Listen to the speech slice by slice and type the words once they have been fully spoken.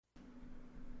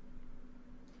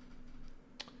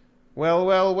Well,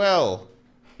 well, well.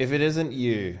 If it isn't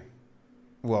you,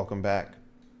 welcome back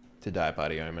to Die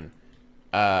Party Omen.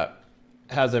 Uh,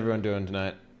 how's everyone doing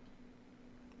tonight?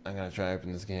 I'm gonna try to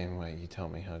open this game while you tell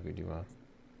me how good you are.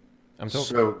 I'm talking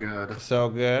So good. so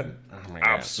good. Oh my god.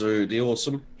 Absolutely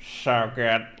awesome. So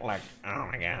good. Like, oh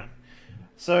my god.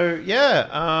 So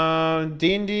yeah,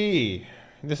 D&D.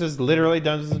 This is literally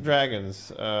Dungeons and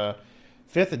Dragons,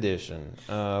 fifth edition.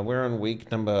 We're on week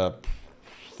number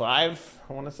 5.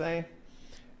 I want to say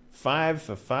 5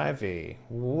 for 5e.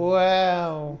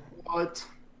 Wow. What?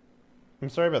 I'm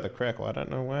sorry about the crackle. I don't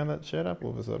know why that shut up all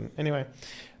of a sudden. Anyway,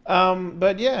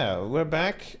 but yeah, we're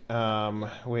back.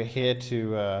 We're here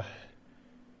to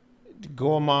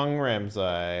Gormong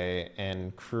Ramsay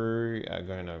and crew are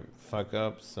going to fuck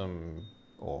up some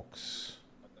orcs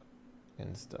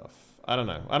and stuff. I don't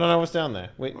know. I don't know what's down there.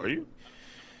 Wait, Are you?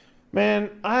 man,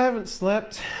 I haven't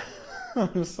slept.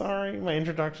 I'm sorry. My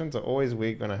introductions are always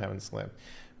weak when I haven't slept,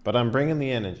 but I'm bringing the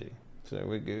energy, so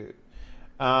we're good.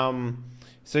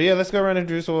 So yeah, let's go around and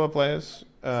introduce all our players.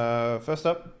 First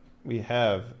up, we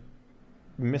have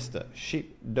Mr.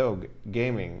 Sheepdog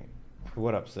Gaming.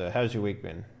 What up, sir? How's your week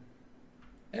been?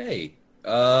 Hey.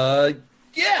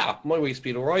 Yeah, my week's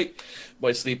been alright.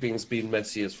 My sleeping's been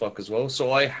messy as fuck as well.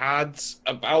 So I had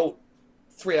about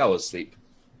 3 hours sleep.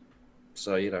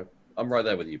 So, I'm right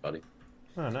there with you, buddy.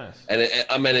 Oh, nice. And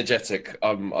I'm energetic.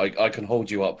 I can hold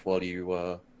you up while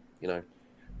you,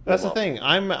 That's the warm up. thing.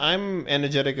 I'm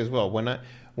energetic as well.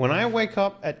 When I wake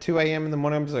up at 2 a.m. in the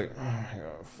morning, I'm just like, oh my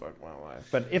god, fuck my life.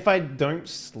 But if I don't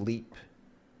sleep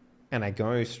and I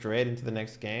go straight into the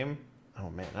next game, oh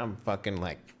man, I'm fucking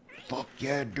like, fuck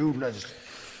yeah, dude, let's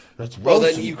Well, roll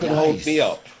then some you can hold dice. me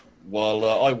up while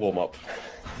I warm up.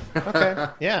 Okay,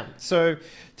 yeah. So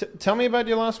tell me about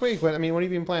your last week. What have you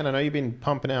been playing? I know you've been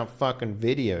pumping out fucking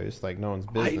videos like no one's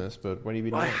business, but what have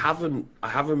you been doing? I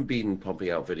haven't been pumping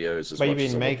out videos as But much you've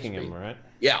as I been want making to be. them, right?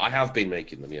 Yeah, I have been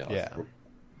making them. Yeah, Yeah.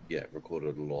 Yeah,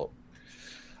 recorded a lot.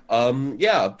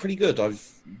 Yeah, pretty good. I've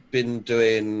been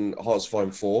doing Hearts of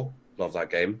Iron 4, love that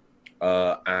game,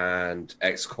 and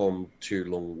XCOM 2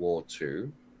 Long War 2.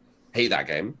 Hate that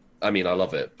game. I mean, I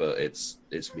love it, but it's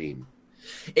mean.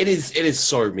 It is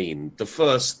so mean. The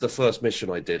first mission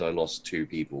I did, I lost 2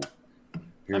 people.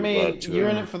 I mean, you're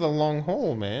in it for the long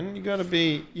haul, man. You gotta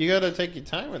take your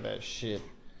time with that shit.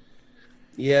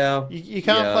 Yeah, You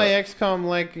can't yeah. play XCOM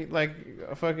like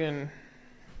a fucking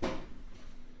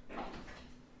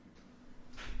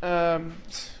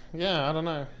yeah, I don't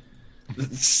know.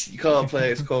 You can't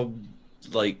play XCOM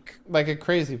like. Like a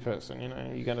crazy person,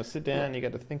 you gotta sit down, you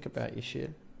gotta think about your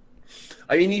shit.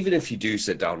 I mean, even if you do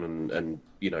sit down and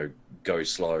go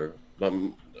slow.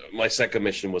 My second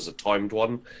mission was a timed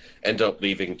one. End up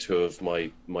leaving 2 of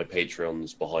my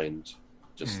Patreons behind.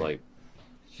 Just like,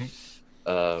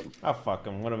 Oh fuck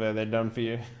them. What have they done for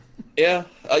you? yeah.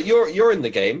 You're in the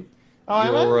game. Oh,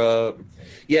 am I? You're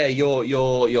yeah.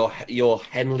 You're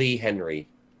Henry.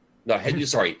 No,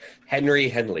 sorry, Henry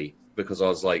Henley. Because I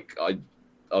was like.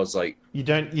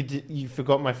 You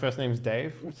forgot my first name's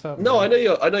Dave? What's up? No, man?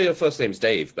 I know your first name's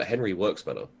Dave, but Henry works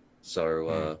better.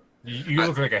 So You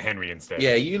look like a Henry instead.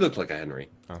 yeah, you look like a Henry.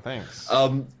 Oh, thanks.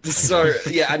 So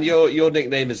yeah, and your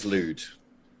nickname is Lude.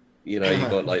 You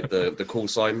got like the call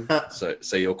sign. So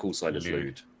your call sign is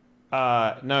Lude.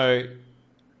 No.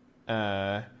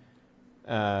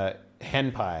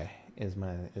 Henpai is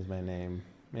my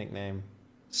nickname.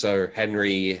 So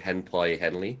Henry Henpai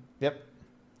Henley. Yep.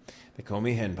 They call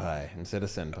me Henpai instead of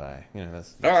Senpai.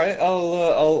 That's All right,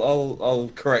 I'll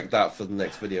correct that for the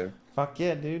next video. fuck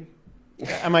yeah, dude.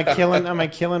 Am I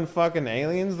killing fucking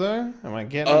aliens though? Am I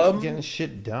getting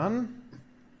shit done?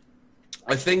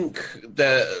 I think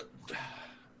that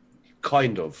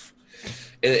kind of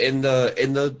in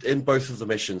both of the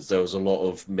missions there was a lot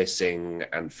of missing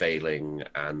and failing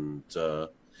and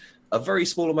a very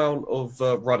small amount of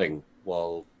running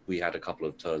while we had a couple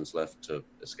of turns left to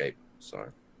escape. So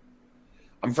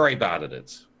I'm very bad at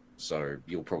it. So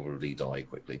you'll probably die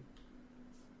quickly.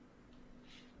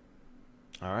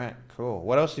 All right, cool.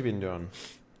 What else you been doing?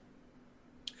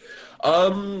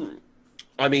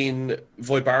 I mean,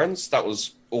 Void Barons, that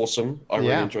was awesome. I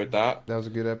really enjoyed that. That was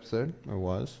a good episode. It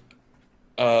was.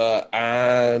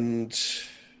 And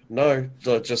no,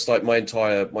 just like my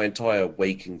entire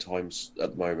waking times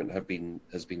at the moment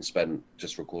has been spent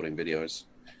just recording videos.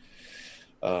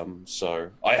 So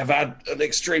I have had an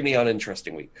extremely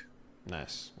uninteresting week.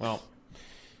 Nice. Well,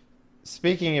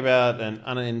 speaking about an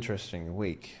uninteresting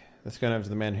week, let's go over to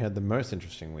the man who had the most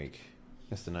interesting week.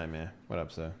 Mr. Nightmare. What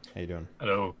up, sir? How you doing?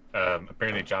 Hello.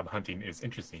 Apparently, job hunting is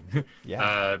interesting.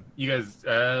 Yeah. You guys,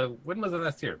 when was it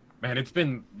last year? Man, it's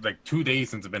been like 2 days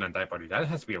since I've been on Die Party. That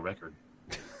has to be a record.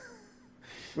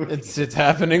 It's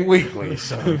happening weekly,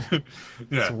 so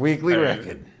it's a weekly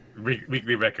record.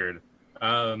 Weekly record.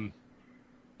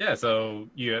 Yeah. So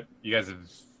you guys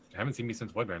haven't seen me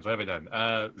since Void Brands. What have I done?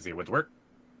 Let's see. Went to work,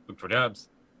 looked for jobs,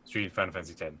 streamed Final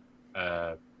Fantasy X.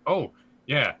 Oh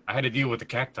yeah, I had to deal with the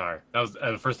cactar. That was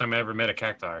the first time I ever met a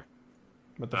cactar.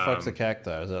 What the fuck's a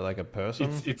cacti? Is that like a person?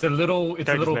 It's a little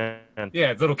Man.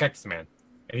 yeah, it's a little cactus man.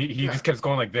 And he just kept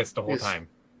going like this the whole time.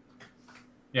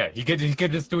 Yeah, he kept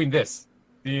just doing this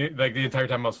the entire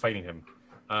time I was fighting him.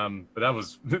 But that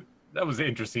was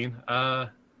interesting. Yeah,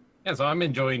 so I'm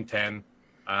enjoying 10.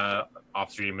 Off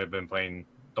stream, I've been playing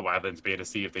the Wildlands beta to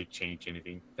see if they change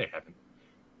anything. They haven't.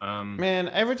 Man,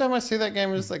 every time I see that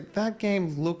game, it's like, that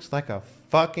game looks like a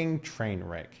fucking train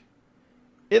wreck.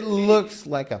 It looks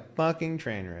like a fucking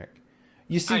train wreck.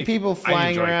 You see people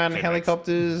flying around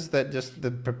helicopters that just the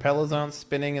propellers aren't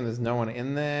spinning and there's no one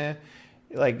in there.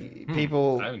 Like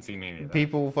people, I haven't seen any of that.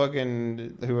 People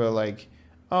fucking who are like,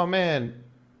 oh man,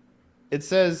 it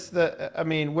says that. I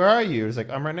mean, where are you? It's like,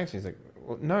 I'm right next to you. He's like,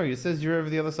 well, no, it says you're over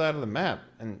the other side of the map,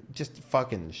 and just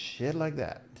fucking shit like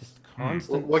that. Just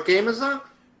constant. What game is that?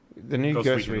 The new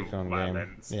Ghost Recon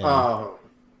game. Yeah.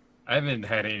 I haven't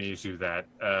had any issues with that.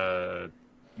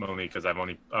 Only because I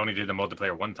only did the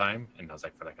multiplayer one time, and I was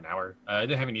like for like an hour. I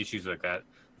didn't have any issues like that.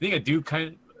 The thing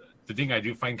I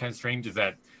do find kind of strange is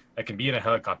that I can be in a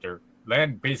helicopter,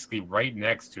 land basically right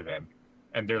next to them,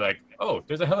 and they're like, "Oh,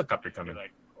 there's a helicopter coming."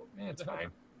 Like, "Oh, man, it's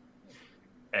fine."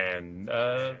 And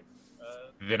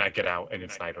then I get out and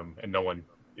inside them, and no one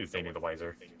is any the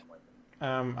wiser.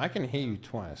 I can hear you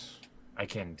twice. I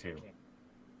can too.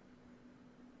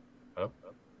 Hello?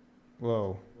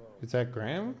 Whoa, is that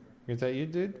Graham? Is that you,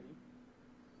 dude?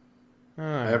 Oh,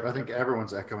 I think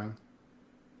everyone's echoing.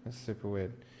 that's super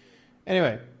weird.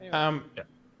 Anyway,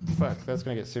 fuck, that's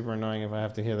gonna get super annoying if I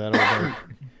have to hear that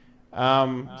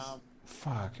all day.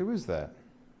 Fuck, who is that?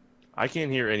 I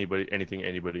can't hear anything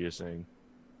anybody is saying.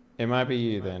 It might be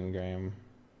you then, Graham.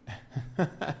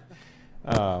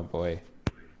 Oh boy.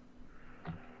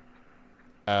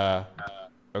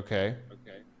 Okay.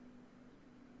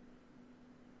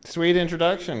 Sweet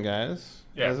introduction, guys.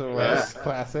 Yeah. As always,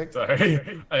 classic.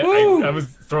 Sorry, I was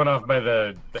thrown off by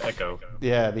the echo.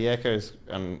 Yeah, the echo's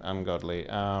ungodly.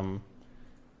 Well,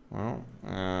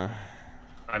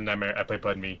 I'm Nightmare. I play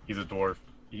Pudme. He's a dwarf.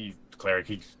 He's the cleric.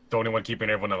 He's the only one keeping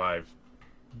everyone alive.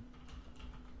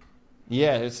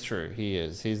 yeah, it's true. He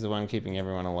is. He's the one keeping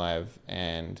everyone alive.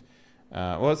 And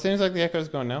well, it seems like the echo's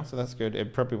gone now, so that's good.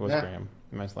 It probably was Graham,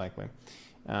 most likely.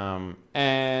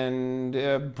 And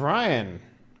Brian,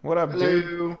 what up,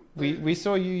 Hello. dude? We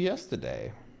saw you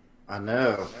yesterday. I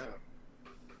know.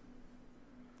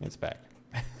 It's back.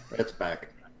 It's back.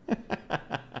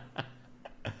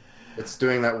 It's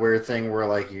doing that weird thing where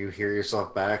like you hear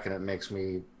yourself back and it makes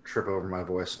me trip over my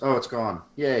voice. Oh, it's gone.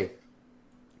 Yay.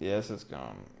 Yes, it's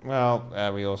gone. Well,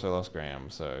 we also lost Graham,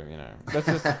 so you know.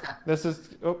 Let's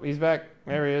just. Oh, he's back.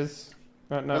 There he is.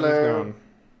 No, Hello. he's gone.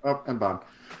 Oh, and Bon.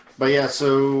 But yeah,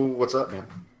 so what's up, man?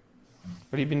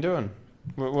 What have you been doing?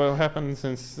 What happened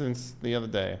since the other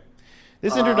day?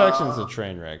 This introduction's a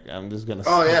train wreck. I'm just gonna.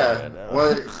 Oh say yeah. that.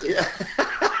 What? Yeah.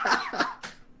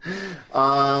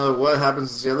 What happened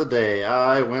since the other day?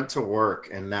 I went to work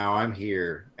and now I'm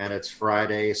here, and it's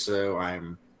Friday, so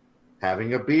I'm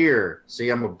having a beer. See,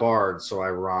 I'm a bard, so I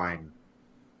rhyme.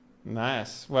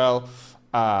 Nice. Well,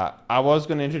 I was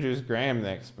going to introduce Graham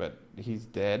next, but he's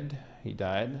dead. He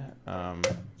died.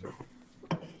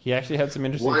 He actually had some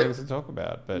interesting things to talk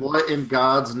about. But what in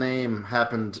God's name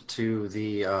happened to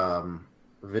the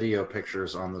video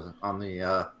pictures on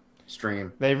the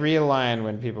stream? they realign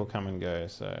when people come and go.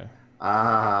 So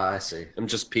I see. I'm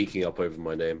just peeking up over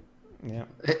my name. yeah,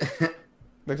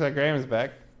 looks like Graham's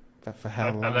back. But for how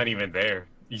long? I'm not even there.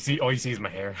 All you see is my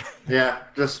hair. Yeah,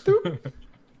 just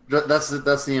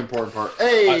that's the important part.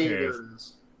 Hey, There it is. there it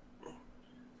is.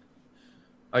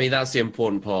 I mean, that's the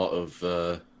important part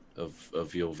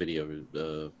of your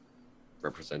video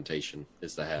representation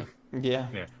is the hair. Yeah.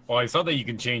 Yeah. Well, I saw that you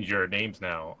can change your names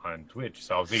now on Twitch,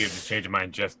 so I was thinking of just changing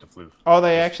mine just to Floof. Oh,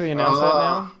 they actually announced that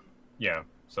now. Yeah.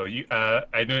 So I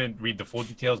didn't read the full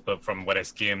details, but from what I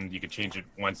skimmed, you could change it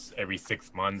once every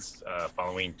 6 months,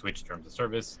 following Twitch terms of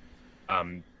service.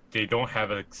 They don't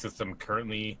have a system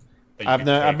currently. That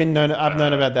I've known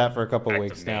about that for a couple of active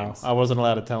weeks now. names. I I wasn't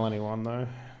allowed to tell anyone though.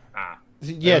 Ah.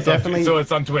 Yeah, It's on- definitely. so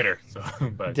it's on Twitter. So,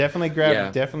 but Definitely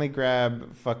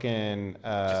grab fucking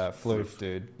Floof,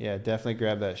 dude. Yeah, definitely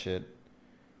grab that shit.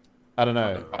 I don't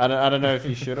know. I don't know if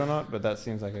you should or not, but that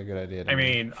seems like a good idea to I me.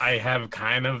 mean, I have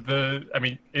kind of the. I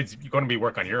mean, it's going to be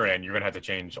work on your end. You're going to have to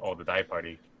change all the die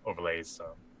party overlays.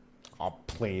 So Oh,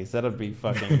 please. That'd be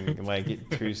fucking like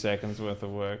 2 seconds worth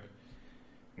of work.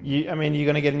 I mean, you're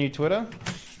going to get a new Twitter?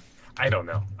 I don't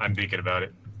know. I'm thinking about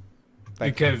it.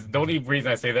 Like- Because the only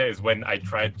reason I say that is when I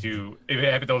tried to. It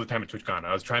happened all the time at TwitchCon.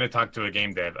 I was trying to talk to a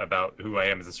game dev about who I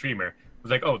am as a streamer. It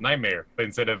was like, oh, Nightmare, but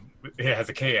instead of it has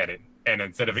a K at it, and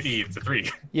instead of an E, it's a 3.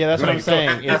 Yeah, that's what I'm Like, so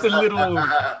saying. It's a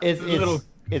little. It's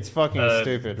it's fucking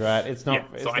stupid, right? It's not. yeah,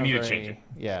 it's so I not need to very- change it.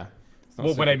 Yeah. It's not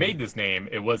Well, when I super made good. this name,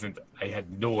 it wasn't. I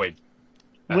had no idea.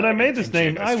 When I made this name,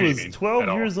 intention of I was streaming 12 at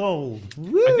all. years old.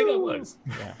 I think I was.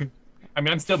 Yeah. I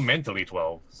mean, I'm still mentally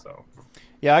 12, so.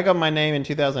 Yeah, I got my name in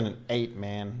 2008,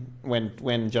 man.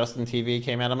 When Justin TV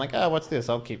came out, I'm like, oh, what's this?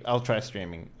 I'll try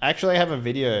streaming. Actually, I have a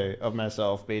video of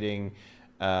myself beating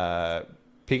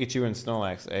Pikachu and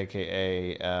Snorlax,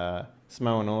 aka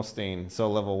Smo and Orstein,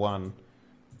 Soul Level 1.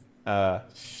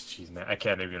 Jeez, man, I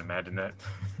can't even imagine that.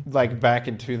 Like back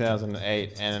in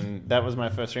 2008, and that was my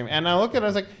first stream. And I look at it, I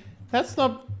was like, that's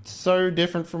not so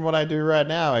different from what I do right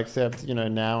now, except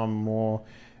now I'm more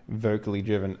vocally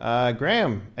driven.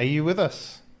 Graham, are you with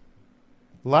us?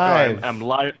 Live. I'm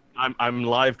live. I'm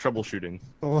live troubleshooting.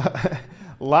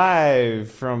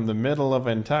 Live from the middle of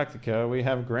Antarctica, we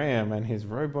have Graham and his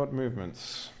robot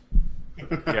movements.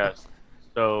 Yes.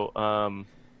 So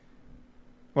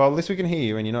Well, at least we can hear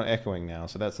you, and you're not echoing now,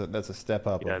 so that's a step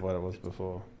up Yeah. of what it was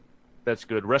before. that's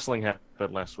good. Wrestling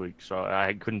happened last week, so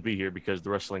I couldn't be here because the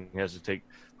wrestling has to take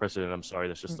precedent. I'm sorry,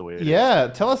 that's just the way it is. Yeah,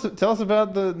 tell us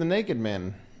about the naked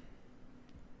men.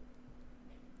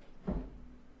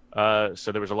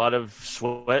 So there was a lot of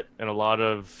sweat and a lot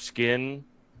of skin,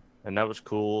 and that was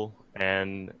cool.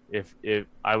 And if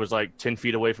I was like 10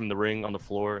 feet away from the ring on the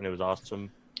floor, and it was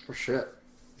awesome. Oh shit.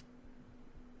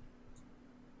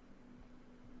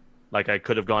 Like I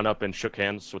could have gone up and shook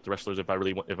hands with the wrestlers if I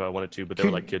wanted to, but they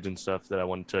were like kids and stuff that I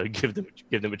wanted to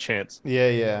give them a chance. Yeah,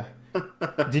 yeah.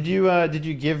 Did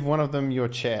you give one of them your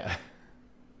chair?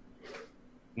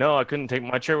 No, I couldn't take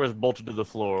my chair was bolted to the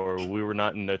floor. We were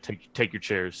not in the take your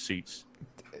chairs seats.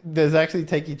 There's actually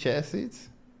takey chair seats?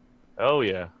 Oh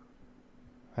yeah.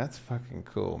 That's fucking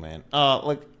cool, man.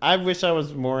 Look, I wish I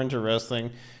was more into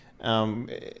wrestling,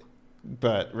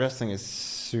 but wrestling is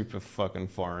super fucking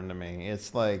foreign to me.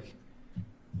 It's like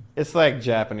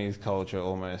Japanese culture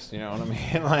almost. You know what I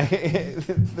mean? Like,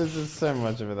 there's just so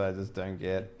much of it that I just don't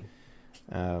get.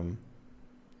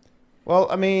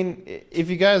 Well, I mean, if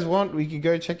you guys want, we could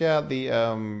go check out the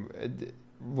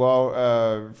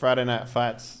Friday Night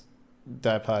Fights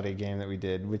die party game that we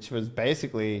did, which was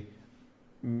basically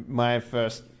my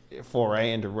first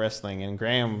foray into wrestling, and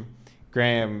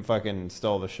Graham fucking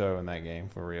stole the show in that game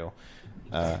for real,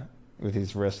 with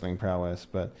his wrestling prowess.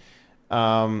 But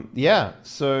yeah,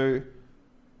 so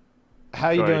how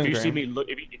you Sorry, doing, if you see Graham? me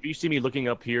if you see me looking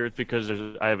up here, it's because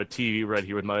I have a TV right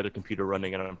here with my other computer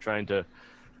running, and I'm trying to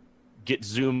get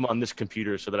Zoom on this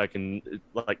computer so that I can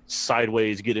like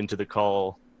sideways get into the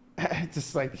call.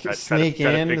 Just like Try sneak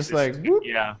to in, fix just this. like whoop.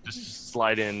 Yeah, just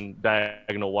slide in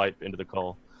diagonal wipe into the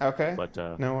call. Okay, But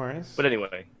no worries. but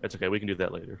anyway, that's okay. We can do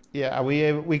that later. Yeah, are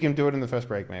we can do it in the first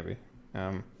break maybe.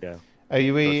 Yeah. Are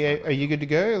you First are you good to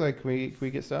go? Like we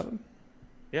get started?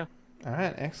 Yeah. All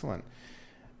right, excellent.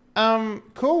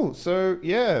 Cool. So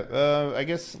yeah, I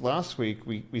guess last week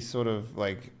we sort of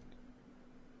like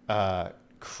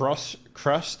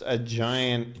crushed a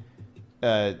giant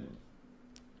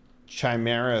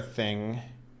chimera thing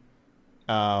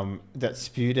that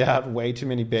spewed out way too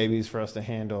many babies for us to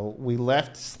handle. We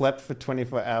slept for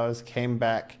 24 hours, came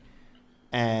back,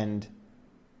 and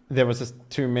there was just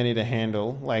too many to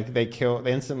handle. Like they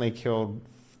instantly killed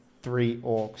 3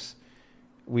 orcs.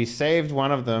 We saved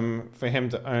one of them for him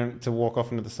to walk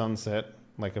off into the sunset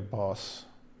like a boss.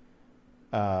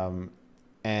 And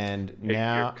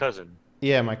now Your cousin.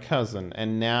 yeah, my cousin.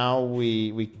 And now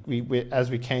we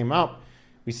as we came up,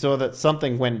 we saw that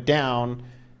something went down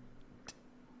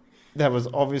that was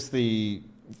obviously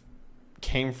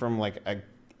came from like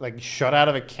shot out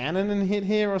of a cannon and hit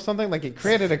here or something. Like it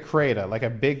created a crater, like a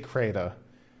big crater.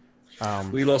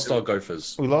 We lost our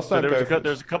gophers. We lost So our there's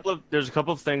gophers. a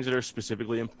couple of things that are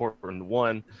specifically important.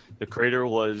 One, the crater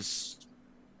was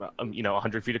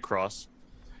 100 feet across.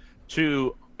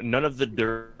 2, none of the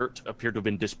dirt appeared to have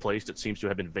been displaced. It seems to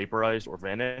have been vaporized or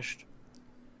vanished.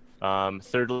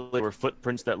 Thirdly, there were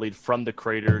footprints that lead from the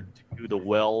crater to the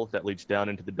well that leads down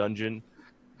into the dungeon,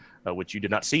 which you did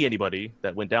not see anybody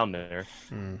that went down there.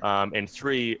 And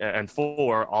 3 and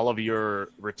 4, all of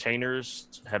your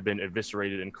retainers have been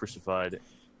eviscerated and crucified.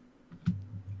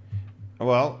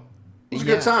 Well, It was a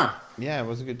good time. Yeah, it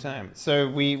was a good time. So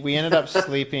we ended up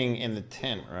sleeping in the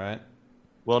tent, right?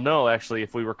 Well, no, actually,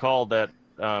 if we recall that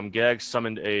Gags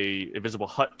summoned a invisible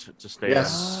hut to stay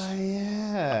Yes. Oh,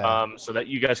 yeah. so that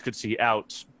you guys could see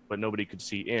out, but nobody could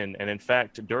see in. And in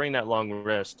fact, during that long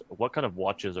rest, what kind of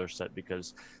watches are set?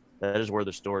 Because that is where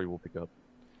the story will pick up.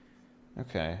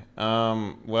 Okay.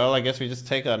 Well, I guess we just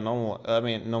take our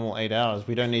normal 8 hours.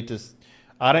 We don't need to.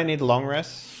 I don't need long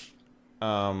rests.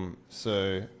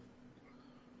 So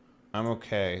I'm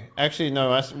okay. Actually,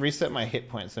 no. I reset my hit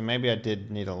points, so maybe I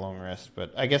did need a long rest.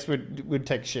 But I guess we'd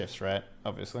take shifts, right?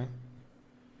 Obviously.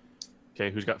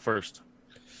 Okay, who's got first?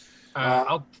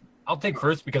 I'll take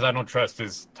first because I don't trust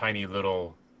his tiny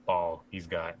little ball he's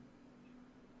got.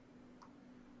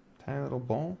 Tiny little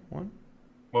ball. What?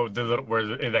 Well, the little where's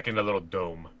like in the little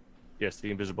dome. Yes,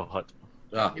 the invisible hut.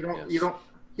 Ah, You don't. yes.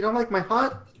 You don't like my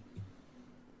hut?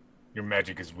 Your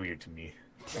magic is weird to me.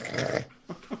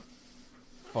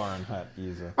 Foreign hut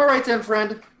user. All right then,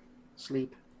 friend.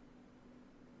 Sleep.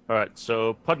 All right,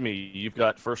 so Pudmi, you've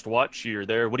got first watch. You're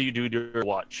there. What do you do during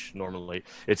watch normally?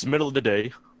 It's middle of the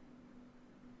day.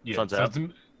 Yeah, Sun's so out.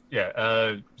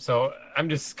 so I'm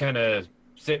just kind of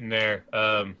sitting there.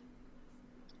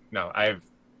 No, I've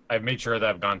made sure that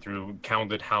I've gone through,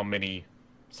 counted how many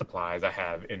supplies I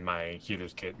have in my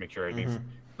healer's kit, make sure everything's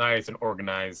nice and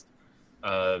organized.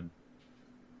 Okay.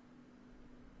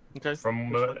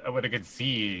 From what I could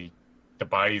see, the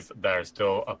bodies that are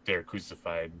still up there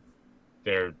crucified,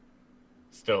 they're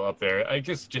still up there. I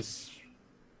guess just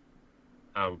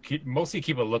mostly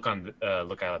keep a lookout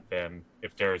at them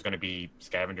if there's going to be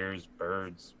scavengers,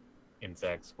 birds,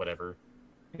 insects, whatever.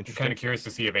 I'm kind of curious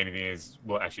to see if anything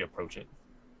will actually approach it.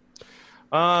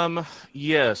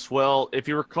 Yes. Well, if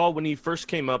you recall, when he first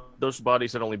came up, those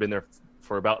bodies had only been there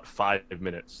for about 5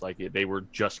 minutes. Like they were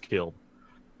just killed.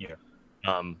 Yeah.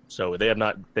 So they have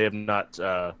not,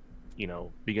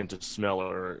 begin to smell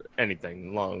or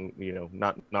anything long.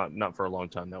 Not for a long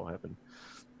time. That will happen.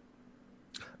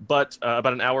 But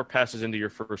about an hour passes into your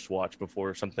first watch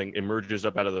before something emerges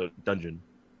up out of the dungeon.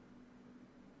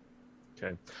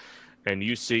 Okay, and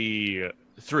you see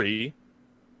 3.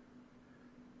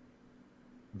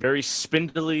 Very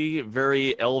spindly,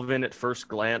 very elven at first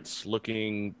glance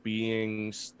looking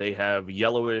beings. They have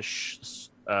yellowish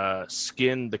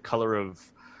skin, the color of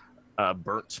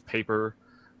burnt paper.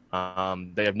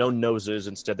 They have no noses.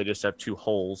 Instead, they just have 2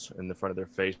 holes in the front of their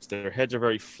face. Their heads are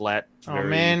very flat. Oh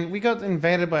man, we got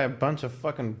invaded by a bunch of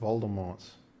fucking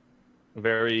Voldemorts.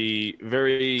 Very,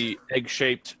 very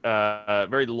egg-shaped,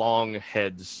 very long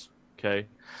heads. Okay.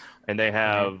 And they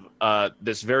have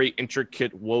this very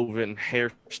intricate woven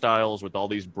hairstyles with all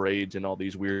these braids and all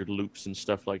these weird loops and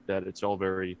stuff like that. It's all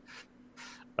very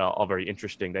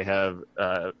interesting. They have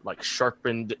like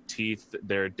sharpened teeth.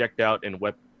 They're decked out in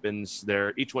weapons.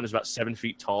 Each one is about 7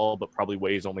 feet tall, but probably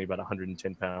weighs only about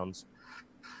 110 pounds.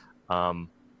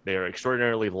 They are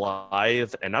extraordinarily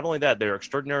lithe, and not only that, they're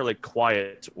extraordinarily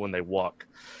quiet when they walk.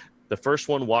 The first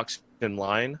one walks in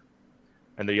line,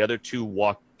 and the other 2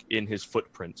 walk in his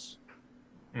footprints.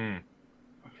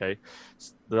 Okay.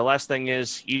 The last thing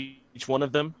is each one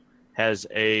of them has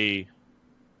a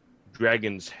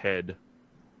dragon's head,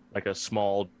 like a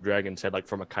small dragon's head, like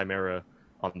from a chimera,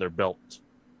 on their belt.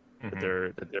 That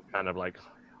they're kind of like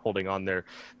holding on there.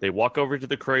 They walk over to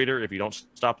the crater. If you don't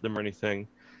stop them or anything,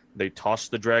 they toss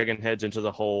the dragon heads into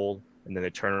the hole, and then they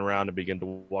turn around and begin to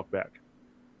walk back.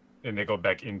 And they go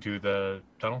back into the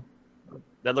tunnel?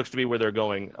 That looks to be where they're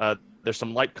going. There's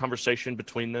some light conversation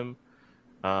between them.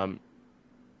 I'm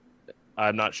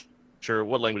not sure.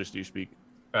 What languages do you speak?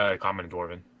 Common and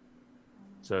Dwarven.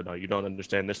 So no, you don't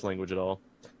understand this language at all.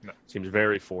 No. Seems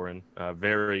very foreign,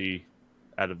 very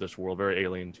out of this world, very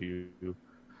alien to you.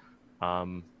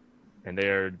 And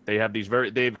they have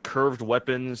curved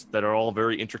weapons that are all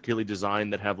very intricately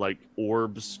designed, that have like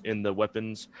orbs in the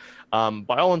weapons.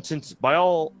 By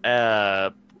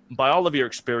all of your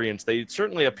experience, they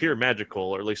certainly appear magical,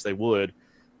 or at least they would,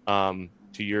 to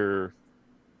your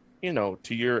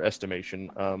estimation.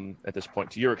 At this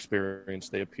point, to your experience,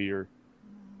 they appear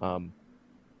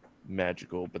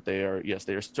magical, but they are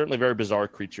certainly very bizarre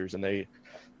creatures, and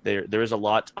there is a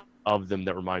lot of them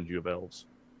that remind you of elves.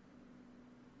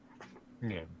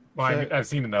 Yeah. Well, I've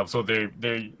seen an elf, so they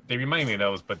remind me of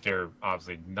elves, but they're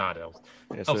obviously not elves.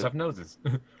 Yeah, Elves so- have noses.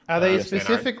 Are they Yes, they are.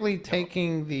 specifically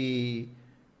taking the,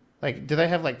 like, do they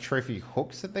have like trophy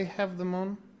hooks that they have them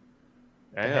on?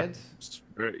 The heads?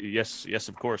 Yes,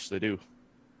 of course they do.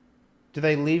 Do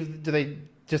they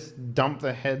just dump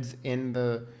the heads in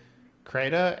the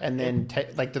crater and then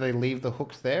do they leave the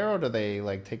hooks there, or do they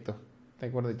like take the,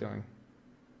 like, what are they doing?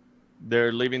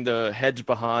 They're leaving the heads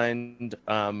behind,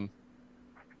 but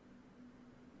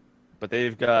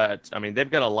they've got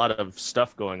a lot of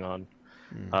stuff going on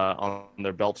on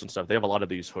their belts and stuff. They have a lot of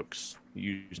these hooks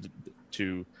used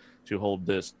to hold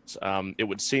this. It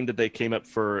would seem that they came up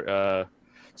for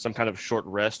some kind of short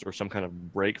rest or some kind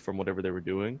of break from whatever they were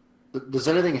doing. Does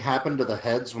anything happen to the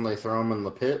heads when they throw them in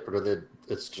the pit, or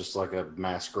it's just like a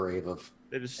mass grave of?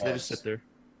 They just sit there.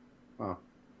 Oh,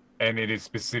 And it is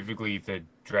specifically the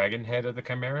dragon head of the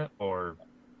chimera, or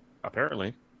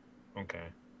Apparently. okay.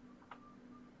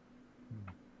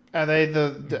 Are they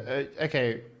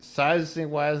okay?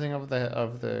 Sizing of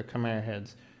the chimera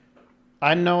heads.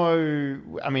 I know.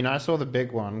 I mean, I saw the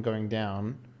big one going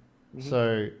down. Mm-hmm.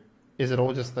 So, is it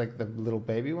all just like the little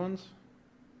baby ones?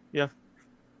 Yeah.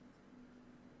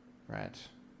 Right.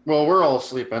 well, we're all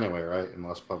asleep anyway, right?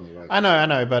 Unless Pubney wakes. I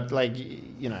know, but like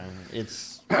you know,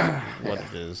 it's what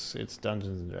it is. It's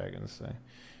Dungeons and Dragons. So,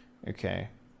 okay,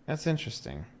 that's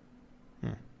interesting.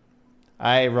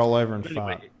 I roll over and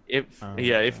Anyway, fart.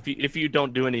 if you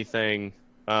don't do anything,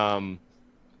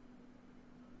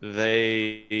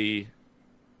 they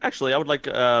actually I would like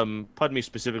Pudme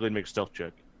specifically to make a stealth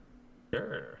check.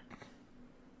 Sure.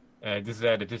 This is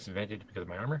at a disadvantage because of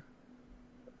my armor.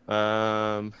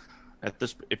 At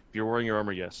this, if you're wearing your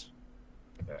armor, yes,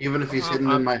 Even if he's hidden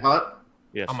in my hut.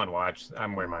 yes. I'm on watch.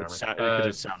 I'm wearing my armor. It's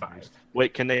sound 5. based.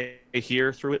 Wait, can they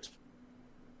hear through it?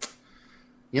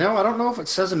 You know, I don't know if it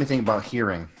says anything about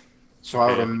hearing, so I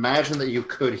would Okay. imagine that you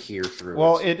could hear through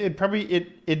Well, it.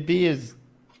 it'd be as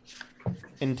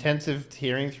intensive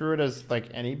hearing through it as like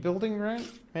any building, right?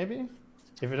 Maybe,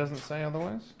 if it doesn't say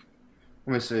otherwise.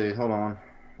 Let me see. Hold on.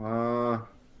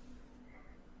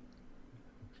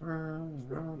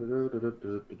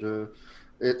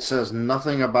 It says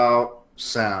nothing about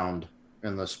sound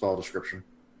in the spell description.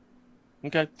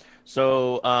 Okay,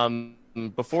 so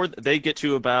before they get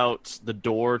to about the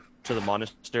door to the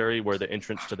monastery where the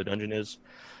entrance to the dungeon is,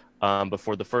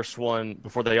 before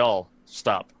they all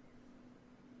stop,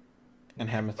 And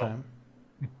hammer time.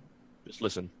 just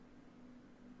listen.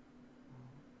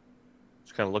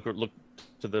 Just kind of look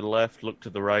to the left, look to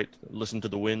the right, listen to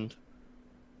the wind,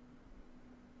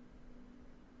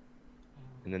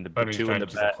 and then the But he's two in trying the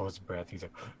to just like, back. hold his breath. He's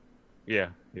like, Yeah.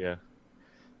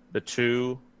 The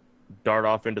two dart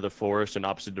off into the forest in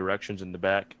opposite directions in the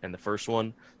back, and the first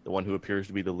one, the one who appears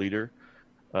to be the leader,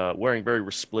 wearing very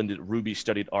resplendent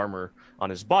ruby-studded armor on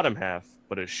his bottom half,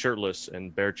 but is shirtless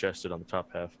and bare-chested on the top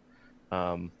half.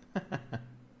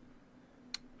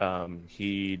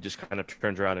 He just kind of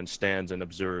turns around and stands and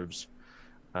observes,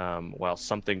 while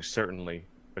something certainly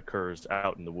occurs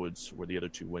out in the woods where the other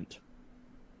two went.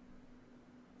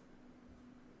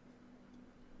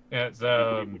 yeah, it's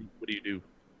What do you do?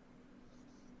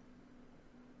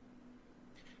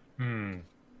 I'm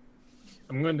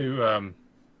going to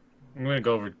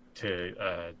go over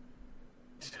to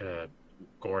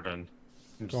Gordon.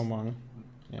 Gormong.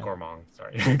 Yeah. Gormong,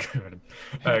 sorry. Gordon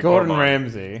Gormong.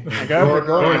 Ramsay. I go over to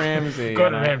Gordon Ramsay.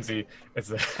 Gordon and I- Ramsay.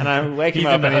 And I wake him He's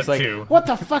up in the and he's hut like, too. "What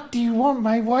the fuck do you want,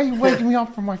 mate? Why are you waking me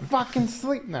up from my fucking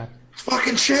sleep now?"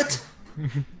 Fucking shit!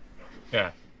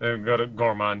 Yeah, then go to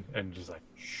Gormon and just like,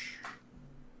 shh.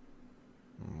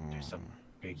 There's some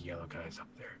big yellow guys up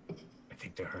there. I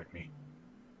think they heard me.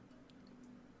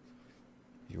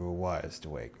 You were wise to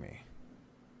wake me.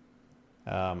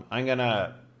 I'm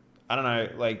gonna, I don't know,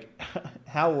 like,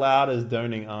 how loud is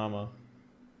doning armor?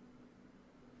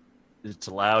 It's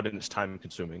loud and it's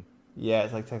time-consuming. Yeah,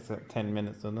 it's like takes like 10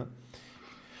 minutes, doesn't it?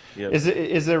 Yep.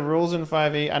 Is there rules in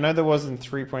 5e? I know there was in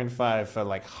 3.5 for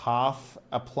like half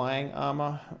applying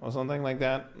armor or something like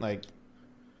that. Like,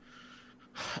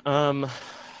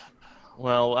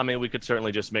 Well, I mean, we could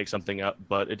certainly just make something up,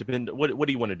 but it depends. What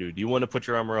do you want to do? Do you want to put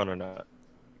your armor on or not?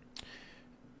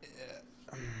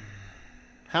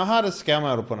 how hard is scale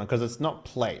mail to put on? Because it's not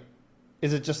plate.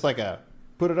 Is it just like a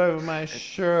put it over my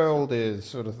shoulders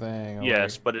sort of thing? Or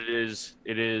Yes, like- but it is.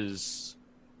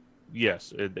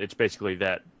 Yes, it's basically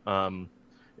that.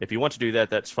 If you want to do that,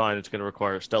 that's fine. It's going to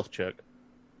require a stealth check.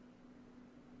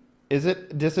 Is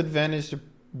it disadvantaged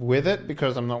with it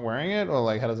because I'm not wearing it, or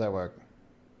like how does that work?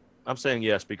 I'm saying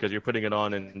yes because you're putting it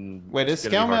on and Wait, is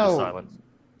it's gonna be hard to scale mail? silence.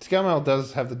 Scale mail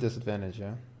does have the disadvantage,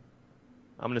 yeah.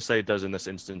 I'm going to say it does in this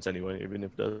instance anyway, even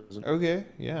if it doesn't. Okay,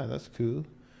 yeah, that's cool.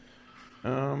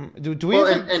 Do we? Well,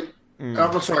 have a-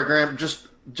 I'm sorry, Graham. Just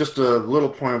a little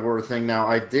point of order thing. Now,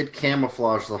 I did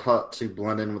camouflage the hut to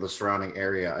blend in with the surrounding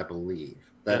area. I believe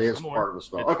that Yeah, is I'm aware. part of the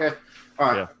spell. It- Okay, all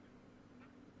right. Yeah.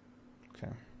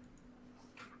 Okay.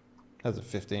 Has a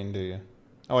 15, do you?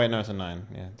 Oh wait, no, it's a 9.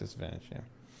 Yeah, disadvantage. Yeah.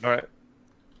 All right.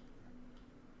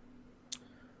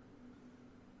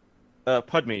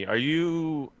 Pudme, are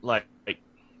you like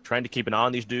trying to keep an eye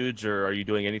on these dudes, or are you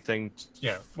doing anything?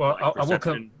 Yeah. Well, like, I woke up.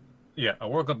 perception? Yeah, I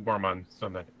woke up Gorman, so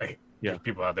I'm like, hey, Yeah. there's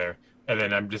people out there, and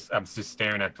then I'm just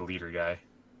staring at the leader guy.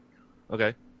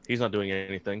 Okay. He's not doing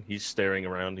anything. He's staring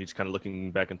around. He's kind of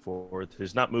looking back and forth.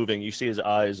 He's not moving. You see his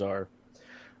eyes are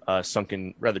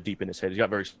sunken rather deep in his head. He's got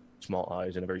very small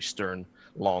eyes and a very stern,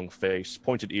 long face,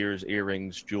 pointed ears,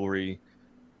 earrings, jewelry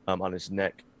on his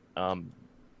neck.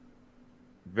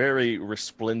 Very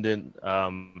resplendent,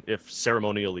 if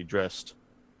ceremonially dressed.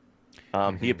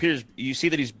 He appears. You see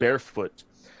that he's barefoot,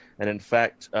 and in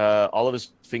fact, all of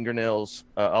his fingernails,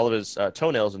 all of his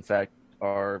toenails, in fact,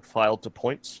 are filed to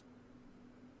points.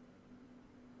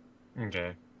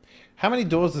 Okay. How many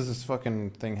doors does this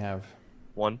fucking thing have?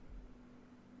 One.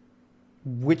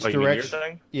 Which Oh, you mean your direction?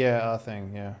 thing? Yeah, our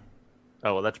thing. Yeah.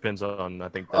 Oh well, that depends on. I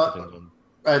think that depends on.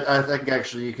 I think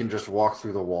actually you can just walk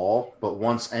through the wall, but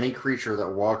once any creature that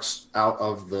walks out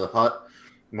of the hut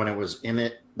when it was in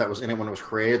it, that was in it when it was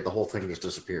created, the whole thing just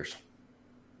disappears.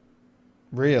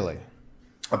 Really?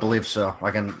 I believe so.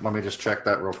 Let me just check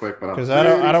that real quick. But Because I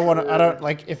don't want to. I don't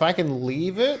like if I can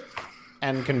leave it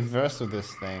and converse with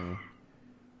this thing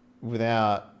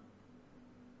without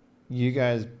you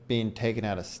guys being taken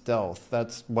out of stealth.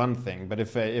 That's one thing. But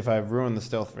if I ruin the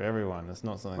stealth for everyone, it's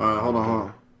not something. Hold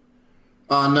on.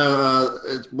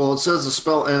 Well, it says the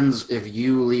spell ends if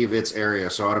you leave its area,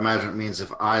 so I'd imagine it means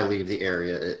if I leave the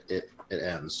area, it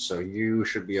ends. So you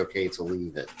should be okay to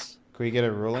leave it. Can we get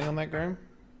a ruling on that, Graham?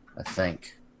 I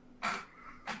think.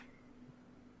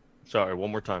 Sorry,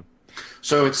 one more time.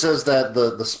 So it says that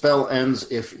the spell ends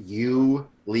if you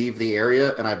leave the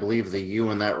area, and I believe the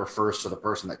you in that refers to the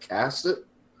person that cast it.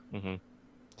 Mm-hmm.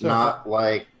 So Not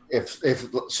like if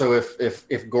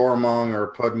Gormong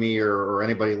or Pudme or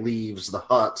anybody leaves the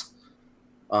hut,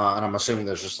 and I'm assuming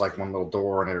there's just like one little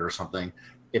door in it or something,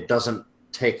 it doesn't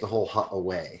take the whole hut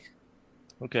away.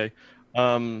 Okay.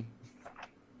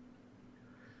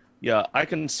 Yeah, I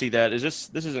can see that. This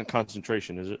isn't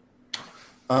concentration, is it?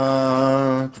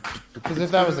 Because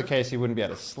if that was the case, he wouldn't be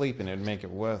able to sleep, and it would make it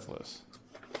worthless.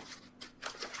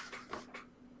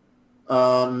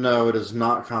 No, it is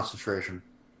not concentration.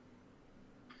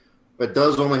 It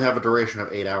does only have a duration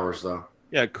of 8 hours, though.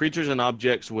 Yeah, creatures and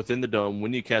objects within the dome,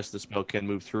 when you cast the spell, can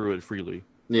move through it freely.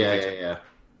 Yeah.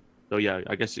 So yeah,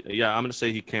 I guess I'm gonna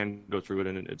say he can go through it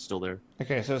and it's still there.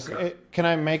 Okay, so can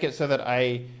I make it so that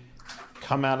I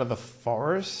come out of the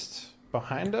forest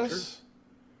behind us?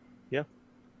 Yeah.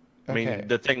 I Okay. mean,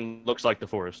 the thing looks like the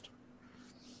forest.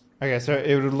 Okay, so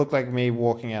it would look like me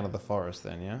walking out of the forest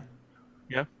then, yeah?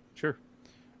 Yeah, sure.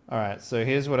 All right, so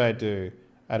here's what I do.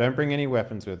 I don't bring any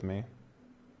weapons with me.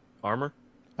 Armor?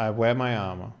 I wear my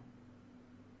armor.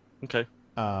 Okay.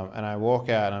 And I walk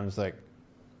out and I'm just like,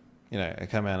 I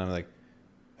come out and I'm like,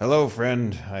 hello,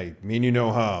 friend. I mean you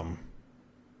no harm.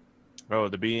 Oh,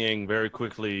 the being very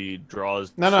quickly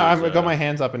draws. No, his, I've got my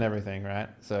hands up and everything, right?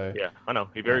 So Yeah, I know.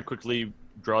 He very quickly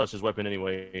draws his weapon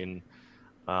anyway and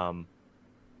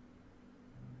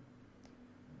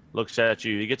looks at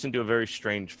you. He gets into a very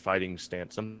strange fighting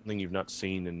stance, something you've not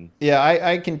seen in. yeah,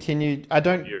 I continue. I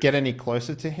don't Years. get any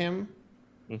closer to him.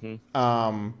 Mm-hmm.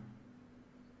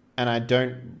 And I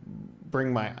don't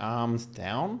bring my arms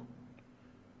down.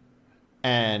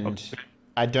 And Okay.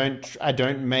 I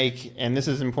don't make, and this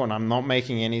is important, I'm not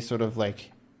making any sort of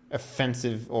like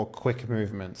offensive or quick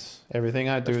movements. Everything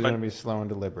I do That's is fine. going to be slow and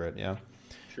deliberate, yeah.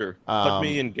 Sure.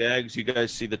 Pudme and Gags, you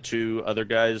guys see the two other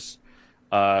guys.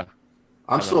 I'm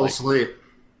still asleep.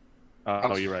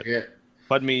 Oh, you're right. Yeah.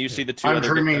 Pudme, you see the two I'm other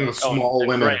dreaming guys. of small and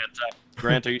women.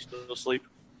 Grant, are you still asleep?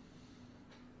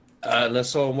 Unless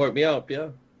someone woke me up, yeah.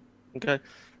 Okay.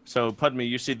 So, Pudme,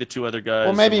 you see the two other guys.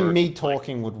 Or maybe who are- me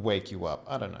talking would wake you up.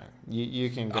 I don't know. You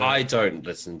can go. I don't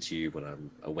listen to you when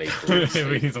I'm awake. Or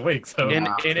asleep. He's awake, so In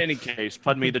any case,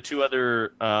 Pudme, the two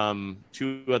other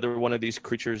one of these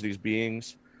creatures, these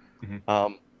beings,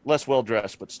 Mhm. Less well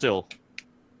dressed, but still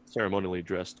ceremonially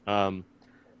dressed,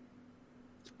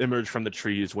 emerge from the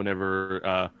trees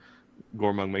whenever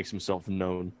Gormung makes himself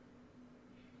known.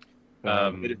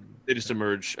 They just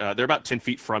emerge. They're about 10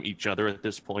 feet from each other at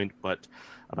this point, but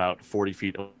about 40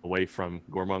 feet away from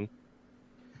Gormung.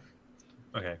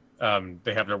 Okay.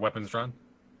 They have their weapons drawn.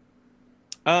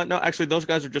 No, actually, those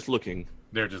guys are just looking.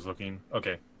 They're just looking.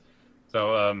 Okay.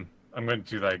 So I'm going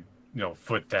to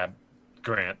foot tap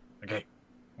Grant. Okay.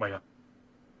 Wake up.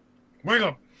 Wake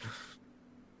up.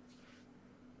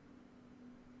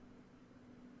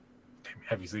 Damn,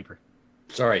 heavy sleeper.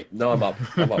 Sorry, no, I'm up.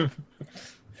 I'm up.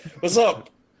 What's up?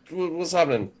 What's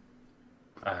happening?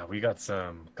 We got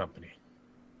some company.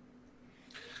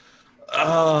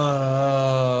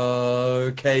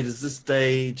 Okay, does this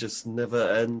day just never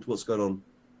end? What's going on?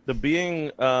 The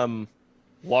being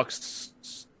walks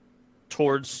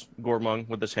towards Gormung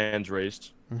with his hands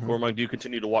raised. Gormung, do you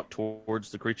continue to walk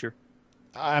towards the creature?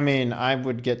 I mean, I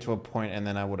would get to a point and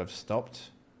then I would have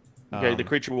stopped. Okay, the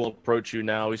creature will approach you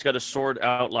now. He's got a sword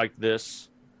out like this,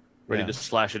 ready Yeah. to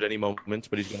slash at any moment,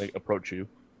 but he's going to approach you.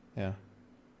 Yeah.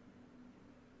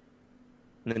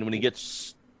 And then when he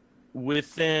gets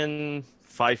within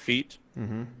 5 feet,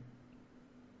 Mm-hmm.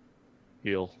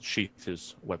 he'll sheath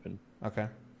his weapon. Okay.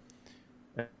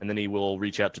 And then he will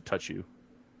reach out to touch you.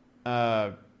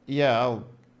 Yeah, I'll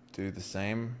do the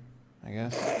same, I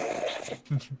guess.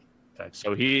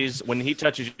 So when he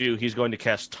touches you, he's going to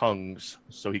cast tongues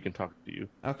so he can talk to you.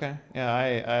 Okay. Yeah,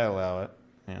 I allow it.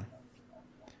 Yeah.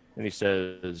 And he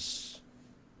says,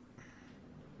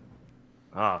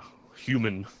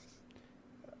 human.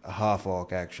 A half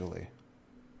orc, actually.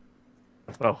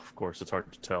 Oh, of course, it's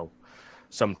hard to tell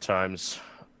sometimes.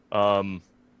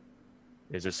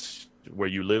 Is this where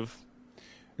you live?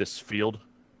 This field?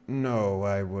 No,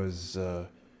 I was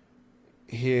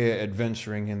here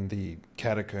adventuring in the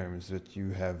catacombs that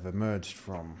you have emerged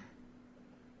from.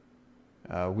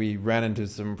 We ran into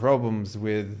some problems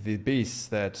with the beasts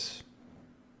that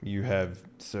you have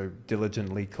so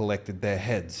diligently collected their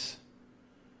heads.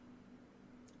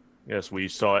 Yes, we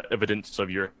saw evidence of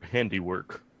your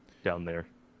handiwork down there.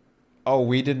 Oh,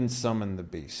 we didn't summon the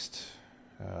beast.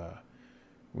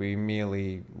 We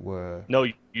merely were... No,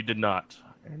 you did not.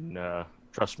 And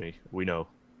trust me, we know.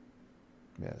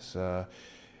 Yes,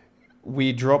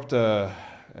 we dropped a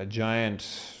giant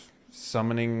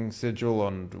summoning sigil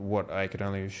on what I could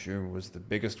only assume was the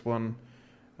biggest one.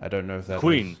 I don't know if that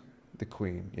Queen. was... The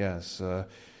Queen, yes.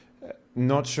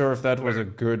 Not sure if that was a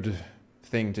good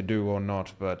thing to do or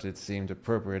not, but it seemed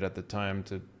appropriate at the time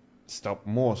to stop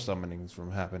more summonings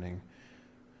from happening.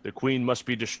 The queen must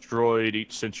be destroyed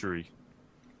each century.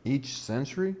 Each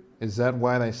century? Is that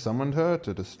why they summoned her,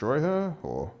 to destroy her,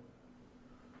 or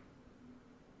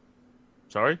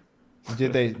Sorry?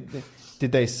 did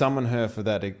they summon her for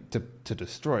that to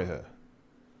destroy her?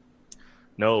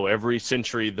 No, every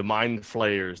century the mind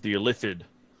flayers, the illithid,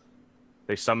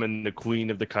 they summon the queen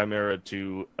of the chimera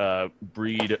to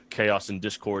breed chaos and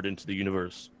discord into the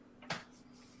universe.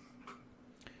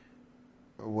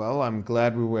 Well, I'm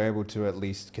glad we were able to at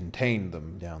least contain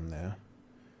them down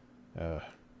there.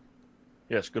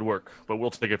 Yes, good work. But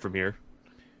we'll take it from here.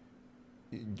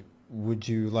 Would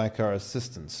you like our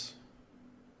assistance?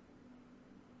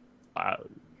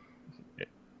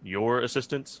 Your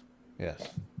assistance? Yes.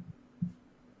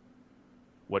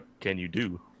 What can you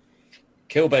do?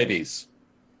 Kill babies.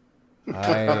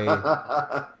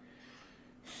 I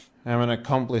am an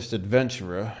accomplished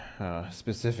adventurer,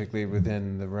 specifically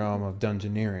within the realm of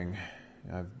dungeoneering.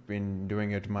 I've been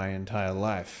doing it my entire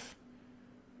life.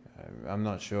 I'm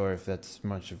not sure if that's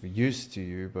much of a use to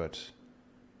you, but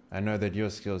I know that your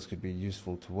skills could be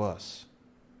useful to us.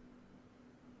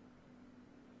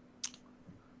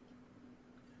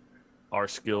 Our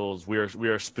skills, we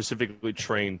are specifically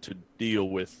trained to deal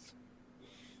with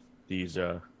these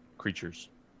creatures.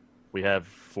 We have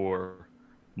for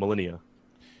millennia.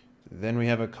 Then we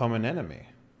have a common enemy.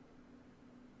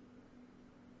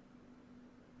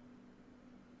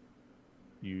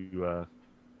 You,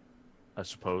 I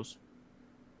suppose.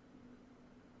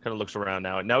 Kind of looks around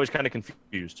now. Now he's kind of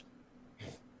confused.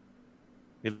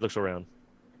 He looks around.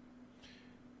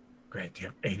 Grant, do you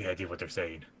have any idea what they're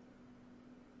saying?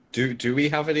 Do we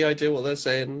have any idea what they're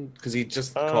saying? Because he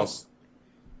just cast.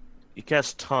 He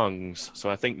casts tongues, so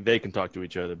I think they can talk to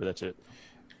each other, but that's it.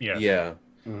 Yeah. Yeah.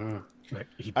 Like,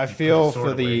 I he feel put his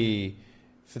sword for away.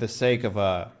 the sake of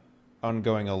a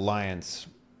ongoing alliance,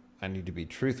 I need to be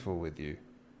truthful with you.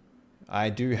 I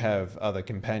do have other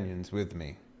companions with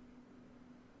me.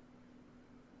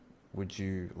 Would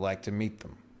you like to meet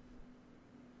them?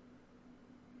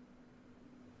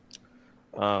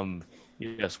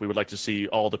 Yes, we would like to see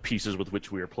all the pieces with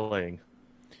which we are playing.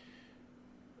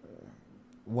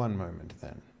 One moment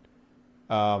then.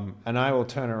 And I will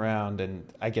turn around and,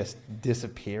 I guess,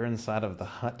 disappear inside of the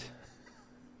hut.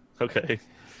 Okay.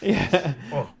 Yeah.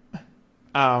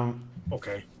 Oh,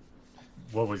 okay.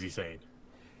 What was he saying?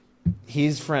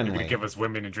 He's He friendly. would give us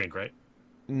women and drink, right?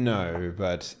 No,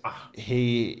 but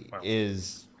he Wow.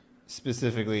 is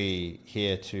specifically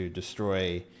here to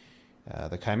destroy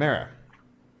the Chimera,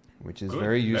 which is Good,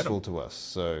 very let useful him. to us.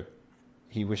 So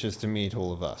he wishes to meet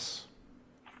all of us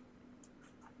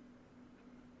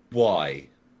Why?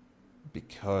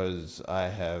 because I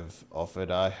have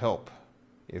offered our help.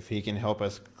 If he can help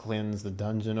us cleanse the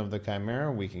dungeon of the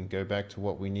Chimera, we can go back to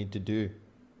what we need to do.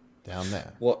 down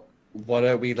there. Why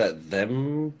don't we let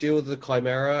them deal with the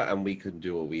Chimera, and we can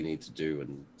do what we need to do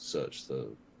and search the...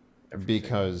 everything?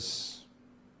 Because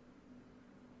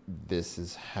this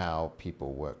is how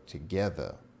people work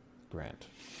together, Grant.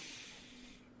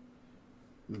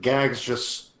 Gags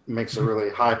just makes a really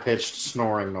high-pitched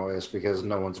snoring noise because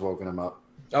no one's woken him up.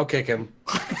 I'll kick him.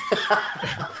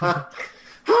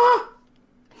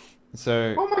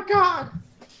 So Oh my god!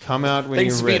 come out when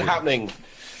Things you're have ready. been happening.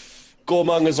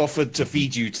 Gormung has offered to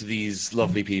feed you to these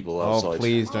lovely people outside. Oh,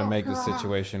 please don't Oh, make the God.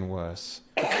 situation worse.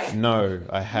 No,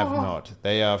 I have Oh. not.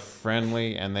 They are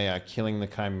friendly and they are killing the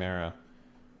Chimera.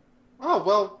 Oh,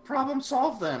 well, problem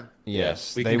solved then.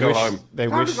 Yes, we they can go wish. home. They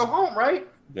Time wish. to go home, right?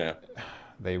 Yeah.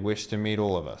 They wish to meet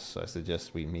all of us. I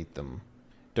suggest we meet them.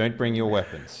 Don't bring your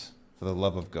weapons. For the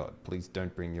love of God, please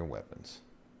don't bring your weapons.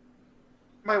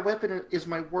 My weapon is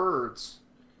my words.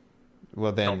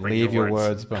 Well, then Don't bring leave your your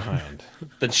words. words behind.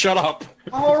 Then shut up.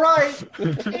 All right,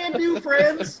 and you,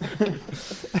 friends.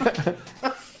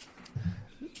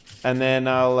 And then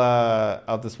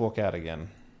I'll just walk out again.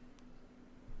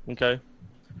 Okay.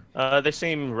 They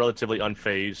seem relatively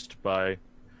unfazed by,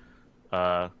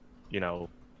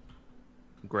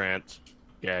 Grant,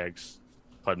 Gags,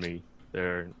 Pudme.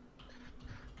 They're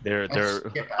Yeah.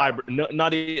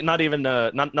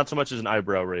 not so much as an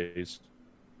eyebrow raise.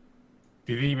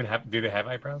 Do they have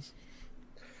eyebrows?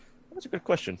 That's a good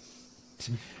question.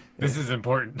 This is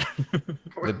important.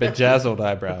 The bejazzled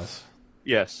eyebrows.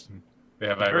 Yes, They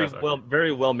have very eyebrows. well,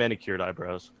 very well manicured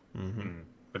eyebrows. Hmm.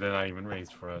 But they're not even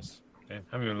raised for us. Damn,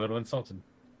 I'm even a little insulted.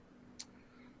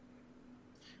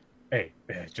 Hey,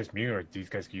 just me or these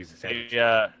guys can use the sandwich?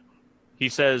 He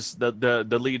says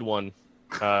the lead one.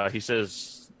 He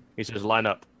says line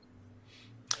up.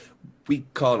 We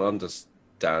can't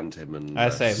understand him. And I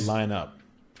say line up.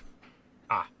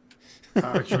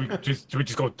 Should we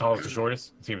just go tallest to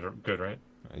shortest? Seems good, right?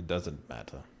 It doesn't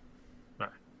matter.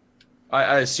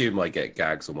 I assume I get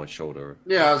Gags on my shoulder.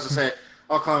 Yeah, I was to say,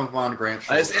 I'll climb up on Grant's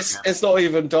shoulder. It's not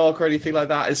even dark or anything like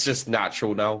that. It's just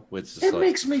natural now. It's just It like,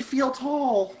 makes me feel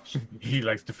tall. He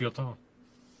likes to feel tall.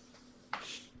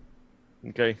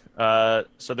 Okay.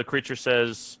 So the creature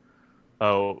says,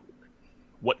 "Oh,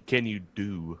 what can you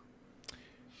do?"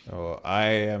 Oh, I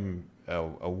am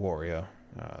a warrior.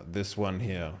 This one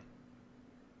here,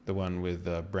 the one with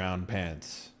brown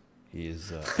pants, he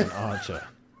is an archer.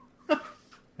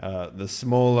 The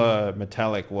smaller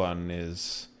metallic one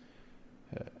is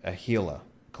a healer,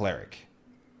 cleric.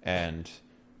 And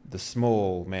the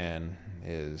small man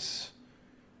is...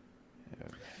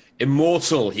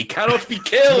 immortal. He cannot be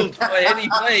killed by any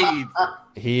blade.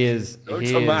 He is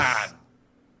man.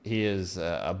 He is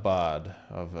a bard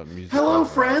of a music. Hello,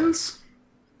 friends.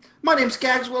 My name's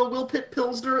Gagswell Willpit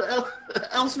Pilsner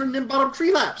Elsner Nimbottom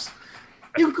Treelaps.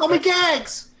 You can call me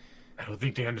Gags. I don't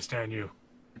think they understand you.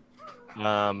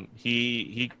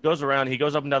 He goes around. He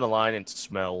goes up and down the line and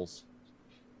smells.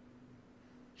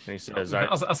 And he says,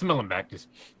 I'll smell him back. Just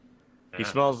He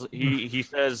smells. He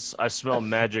says, "I smell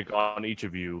magic on each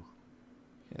of you."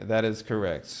 That is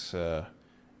correct.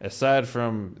 Aside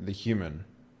from the human,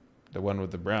 the one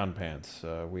with the brown pants,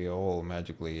 we are all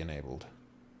magically enabled.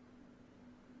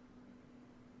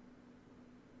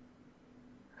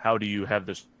 How do you have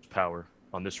this power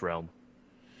on this realm?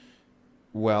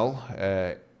 Well,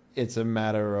 it's a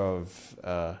matter of,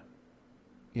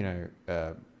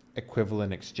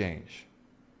 equivalent exchange.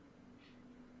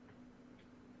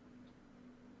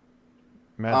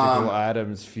 Magical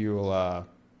items fuel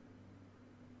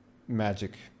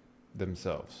magic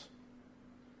themselves.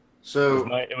 So,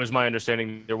 It was my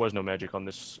understanding there was no magic on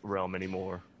this realm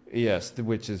anymore. Yes,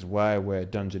 which is why we're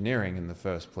dungeoneering in the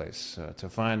first place, to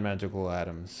find magical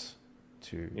items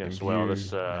to Yes, imbue well,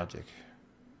 this, magic.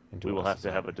 Into We will our have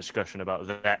to have a society. discussion about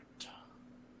that.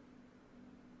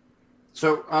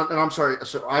 and I'm sorry.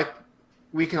 So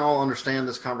we can all understand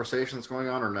this conversation that's going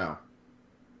on, or no?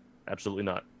 Absolutely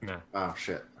not. nah. Oh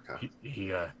shit. Okay.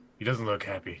 He doesn't look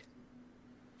happy.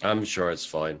 I'm sure it's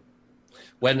fine.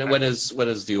 When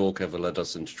has the orc ever led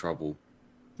us into trouble?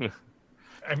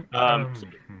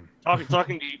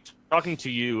 Talking to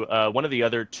you, one of the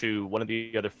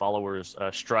other followers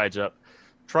strides up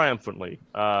triumphantly,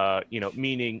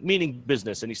 meaning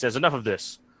business, and he says, "Enough of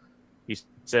this." He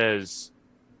says,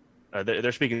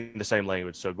 they're speaking the same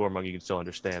language, so Gormung, you can still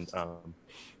understand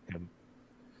him.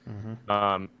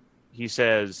 Mhm. He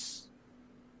says,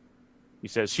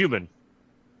 "Human."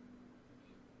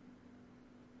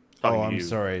 Oh, Talking to I'm you,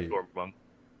 sorry. Gormung.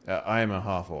 I am a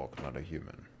half-orc, not a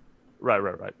human.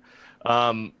 Right.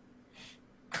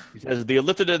 He says, "The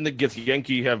Illithid and the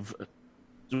Githyanki have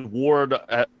warred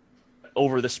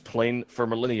over this plane for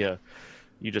millennia.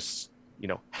 You just,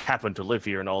 happen to live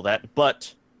here and all that.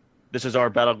 But this is our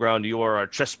battleground. You are our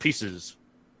chess pieces.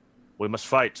 We must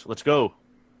fight. Let's go.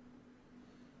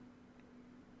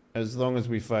 As long as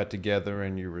we fight together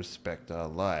and you respect our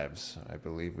lives, I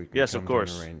believe we can Yes, come of to an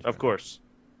course. arrangement. Of course.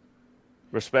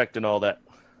 Respect and all that.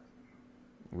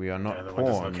 We are not The one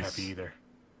doesn't look pawns. happy either.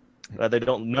 They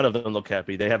don't. None of them look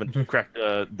happy. They haven't cracked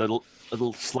the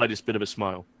little slightest bit of a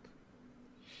smile.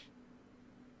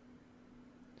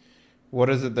 What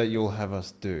is it that you'll have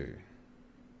us do?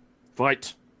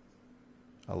 Fight.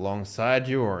 Alongside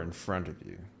you or in front of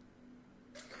you?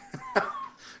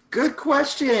 Good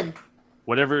question.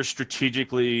 Whatever is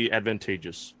strategically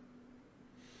advantageous,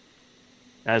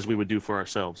 as we would do for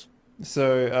ourselves.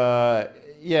 So,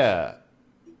 yeah.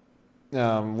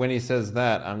 When he says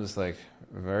that, I'm just like,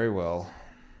 very well.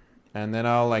 And then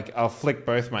I'll flick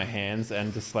both my hands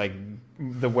and just like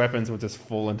the weapons will just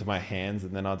fall into my hands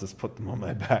and then I'll just put them on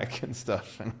my back and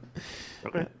stuff.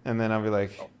 Okay. And then I'll be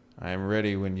like, I am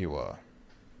ready when you are.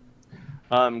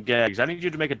 Gags, I need you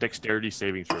to make a dexterity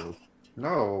saving throw.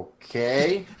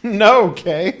 Okay. No,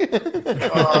 okay.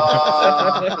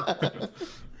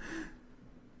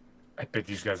 I bet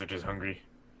these guys are just hungry.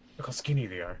 Look how skinny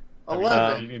they are.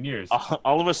 11. In years.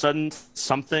 All of a sudden,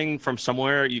 something from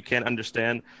somewhere you can't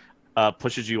understand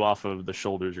pushes you off of the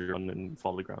shoulders and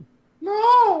fall to the ground.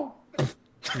 No.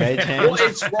 Mage hand. What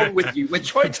is wrong with you? We're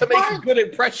trying to make a good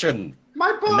impression. My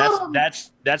And bottom.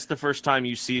 that's the first time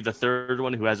you see the third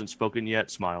one who hasn't spoken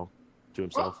yet smile to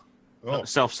himself, Oh.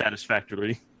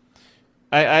 self-satisfactorily.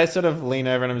 I sort of lean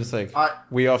over and I'm just like, I-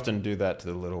 we often do that to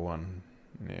the little one.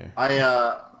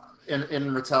 Yeah.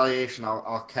 In retaliation,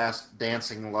 I'll cast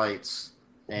dancing lights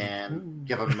and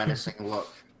give a menacing look.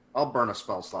 I'll burn a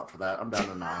spell slot for that. I'm down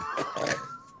to 9.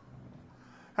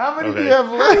 How many Okay. do you have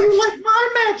How do left? you like my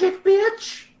magic,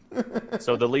 bitch?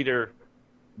 So the leader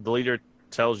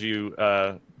tells you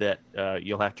that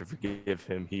you'll have to forgive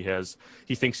him. He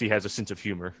thinks he has a sense of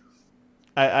humor.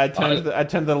 I turn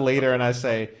to the leader and I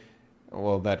say,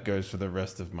 well, that goes for the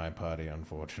rest of my party,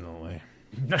 unfortunately.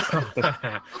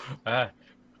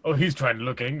 Oh, he's trying to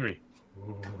look angry.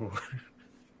 Ooh.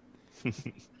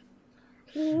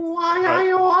 Why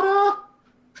I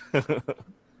oughta?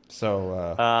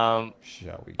 So,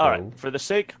 shall we go? All right. For the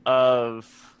sake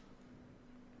of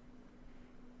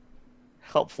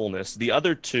helpfulness, the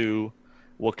other two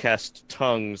will cast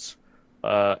tongues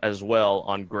as well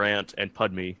on Grant and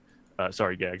Pudmy.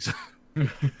 Sorry, Gags. It's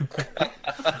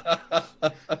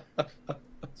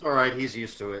all right. He's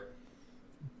used to it.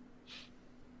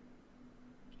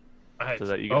 Alright. So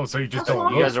that you Oh, guys- so you just That's don't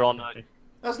all You look. guys are all not.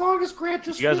 As long as Grant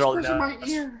just You guys are all whispers in my now-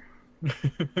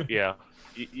 ear. Yeah.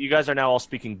 You guys are now all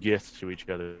speaking Gith to each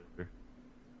other.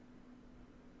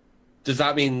 Does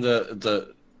that mean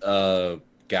that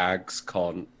Gags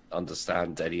can't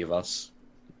understand any of us?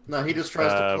 No, he just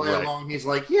tries to play right. along. He's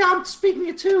like, "Yeah, I'm speaking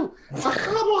it too."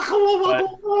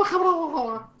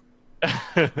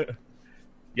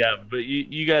 Yeah, but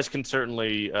you guys can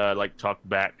certainly talk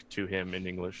back to him in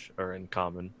English or in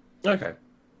Common. Okay.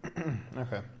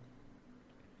 Okay.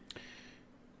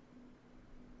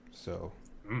 So,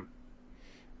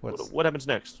 what's What happens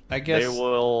next? I guess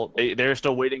They're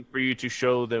still waiting for you to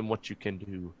show them what you can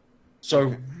do.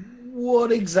 So,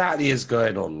 what exactly is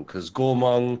going on? Because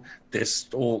Gormong, this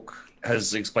orc,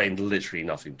 has explained literally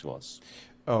nothing to us.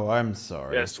 Oh, I'm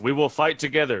sorry. Yes, we will fight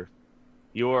together.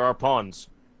 You are our pawns.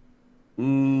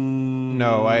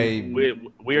 No,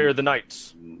 We are the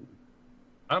knights.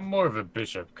 I'm more of a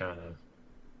bishop, kind of.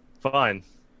 Fine.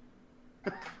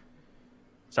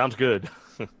 Sounds good.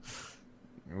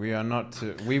 we are not.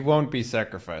 We won't be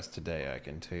sacrificed today. I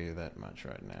can tell you that much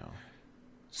right now.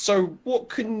 So, what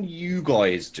can you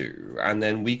guys do? And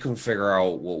then we can figure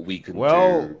out what we can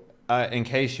Well, do. in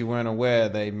case you weren't aware,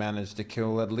 they managed to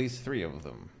kill at least 3 of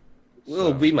them.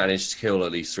 Well, we managed to kill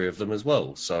at least 3 of them as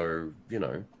well. So,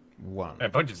 1. A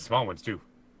bunch of small ones too.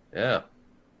 yeah.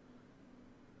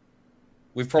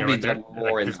 We've probably they're done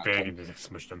more like in this that big and they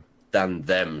just smushed them. than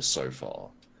them so far.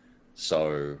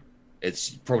 So, it's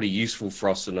probably useful for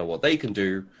us to know what they can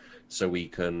do so we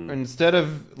can... Instead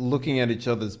of looking at each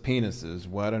other's penises,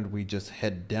 why don't we just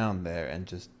head down there and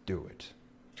just do it?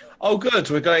 Oh, good.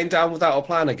 We're going down without a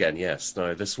plan again. Yes.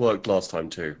 No, this worked last time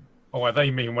too. Oh, I thought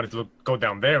you mean wanted to go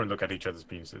down there and look at each other's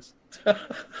penises.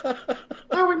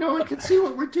 Now no one can see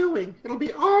what we're doing. It'll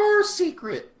be our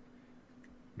secret.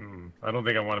 I don't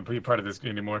think I want to be part of this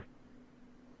anymore.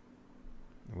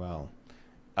 Well,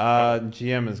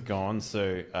 GM is gone,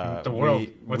 so The world.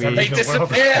 What's They happening to the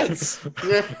world?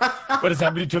 disappeared! What is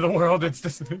happening to the world? It's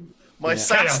just... My Yeah.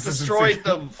 sass Chaos is destroyed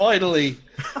ensuing. them, finally!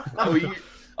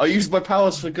 I used my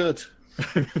powers for good.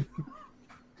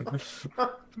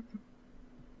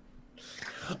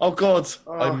 Oh God,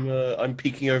 Oh. I'm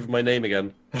peeking over my name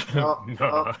again. Oh,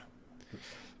 No.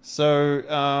 So,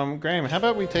 Graham, how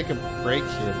about we take a break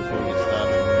here before we get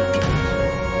started?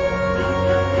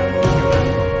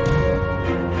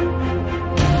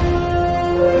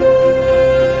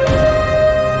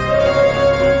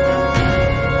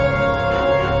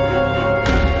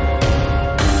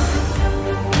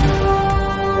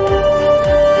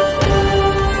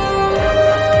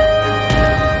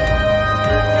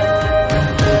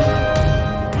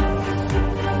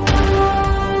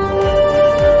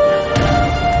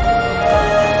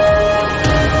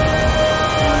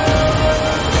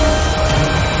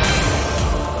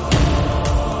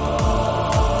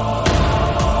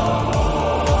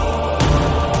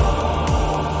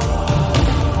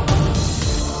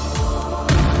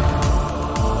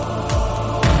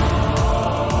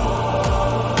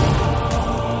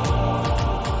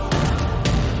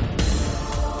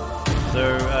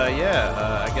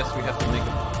 I guess we have to make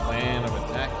a plan of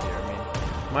attack here. I mean,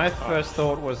 my first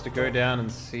thought was to go down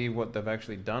and see what they've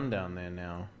actually done down there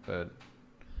now, but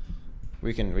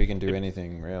we can do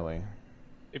anything really.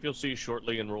 If you'll see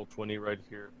shortly in roll 20 right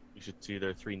here, you should see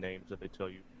their 3 names that they tell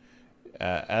you.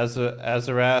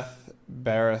 Azarath,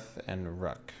 Bareth, and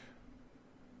Ruck.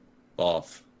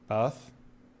 Bath, Bath?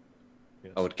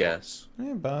 Yes. I would guess.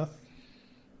 Yeah, Bath.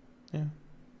 Yeah.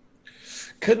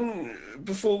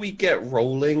 Before we get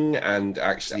rolling and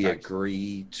actually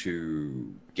agree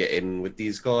to get in with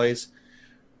these guys,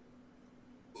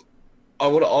 I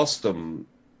want to ask them,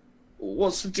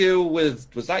 what's the deal with,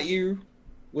 was that you?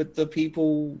 With the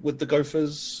people, with the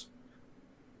gophers?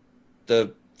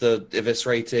 The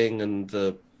eviscerating and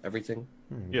the everything?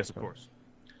 Yes, of course.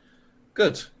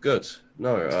 Good.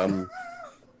 No,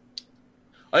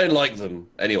 I didn't like them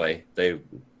anyway. They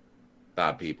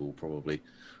bad people, probably.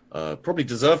 Probably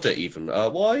deserved it even.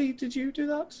 Why did you do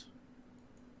that?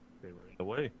 They were in the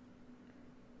way.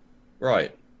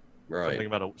 Right.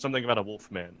 Something about a wolf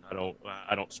man. I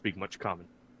don't speak much common.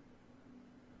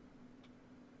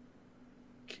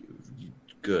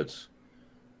 Good.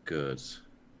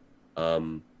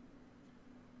 Gomang?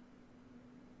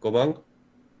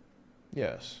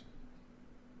 Yes.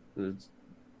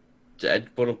 Ed,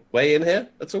 want to weigh in here?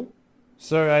 That's all?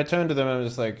 So I turned to them and I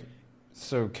was like,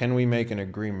 so can we make an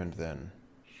agreement then?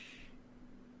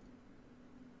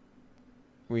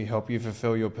 We help you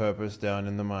fulfill your purpose down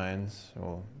in the mines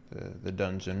or the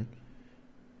dungeon,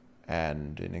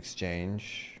 and in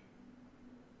exchange,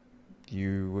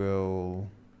 you will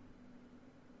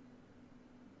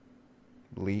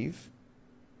leave?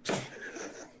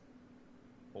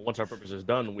 Well, once our purpose is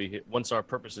done, once our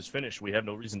purpose is finished, we have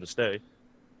no reason to stay.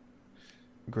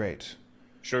 Great.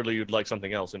 Surely you'd like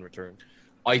something else in return.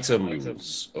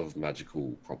 Items of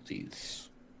magical properties.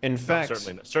 In fact,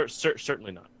 certainly not.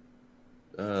 Certainly not.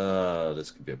 This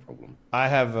could be a problem. I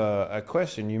have a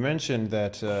question. You mentioned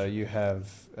that you have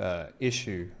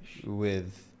issue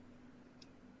with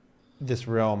this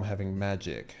realm having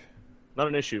magic. Not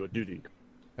an issue, a duty.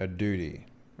 A duty.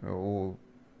 Oh,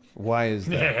 why is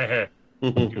that?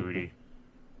 Duty.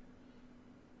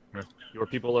 Your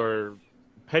people are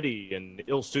petty and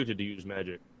ill-suited to use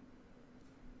magic.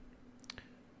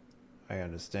 I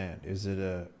understand. Is it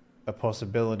a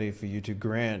possibility for you to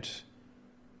grant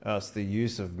us the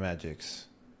use of magics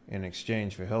in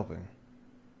exchange for helping?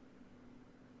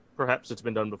 Perhaps it's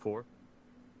been done before.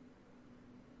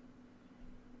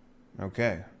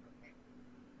 Okay.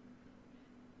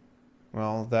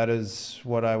 Well, that is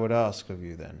what I would ask of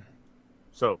you then.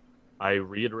 So, I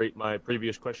reiterate my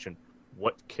previous question.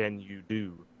 What can you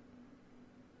do?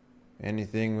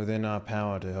 Anything within our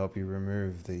power to help you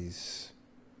remove these.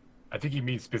 I think you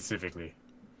mean specifically.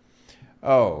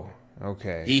 Oh,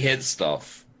 okay. He hits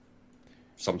stuff.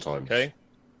 Sometimes. Okay.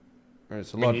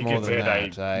 It's a When lot he more gets than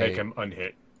hit, that. I make him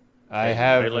unhit. I Okay,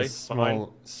 have melee, a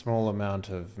small amount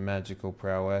of magical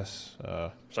prowess.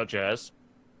 Such as?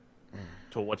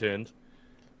 To what end?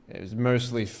 It was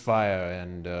mostly fire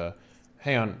and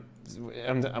hang on,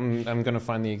 I'm gonna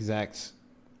find the exact.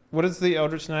 What is the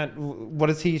Eldritch Knight? What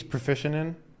is he proficient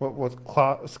in?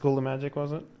 What school of magic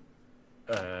was it?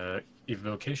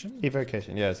 Evocation?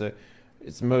 Evocation. Yeah, so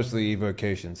it's mostly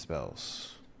evocation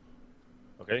spells.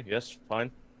 Okay, yes,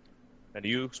 fine. And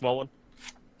you, small one?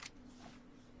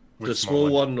 The Which small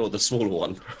one or the smaller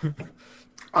one?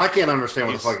 I can't understand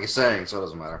what the fuck he's saying, so it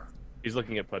doesn't matter. He's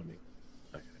looking at Pudney.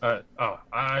 I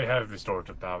have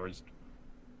restorative powers.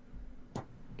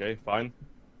 Okay, fine.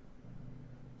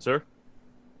 Sir?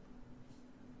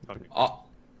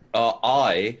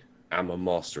 I am a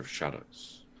master of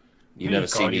shadows. You never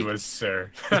see called me. you a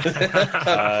sir.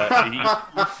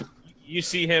 You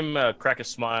see him crack a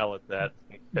smile at that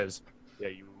because, yeah,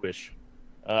 you wish.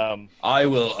 I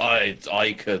will. I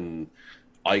can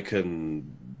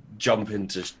jump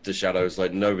into the shadows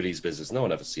like nobody's business. No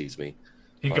one ever sees me.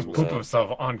 He can I'm, poop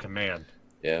himself on command.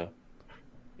 Yeah.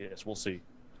 Yes, we'll see.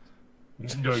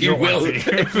 No, You won't will.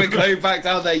 see. If we're going back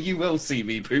down there, you will see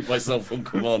me poop myself on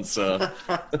command, sir.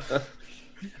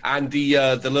 And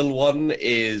the little one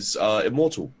is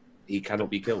immortal. He cannot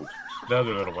be killed. The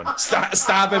other little one.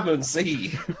 Stab him and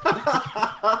see.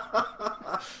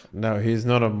 No, he's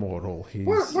not immortal. He's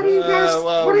What are you guys?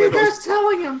 well, what are you little- guys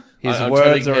telling him? his I'm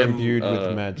words telling are him, imbued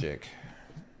with magic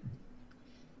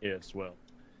Yes, well.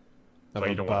 of Well, a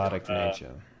you don't want bardic to-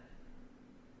 nature.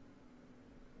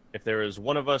 If there is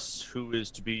one of us who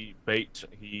is to be bait,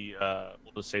 he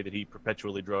will just say that he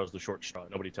perpetually draws the short straw.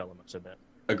 Nobody tell him I said that.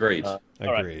 Agreed. All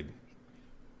right. Agreed.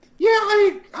 Yeah,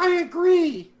 I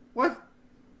agree. What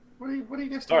are you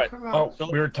guys All right. talking about?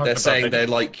 Oh, we were talking They're about saying that. they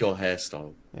like your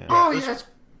hairstyle. Yeah. Oh yeah,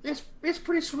 it's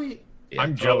pretty sweet. Yeah.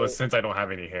 I'm jealous since I don't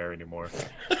have any hair anymore. So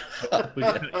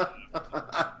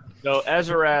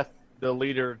Azarath, the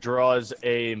leader, draws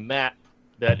a map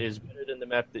that is better than the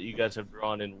map that you guys have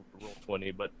drawn in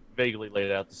Roll20, but vaguely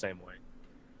laid out the same way.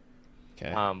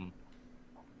 Okay.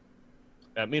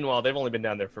 Meanwhile, they've only been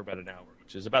down there for about an hour,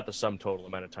 which is about the sum total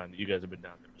amount of time that you guys have been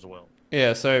down there as well.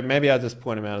 Yeah, so maybe I'll just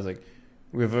point them out as like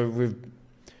we've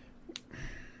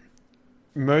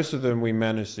most of them we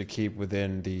managed to keep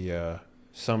within the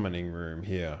summoning room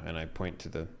here, and I point to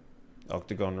the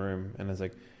octagon room, and it's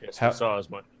like, Yes, How- I saw as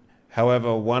much.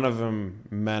 however, one of them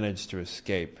managed to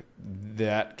escape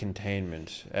that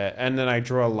containment, and then I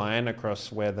draw a line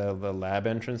across where the lab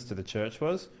entrance to the church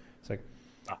was. It's like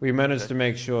we managed to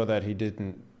make sure that he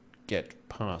didn't get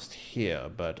past here,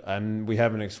 but we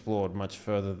haven't explored much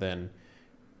further than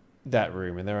that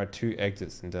room, and there are 2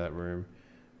 exits into that room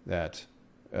that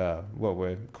what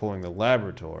we're calling the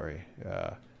laboratory,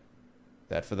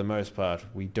 that for the most part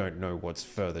we don't know what's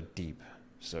further deep.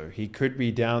 So he could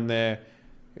be down there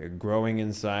growing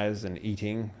in size and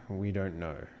eating. We don't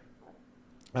know.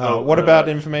 What about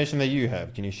information that you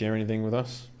have? Can you share anything with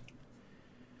us?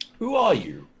 Who are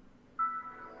you?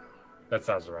 That's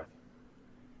Azarath.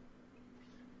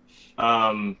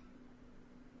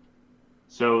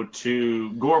 So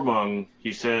to Gorbung,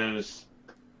 he says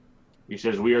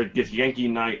we are Githyanki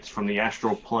knights from the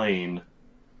astral plane.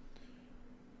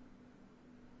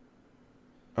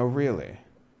 Oh, really?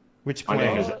 Which My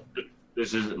name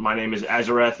plane? my name is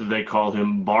Azarath. They call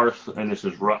him Barth, and this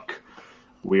is Ruck.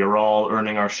 We are all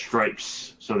earning our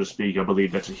stripes, so to speak. I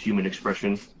believe that's a human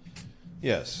expression.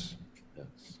 Yes.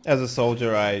 As a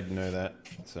soldier, I know that.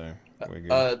 So we're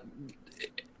good.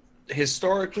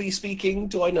 Historically speaking,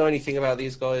 do I know anything about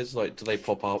these guys? Like, do they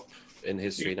pop up in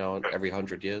history now every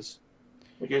 100 years?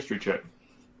 A history check.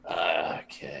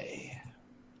 Okay.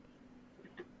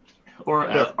 Or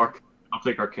I'll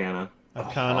take Arcana.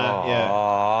 Arcana, yeah.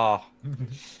 Ah.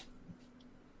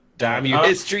 Damn you,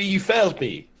 history! You failed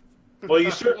me. Well,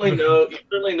 you certainly know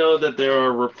that there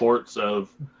are reports of,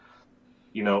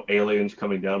 aliens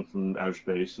coming down from outer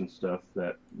space and stuff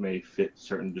that may fit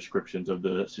certain descriptions of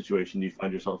the situation you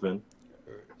find yourself in.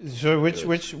 So which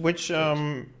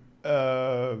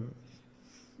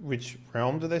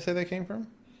realm did they say they came from?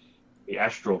 The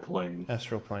astral plane.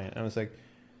 Astral plane. I was like,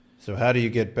 so how do you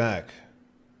get back?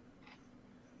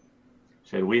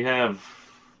 Said we have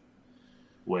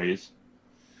ways.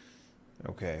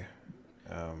 Okay.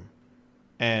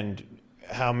 And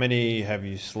how many have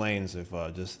you slain so far?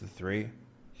 Just the 3?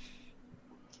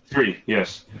 3,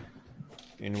 yes.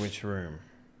 In which room?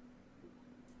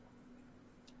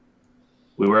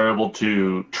 We were able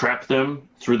to trap them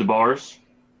through the bars,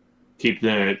 keep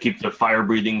the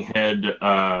fire-breathing head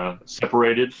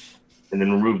separated, and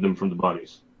then remove them from the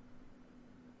bodies.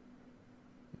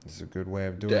 This is a good way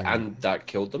of doing it. And that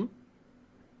killed them?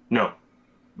 No,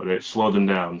 but it slowed them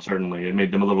down, certainly. It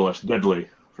made them a little less deadly,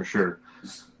 for sure.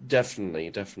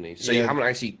 Definitely. So Yeah. you haven't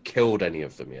actually killed any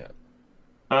of them yet?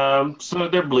 So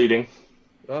they're bleeding.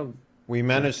 We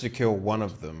managed to kill one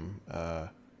of them.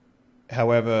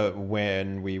 However,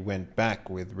 when we went back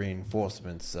with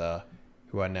reinforcements,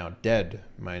 who are now dead,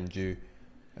 mind you,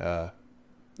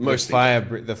 Mostly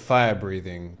the fire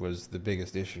breathing was the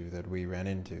biggest issue that we ran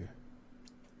into.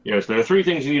 Yes, there are 3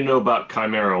 things you need to know about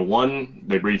Chimera. 1,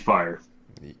 they breathe fire.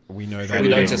 We know we that.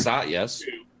 noticed that, yes.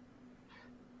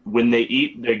 When they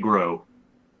eat, they grow.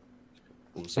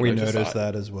 Also We noticed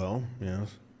that as well.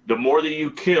 Yes. The more that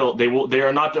you kill, they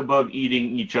are not above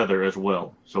eating each other as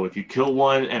well. So if you kill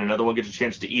one and another one gets a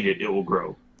chance to eat it, it will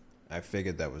grow. I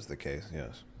figured that was the case.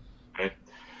 Yes. Okay.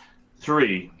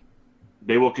 3,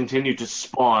 they will continue to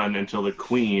spawn until the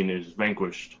queen is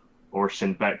vanquished or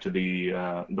sent back to the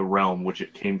realm which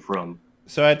it came from.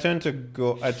 So I turn to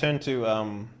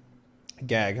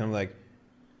Gag, and I'm like,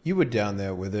 "You were down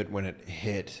there with it when it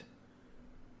hit.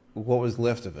 What was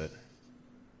left of it?"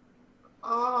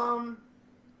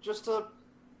 Just a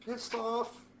pissed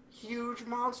off huge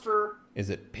monster. Is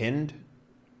it pinned?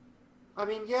 I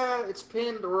mean, yeah, it's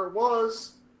pinned, or it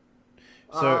was.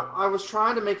 So I was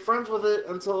trying to make friends with it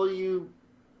until you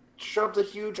shoved a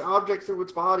huge object through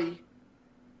its body.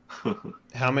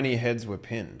 how many heads were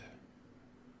pinned?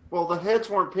 Well, the heads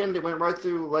weren't pinned. It went right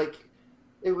through,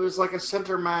 it was like a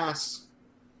center mass.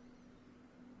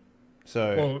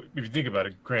 So Well, if you think about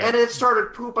it, Grant, And it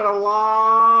started pooping a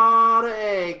lot of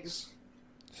eggs.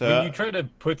 when you try to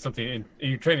put something in,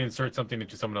 you try to insert something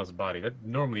into someone else's body, that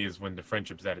normally is when the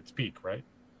friendship's at its peak, right?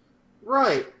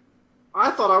 Right. I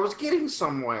thought I was getting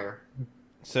somewhere.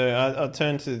 So I'll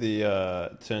turn to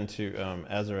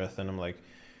Azareth, and I'm like,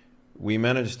 we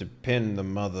managed to pin the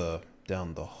mother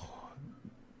down the,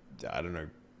 I don't know,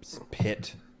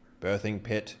 birthing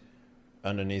pit,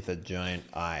 underneath a giant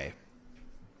eye.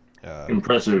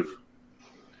 Impressive.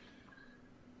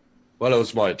 Well, it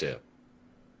was my idea.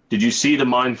 Did you see the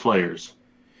mind flayers?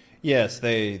 Yes,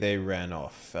 they ran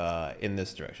off in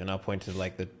this direction. I'll point to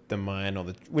like the mine or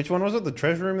which one was it? The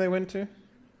treasure room they went to?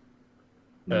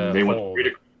 They went Hold. straight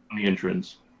across from the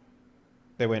entrance.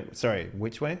 They went. Sorry,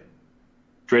 which way?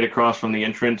 Straight across from the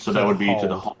entrance, so that would be to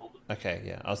the hold. hall. Okay,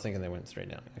 yeah. I was thinking they went straight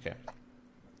down. Okay.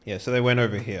 Yeah, so they went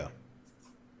over here.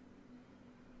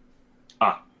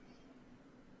 Ah,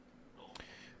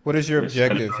 What is your yes,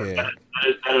 objective here?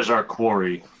 that is our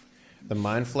quarry. The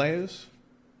mind flayers?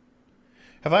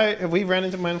 Have we ran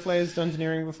into mind flayers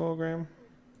dungeoneering before, Graham?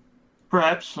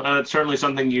 Perhaps. It's certainly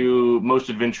something most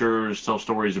adventurers tell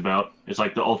stories about. It's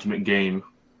like the ultimate game.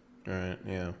 Alright,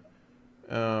 yeah.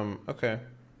 Okay.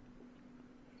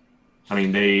 I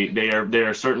mean, they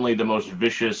are certainly the most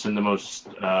vicious and the most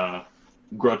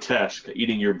grotesque,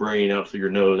 eating your brain out through your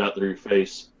nose, out through your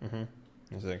face. Mm-hmm.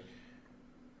 It's like,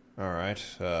 alright,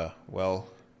 well,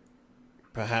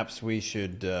 perhaps we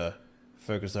should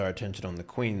focus our attention on the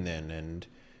queen then, and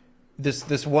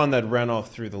this one that ran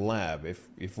off through the lab,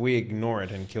 if we ignore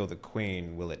it and kill the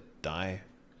queen, will it die?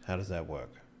 How does that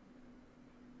work?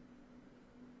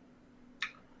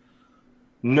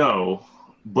 No,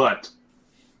 but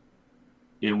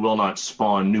it will not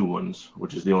spawn new ones,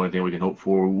 which is the only thing we can hope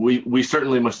for. We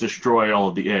certainly must destroy all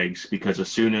of the eggs, because as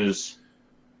soon as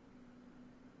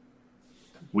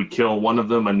we kill one of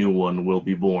them, a new one will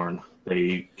be born.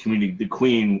 The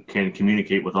queen can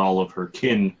communicate with all of her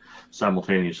kin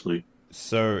simultaneously.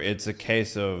 So it's a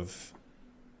case of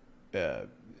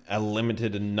a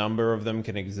limited number of them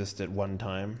can exist at one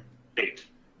time? 8.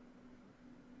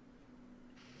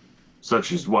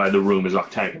 Such is why the room is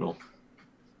octagonal.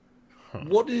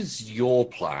 What is your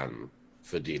plan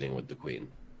for dealing with the queen?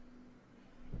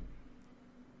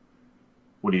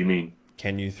 What do you mean?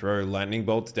 Can you throw lightning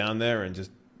bolts down there and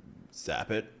just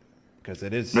zap it? Because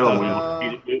it is No,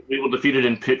 stuck. we will defeat it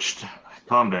in pitched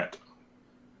combat.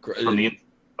 From the inside,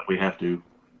 we have to.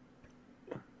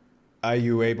 Are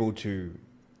you able to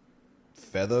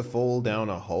feather fall down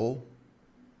a hole?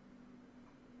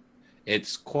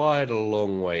 It's quite a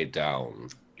long way down.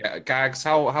 Gags,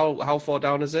 how far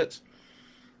down is it?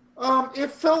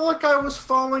 It felt like I was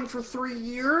falling for 3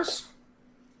 years.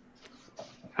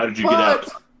 How did you get out?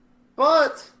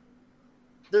 But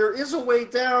there is a way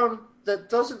down that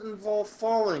doesn't involve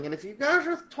falling, and if you guys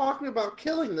are talking about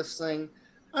killing this thing,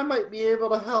 I might be able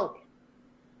to help.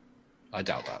 I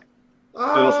doubt that.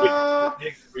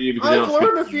 I've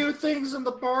learned a few things in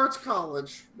the Bard's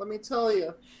College, let me tell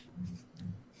you.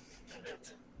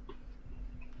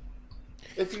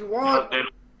 If you want...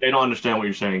 They don't understand what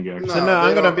you're saying, Gags. So no,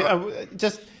 I'm gonna be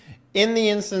just in the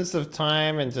instance of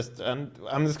time, and just I'm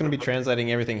just gonna be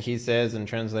translating everything he says and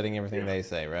translating everything they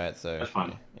say, right? So That's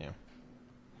fine. Yeah.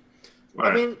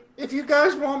 I mean, if you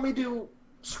guys want me to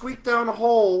squeak down a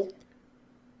hole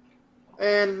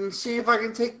and see if I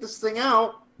can take this thing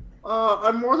out,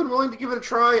 I'm more than willing to give it a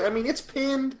try. I mean, it's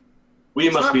pinned. We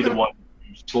It's must not be the gonna- one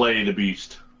to slay the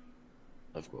beast.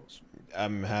 Of course.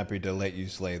 I'm happy to let you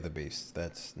slay the beast.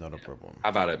 That's not a problem.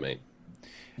 Have at it, mate.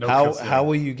 No how cussing.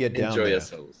 will you get down Enjoy there?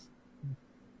 yourselves.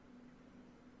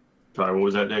 Sorry, what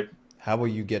was that, Dave? How will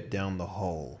you get down the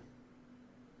hole?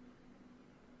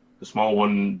 The small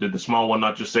one, did the small one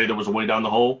not just say there was a way down the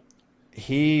hole?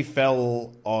 He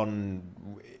fell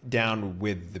down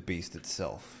with the beast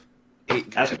itself.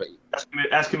 Ask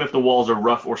him if the walls are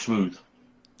rough or smooth.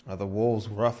 Are the walls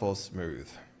rough or smooth?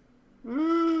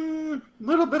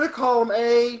 Little bit of column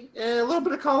A and a little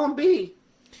bit of column B.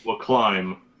 We'll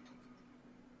climb.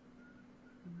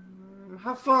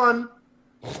 Have fun.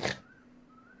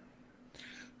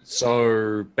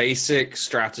 So basic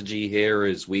strategy here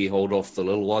is we hold off the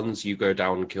little ones, you go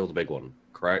down and kill the big one,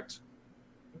 correct?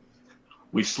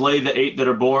 We slay the 8 that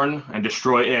are born and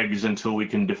destroy eggs until we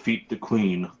can defeat the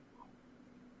queen.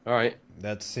 All right.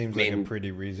 That seems like a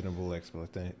pretty reasonable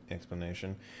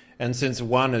explanation. And since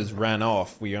one has ran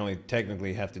off, we only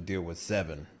technically have to deal with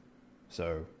 7.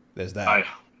 So there's that.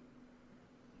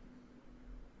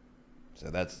 So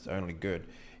that's only good.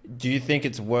 Do you think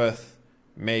it's worth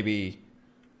maybe,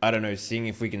 I don't know, seeing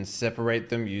if we can separate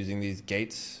them using these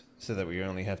gates so that we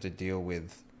only have to deal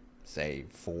with, say,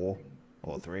 4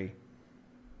 or 3?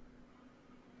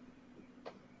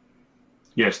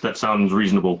 Yes, that sounds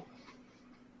reasonable.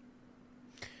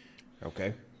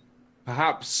 Okay.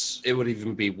 Perhaps it would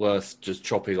even be worth just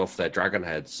chopping off their dragon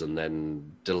heads and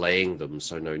then delaying them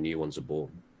so no new ones are born.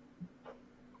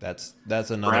 That's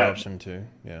another Perhaps. option too,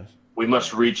 yes. We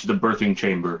must reach the birthing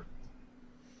chamber.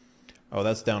 Oh,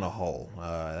 that's down a hole.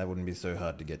 That wouldn't be so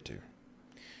hard to get to.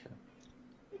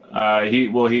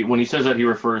 When he says that, he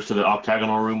refers to the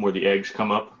octagonal room where the eggs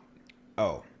come up.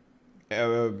 Oh.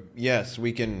 Yes,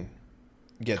 we can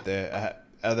get there.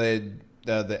 Are they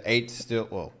the 8 still?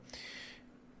 Well,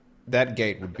 that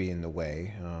gate would be in the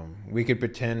way. We could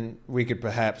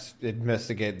perhaps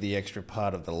investigate the extra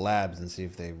part of the labs and see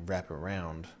if they wrap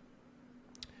around.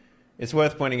 It's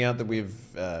worth pointing out that we've,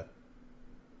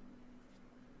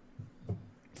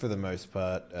 for the most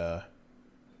part,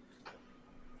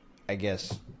 I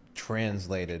guess,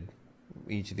 translated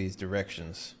each of these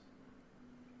directions.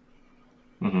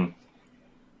 Mm-hmm.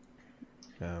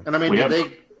 And I mean, can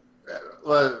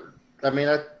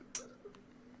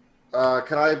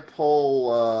I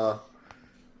pull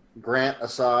Grant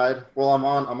aside? Well, I'm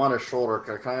on his shoulder.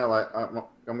 Can I kind of like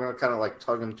I'm gonna kind of like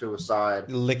tug him to his side,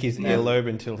 Lick his earlobe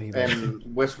until he and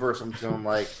whisper something to him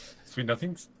like, Sweet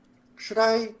nothings. "Should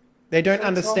I?" They don't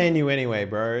understand you anyway,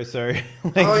 bro. So.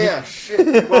 Like, Oh yeah,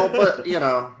 shit. Well, but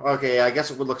okay. I guess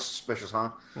it would look suspicious,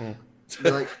 huh? Be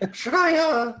like, should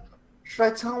I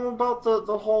tell them about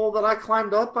the hole that I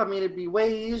climbed up? I mean, it'd be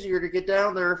way easier to get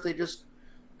down there if they just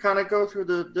kind of go through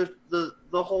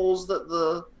the holes that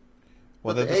the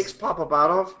eggs pop up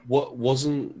out of. What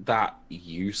wasn't that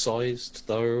you sized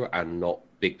though, and not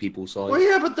big people sized? Well,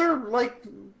 yeah, but they're like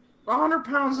 100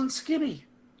 pounds and skinny.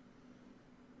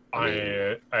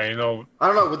 I know. I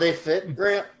don't know. Would they fit,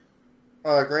 Grant?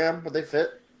 Graham, would they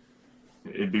fit?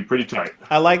 It'd be pretty tight.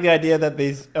 I like the idea that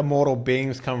these immortal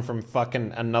beings come from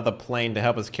fucking another plane to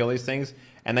help us kill these things,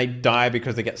 and they die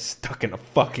because they get stuck in a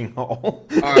fucking hole.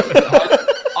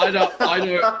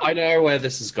 I know where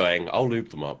this is going. I'll loop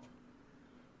them up.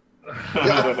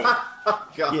 God.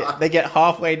 Yeah, they get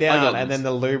halfway down, and then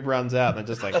the lube runs out, and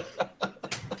they're just like...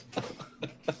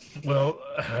 Well,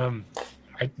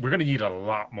 we're gonna need a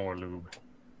lot more lube.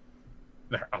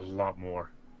 A lot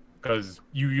more, because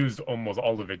you used almost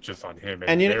all of it just on him.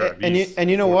 And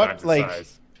you know what? Like,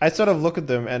 I sort of look at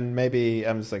them, and maybe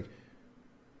I'm just like,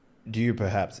 do you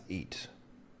perhaps eat?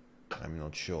 I'm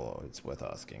not sure. It's worth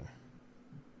asking.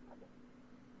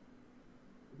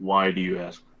 Why do you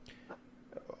ask?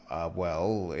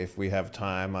 Well, if we have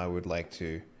time, I would like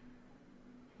to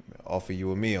offer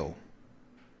you a meal.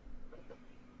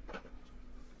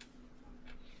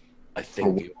 I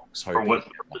think you was hoping what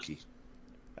you're lucky.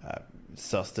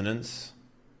 Sustenance,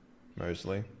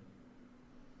 mostly.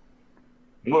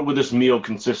 What would this meal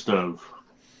consist of?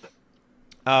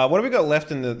 What have we got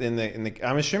left in the?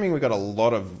 I'm assuming we got a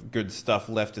lot of good stuff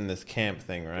left in this camp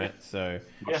thing, right? So,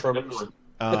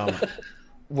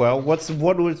 well, what do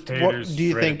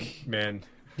you think, man?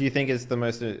 Do you think is the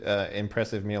most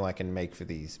impressive meal I can make for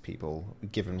these people,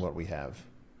 given what we have?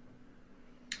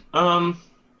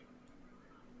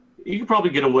 You could probably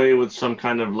get away with some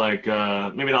kind of like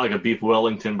maybe not like a beef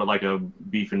Wellington, but like a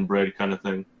beef and bread kind of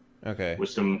thing. Okay.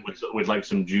 With like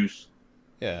some juice.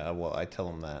 Yeah. Well, I tell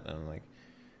them that, and I'm like,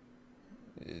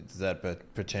 does that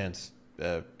perchance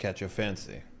catch your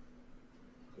fancy?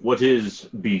 What is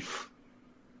beef?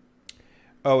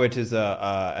 Oh, it is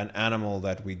an animal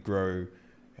that we grow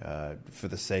for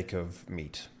the sake of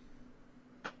meat.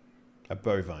 A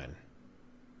bovine.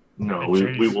 No,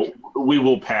 we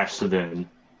will pass then.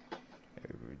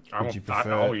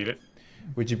 I'll eat it.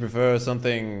 Would you prefer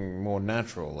something more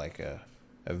natural, like a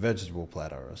vegetable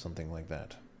platter or something like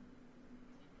that?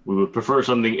 We would prefer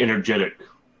something energetic.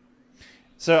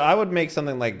 So I would make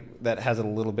something like that has a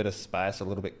little bit of spice, a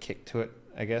little bit kick to it,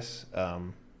 I guess.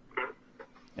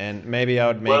 And maybe I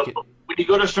would make it. When you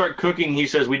go to start cooking, he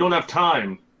says we don't have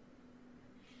time.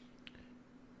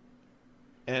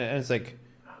 and it's like,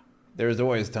 there's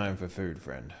always time for food,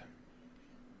 friend.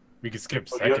 We could skip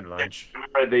Oh, second yeah. lunch.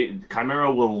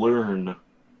 Chimera will learn.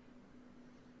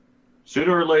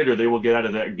 Sooner or later, they will get out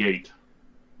of that gate.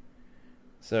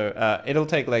 So it'll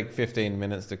take like 15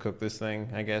 minutes to cook this thing,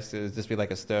 I guess. It'll just be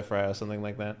like a stir fry or something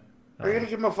like that. Are you gonna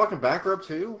give him a fucking back rub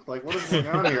too? Like, what is going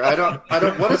on here? I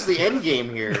don't. What is the end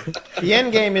game here? The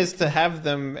end game is to have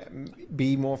them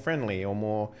be more friendly or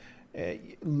more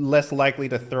less likely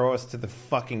to throw us to the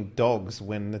fucking dogs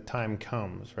when the time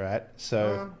comes, right?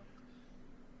 So,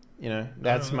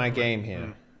 that's my game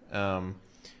here.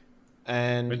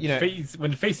 And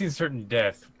when facing certain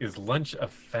death, is lunch a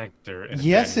factor? In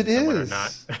yes, it abandoning someone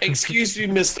is. Or not? Excuse me,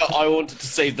 mister, I wanted to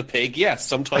save the pig. Yes,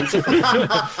 sometimes it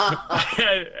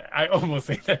I almost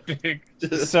say that big.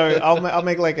 So I'll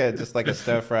make like a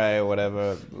stir fry or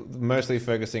whatever, mostly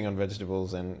focusing on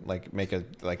vegetables, and like make a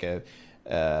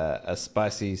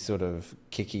spicy sort of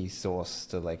kicky sauce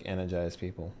to like energize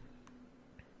people.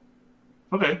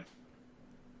 Okay.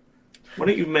 Why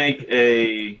don't you make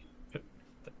a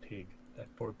That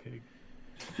poor pig.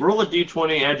 roll a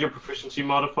d20, add your proficiency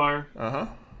modifier, Okay.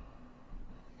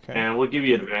 and we'll give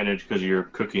you advantage because of your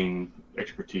cooking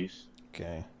expertise.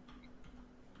 Okay.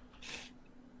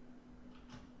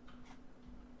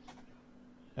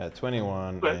 A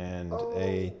 21 and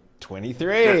a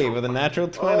 23 with a natural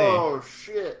 20. Oh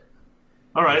shit!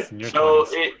 All right. Yes, in your So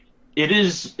 20s. it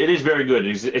is very good.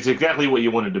 It's exactly what you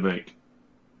wanted to make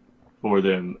for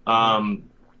them.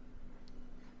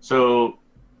 So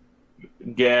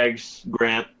Gags,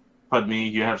 Grant,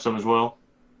 Pudme, you have some as well.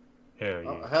 Hell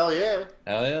yeah. Hell yeah!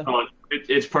 Hell yeah. Oh,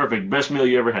 it's perfect. Best meal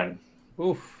you ever had.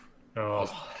 Oof. Oh,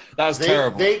 That was They,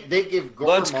 terrible. they give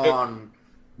Let's go- Gourmand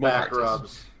More back practice.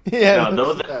 rubs. Yeah.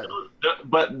 No, Yeah.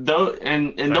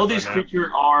 though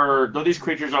these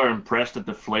creatures are impressed at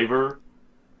the flavor,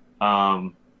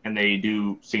 and they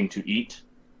do seem to eat.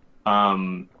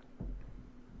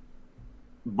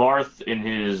 Barth in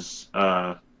his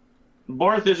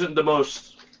Barth isn't the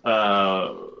most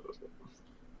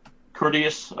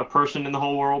courteous a person in the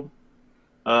whole world.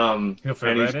 he'll fit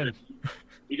and right in.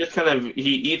 he just he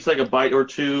eats like a bite or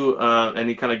two, and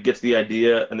he kind of gets the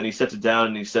idea, and then he sets it down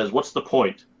and he says, "What's the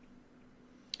point?"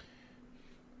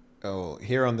 Oh,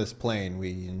 here on this plane,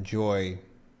 we enjoy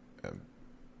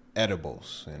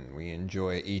edibles, and we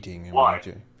enjoy eating. And Why?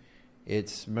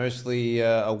 It's mostly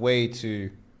a way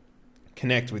to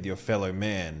connect with your fellow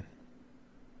man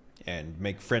and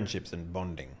make friendships and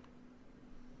bonding.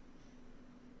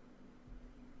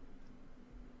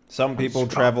 Some people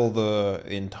travel the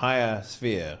entire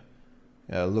sphere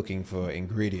looking for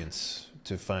ingredients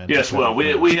to find. Yes, the well,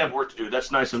 perfect we match. have work to do.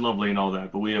 That's nice and lovely and all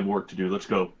that, but we have work to do. Let's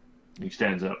go. He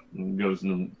stands up and goes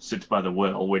and sits by the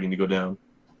well, waiting to go down.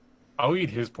 I'll eat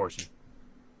his portion.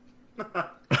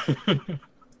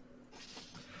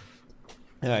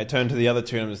 And I turn to the other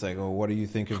two and I'm just like, "Oh, what do you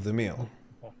think of the meal?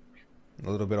 A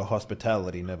little bit of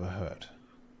hospitality never hurt."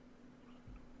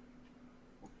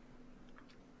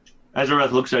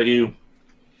 Azareth looks at you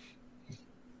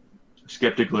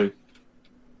skeptically.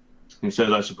 He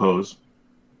says, "I suppose."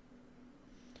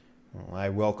 Well, I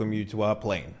welcome you to our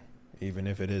plane, even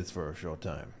if it is for a short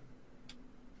time.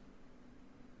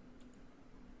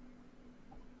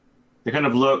 They kind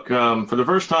of look, for the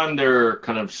first time, their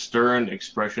kind of stern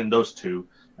expression, those two,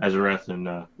 Azareth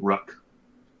and Ruck,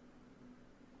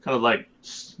 kind of like,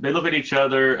 they look at each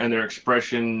other and their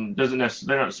expression doesn't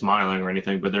necessarily, they're not smiling or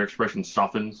anything, but their expression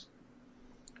softens.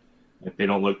 Like they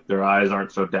don't look, their eyes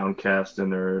aren't so downcast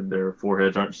and their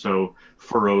foreheads aren't so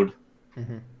furrowed.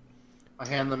 Mm-hmm. I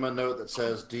hand them a note that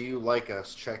says, "Do you like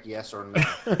us? Check yes or no."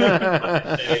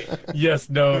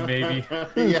 Yes, no, maybe.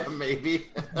 Yeah, maybe.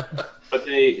 But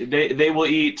they will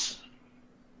eat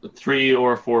 3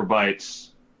 or 4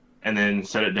 bites and then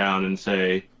set it down and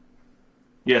say,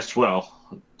 "Yes, well,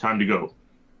 time to go."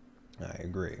 I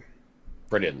agree.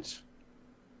 Brilliant.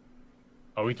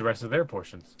 I'll eat the rest of their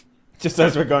portions. Just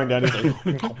as we're going down, he's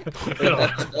like,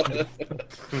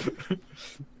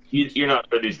 You're not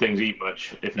sure these things eat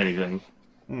much, if anything.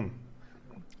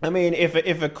 I mean,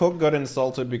 if a cook got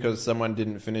insulted because someone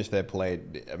didn't finish their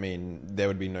plate, I mean, there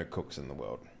would be no cooks in the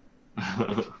world.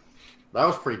 That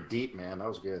was pretty deep, man. That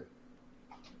was good.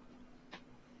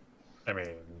 I mean,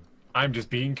 I'm just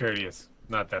being courteous.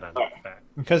 Not that I'm fat.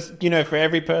 Because, for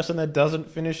every person that doesn't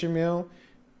finish a meal,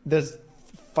 there's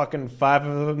fucking 5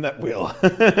 of them that will.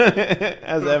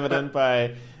 As evident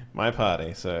by my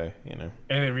party, so, And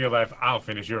in real life, I'll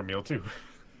finish your meal too.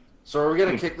 So are we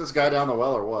gonna kick this guy down the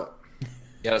well or what?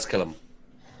 Yeah, let's kill him.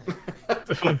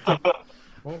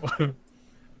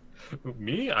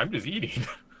 Me? I'm just eating.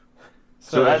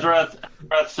 So Azeroth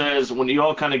says, when you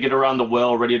all kind of get around the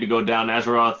well, ready to go down,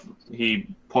 Azeroth, he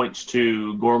points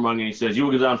to Gormung and he says, "You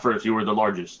will go down first. You were the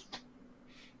largest."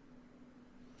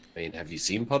 I mean, have you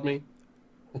seen Podme?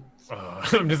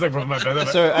 I'm just like, my brother.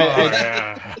 So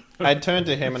yeah. I turn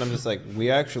to him and I'm just like,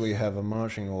 we actually have a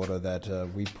marching order that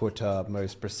we put our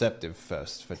most perceptive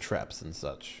first for traps and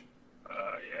such.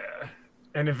 Yeah.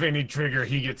 And if any trigger,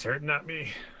 he gets hurt, not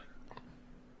me.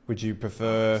 Would you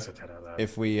prefer Said that out loud.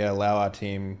 if we allow our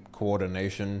team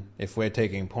coordination if we're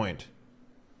taking point?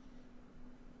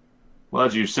 Well,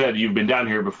 as you said, you've been down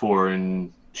here before,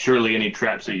 and surely any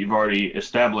traps that you've already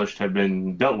established have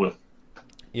been dealt with.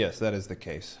 Yes, that is the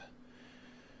case.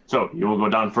 So you will go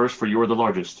down first, for you are the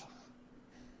largest.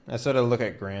 I sort of look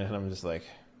at Grant and I'm just like,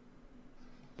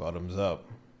 bottoms up.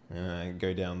 And I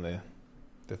go down the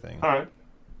thing. All right.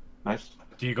 Nice.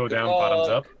 Do you go down bottoms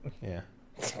up? Yeah.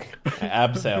 I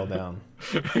abseil down.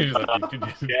 He's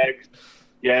like,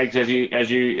 Gags,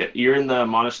 you're in the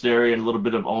monastery, and a little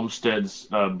bit of Olmsted's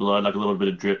blood, like a little bit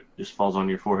of drip, just falls on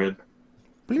your forehead,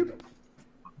 Bloop.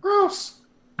 Gross.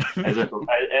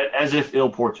 as if ill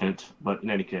portent. But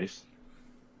in any case,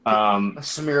 I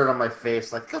smear it on my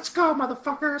face, like, let's go,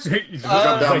 motherfuckers. you just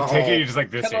Jump down like the take hole. it, you're just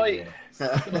like this.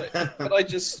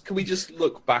 Can we just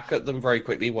look back at them very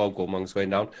quickly while Gormung's going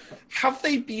down? Have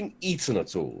they been eaten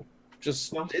at all?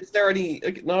 Just is there any?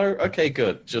 No. Okay,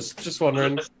 good. Just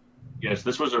wondering. yes,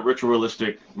 this was a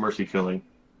ritualistic mercy killing.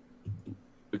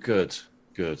 Good.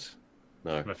 No.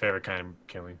 My favorite kind of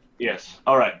killing. Yes.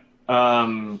 All right.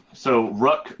 So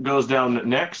Ruck goes down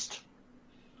next.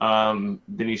 Then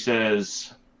he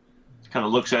says, kind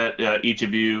of looks at each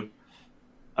of you,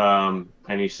 and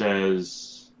he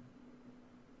says,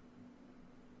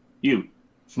 "You,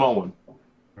 small one,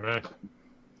 Right.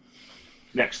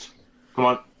 next. Come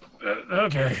on."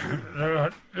 Okay.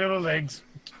 Little legs.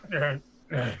 Little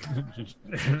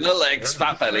legs,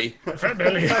 fat belly. Fat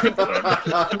belly.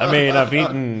 I mean, I've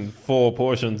eaten 4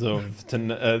 portions of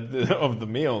the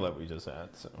meal that we just had,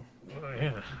 so.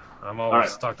 Yeah. I'm all right.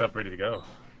 stocked up, ready to go.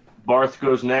 Barth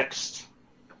goes next.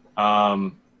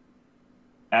 Azarath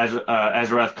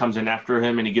comes in after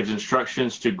him, and he gives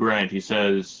instructions to Grant. He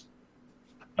says,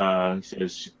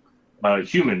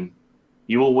 "Human,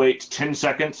 you will wait 10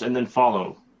 seconds and then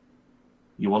follow.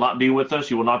 You will not be with us.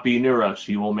 You will not be near us.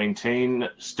 You will maintain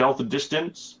stealth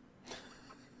distance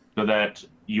so that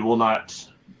you will not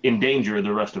endanger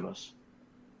the rest of us."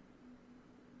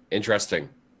 Interesting.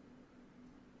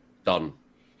 Done.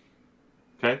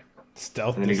 Okay?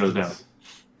 Stealth And then he goes distance.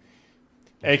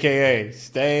 AKA,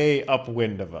 stay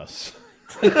upwind of us.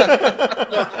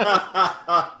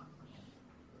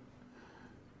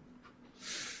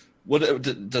 What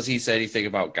does he say anything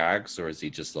about Gags, or is he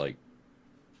just like,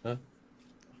 huh?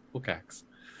 What Gags?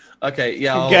 Okay,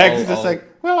 yeah. Gags is just like,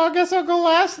 well, I guess I'll go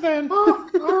last then. Oh,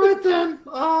 all right then.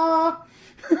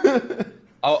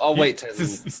 I'll wait 10.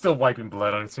 He's still wiping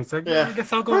blood on his face. Like, Yeah. I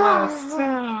guess I'll go last. All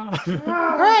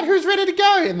right, who's ready to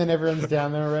go? And then everyone's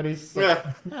down there already. So,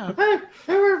 Yeah. Hey,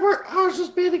 I was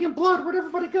just bathing in blood. Where'd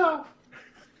everybody go?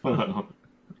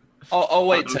 I'll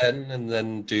wait 10 and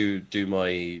then do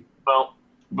my. Well,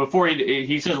 before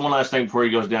he says one last thing before he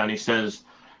goes down. He says,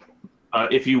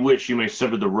 "If you wish, you may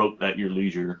sever the rope at your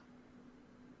leisure."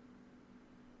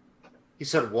 He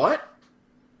said what?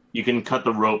 You can cut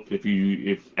the rope if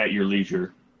at your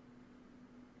leisure.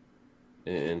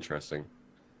 Interesting.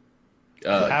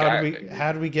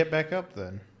 how do we get back up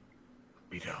then?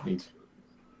 We don't.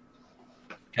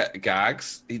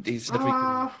 Gags? He said we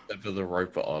can sever the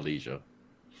rope at our leisure.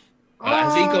 Uh,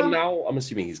 Has he gone now? I'm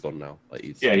assuming he's gone now. Like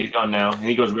he's gone now, and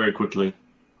he goes very quickly.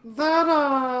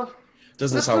 That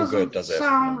doesn't sound good, does it?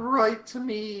 Sound right to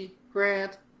me,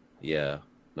 Grant. Yeah.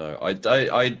 No, I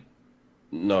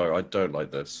don't like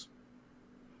this.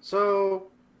 So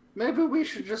maybe we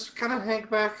should just kind of hang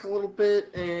back a little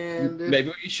bit and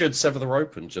Maybe we should sever the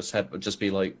rope and just be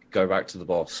like, go back to the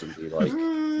boss and be like,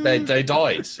 they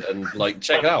died, and like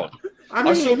check it out. I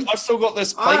mean, I've still got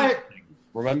this plane thing.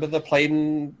 Remember the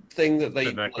plane thing that they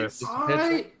The necklace.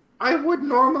 I would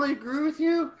normally agree with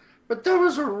you, but that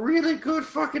was a really good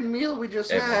fucking meal we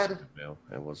just had.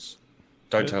 It was.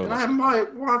 Don't tell And him. I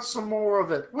might want some more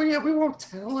of it. Well, yeah, we won't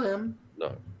tell him.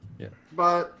 No. Yeah.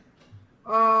 But,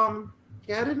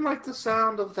 yeah, I didn't like the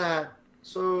sound of that.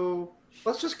 So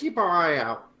let's just keep our eye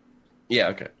out. Yeah.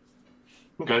 Okay.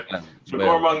 Okay. So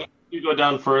Well- Gormung, you go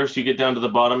down first. You get down to the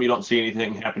bottom. You don't see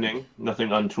anything happening.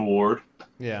 Nothing untoward.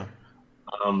 Yeah.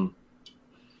 A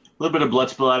little bit of blood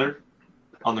splatter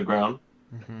on the ground,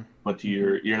 Mm-hmm. but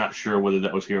you're not sure whether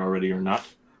that was here already or not.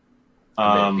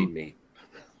 Maybe me.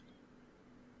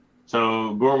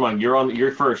 So Gormung,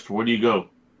 you're first. Where do you go?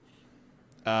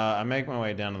 I make my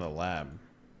way down to the lab,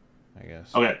 I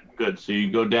guess. Okay, good. So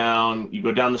you go down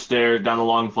the stairs, down the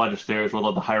long flight of stairs with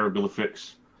all the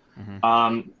hieroglyphics. Mhm.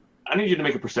 I need you to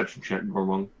make a perception check,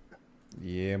 Gormung.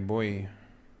 Yeah, boy.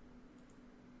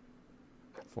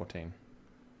 14.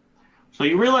 So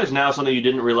you realize now something you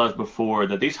didn't realize before,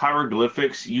 that these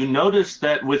hieroglyphics, you notice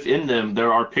that within them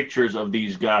there are pictures of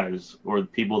these guys or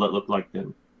people that look like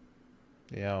them.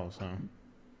 The elves, huh?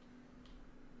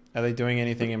 Are they doing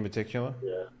anything in particular?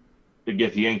 Yeah. The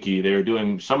Githyanki, they are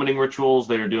doing summoning rituals,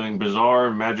 they are doing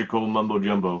bizarre magical mumbo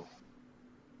jumbo.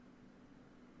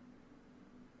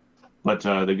 But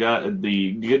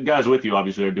the guys with you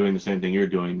obviously are doing the same thing you're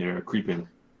doing. They're creeping.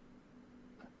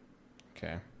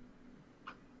 Okay.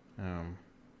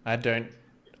 I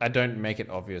don't make it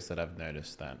obvious that I've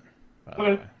noticed that. By the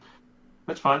Okay. way.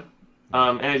 That's fine.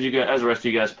 And as the rest of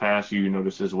you guys pass, you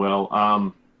notice as well.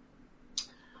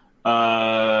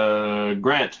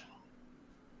 Grant,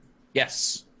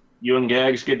 Yes. you and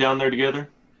Gags get down there together.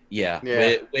 Yeah.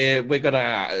 Yeah. We're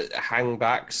gonna hang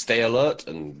back, stay alert,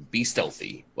 and be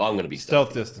stealthy. Well, I'm gonna be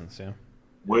Stealth stealthy. distance, yeah.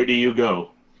 Where do you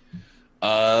go?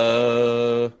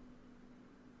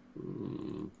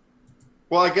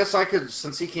 Well, I guess I could,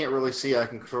 since he can't really see, I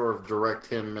can sort of direct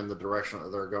him in the direction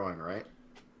that they're going, right?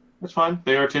 That's fine.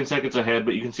 They are 10 seconds ahead,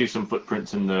 but you can see some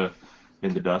footprints in the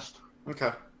dust.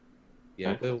 Okay.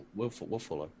 Yeah, we'll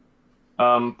follow.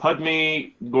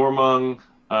 Pudmi, Gormung,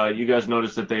 you guys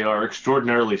notice that they are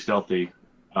extraordinarily stealthy,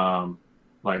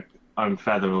 like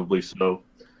unfathomably so.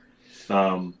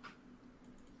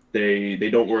 They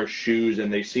don't wear shoes,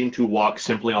 and they seem to walk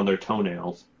simply on their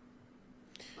toenails.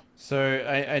 So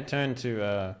I turn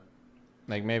to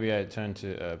maybe I turn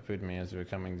to Pudmi as we're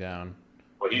coming down.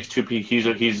 Well, he's two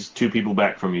people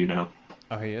back from you now.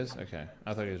 Oh, he is? Okay.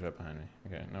 I thought he was right behind me.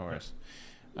 Okay, no worries.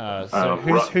 Uh, So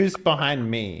who's behind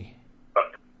me?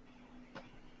 Ruck.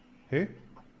 Who?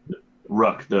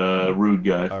 Ruck, the rude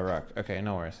guy. Oh, Rock. Okay,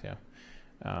 no worries. Yeah.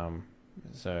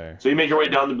 So So you make your way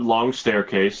down the long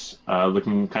staircase,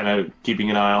 looking, kind of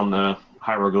keeping an eye on the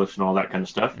hieroglyphs and all that kind of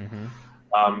stuff.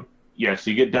 mhm. Yeah,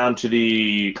 so you get down to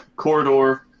the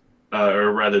corridor,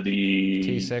 or rather the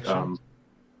T-section?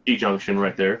 T-junction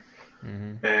right there.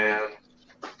 Mhm. And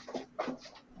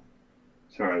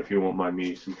sorry, if you won't mind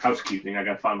me, some housekeeping. I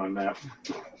gotta find my map.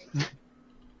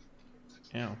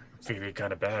 Yeah. Feeling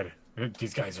kind of bad.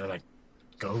 These guys are like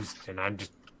ghosts, and I'm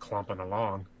just clumping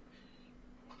along.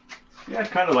 Yeah,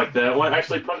 kind of like that. Well,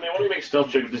 actually, why don't you make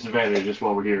stealth check with disadvantage just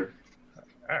while we're here?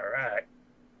 All right.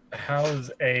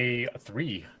 How's a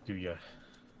 3 do you?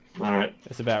 All right.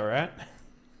 That's about right.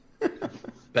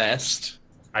 Best.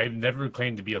 I've never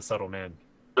claimed to be a subtle man.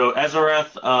 So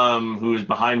Ezareth, who is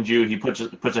behind you, he puts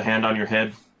a hand on your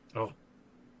head. Oh.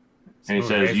 And he Smooth,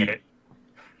 says, isn't "You it?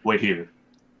 wait here."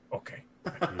 Okay. I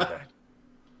can do that.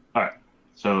 All right.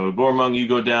 So Gormung, you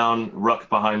go down. Ruck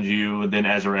behind you, then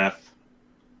Ezareth,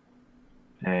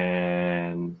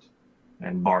 and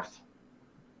Barth.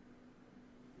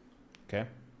 Okay.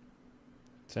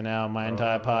 So now my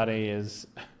entire party is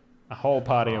a whole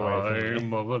party away from me.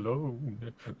 I'm all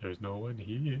alone. There's no one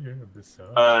here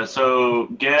besides. So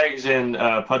Gags and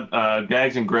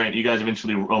Grant, you guys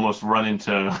eventually almost run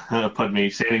into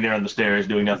Pudmi standing there on the stairs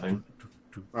doing nothing.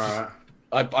 All right.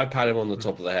 I pat him on the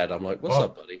top of the head. I'm like, "What's Oh.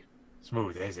 up, buddy?"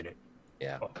 Smooth, isn't it?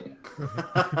 Yeah.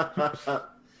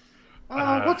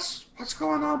 What's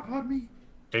going on, Pudmi?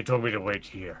 They told me to wait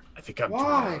here. I think I'm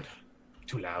Why?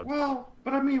 too loud. Well,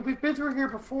 but I mean, we've been through here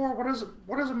before. What does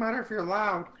it matter if you're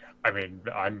loud? I mean,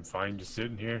 I'm fine just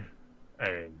sitting here. I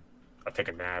mean, I'll take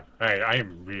a nap. I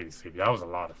am really sleepy. That was a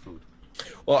lot of food.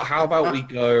 Well, how about we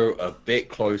go a bit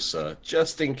closer,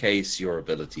 just in case your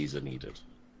abilities are needed?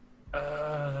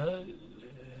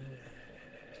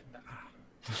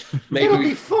 Maybe It'll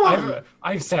be fun.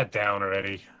 I've sat down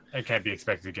already. I can't be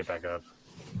expected to get back up.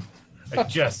 I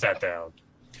just sat down.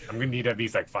 I'm gonna need at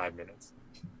least like 5 minutes.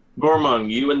 Gormung,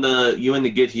 you and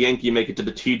the Githyanki make it to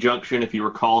the T junction. If you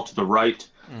recall, to the right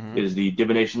is the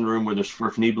divination room where the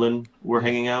Swerfneblin were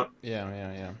hanging out. Yeah.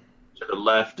 To the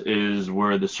left is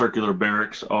where the circular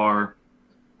barracks are.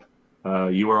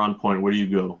 You are on point. Where do you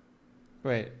go?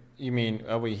 Wait, you mean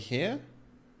are we here?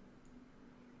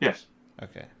 Yes.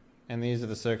 Okay. And these are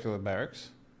the circular barracks?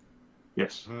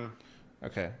 Yes.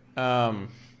 Okay.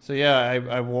 So yeah,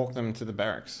 I walk them to the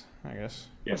barracks, I guess.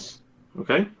 Yes.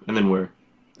 Okay. And then where?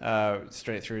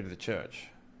 Straight through to the church.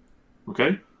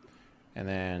 Okay. And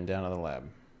then down to the lab.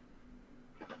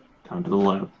 Down to the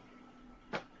lab.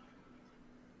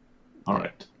 All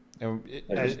right.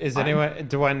 Is anyone?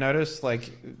 Do I notice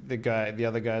like the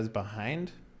other guys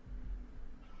behind?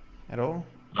 At all?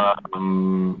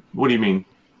 What do you mean?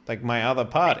 like my other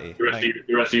party. The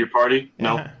rest of your party? Yeah.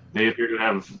 No, they appear to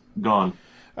have gone.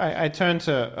 I turn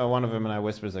to one of them and I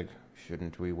whisper, like,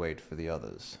 shouldn't we wait for the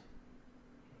others?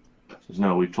 Says,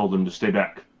 no, we've told them to stay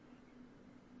back.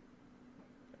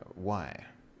 Why?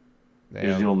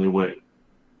 It's the only way.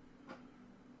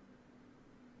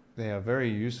 They are very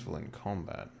useful in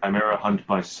combat. Chimera hunt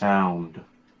by sound.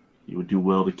 You would do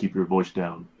well to keep your voice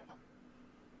down.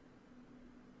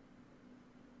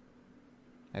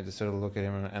 I just sort of look at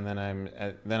him, and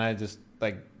then I just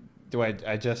like,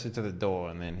 I gesture to the door,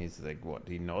 and then he's like, what?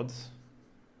 He nods.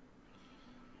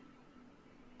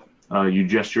 You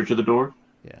gesture to the door.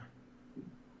 Yeah.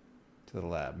 To the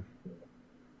lab.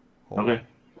 Hall. Okay.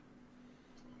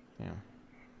 Yeah.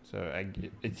 So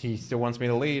he still wants me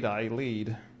to lead. I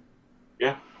lead.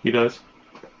 Yeah, he does.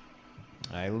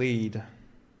 I lead.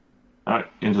 All right,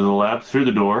 into the lab through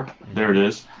the door. There it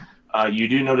is. You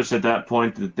do notice at that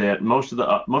point that most of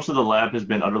the lab has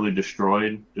been utterly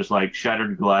destroyed, just like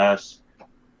shattered glass.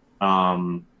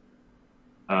 One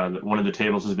of the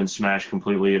tables has been smashed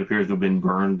completely. It appears to have been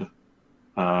burned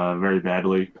very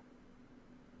badly.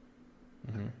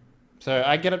 Mm-hmm. So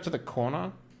I get up to the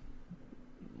corner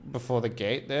before the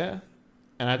gate there,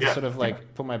 and I just sort of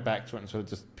like put my back to it and sort of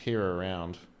just peer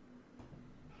around.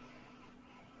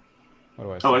 What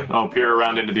do I say? Okay, I'll peer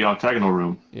around into the octagonal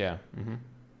room. Yeah. Mm-hmm.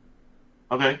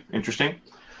 Okay, interesting.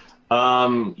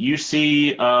 You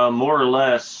see, more or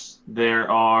less,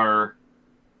 there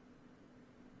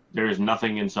is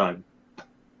nothing inside.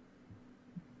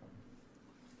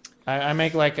 I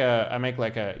make like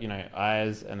a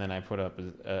eyes, and then I put up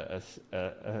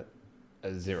a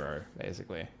 0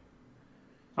 basically.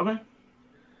 Okay.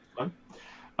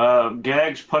 Fine.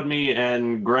 Gags, Pudme,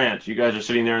 and Grant, you guys are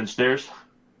sitting there on the stairs.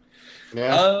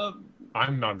 Yeah.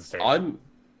 I'm on the stairs.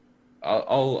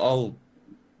 I'll.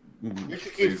 You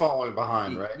should keep following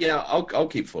behind, right? Yeah, I'll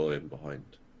keep following behind.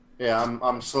 Yeah,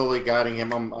 I'm slowly guiding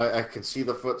him. I can see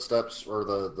the footsteps or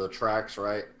the tracks,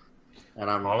 right? And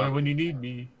I'm Holler when you need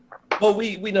me. Well,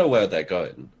 we know where they're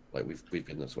going. Like we've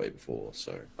been this way before,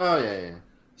 so. Oh yeah.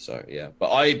 So yeah,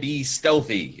 but I be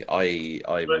stealthy. I'm.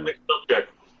 Check.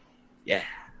 Yeah.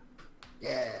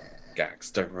 Yeah. Gags,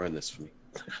 don't ruin this for me.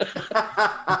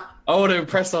 I want to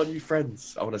impress our new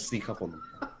friends. I want to sneak up on them.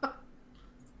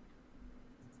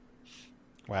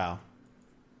 Wow.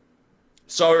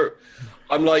 So,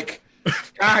 I'm like,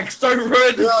 Gags, don't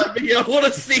ruin this for me. I want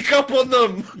to sneak up on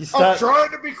them. I'm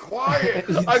trying to be quiet.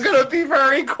 I'm gonna be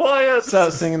very quiet.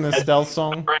 Start singing the stealth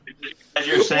song. As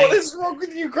you're saying, What is wrong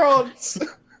with you, Grant?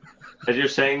 as you're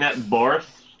saying that, Barth's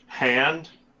hand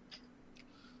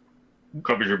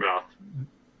covers your mouth,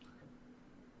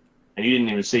 and you didn't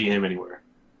even see him anywhere.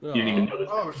 You didn't even notice.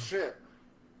 Oh shit.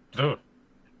 Dude,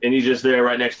 And he's just there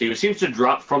right next to you. It seems to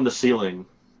drop from the ceiling.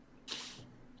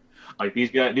 Like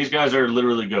these guys are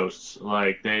literally ghosts.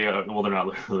 Like well, they're not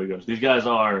literally ghosts. These guys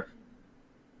are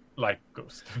like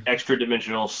ghost extra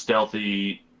dimensional,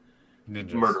 stealthy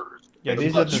ninjas. murderers. Yeah,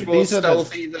 these Much more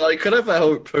stealthy than I could ever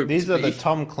hope. These to are the be.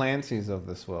 Tom Clancy's of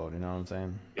this world. You know what I'm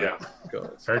saying? Yeah.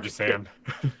 God. Heard you, Sam.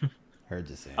 Heard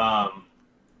you say.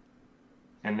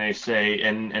 And they say,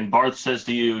 and Barth says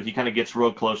to you, he kind of gets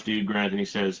real close to you, Grant, and he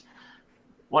says,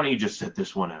 "Why don't you just sit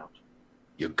this one out?"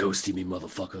 You're ghosting me,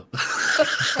 motherfucker.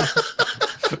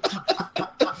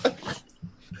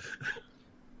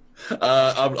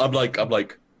 I'm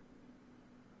like.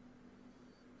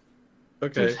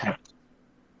 Okay.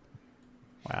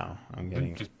 Wow, I'm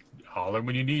getting. Just holler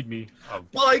when you need me.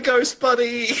 Bye, ghost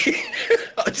buddy.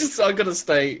 I'm gonna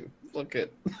stay. Fuck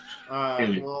it.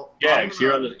 Well, Gags,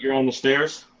 you're on the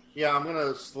stairs. Yeah, I'm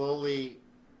gonna slowly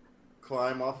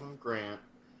climb off of Grant.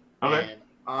 Okay. And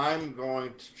I'm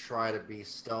going to try to be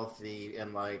stealthy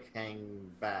and like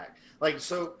hang back. Like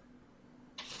so,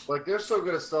 like they're so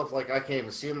good at stealth. Like I can't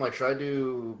even see them. Like should I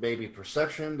do maybe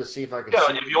perception to see if I can? Yeah, see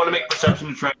and if you want to make perception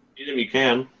to try to see them, you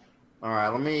can. All right,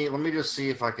 let me just see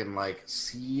if I can like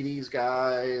see these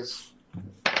guys.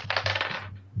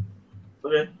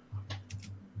 Okay.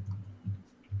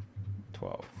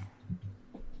 12.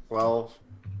 12.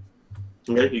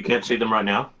 Okay, you can't see them right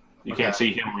now. You can't Okay.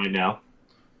 see him right now.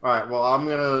 All right, well I'm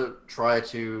gonna try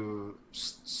to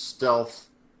stealth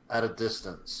at a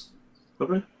distance.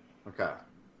 Okay. Okay.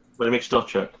 Let me make a stealth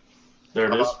check. There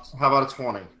it is. How about a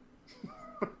 20?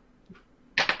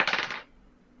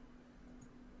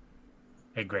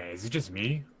 Hey, Grant, is it just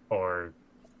me, or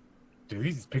do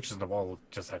these pictures on the wall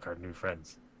look just like our new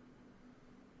friends?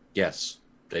 Yes,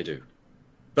 they do.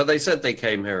 But they said they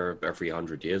came here every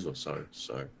 100 years or so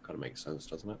kind of makes sense,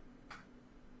 doesn't it?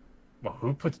 Well,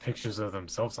 who puts pictures of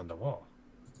themselves on the wall?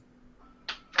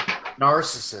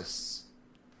 Narcissists.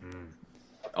 Hmm.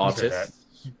 Artists.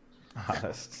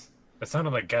 Artists. That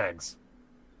sounded like Gags.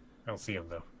 I don't see him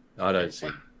though. I don't see.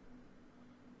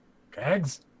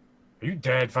 Gags? Are you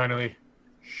dead finally?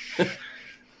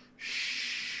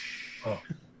 Oh,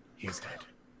 he's dead.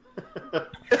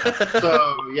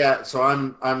 So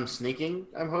I'm sneaking.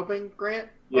 I'm hoping Grant.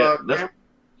 Yeah, Graham?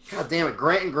 God damn it,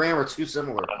 Grant and Graham are too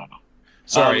similar.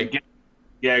 Sorry.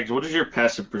 Gags, what is your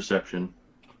passive perception?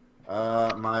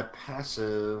 My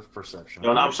passive perception.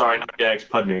 No, I'm sorry, not Gags.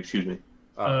 Pudney, excuse me.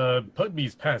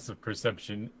 Pudney's passive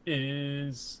perception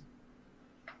is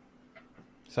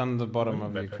It's on the bottom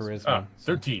of your charisma.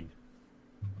 13.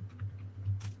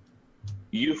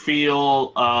 You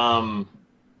feel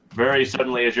very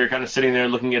suddenly as you're kind of sitting there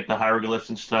looking at the hieroglyphs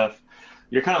and stuff.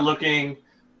 You're kind of looking.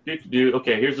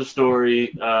 Okay, here's the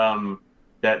story.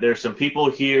 That there's some people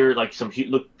here, like some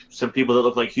people that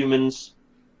look like humans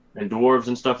and dwarves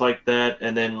and stuff like that,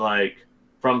 and then like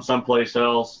from someplace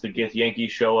else, the Gith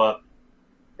Yankees show up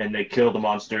and they kill the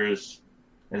monsters,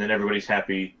 and then everybody's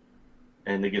happy,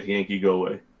 and the Gith Yankee go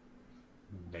away.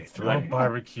 They throw a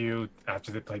barbecue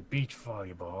after they play beach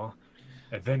volleyball,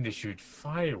 and then they shoot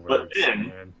fireworks.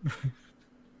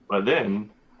 But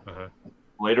then, Uh-huh.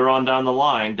 later on down the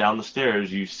line, down the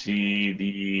stairs, you see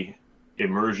the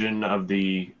emergence of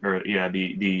the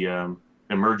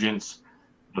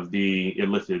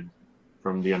illithid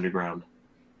from the underground.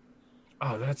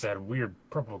 Oh, that's that weird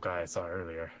purple guy I saw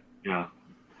earlier. Yeah.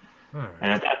 All right.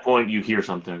 And at that point, you hear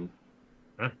something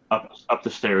Huh? up the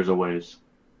stairs a ways.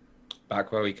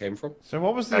 Back where we came from. So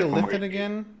what was the That's from illithid where-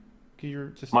 again? Can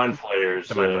you just... Mind flayers.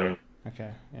 The mind flayer.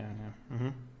 Okay, yeah. Mm-hmm.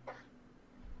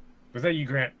 Was that you,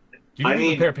 Grant? Do you I leave a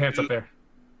need pair of pants up there?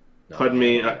 Pardon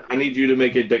me. I need you to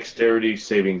make a dexterity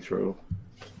saving throw.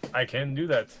 I can do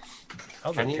that.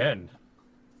 I'll Can do you? 10.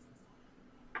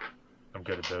 I'm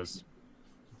good at those.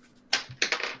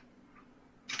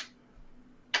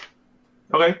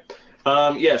 Okay.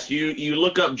 Yes, you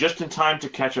look up just in time to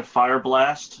catch a fire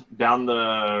blast down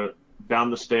the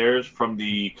stairs from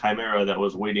the chimera that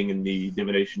was waiting in the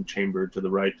divination chamber to the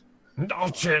right.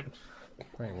 Oh shit!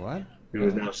 Wait, what? He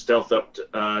was now stealthed up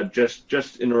to,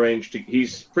 just in range to.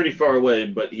 He's pretty far away,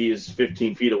 but he is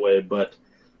 15 feet away. But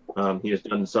he has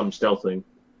done some stealthing.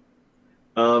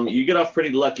 You get off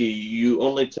pretty lucky. You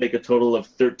only take a total of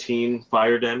 13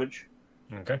 fire damage,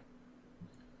 Okay.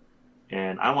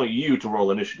 and I want you to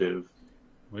roll initiative.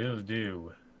 Will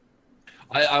do.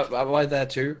 Am I there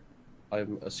too?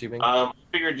 I'm assuming.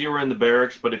 Figured you were in the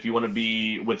barracks, but if you want to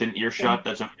be within earshot,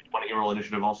 that's okay. Why don't you roll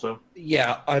initiative also?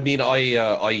 Yeah, I mean,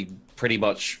 I pretty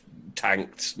much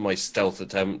tanked my stealth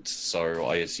attempt, so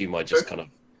I assume I just kind of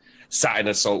sat in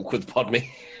a sulk with Podme.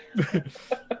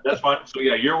 That's fine. So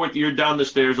yeah, you're down the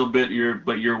stairs a bit.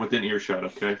 You're within earshot.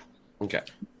 Okay. Okay.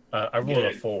 I rolled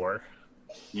a 4.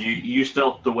 You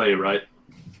stealthed away, right?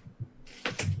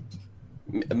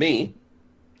 Me?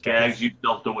 Gags, you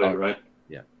stealthed away, Oh. right?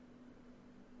 Yeah.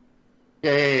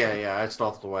 I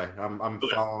stealthed away. I'm Okay.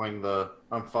 following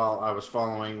I was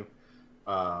following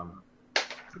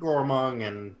Gormung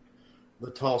and the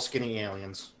tall, skinny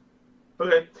aliens.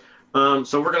 Okay.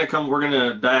 So we're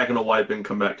gonna diagonal wipe and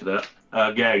come back to that.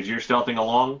 Gags, you're stealthing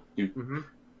along. Mm-hmm.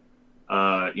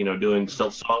 Doing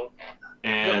stealth song,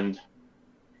 and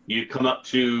you come up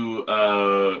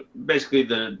to basically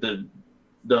the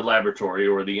laboratory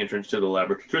or the entrance to the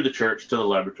laboratory through the church to the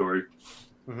laboratory.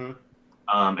 Mm-hmm.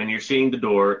 And you're seeing the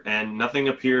door, and nothing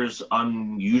appears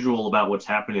unusual about what's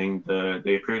happening.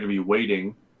 They appear to be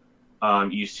waiting.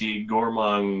 You see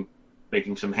Gormung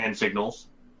making some hand signals,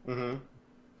 Mm-hmm.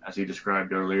 as he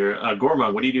described earlier.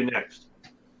 Gormung, what do you do next?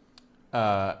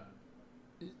 I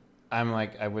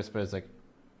whisper, it's like,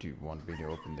 do you want me to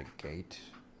open the gate?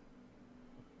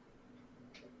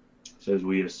 Says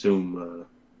we assume.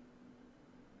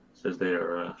 Says they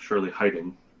are surely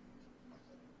hiding.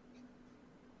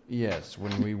 Yes,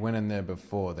 when we went in there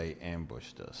before, they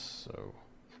ambushed us, so...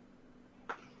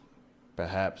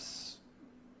 Perhaps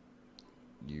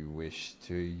you wish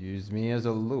to use me as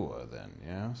a lure, then,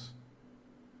 yes?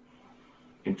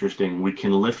 Interesting. We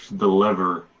can lift the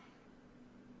lever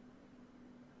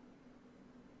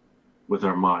with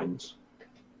our minds,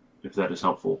 if that is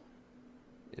helpful.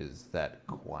 Is that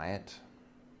quiet?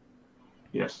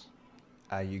 Yes.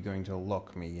 Are you going to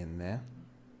lock me in there?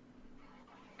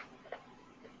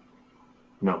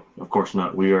 No, of course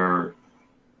not. We are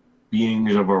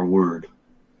beings of our word.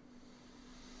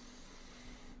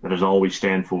 That is all we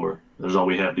stand for. That is all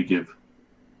we have to give.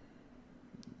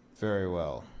 Very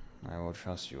well. I will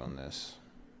trust you on this.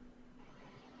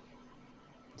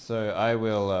 So I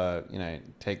will,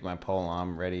 take my pole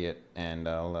arm, ready it, and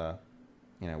I'll,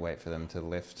 wait for them to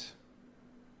lift.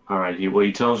 All right.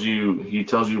 He tells you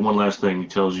one last thing. He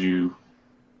tells you,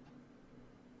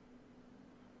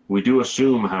 we do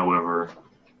assume, however,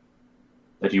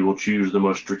 that you will choose the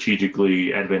most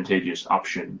strategically advantageous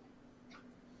option.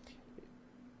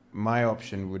 My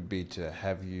option would be to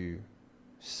have you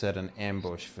set an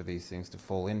ambush for these things to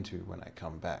fall into when I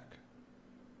come back.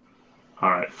 All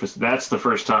right. That's the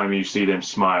first time you see them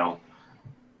smile.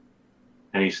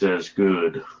 And he says,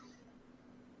 good.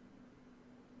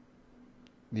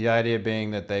 The idea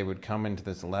being that they would come into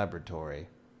this laboratory.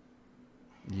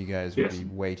 You guys would Yes. be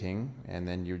waiting, and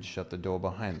then you'd shut the door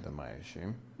behind them, I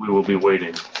assume. We will be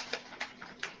waiting.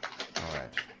 All right.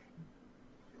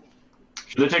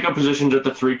 So they take up positions at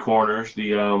the three corners.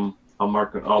 I'll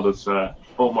mark all this.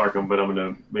 Won't mark them, but I'm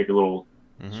going to make a little.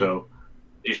 Mhm. So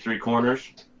these three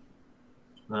corners.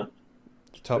 Top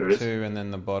There it is. two, and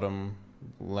then the bottom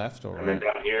left or And then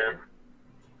right? down here,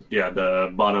 yeah,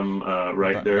 the bottom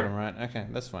right there. Bottom right. Okay,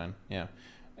 that's fine. Yeah.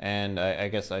 And I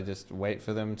guess I just wait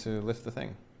for them to lift the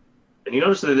thing. And you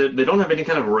notice that they don't have any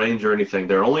kind of range or anything.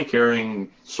 They're only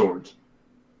carrying swords.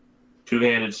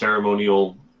 Two-handed,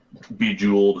 ceremonial,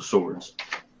 bejeweled swords.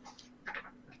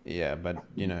 Yeah, but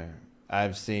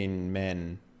I've seen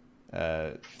men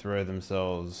throw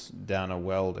themselves down a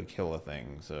well to kill a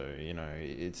thing. So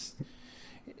it's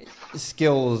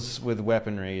skills with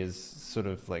weaponry is sort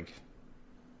of like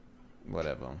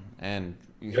whatever. And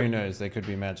who knows? They could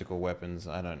be magical weapons.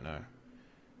 I don't know.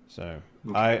 So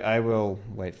I will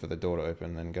wait for the door to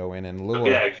open, then go in and lure.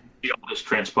 Yeah, see all this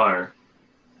transpire.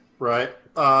 Right.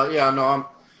 Yeah. No.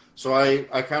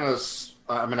 I kind of.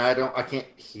 I mean, I can't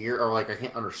hear or I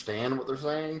can't understand what they're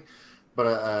saying,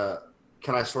 but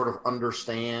can I sort of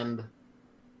understand?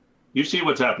 You see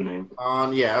what's happening.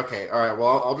 Yeah. Okay. All right.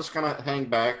 Well, I'll just kind of hang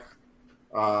back,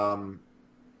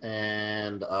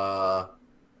 and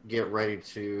get ready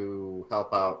to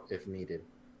help out if needed.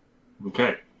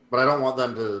 Okay, But I don't want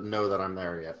them to know that I'm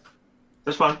there yet.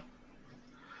 that's fine.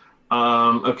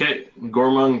 Okay,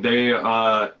 Gormung,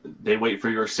 they wait for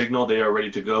your signal. They are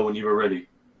ready to go when you are ready.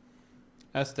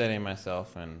 I steady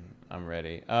myself and I'm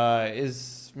ready.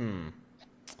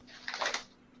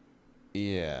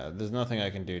 Yeah, there's nothing I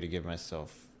can do to give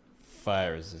myself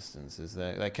fire resistance. Is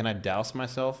there? Can I douse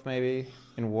myself maybe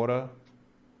in water?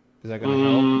 Is that going to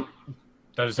help?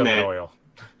 That is something Nah. oil.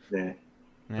 Yeah.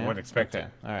 I wouldn't expect okay.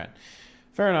 it. All right.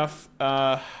 Fair enough.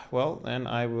 Well, then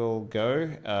I will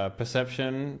go.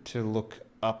 Perception to look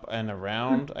up and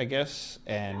around, I guess.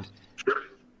 And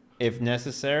if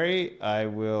necessary, I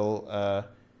will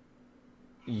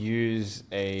use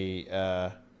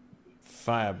a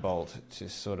firebolt to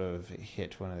sort of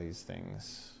hit one of these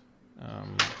things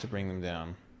to bring them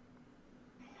down.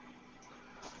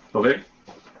 Okay.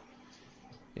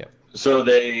 Yep. So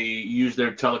they use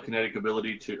their telekinetic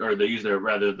ability or they use their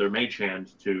mage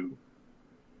hand to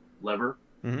lever,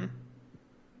 Mm-hmm.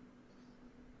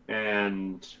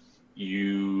 and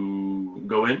you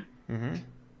go in. Mm-hmm.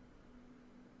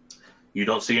 You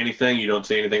don't see anything. You don't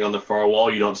see anything on the far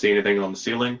wall. You don't see anything on the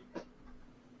ceiling.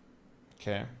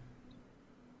 Okay.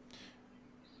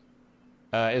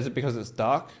 Is it because it's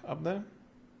dark up there?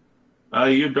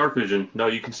 You have dark vision. No,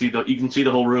 you can see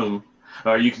the whole room.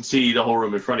 You can see the whole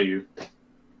room in front of you.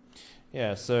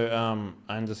 Yeah, so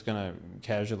I'm just gonna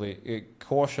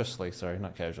cautiously,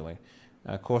 Casually,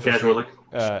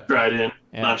 stride in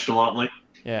yeah. nonchalantly.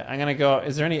 Yeah, I'm gonna go.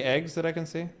 Is there any eggs that I can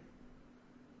see?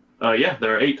 Yeah,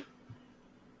 there are 8.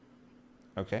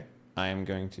 Okay, I am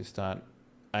going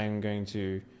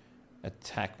to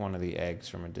attack one of the eggs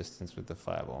from a distance with the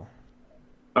fireball.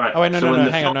 All right. Oh wait, no, so in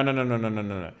the hang on,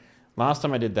 no. Last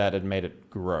time I did that, it made it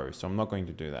grow, so I'm not going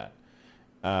to do that.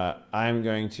 I'm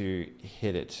going to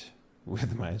hit it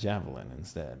with my javelin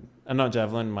instead. Not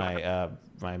javelin, my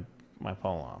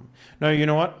polearm. No, you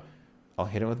know what? I'll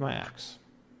hit it with my axe.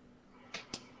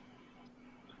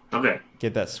 Okay.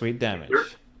 Get that sweet damage. Sure.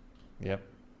 Yep.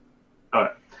 All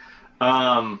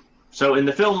right. So in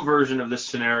the film version of this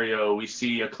scenario, we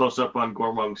see a close-up on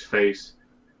Gormung's face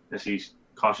as he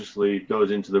cautiously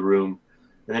goes into the room,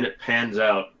 and then it pans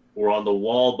out. Where on the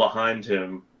wall behind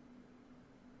him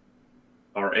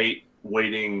are 8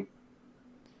 waiting,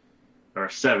 or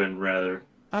 7 rather.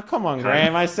 Oh, come on,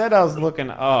 Graham. I said I was looking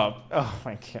up. Oh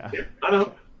my god. Yeah, I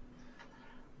know.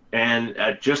 And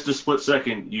at just a split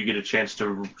second, you get a chance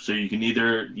to. So you can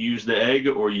either use the egg,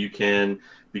 or you can,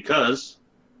 because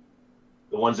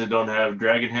the ones that don't have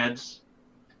dragon heads,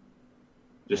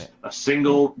 just a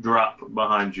single drop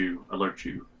behind you alert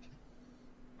you.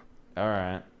 All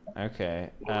right. Okay.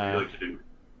 What would you like to do?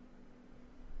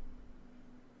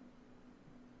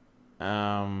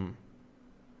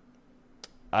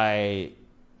 I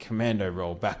commando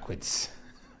roll backwards.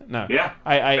 No. Yeah.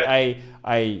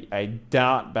 I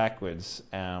dart backwards,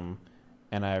 and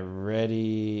I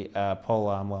ready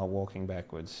polearm while walking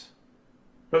backwards.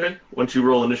 Okay. Once you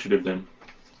roll initiative, then.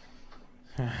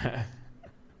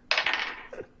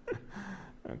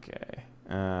 Okay.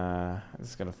 I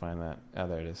just gotta find that. Oh,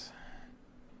 there it is.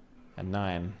 A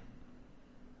 9.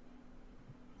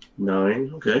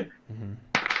 9. Okay. Mm-hmm.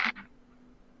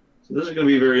 So this is going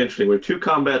to be very interesting. We have 2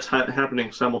 combats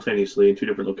happening simultaneously in 2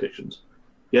 different locations.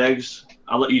 Gags,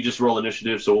 I'll let you just roll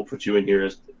initiative, so we'll put you in here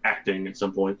as acting at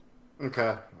some point.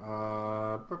 Okay.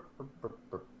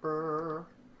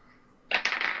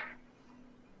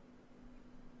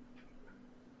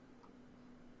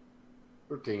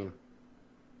 13.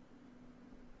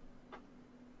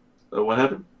 What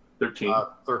happened? 13.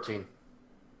 13.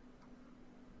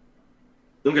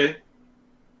 Okay.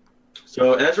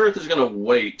 So Azareth is going to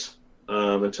wait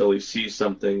until he sees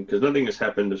something, because nothing has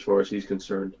happened as far as he's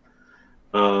concerned.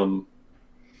 Gormung,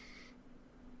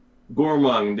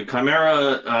 the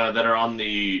chimera that are on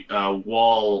the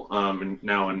wall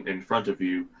now in front of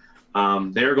you,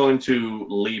 they're going to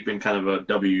leap in kind of a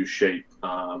W shape,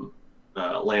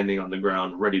 landing on the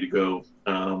ground, ready to go.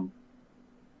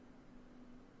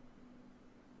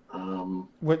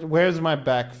 Where's my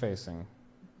back facing?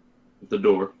 The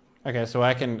door. Okay, so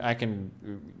I can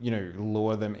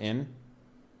lure them in.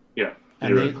 Yeah,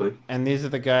 And, theoretically. and these are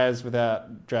the guys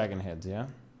without dragon heads, yeah?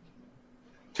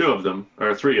 2 of them,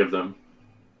 or 3 of them.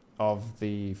 Of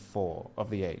the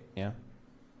 8, yeah?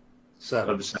 7.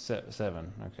 Of the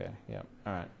 7, okay, yeah.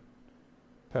 All right.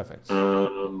 Perfect.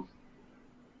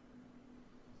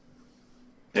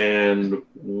 And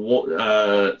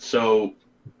so,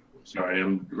 sorry,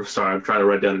 I'm trying to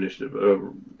write down initiative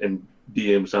and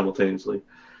DM simultaneously.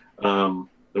 Let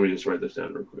me just write this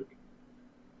down real quick.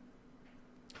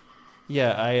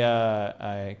 Yeah,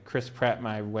 I Chris Pratt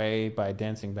my way by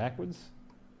dancing backwards.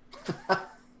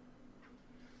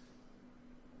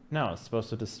 No, it's supposed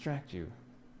to distract you.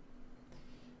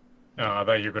 Oh, I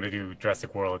thought you were going to do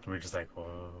Jurassic World. We were just like,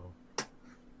 whoa.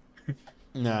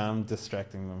 No, I'm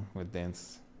distracting them with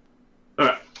dance. All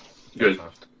right, good.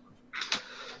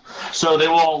 So they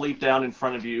will all leap down in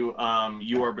front of you.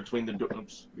 You are between the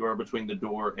You are between the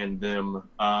door and them.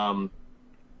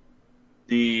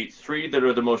 The 3 that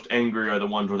are the most angry are the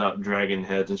ones without dragon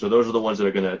heads, and so those are the ones that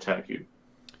are going to attack you.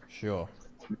 Sure.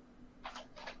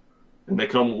 And they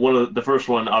come. The first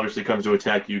one obviously comes to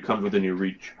attack you. Comes within your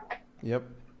reach. Yep.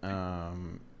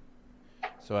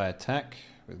 So I attack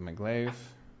with my glaive.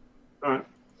 All right.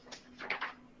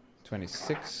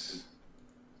 26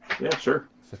 Yeah, sure.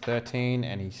 for 13,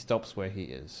 and he stops where he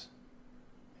is.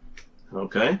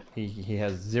 Okay, He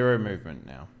has 0 movement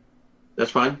now.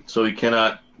 that's fine. So he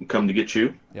cannot come to get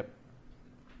you. Yep.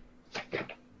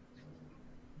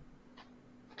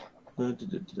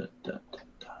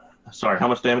 Sorry, how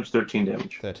much damage? 13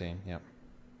 damage. 13. Yep.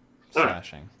 All right.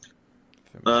 Slashing.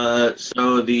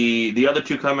 So the other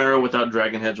 2 chimera without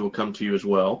dragon heads will come to you as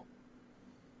well.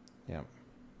 Yep.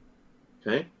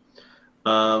 Okay.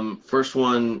 First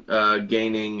one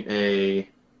gaining a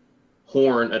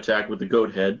horn attack with the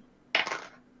goat head.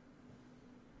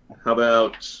 How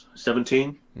about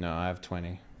 17? No, I have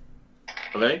 20.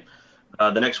 Okay.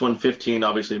 The next one, 15,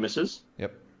 obviously misses.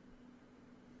 Yep.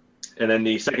 And then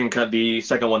the second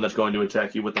one that's going to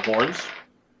attack you with the horns,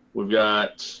 we've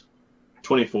got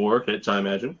 24 hits, I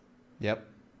imagine. Yep.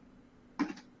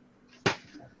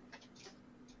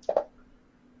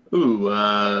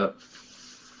 Ooh,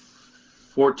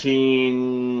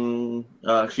 14.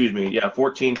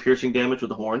 14 piercing damage with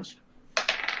the horns,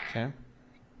 Okay.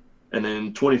 and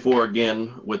then 24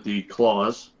 again with the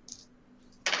claws.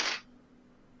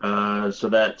 So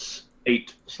that's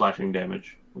 8 slashing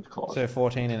damage with claws. So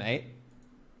 14 and 8?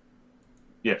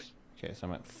 Yes. Okay, so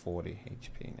I'm at 40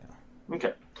 HP now.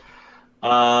 Okay.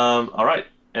 All right.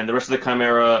 And the rest of the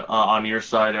chimera on your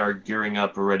side are gearing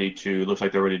up, looks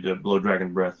like they're ready to blow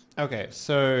dragon breath. Okay,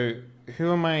 so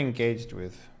who am I engaged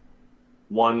with?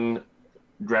 1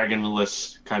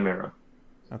 dragonless chimera.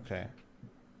 Okay.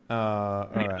 All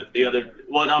right. The other,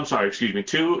 well, I'm sorry, excuse me.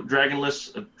 2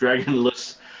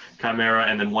 dragonless chimera,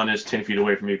 and then 1 is 10 feet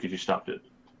away from you because you stopped it.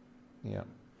 Yeah.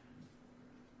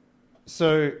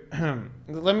 So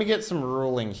let me get some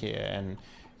ruling here, and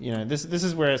this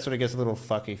is where it sort of gets a little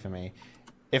fucky for me.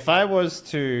 If I was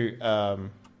to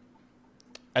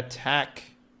attack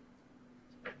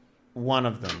one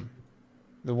of them,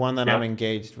 the one that I'm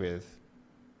engaged with,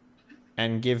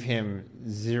 and give him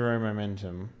 0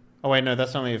 momentum. Oh wait, no,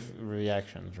 that's only if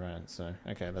reactions, right? So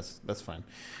okay, that's fine.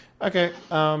 Okay,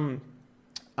 I'm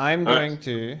going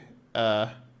to.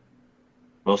 Well,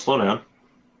 slow down.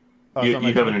 Oh, You it's not my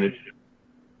have an turn? initiative.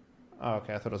 Oh,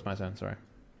 okay. I thought it was my turn. Sorry.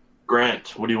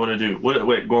 Grant, what do you want to do?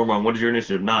 Wait, Gormon, what is your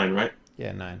initiative? 9, right?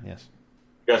 Yeah, 9. Yes.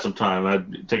 Got some time.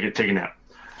 I'd take a nap.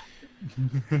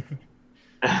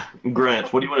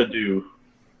 Grant, what do you want to do?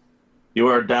 You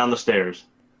are down the stairs.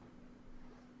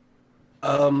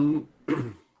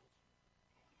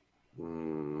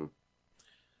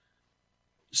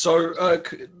 So,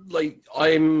 like,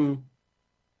 I'm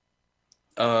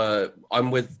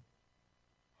with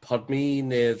Pudme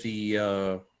near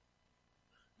the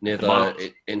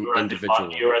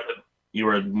individual. You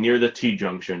are near the T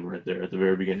junction right there at the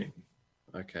very beginning.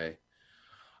 Okay.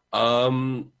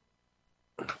 I'm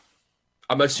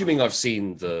assuming I've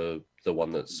seen the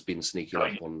one that's been sneaking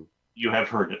up on. You have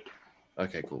heard it.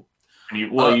 Okay, cool.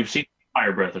 And you've seen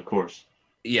fire breath, of course.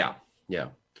 Yeah.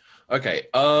 Okay.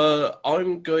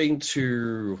 I'm going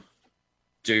to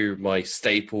do my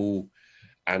staple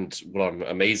and what I'm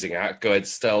amazing at, go ahead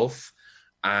stealth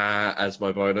as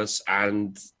my bonus,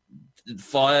 and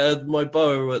fire my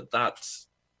bow at that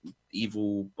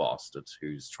evil bastard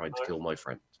who's trying to kill my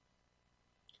friend.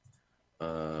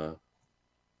 Do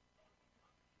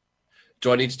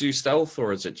I need to do stealth,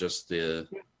 or is it just the...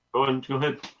 Go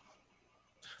ahead.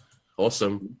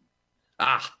 Awesome.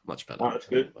 Much better. Oh, that's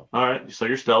good. All right, so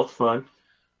your stealth, fine.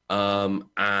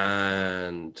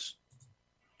 And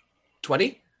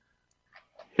 20?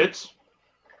 Hits.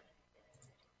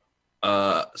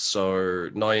 So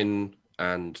 9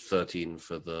 and 13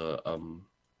 for the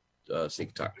sneak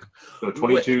attack. So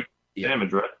 22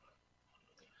 damage, right?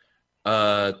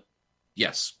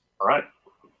 Yes. All right.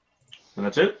 And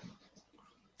that's it?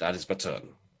 That is my turn.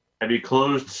 Have you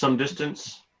closed some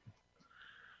distance?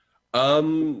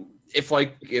 If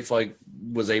I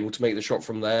was able to make the shot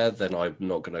from there, then I'm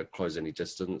not going to close any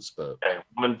distance. But Okay,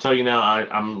 I'm going to tell you now.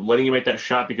 I'm letting you make that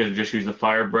shot because you just used the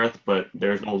fire breath, but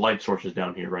there's no light sources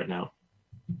down here right now.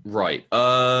 right.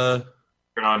 Turn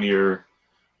on your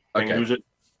thing. Okay. Use it.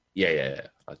 Yeah.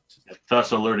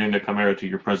 Thus alerting the Chimera to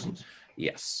your presence.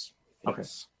 Yes. Okay.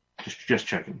 Just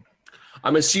checking.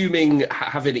 I'm assuming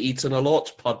having eaten a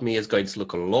lot, Pudme is going to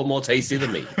look a lot more tasty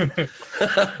than me.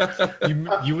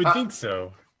 You would think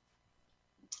so.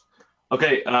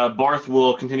 Okay, Barth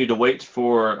will continue to wait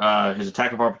for his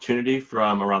attack of opportunity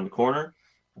from around the corner.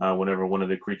 Whenever one of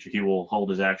the creatures, he will hold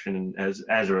his action, as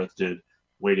Azareth did,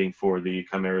 waiting for the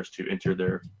chimeras to enter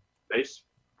their base.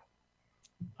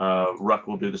 Ruck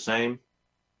will do the same.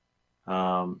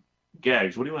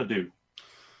 Gags, what do you want to do?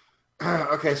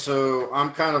 Okay, so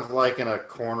I'm kind of like in a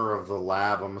corner of the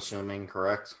lab, I'm assuming,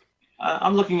 correct?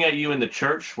 I'm looking at you in the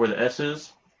church where the S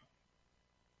is.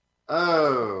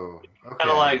 Oh,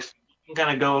 okay.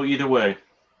 Kind of go either way.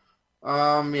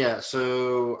 Yeah, I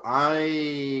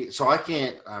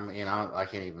can't, I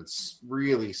can't even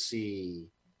really see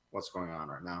what's going on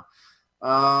right now.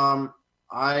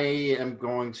 I am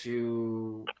going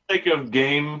to... Think of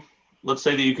game. Let's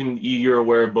say that you're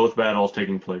aware of both battles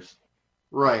taking place.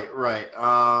 Right.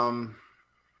 I'm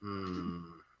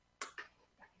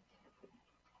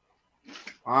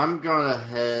gonna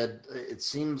head. It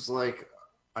seems like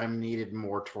I'm needed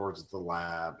more towards the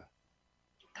lab.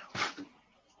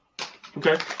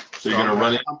 Okay. So you're gonna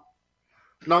run in.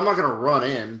 No, I'm not gonna run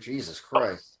in. Jesus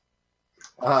Christ.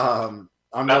 I'm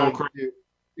gonna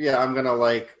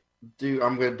do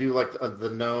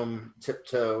the gnome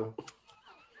tiptoe.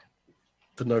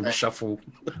 The gnome shuffle.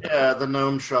 Yeah, the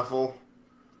gnome shuffle.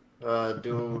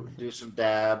 Do some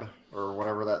dab or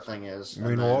whatever that thing is.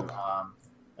 Moonwalk.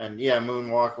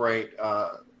 Moonwalk. Right.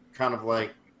 Kind of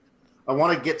like I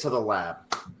want to get to the lab,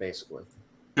 basically.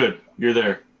 Good, you're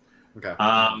there. Okay.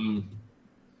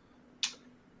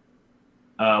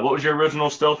 What was your original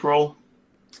stealth roll?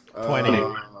 20.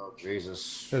 Oh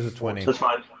Jesus. There's a 20. That's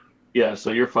fine. Yeah,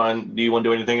 so you're fine. Do you want to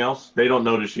do anything else? They don't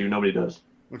notice you. Nobody does.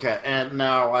 Okay, and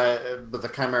now but the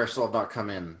chimera still have not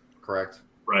come in, correct?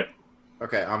 Right.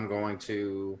 Okay, I'm going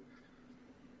to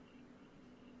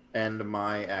end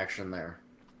my action there.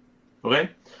 Okay.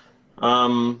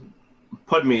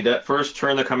 Pudme, that first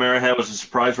turn the Chimera had was a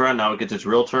surprise round. Now it gets its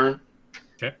real turn.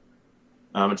 Okay.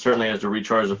 It certainly has to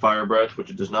recharge the fire breath,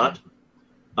 which it does not.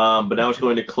 But now it's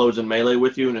going to close in melee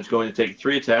with you, and it's going to take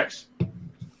 3 attacks.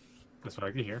 That's what I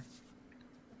like to hear.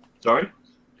 Sorry?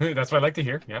 That's what I like to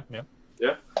hear. Yeah.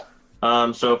 Yeah.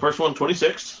 So first one,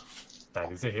 26. That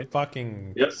is a hit.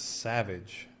 Fucking Yep.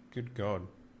 savage. Good God.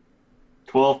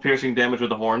 12 piercing damage with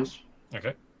the horns.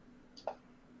 Okay.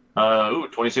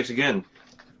 26 again.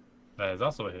 That is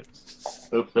also a hit.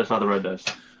 Oops, that's not the red dice.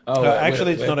 Oh,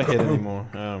 Actually, it's not a hit anymore.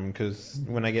 Because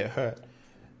when I get hurt,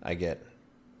 I get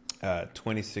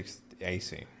 26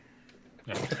 AC.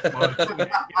 Yeah. Well,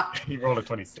 he rolled a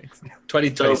 26.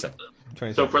 27.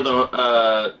 So for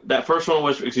the that first one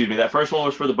was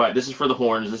for the bite. This is for the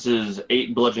horns. This is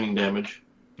 8 bludgeoning damage.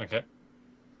 Okay.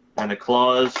 And the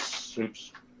claws,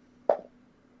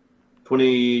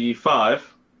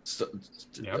 25. So,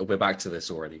 Yep. We're back to this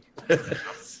already.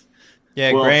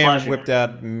 Yeah, Well, Graham flashing- whipped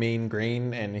out mean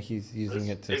green, and he's using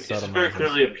it to It's very sodomize us.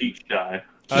 clearly a peach die.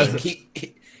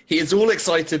 He is all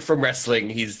excited from wrestling.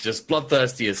 He's just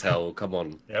bloodthirsty as hell. Come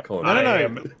on. Yep. Come on. No, no, no. I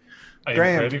am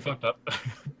Graham. clearly fucked up.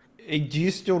 Do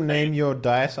you still name your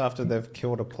dice after they've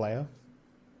killed a player?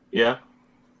 Yeah.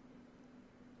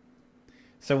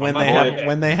 So when my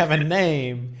when they have a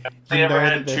name, I you know ever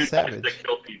that had they're 2 dice savage. that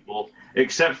kill people,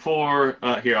 except for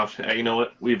here. You know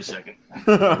what? We have a second.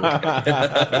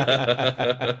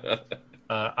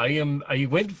 I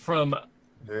went from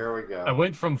There we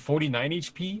go. 49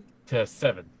 HP to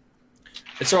 7.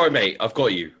 It's all right, mate. I've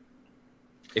got you.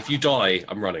 If you die,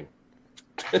 I'm running.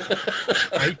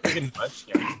 I pretty much,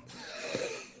 yeah.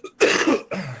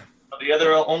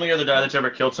 The only other die that's ever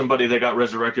killed somebody that got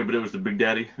resurrected, but it was the Big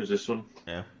Daddy. Is this one?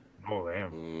 Oh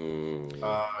damn.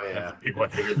 Oh yeah. Big one.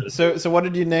 So what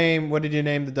did you name? What did you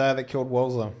name the die that killed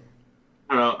Wolzer?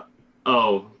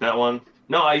 Oh, that one.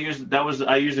 No, I used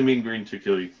the mean green to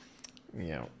kill you.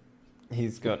 Yeah,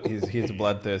 he's a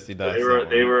bloodthirsty dice.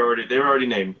 They were already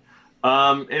named.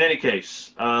 In any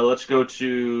case, let's go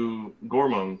to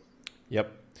Gormon.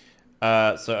 Yep.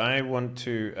 So I want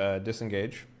to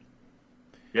disengage.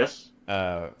 Yes.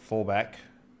 Fall back.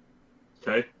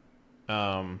 Okay.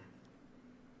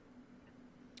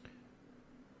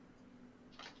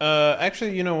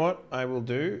 Actually, you know what I will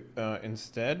do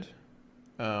instead?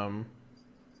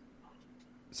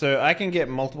 So I can get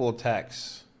multiple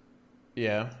attacks.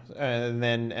 Yeah, and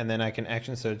then I can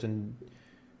action surge and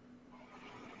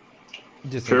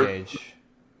disengage.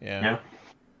 Yeah.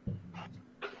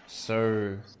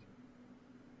 So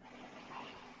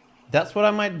that's what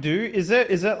I might do. Is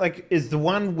the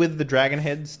one with the dragon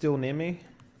head still near me?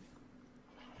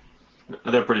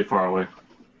 They're pretty far away.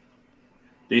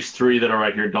 These 3 that are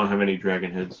right here don't have any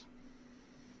dragon heads.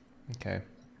 Okay.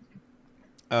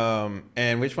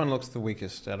 And which one looks the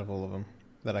weakest out of all of them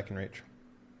that I can reach?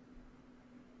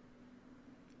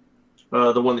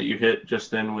 The one that you hit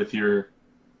just then with your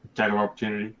attack of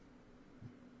opportunity.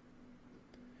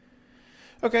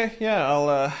 Okay,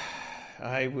 yeah,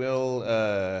 I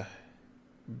will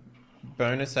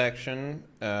bonus action.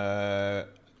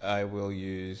 I will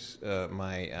use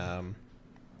my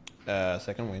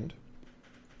second wind.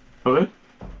 Okay.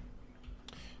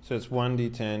 So it's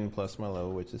 1d10 plus my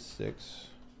level, which is 6.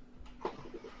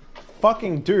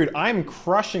 Fucking dude, I'm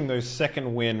crushing those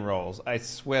second wind rolls. I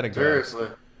swear to God. Seriously.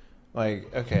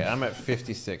 Like, okay, I'm at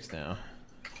 56 now.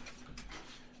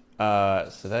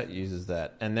 So that uses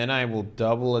that. And then I will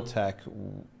double attack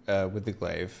with the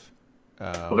glaive.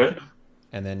 Okay.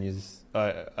 And then use...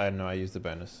 I know I used the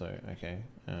bonus, so okay.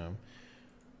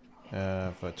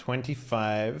 For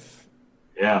 25.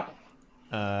 Yeah.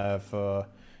 For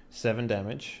 7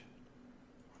 damage.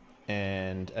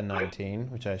 And a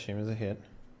 19, which I assume is a hit.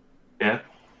 Yeah.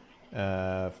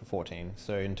 For 14.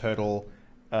 So in total,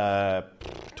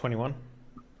 21.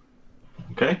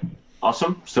 Okay.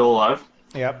 Awesome. Still alive.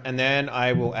 Yep. And then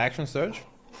I will action surge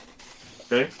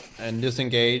Okay. and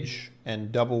disengage and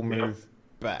double move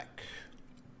back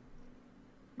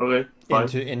Okay. Fine.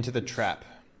 into the trap.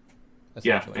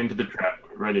 Yeah, essentially. into the trap.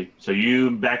 Ready. So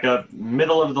you back up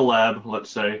middle of the lab, let's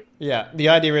say. Yeah. The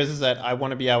idea is that I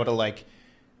want to be able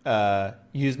to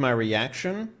use my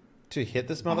reaction to hit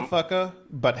this motherfucker,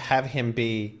 but have him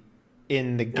be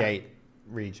in the gate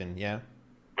region. Yeah.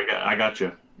 I got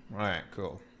you. All right.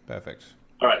 Cool. Perfect.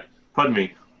 All right. Pardon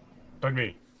me.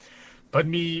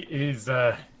 Pardon me is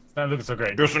it's not looking so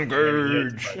great.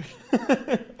 Disengage.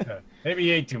 Maybe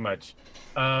he ate too much.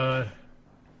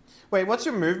 Wait, what's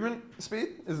your movement speed?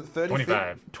 Is it 30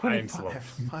 25. feet? I'm slow. 25.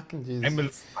 Fucking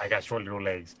Jesus. I got short little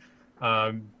legs.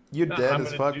 You're no, dead I'm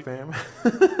as gonna fuck, fam.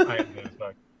 I am dead as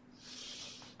fuck.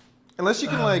 Unless you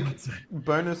can,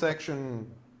 bonus action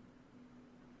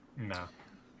No.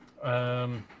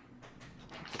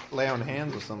 lay on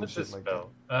hands or some What's shit this like that.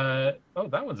 spell? Oh,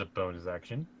 that one's a bonus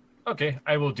action. Okay,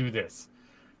 I will do this.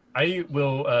 I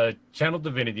will channel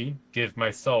divinity, give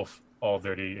myself all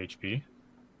 30 HP.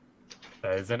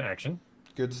 That is an action.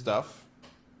 Good stuff.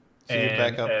 So And you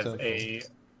back up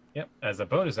as a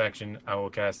bonus action, I will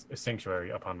cast a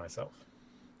sanctuary upon myself.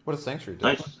 What does Sanctuary do?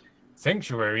 Nice.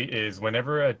 Sanctuary is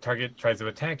whenever a target tries to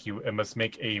attack you, it must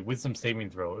make a wisdom saving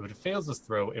throw. If it fails this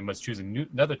throw, it must choose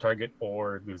another target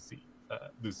or lose the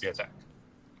attack.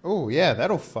 Oh, yeah,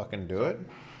 that'll fucking do it.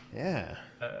 Yeah.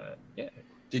 Yeah.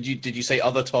 Did you say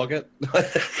other target? I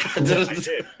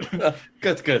did.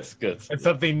 Good. And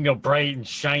something bright and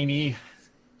shiny.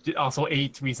 Also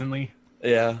ate recently.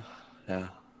 Yeah.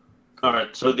 All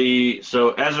right. So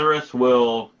Azareth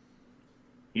will.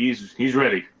 He's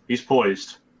ready. He's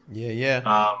poised.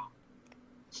 Yeah.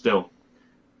 Still.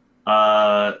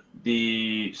 As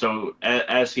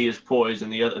he is poised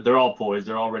and the other, they're all poised.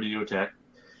 They're all ready to attack.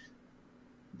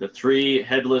 The three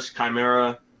headless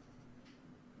chimera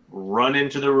run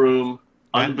into the room,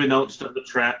 unbeknownst to the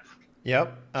trap.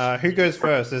 Yep. Who goes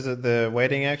first? Is it the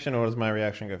waiting action or does my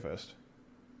reaction go first?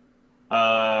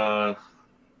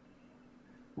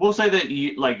 We'll say that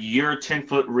your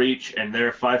 10-foot reach and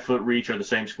their 5-foot reach are the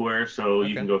same square, so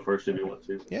you can go first if you want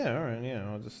to. Yeah, all right.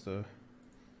 Yeah, I'll just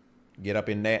get up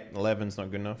in that. 11's not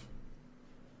good enough.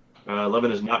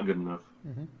 11 is not good enough.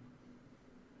 Mhm.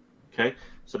 Okay,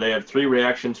 so they have 3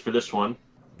 reactions for this one.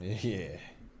 Yeah.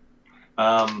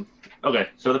 Okay,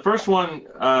 so the first one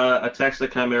attacks the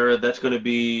chimera. That's going to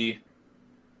be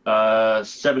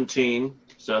 17.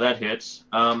 So that hits.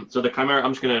 So the chimera,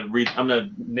 I'm gonna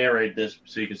narrate this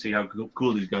so you can see how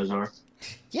cool these guys are.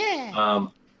 Yeah.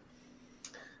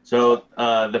 So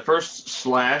the first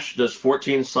slash does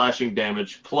 14 slashing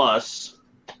damage plus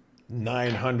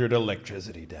 900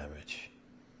 electricity damage.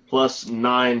 plus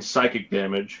 9 psychic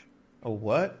damage. Oh,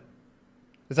 what?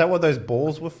 Is that what those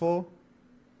balls were for?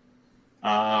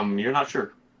 You're not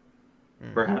sure.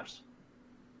 Perhaps.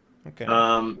 Okay.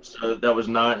 So that was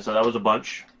 9. So that was a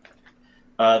bunch.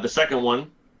 The second one,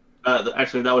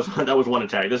 actually that was one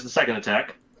attack. This is the second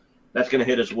attack. That's going to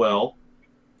hit as well.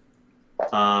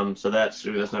 So that's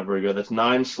not very good. That's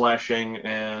 9 slashing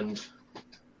and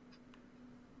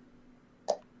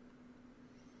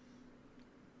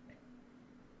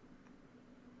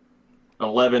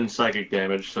 11 psychic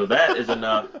damage. So that is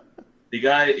enough. The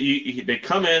guy, they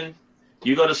come in,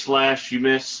 you go to slash, you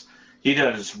miss. He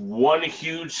does one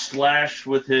huge slash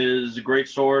with his great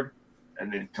sword,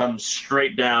 and then comes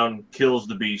straight down, kills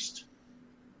the beast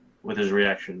with his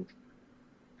reaction.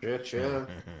 Yeah.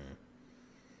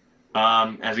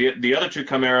 As the other 2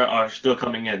 chimera are still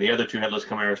coming in. The other 2 headless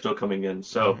chimera are still coming in.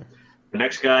 So the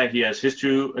next guy, he has his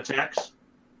 2 attacks.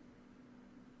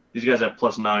 These guys have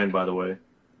plus 9, by the way.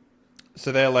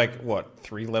 So they're like, what,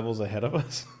 3 levels ahead of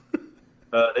us?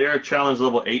 They are challenge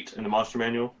level 8 in the monster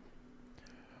manual.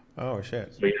 Oh,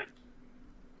 shit. So yeah,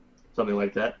 something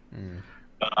like that.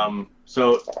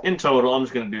 So in total, I'm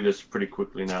just going to do this pretty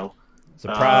quickly now.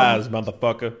 Surprise,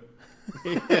 motherfucker.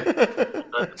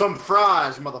 Some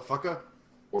fries, motherfucker.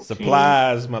 14.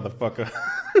 Supplies, motherfucker.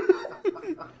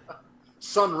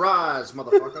 Sunrise,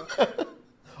 motherfucker.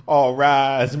 All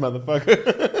rise,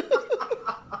 motherfucker.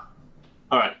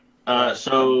 All right.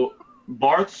 So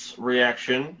Barth's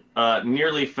reaction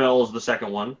nearly fells the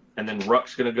second one, and then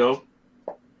Ruck's going to go.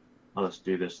 Oh, let's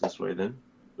do this way then.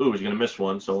 Ooh, he's going to miss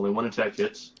one, so only 1 attack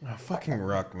hits. Oh, fucking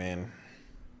Ruck, man.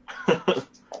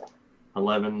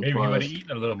 11 Maybe he plus would have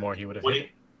eaten a little more. He would have 20.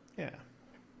 hit. Yeah.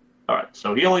 All right,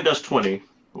 so he only does 20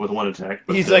 with 1 attack.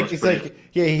 But He's still, like, it's pretty-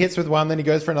 yeah, he hits with one, then he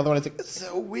goes for another one. It's like,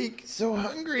 so weak, so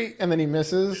hungry. And then he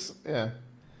misses. Yeah.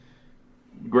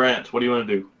 Grant, what do you want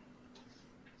to do?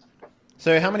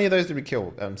 So how many of those did we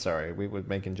kill? I'm sorry, we were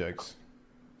making jokes.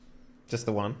 Just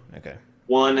the one? Okay.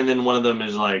 1, and then one of them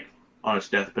is like on its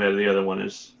deathbed. The other one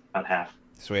is about half.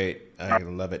 Sweet. I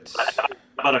love it.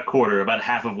 About a quarter, about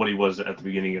half of what he was at the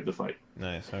beginning of the fight.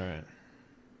 Nice, all right.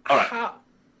 All right.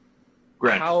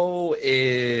 Grant.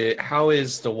 How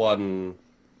is the one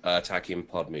attacking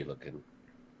Podme looking?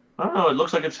 I don't know. It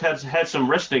looks like it's had some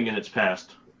resting in its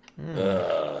past.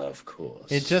 Of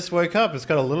course. It just woke up. It's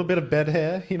got a little bit of bed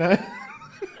hair, you know?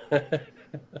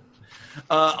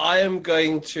 I am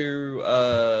going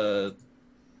to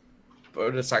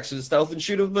bonus action stealth and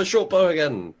shoot with my short bow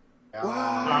again.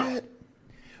 What?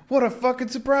 What a fucking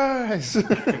surprise!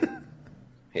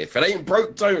 If it ain't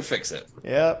broke, don't fix it.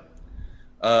 Yep.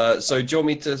 So do you want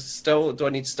me to stealth? Do I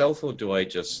need stealth or do I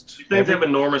just? These things have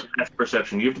enormous passive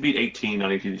perception. You have to beat 18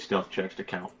 on each of these stealth checks to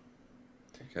count.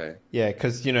 Okay. Yeah,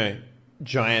 because, you know,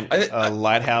 giant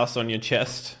lighthouse on your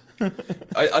chest.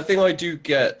 I think I do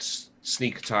get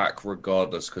sneak attack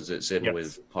regardless because it's in Yes.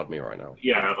 with Podme right now.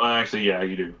 Yeah, actually, yeah,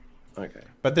 you do. Okay.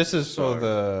 But this is for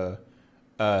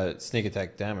the sneak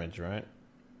attack damage, right?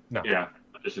 No. Yeah,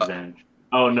 disadvantage.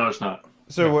 Oh no, it's not.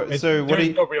 So what? So what do There's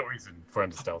you? no real reason for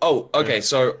him to stealth. Oh, okay.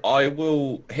 So I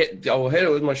will hit. I will hit it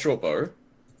with my short bow.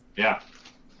 Yeah.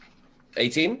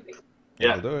 18.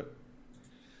 Yeah. I'll do it.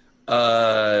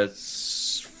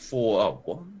 It's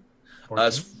what?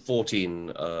 That's 14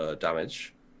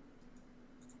 damage.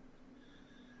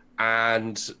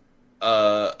 And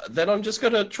then I'm just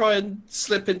going to try and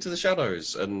slip into the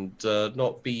shadows and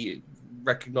not be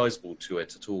recognizable to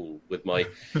it at all with my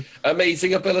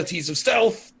amazing abilities of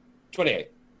stealth. 28.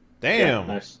 Damn.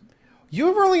 Yeah, nice. You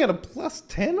ever only got a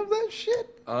 +10 of that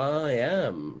shit? I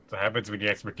am. What happens with the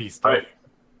expertise All stuff? right.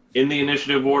 In the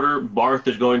initiative order, Barth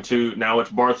is going to. Now it's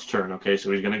Barth's turn. Okay,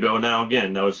 so he's going to go now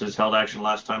again. That was his held action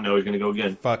last time. Now he's going to go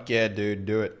again. Fuck yeah, dude.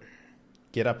 Do it.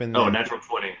 Get up in there. Oh, natural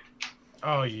 20.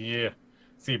 Oh yeah.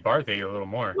 See, Barth ate a little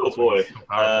more. Oh boy. So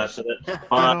powerful. So that's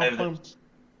 5, that's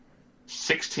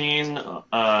 16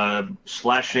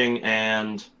 slashing,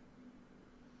 and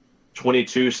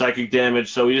 22 psychic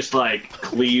damage. So he just like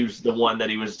cleaves the one that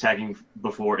he was attacking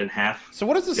before in half. So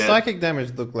what does the Yeah. psychic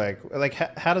damage look like? Like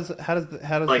how does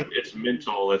Like it's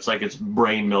mental. It's like its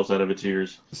brain melts out of its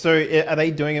ears. So are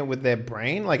they doing it with their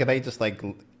brain? Like are they just like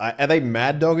are they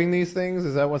mad dogging these things?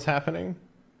 Is that what's happening?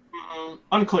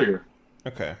 Unclear.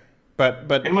 Okay.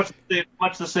 But In much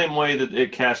the same way that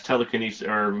it casts telekinesis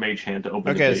or mage hand to open.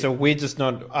 the okay, gate. so we're just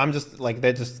not. I'm just like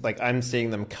they're just like I'm seeing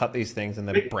them cut these things and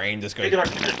their brain just goes Make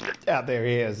it out their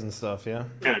ears and stuff. Yeah.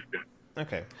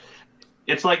 Okay.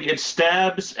 It's like it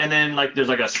stabs, and then like there's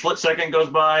like a split second goes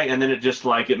by, and then it just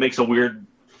like it makes a weird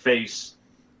face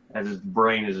as its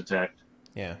brain is attacked.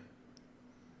 Yeah.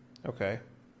 Okay.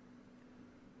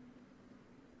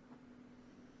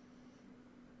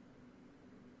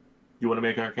 You want to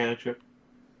make an Arcana check?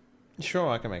 Sure,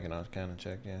 I can make an Arcana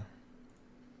check. Yeah.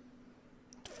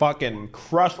 Fucking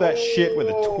crush that shit with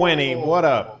a 20. What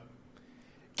up?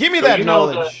 Give me So that you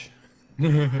know knowledge.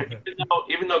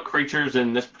 Even though creatures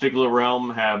in this particular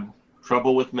realm have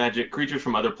trouble with magic, creatures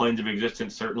from other planes of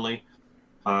existence certainly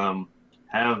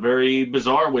have very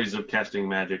bizarre ways of casting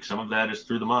magic. Some of that is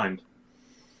through the mind,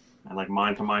 and like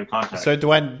mind-to-mind contact. So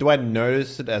do I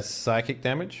notice it as psychic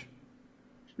damage?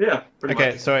 yeah, pretty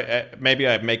Okay, much. so maybe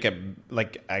I make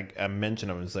a mention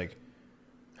of it. It's like,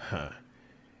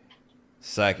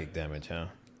 psychic damage, huh?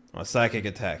 Or psychic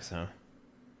attacks, huh?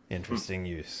 Interesting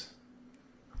use.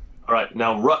 All right,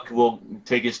 now Ruck will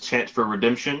take his chance for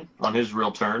redemption on his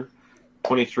real turn.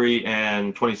 23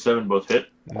 and 27 both hit.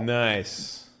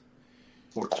 Nice.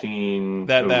 14.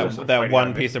 That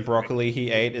one piece of broccoli he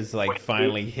ate is like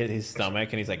finally hit his stomach,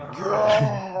 and he's like,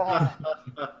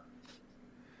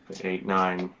 8,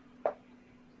 9.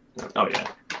 Oh yeah.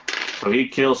 So he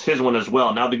kills his one as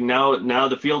well. Now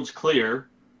the field's clear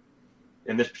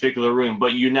in this particular room,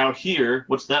 but you now hear,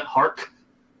 what's that? Hark.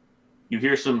 You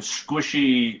hear some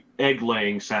squishy egg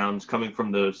laying sounds coming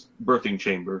from the birthing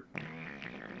chamber.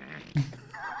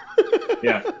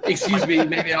 Yeah. Excuse me,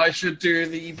 maybe I should do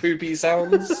the poopy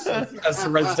sounds as the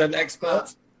resident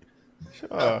expert.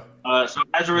 oh, So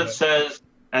Azareth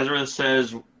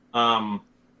says, now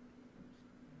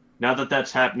that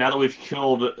that's happened, now that we've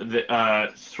killed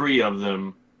the 3 of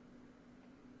them,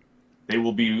 they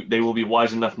will be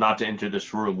wise enough not to enter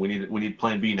this room. We need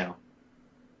Plan B now.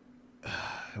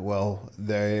 well,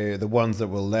 the ones that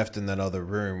were left in that other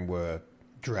room were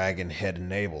dragon head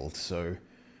enabled. So,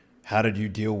 how did you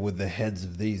deal with the heads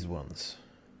of these ones?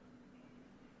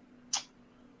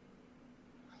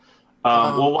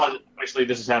 Actually,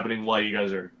 this is happening while you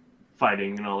guys are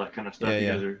fighting and all that kind of stuff. Yeah, you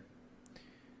yeah. guys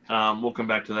are. We'll come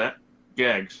back to that.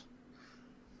 Gags.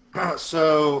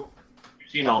 So You've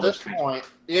seen all at this this. point,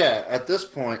 yeah, at this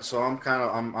point, so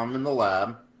I'm in the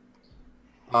lab.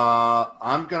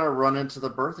 I'm gonna run into the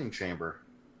birthing chamber.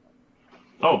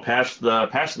 Oh, past them.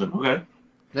 Okay.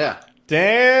 Yeah,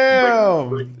 Damn!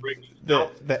 Break-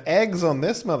 The eggs on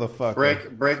this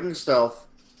motherfucker. breaking stealth.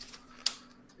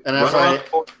 And Run as around I, the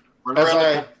corner. Run as around the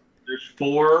I, corner. There's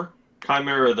 4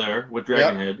 Chimera there with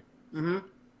Dragon Head.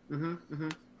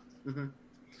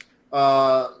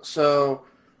 So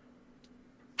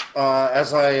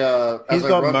as I He's as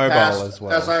got I run mobile past, as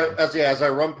well. as I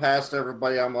run past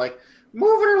everybody, I'm like,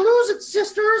 move it or lose it,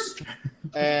 sisters.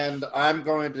 And I'm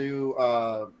going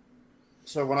to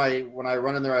so when I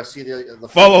run in there, I see the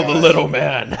Follow guys. the little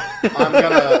man.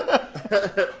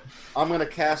 I'm gonna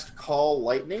cast Call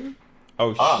Lightning.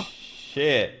 Oh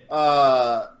shit!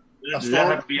 Does that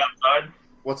have to be outside?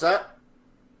 What's that?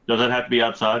 Does that have to be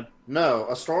outside? No,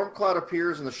 a storm cloud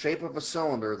appears in the shape of a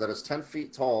cylinder that is 10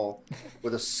 feet tall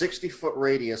with a 60-foot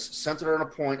radius centered on a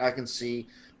point I can see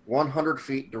 100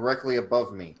 feet directly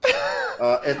above me.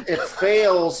 It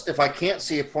fails if I can't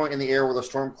see a point in the air where the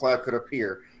storm cloud could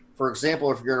appear. For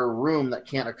example, if you're in a room that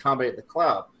can't accommodate the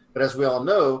cloud. But as we all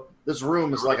know, this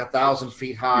room is like 1,000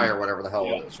 feet high or whatever the hell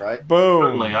it is, right? Boom!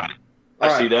 Certainly, I All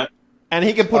see right. that. And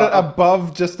he can put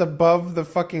it just above the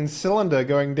fucking cylinder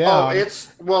going down.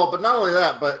 But not only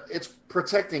that, but it's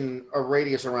protecting a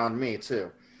radius around me too.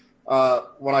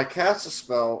 When I cast a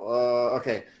spell,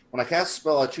 When I cast a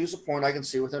spell, I choose a point I can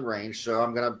see within range, so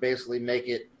I'm going to basically make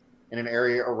it in an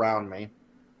area around me.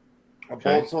 A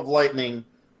bolt of lightning,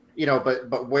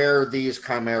 but where these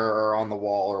chimera are on the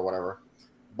wall or whatever.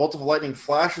 A bolt of lightning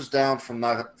flashes down from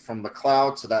the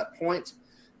cloud to that point.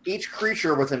 Each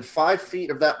creature within 5 feet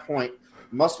of that point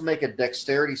must make a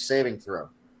dexterity saving throw.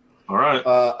 All right.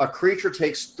 A creature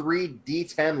takes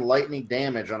 3d10 lightning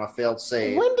damage on a failed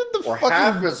save, When did the or fucking...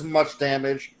 half as much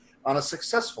damage on a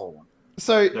successful one.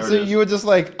 So There so it is. you were just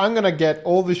like, I'm gonna get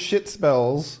all the shit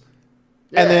spells,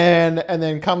 Yeah, and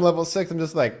then come level 6, I'm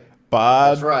just like,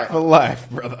 bard That's right. for life,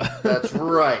 brother. that's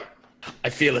right. I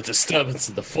feel a disturbance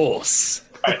in the force.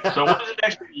 All right. So what does it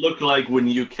actually look like when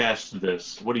you cast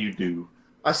this? What do you do?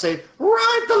 I say,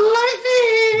 ride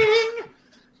the lightning!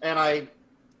 And I,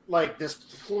 like, this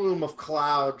plume of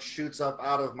cloud shoots up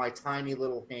out of my tiny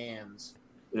little hands.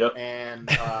 Yep. And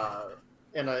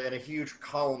in a huge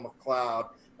column of cloud.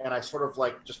 And I sort of,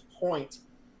 like, just point.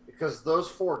 Because those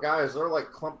 4 guys, they're,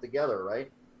 like, clumped together,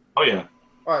 right? Oh yeah.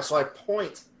 All right, so I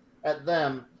point at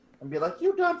them and be like,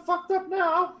 you done fucked up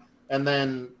now. And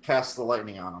then cast the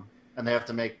lightning on them. And they have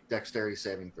to make dexterity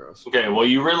saving throws. Okay. Well,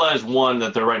 you realize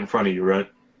that they're right in front of you, right?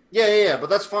 Yeah, but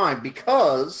that's fine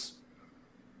because,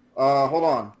 hold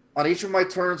on. On each of my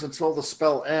turns until the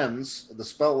spell ends, the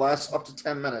spell lasts up to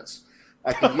 10 minutes.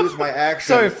 I can use my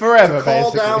action So forever, to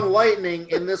call basically. down lightning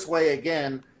in this way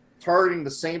again, targeting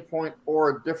the same point or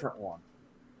a different one.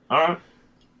 All right.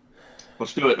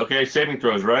 Let's do it. Okay. Saving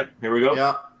throws, right? Here we go.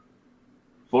 Yeah.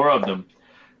 4 of them.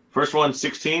 First one,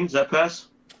 16. Does that pass?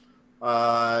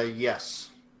 Yes.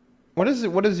 What is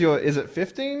it? What is your? Is it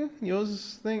 15?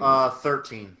 Yours thing?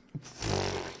 13.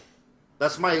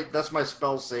 That's my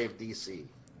spell save DC.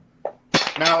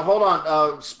 Now hold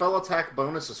on. Spell attack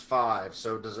bonus is 5.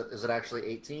 So is it actually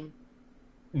 18?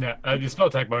 No, the spell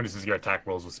attack bonus is your attack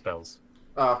rolls with spells.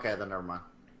 Oh, okay, then never mind.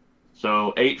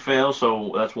 So 8 fails.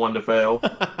 So that's 1 to fail.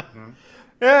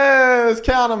 Yeah, let's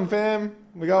count them, fam.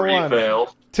 We got 3 1.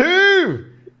 fails. 2.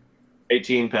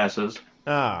 18 passes.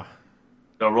 Ah.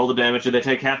 So roll the damage. Do they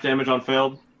take half damage on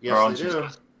failed? Yes, Or on they do.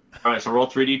 success? All right. So roll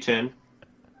 3d10.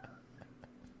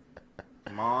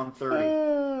 Come on, 30.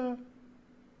 Ah.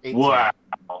 18. Wow.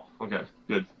 Okay.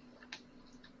 Good.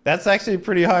 That's actually a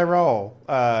pretty high roll.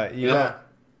 You Yeah. got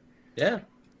Yeah.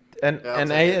 an Yeah,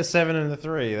 I'll 8, take a 7, and a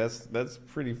 3. That's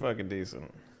pretty fucking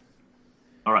decent.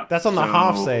 All right. That's on the so-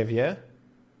 half save, yeah.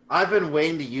 I've been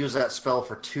waiting to use that spell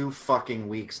for 2 fucking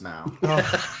weeks now.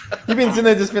 You've been sitting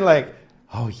there just been like,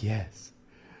 oh yes,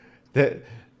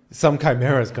 some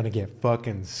chimera's gonna get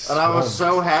fucking. And I was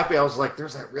swamped. so happy. I was like,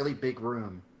 there's that really big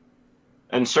room.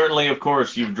 And certainly, of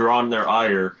course, you've drawn their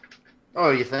ire.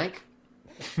 Oh, you think?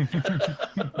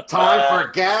 Time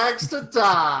for Gags to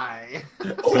die.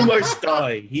 Almost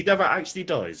die. He never actually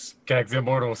dies. Gags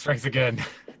immortal strikes again.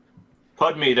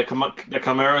 Pudme, the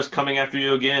chimera is coming after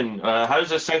you again. How does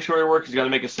this sanctuary work? He's got to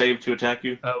make a save to attack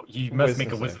you. Oh, he must Wisdom make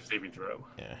a save. wisdom saving throw.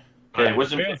 Yeah. Okay,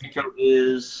 wisdom saving throw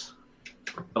is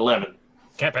 11.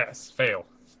 Can't pass. Fail.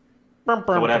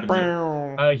 what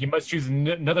happens He must choose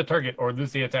another target or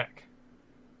lose the attack.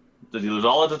 Does he lose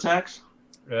all his attacks?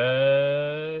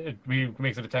 We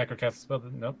makes an attack or cast a spell.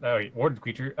 Nope. Oh, wait. Warded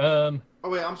creature. Oh,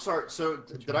 wait, I'm sorry. So,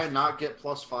 did I not get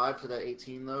 +5 to that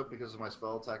 18, though, because of my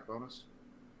spell attack bonus?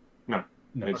 No.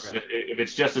 No. It's, Okay. If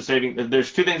it's just a saving,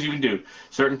 there's 2 things you can do.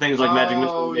 Certain things like magic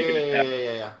missile. Oh, make yeah, an yeah,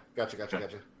 attack. yeah. Gotcha.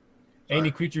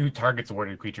 Any creature who targets a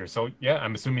warded creature. So yeah,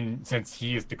 I'm assuming since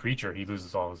he is the creature, he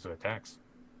loses all his attacks.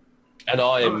 And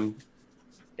I'm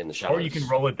in the shadows. Or you can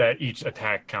roll it that each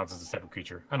attack counts as a separate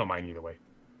creature. I don't mind either way.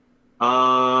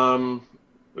 Ooh,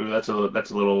 that's a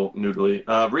little noodly.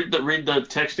 Read the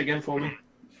text again for me.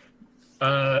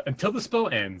 Until the spell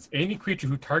ends, any creature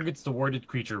who targets the warded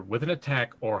creature with an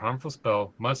attack or harmful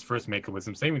spell must first make a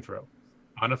wisdom saving throw.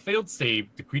 On a failed save,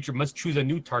 the creature must choose a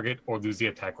new target or lose the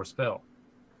attack or spell.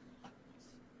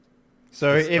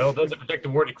 So The spell if doesn't protect the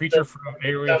warded creature from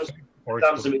area Sounds- effect or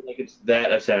Sounds to explosion. me like it's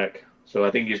that attack. So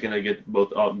I think he's gonna get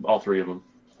both all 3 of them.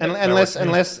 unless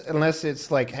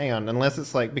it's like, hang on, unless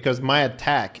it's like, because my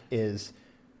attack it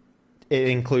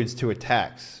includes 2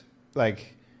 attacks,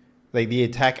 like the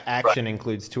attack action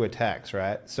includes 2 attacks,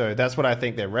 right? So that's what I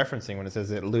think they're referencing when it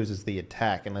says it loses the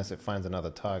attack unless it finds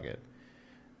another target.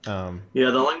 Yeah,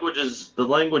 the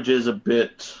language is a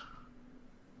bit.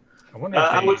 I wonder if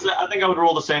I think I would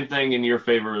roll the same thing in your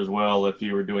favor as well if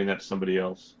you were doing that to somebody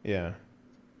else. Yeah.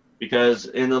 Because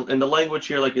in the language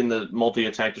here, like in the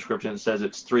multi-attack description, it says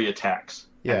it's 3 attacks.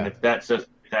 Yeah. And if that says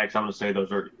attacks, I'm going to say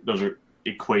those are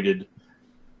equated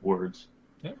words.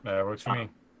 yeah, that works for me.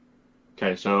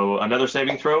 Okay, so another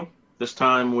saving throw. This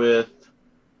time with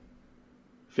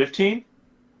 15.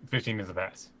 15 is a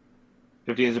pass.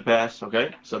 15 is a pass.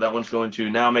 Okay, so that one's going to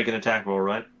now make an attack roll,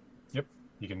 right?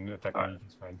 You can attack me.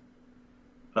 It's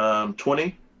fine.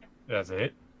 20. That's a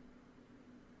hit.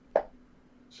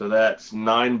 So that's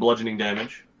 9 bludgeoning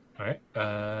damage. All right.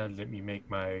 Let me make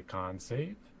my con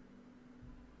save.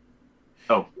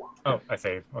 Oh. Oh, I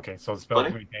save. Okay, so the spell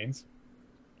 20? retains.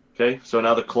 Okay, so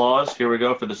now the claws. Here we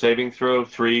go for the saving throw.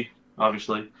 3,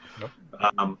 obviously.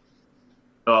 Nope.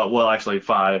 Well, actually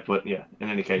 5, but yeah. In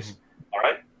any case, all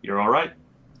right. You're all right.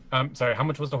 Sorry. How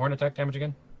much was the horn attack damage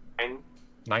again? 9.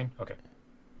 9. Okay.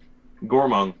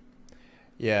 Gormung.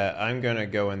 Yeah, I'm gonna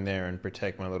go in there and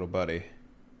protect my little buddy.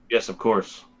 Yes, of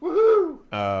course.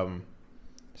 Woohoo!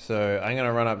 So I'm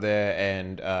gonna run up there,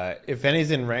 and if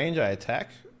any's in range, I attack.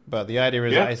 But the idea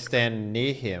is Yeah. I stand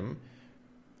near him.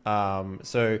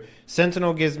 So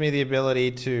Sentinel gives me the ability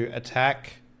to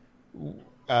attack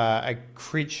a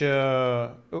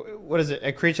creature. What is it?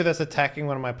 A creature that's attacking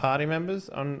one of my party members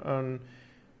on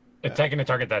Attacking a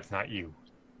target that's not you.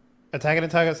 attacking a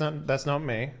target. That's not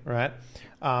me, right?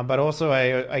 But also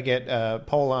I get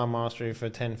polearm mastery for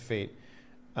 10 feet.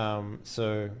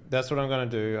 So that's what I'm gonna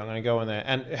do. I'm gonna go in there.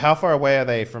 And how far away are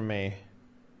they from me?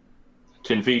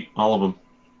 10 feet, all of them.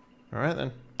 All right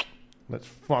then, let's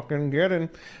fucking get in.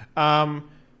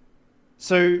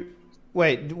 So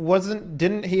wait,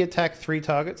 didn't he attack 3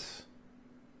 targets?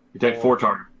 You take 4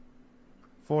 targets.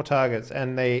 4 targets,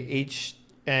 and they each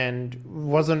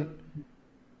wasn't.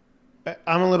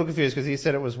 I'm a little confused because he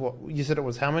said it was what you said it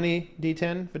was. How many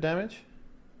D10 for damage?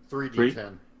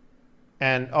 3d10.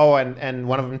 And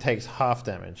one of them takes half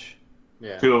damage.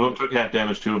 Yeah. 2 of them took half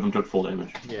damage. 2 of them took full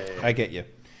damage. Yeah. I get you.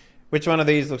 Which one of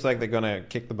these looks like they're gonna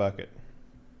kick the bucket?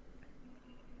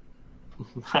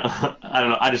 I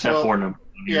don't know. I just have Well, 4 numbers.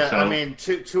 Yeah, so, I mean,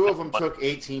 two of them took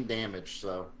 18 damage,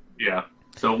 so. Yeah.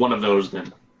 So one of those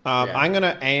then. Yeah. I'm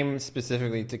gonna aim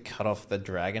specifically to cut off the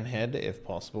dragon head, if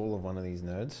possible, of one of these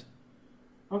nerds.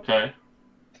 Okay.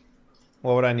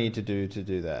 What would I need to do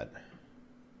that?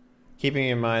 Keeping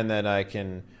in mind that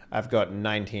I've got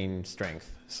 19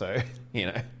 strength, so you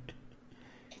know.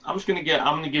 I'm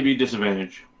gonna give you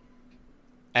disadvantage.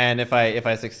 And if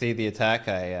I succeed the attack,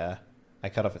 I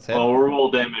cut off its head. Well, we'll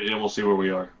roll damage and we'll see where we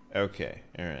are. Okay,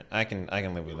 all right. I can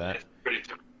live with that. It's pretty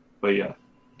typical. But yeah.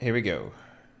 Here we go.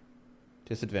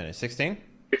 Disadvantage 16.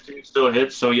 15 still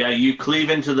hits, so yeah, you cleave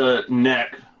into the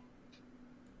neck.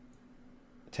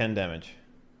 10 damage.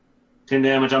 10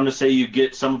 damage. I'm gonna say you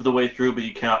get some of the way through, but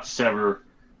you cannot sever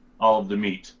all of the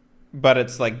meat. But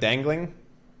it's like dangling.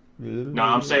 No,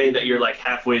 I'm saying that you're like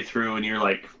halfway through and you're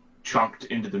like chunked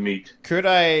into the meat. Could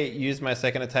I use my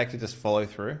second attack to just follow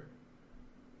through?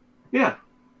 Yeah.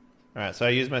 All right, so I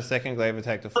use my second glaive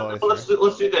attack to follow through.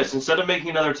 Let's do this. Instead of making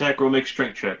another attack, we'll make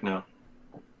strength check now,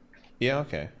 Yeah,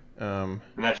 okay. and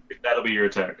that'll be your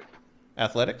attack.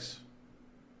 Athletics.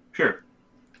 Sure.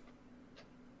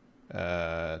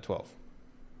 12.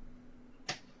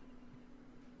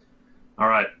 All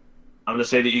right. I'm gonna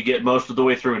say that you get most of the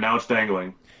way through. Now it's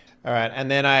dangling. All right, and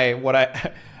then I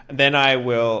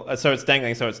will. So it's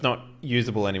dangling, so it's not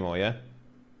usable anymore. Yeah.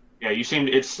 Yeah,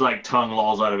 it's like tongue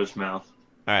lolls out of its mouth.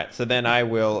 All right, so then I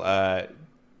will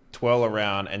twirl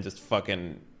around and just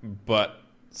fucking butt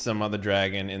some other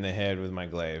dragon in the head with my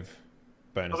glaive.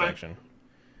 Bonus Okay. action.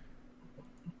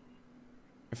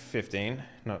 15,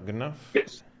 not good enough.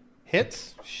 Yes.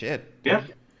 Hits? Shit. Yeah.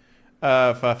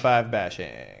 For 5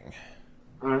 bashing.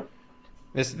 All right.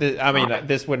 This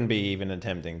this wouldn't be even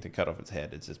attempting to cut off its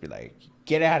head. It's just be like,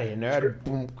 get out of here, nerd.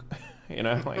 Boom. You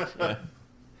know, like. Yeah.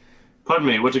 Pardon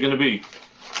me. What's it gonna be?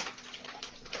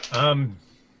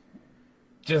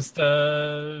 Just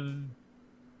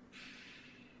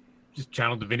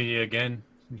channel divinity again.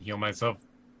 Heal myself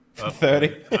up.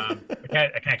 30.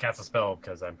 I can't cast a spell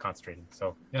because I'm concentrating.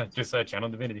 So yeah, just channel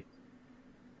divinity.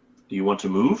 Do you want to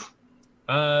move?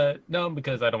 No,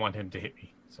 because I don't want him to hit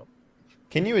me. So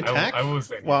Can you attack I will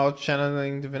say while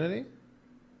channeling divinity?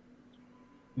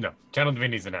 no. Channel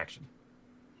divinity is an action.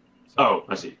 Oh,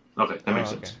 I see. Okay, that makes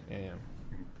sense. Yeah.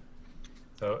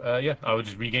 So yeah, I would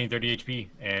just regain 30 HP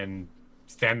and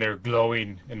stand there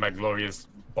glowing in my glorious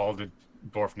balded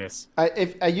dwarfness.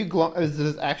 Are you glow? Does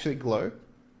it actually glow?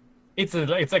 It's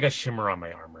like a shimmer on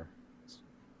my armor.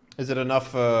 Is it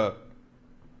enough for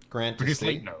Grant to Produce see?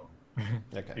 light? No.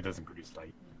 Okay. It doesn't produce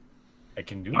light. I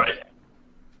can do All it. right.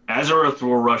 Azeroth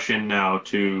will rush in now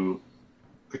to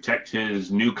protect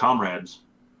his new comrades,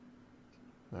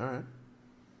 All right.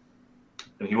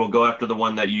 and he will go after the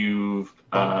one that you've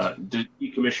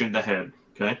decommissioned the head.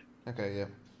 Okay. Okay. Yeah.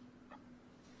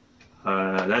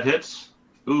 That hits.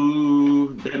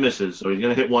 Ooh, that misses. So he's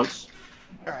gonna hit once.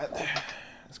 All right.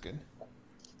 That's good.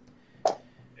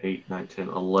 8, 9, 10,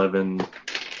 11,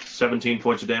 17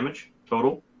 points of damage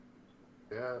total.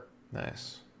 Yeah.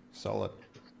 Nice. Solid.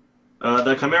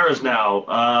 The chimeras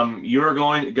now. You're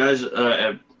going, guys.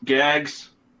 Gags,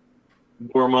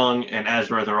 Gormong, and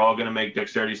Azareth are all going to make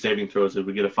dexterity saving throws if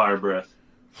we get a fire breath.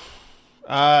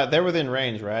 They're within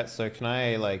range, right? So can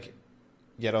I like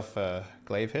get off a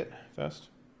glaive hit first?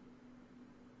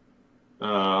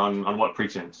 On what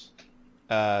pretense?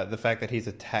 The fact that he's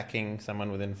attacking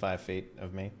someone within 5 feet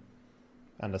of me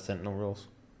under Sentinel rules.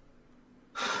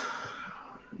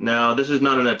 Now, this is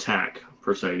not an attack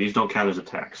per se. These don't count as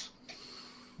attacks.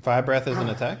 Fire breath is an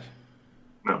attack?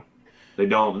 No, they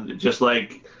don't. Just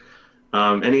like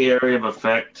any area of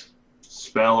effect,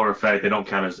 spell or effect, they don't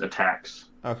count as attacks.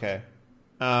 Okay.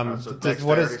 So What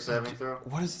dexterity does saving throw?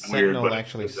 Sentinel but-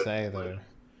 actually say though?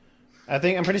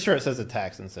 I'm pretty sure it says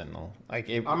attacks in Sentinel.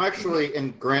 I'm actually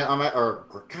in Graham.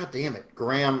 God damn it,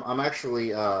 Graham. I'm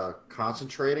actually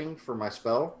concentrating for my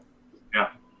spell. Yeah.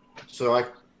 So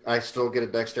I still get a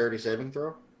dexterity saving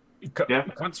throw. Yeah.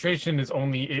 Concentration is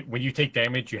only when you take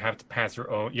damage. You have to pass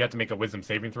your own. You have to make a wisdom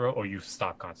saving throw, or you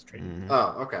stop concentrating.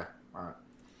 Oh, okay. All right.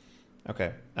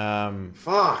 Okay.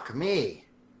 Fuck me.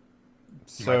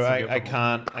 So might see I it.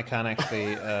 can't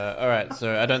actually. All right.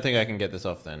 So I don't think I can get this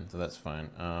off then. So that's fine.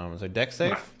 So dex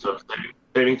save So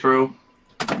saving throw.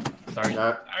 Sorry.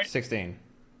 16.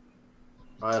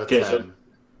 I had a Okay, 10. so-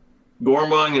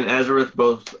 Gormong and Azareth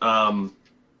both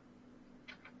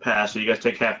pass, so you guys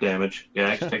take half damage.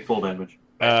 Gags take full damage.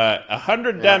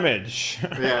 100 Yeah. damage.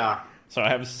 Yeah. So I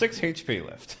have 6 HP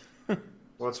left.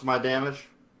 What's my damage?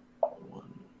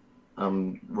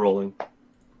 I'm rolling.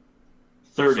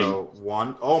 30. So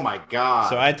 1. Oh my god.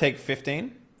 So I take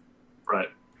 15. Right.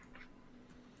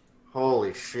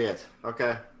 Holy shit.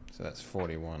 Okay. So that's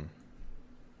 41.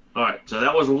 All right, so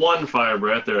that was one fire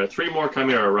breath. There are 3 more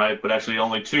chimera, right? But actually,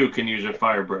 only 2 can use their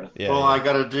fire breath. Yeah. Well, yeah. I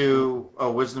gotta do a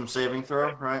wisdom saving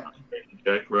throw, right?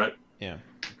 Okay, right? Yeah.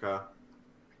 Okay.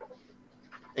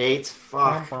 8.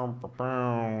 Fuck. Bum,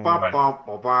 Right. bum,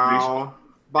 bum, bum.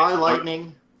 Bye,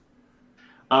 lightning.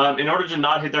 In order to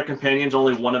not hit their companions,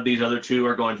 only one of these other 2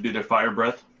 are going to do their fire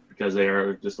breath because they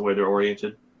are just the way they're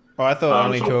oriented. Oh, I thought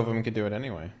only so- 2 of them could do it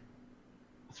anyway.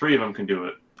 3 of them can do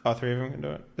it. Oh, 3 of them can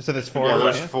do it. So there's 4 Yeah, of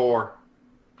there's them. 4.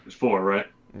 There's 4, right?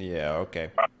 Yeah.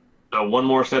 Okay. So one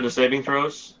more set of saving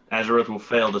throws. Azareth will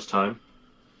fail this time.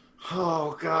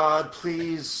 Oh god,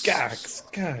 please. Gags.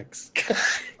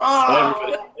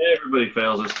 Oh, Everybody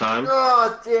fails this time.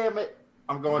 god damn it.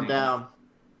 I'm going down.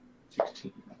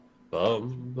 16.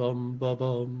 Bum bum ba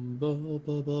bum ba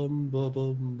ba bum ba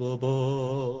bum ba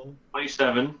ba.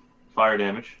 27 fire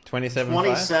damage. 27. fire?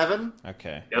 27?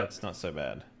 Okay. Yep. That's not so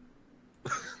bad.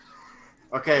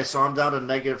 Okay, so I'm down to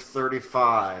negative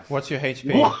 35. What's your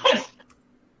HP? What?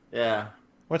 Yeah.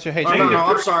 What's your Oh, HP? no,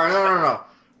 I'm sorry. No.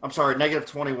 I'm sorry, negative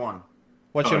 21.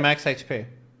 What's your Alright. max HP?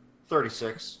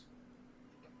 36.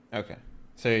 Okay.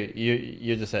 So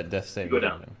you're just at death saving. go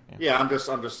down. throw. Yeah. Yeah, I'm just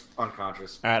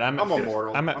unconscious. All right. I'm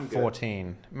immortal. I'm at I'm good.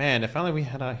 14. Man, if only we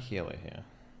had our healer here.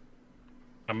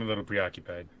 I'm a little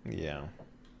preoccupied. Yeah.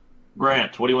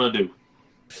 Grant, what do you want to do?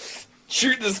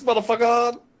 Shoot this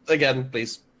motherfucker again,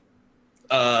 please.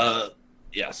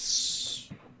 Yes.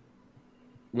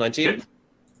 19.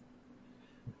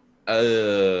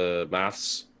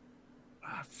 Maths.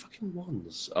 Fucking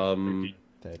ones.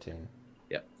 13.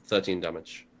 Yeah, 13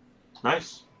 damage.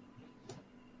 Nice.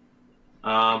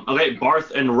 Okay,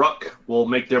 Barth and Ruck will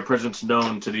make their presence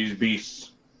known to these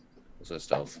beasts. Also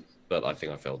stealth, but I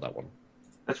think I failed that one.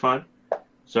 That's fine.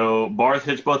 So Barth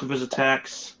hits both of his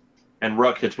attacks, and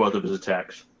Ruck hits both of his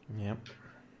attacks. Yep.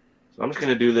 So I'm just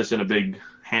going to do this in a big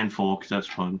handful because that's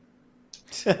fun.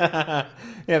 Yeah,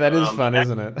 that is fun,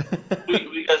 isn't it?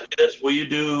 We guys do this. Will you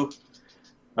do?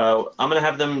 I'm going to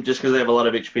have them just because they have a lot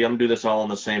of HP. I'm going to do this all on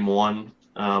the same one.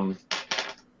 I'm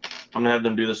going to have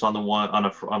them do this on the one on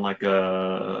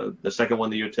the second one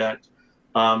that you attacked.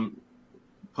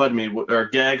 Pardon me, or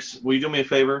Gags. Will you do me a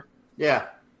favor? Yeah.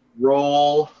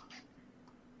 Roll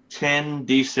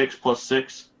 10d6 plus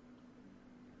 6.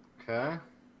 Okay.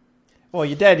 Well,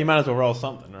 you're dead. You might as well roll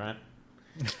something, right?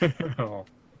 Oh.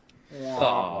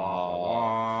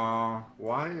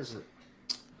 Why is it?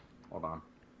 Hold on.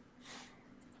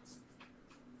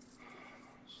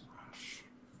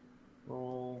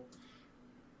 Roll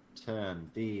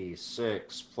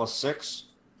 10d6 plus 6.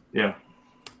 Yeah.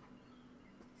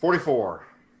 44.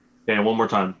 Okay, one more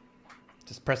time.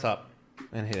 Just press up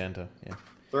and hit enter. Yeah.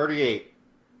 38.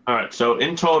 All right, so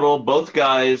in total, both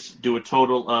guys do a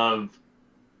total of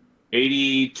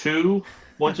 82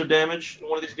 points of damage to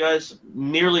one of these guys,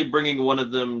 nearly bringing one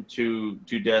of them to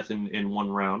death in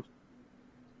one round.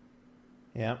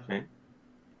 Yeah.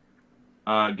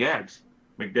 Gags,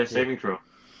 make death saving throw.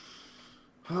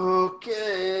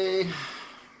 Okay.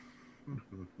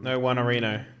 No one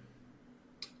Reno.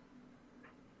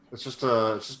 It's just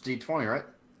D20, right?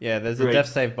 Yeah, there's a Great. death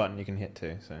save button you can hit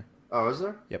too. So Oh, is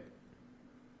there? Yep.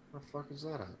 Where the fuck is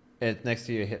that at? it's next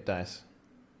to your hit dice,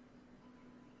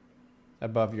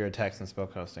 above your attacks and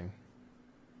spellcasting.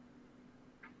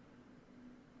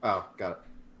 Oh, got it.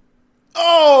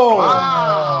 Oh!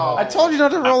 Wow! I told you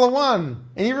not to roll a 1,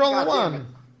 and you roll a God damn it.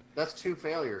 1. That's 2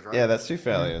 failures, right? Yeah, that's 2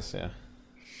 failures. Yeah,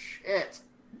 Shit.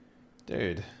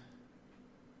 dude.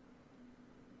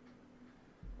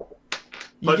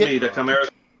 Put me, the Chimera's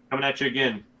coming at you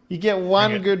again. You get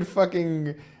one good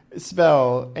fucking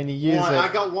spell, and you use One, it.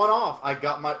 I got one off. I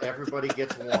got my. Everybody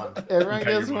gets one. Everyone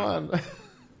Okay, gets you're one.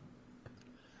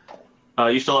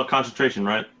 You still have concentration,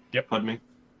 right? Yep. Put me.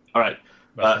 All right.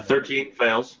 13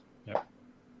 fails. Yep.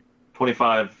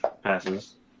 25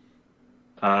 passes.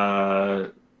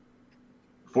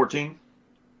 14.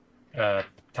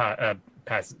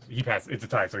 Passes. He passes. It's a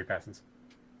tie, so he passes.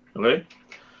 Okay.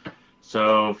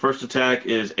 So first attack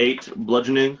is 8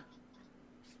 bludgeoning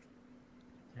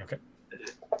Okay.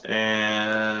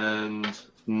 and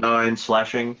 9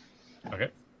 slashing. Okay.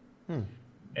 Hmm.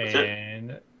 That's it.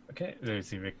 And okay, let's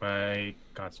see. Make my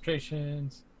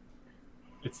concentrations.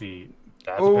 Let's see.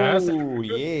 That's a pass. Oh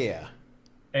yeah,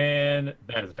 And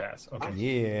that is a pass. Okay.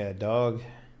 yeah, dog.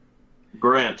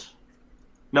 Grant.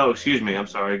 No, excuse me. I'm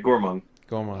sorry. Gormung.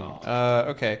 Gormon.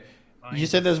 Okay. You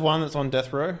said there's one that's on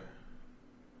death row.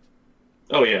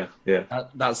 Oh yeah, yeah.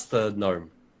 That's the gnome.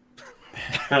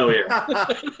 Hell yeah.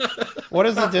 What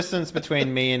is the distance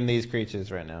between me and these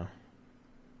creatures right now?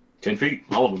 10 feet,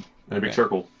 all of them. In a big Okay.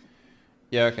 circle.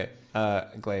 Yeah. Okay.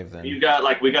 Glaive then. You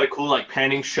got we got a cool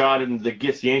panning shot, and the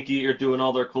Gith Yankee are doing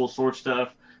all their cool sword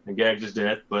stuff. And Gags is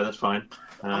dead, but that's fine.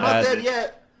 I'm not dead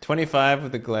yet. 25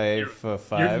 with the glaive for You're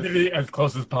 5. literally as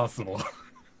close as possible.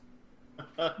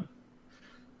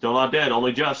 Still not dead,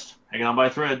 only just hanging on by a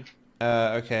thread.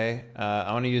 Okay.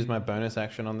 I want to use my bonus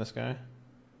action on this guy.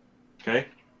 Okay.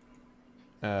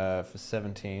 For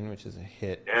 17, which is a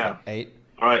hit. Yeah. For 8.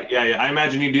 All right. Yeah. I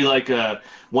imagine you do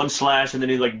one slash, and then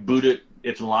you boot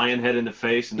its lion head in the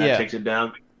face, and that Yeah. takes it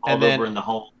down, all And then- over in the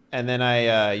hole. And then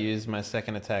I use my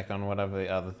second attack on whatever the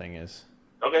other thing is.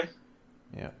 Okay.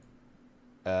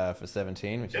 Yeah. For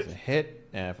 17, which is a hit.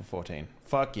 For 14.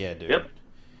 Fuck yeah, dude. Yep.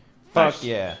 Fuck Nice.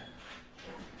 yeah.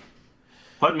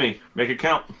 Put me. Make it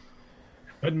count.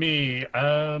 Put me.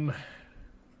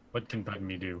 What can put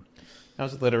me do? That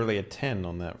was literally a 10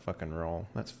 on that fucking roll.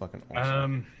 That's fucking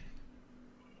awesome.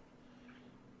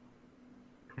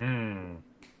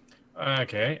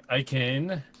 Okay, I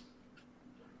can.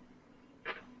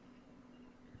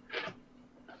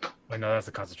 Wait, no, that's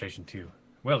a concentration too.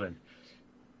 Well then.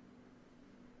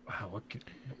 Wow, what could...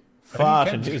 Fart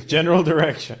I in didn't his general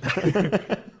direction.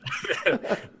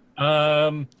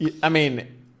 I mean,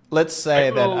 let's say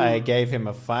that I gave him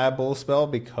a fireball spell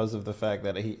because of the fact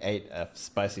that he ate a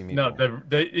spicy meatball. No,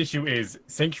 the issue is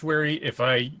sanctuary. If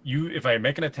I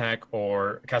make an attack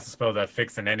or cast a spell that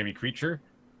affects an enemy creature,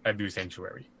 I do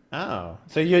sanctuary. Oh,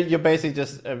 so you're basically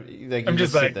just I'm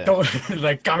just sit there.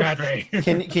 don't come at me.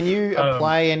 Can you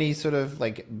apply any sort of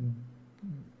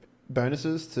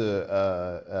bonuses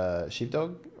to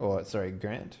Sheepdog or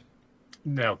Grant?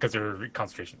 No, because they're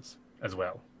concentrations as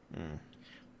well.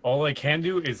 All I can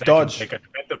do is Dodge. I can take a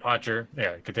defensive posture.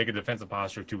 Yeah, I could take a defensive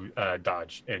posture to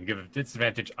dodge and give a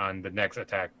disadvantage on the next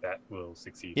attack that will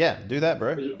succeed. Yeah, do that,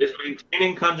 bro. Is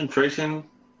maintaining concentration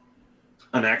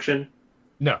an action?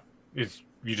 No, it's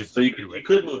you just So you do it.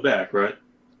 could move back, right?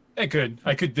 I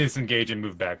could disengage and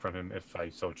move back from him if I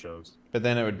so chose. But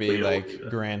then it would But be you don't do that.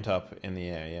 Grant up in the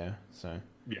air, yeah. So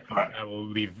Yeah, Alright. I will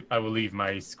leave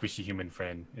my squishy human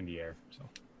friend in the air. So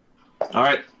All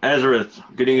right, Azareth,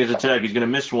 getting his attack. He's going to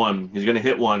miss one. He's going to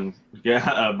hit one.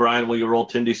 Yeah, Brian, will you roll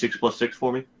 10d6 plus 6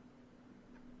 for me?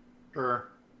 Sure.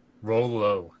 roll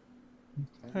low.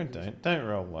 don't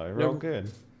roll low, roll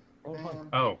good.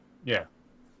 Oh yeah,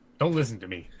 don't listen to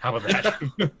me. How about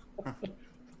that?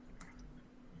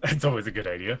 That's always a good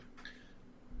idea.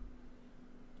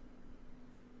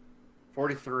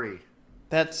 43.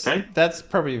 That's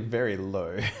probably very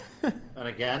low. And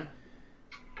again?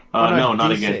 No,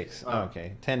 not again. D6. Oh,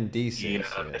 okay, 10d6. Yeah,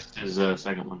 Yeah. this is the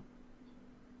second one.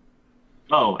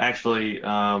 Oh, actually,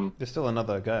 There's still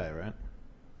another guy, right?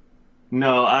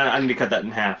 no, I need to cut that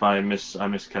in half. I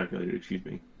miscalculated. Excuse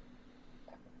me.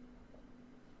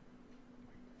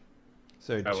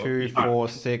 So Oh, well, 2, yeah. 4,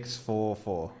 6, 4,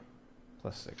 4.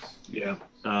 Plus 6. Yeah.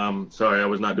 Sorry, I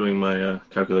was not doing my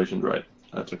calculations right.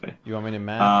 That's okay. You want me to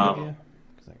math with Um, you?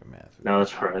 Because I can math with No,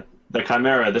 that's all right. The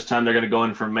Chimera. This time they're going to go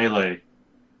in for melee.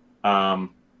 I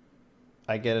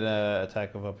get an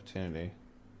attack of opportunity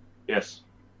Yes.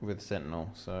 with Sentinel.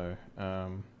 So, who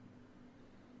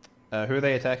are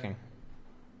they attacking?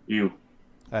 You.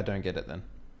 I don't get it then.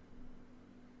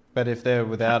 But if they're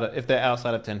if they're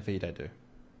outside of 10 feet, I do.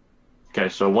 Okay,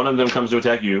 so one of them comes to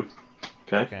attack you.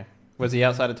 Okay. Okay. Was he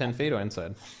outside of 10 feet or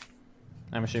inside?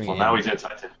 I'm assuming. Well, now he's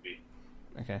inside 10 feet.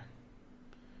 Okay.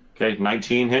 Okay,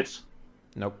 19 hits.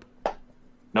 Nope.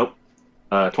 Nope.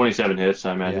 27 hits,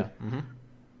 I imagine. Yeah. Mm-hmm.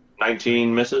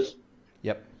 19 misses.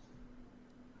 Yep.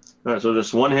 All right, so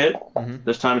just one hit. Mm-hmm.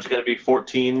 This time it's going to be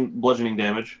 14 bludgeoning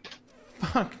damage.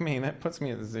 Fuck me, that puts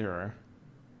me at 0.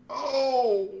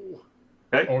 Oh!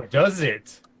 Okay. Or does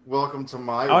it? Welcome to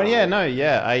my Oh world. yeah, no,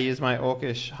 yeah. I use my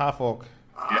orcish half orc.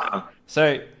 Yeah.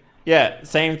 So yeah,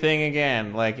 same thing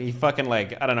again. Like he fucking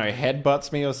like I don't know,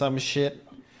 headbutts me or some shit.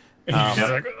 He's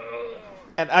just like,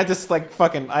 And I just like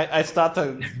fucking I start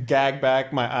to gag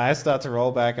back, my eyes start to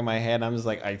roll back in my head. I'm just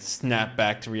like I snap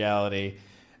back to reality,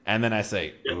 and then I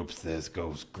say, "Oops, there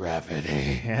goes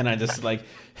gravity," and I just like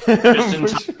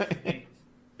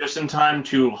Just in time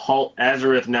to halt.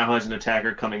 Azareth now has an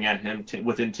attacker coming at him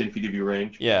within 10 feet of your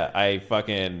range. yeah, I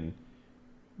fucking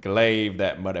glaive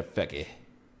that motherfucker.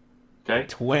 Okay.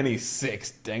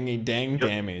 26 dangy dang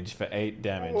damage for 8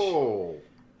 damage. Oh.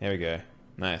 There we go.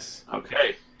 Nice.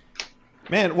 Okay.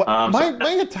 Man, what, So- my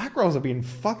attack rolls have been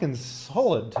fucking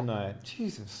solid tonight.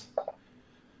 Jesus.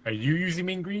 are you using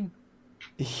mean green?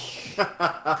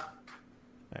 I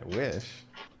wish.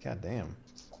 God damn.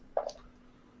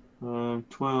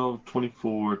 12,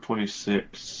 24,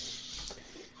 26.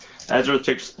 Azareth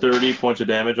takes 30 points of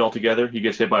damage altogether. He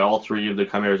gets hit by all 3 of the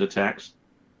Chimera's attacks.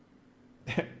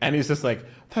 And he's just like,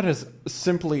 that is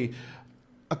simply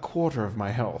a quarter of my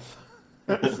health.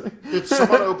 Did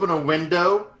someone open a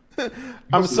window?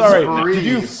 I'm sorry, breeze. did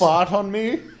you fart on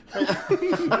me?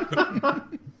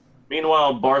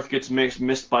 Meanwhile, Barth gets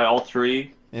missed by all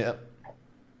 3, Yep.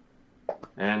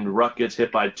 and Ruck gets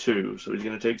hit by 2, so he's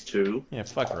going to take 2. Yeah,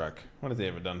 fuck Ruck. What has he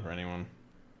ever done for anyone?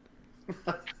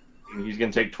 And he's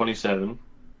going to take 27.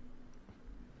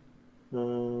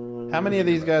 How many of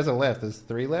these guys are left? There's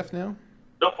 3 left now?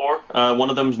 No, 4. One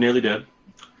of them's nearly dead.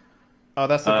 Oh,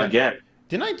 that's the guy. Gag.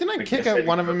 Didn't I kick guess out they-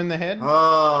 one of them in the head?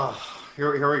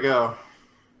 Here we go.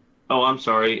 Oh, I'm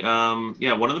sorry.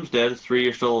 Yeah, one of them's dead. 3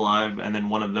 are still alive, and then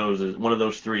one of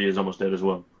those 3 is almost dead as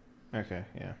well. Okay,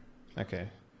 yeah. Okay.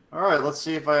 All right, let's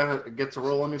see if I get to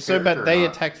roll a new So, character. but or they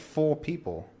not. attacked 4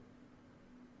 people.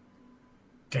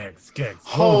 Gags.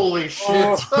 Holy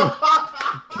shit!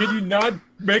 Can you not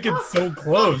make it so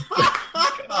close?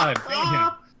 God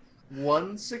damn.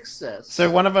 One success. So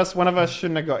one of us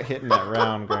shouldn't have got hit in that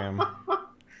round, Graham.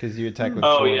 Because you attacked with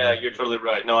Oh, 4. yeah, you're totally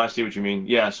right. No, I see what you mean.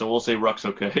 Yeah, so we'll say Ruck's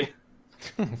okay.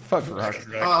 Fuck Ruck.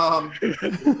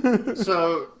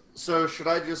 So should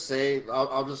I just say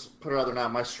I'll just put it out there now.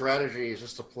 My strategy is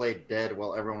just to play dead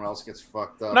while everyone else gets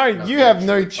fucked up. No, and you have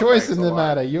no eventually choice come in back the to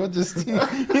life. matter. You're just.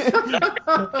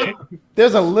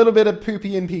 There's a little bit of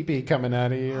poopy and pee-pee coming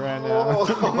out of you right now. Oh,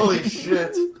 holy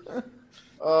shit!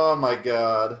 Oh my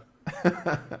god!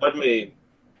 Pudme,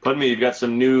 you've got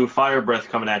some new fire breath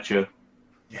coming at you.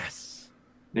 Yes.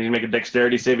 You need to make a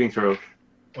dexterity saving throw.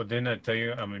 Well, didn't I tell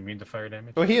you I'm immune to fire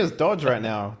damage? Well, he has dodge right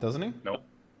now, doesn't he? Nope.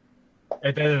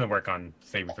 It doesn't work on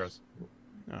saving throws.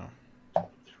 No.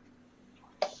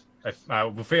 I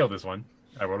will fail this one.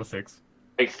 I rolled a 6.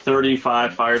 Take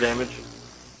 35 fire damage.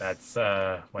 That's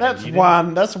what I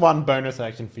needed. That's one bonus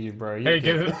action for you, bro.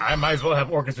 Hey, I might as well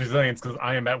have Orcus Resilience because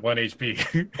I am at 1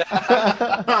 HP.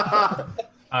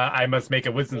 I must make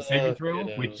a Wisdom saving throw,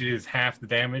 which is half the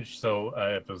damage. So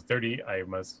if it was 30, I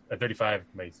must 35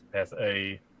 may pass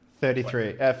a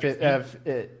 33.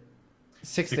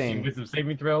 16. Wisdom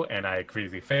saving throw, and I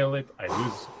critically fail it. I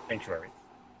lose Sanctuary.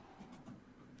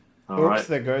 All Oops, right.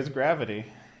 there goes gravity.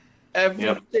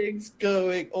 Everything's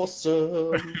going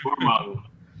awesome.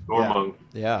 Gormung.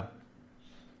 Yeah.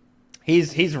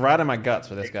 He's right in my guts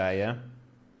for this guy, yeah?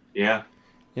 Yeah.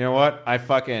 You know what? I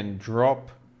fucking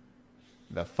drop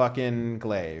the fucking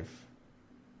glaive.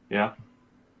 Yeah.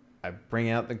 I bring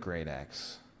out the great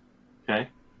axe. Okay.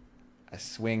 I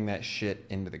swing that shit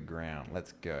into the ground.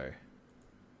 Let's go.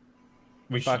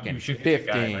 You should hit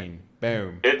the guy, 15. right?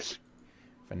 Boom. Hits.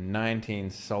 For 19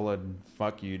 solid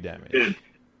fuck you damage. Dead.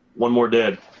 One more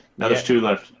dead. Now there's Yeah. 2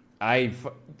 left.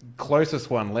 Closest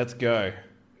one. Let's go.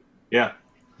 Yeah.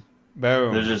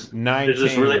 Boom. There's just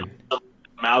 19. really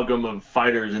amalgam of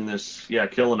fighters in this. Yeah,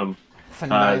 killing them. For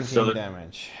 19 so the-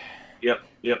 damage. Yep.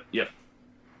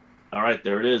 All right,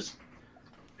 there it is.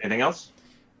 Anything else?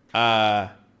 I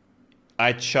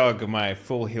chug my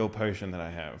full heal potion that I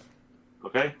have.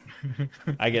 Okay.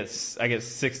 I get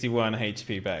 61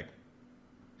 HP back.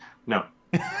 No.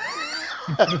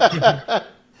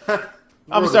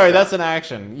 I'm sorry, that's an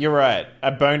action. You're right.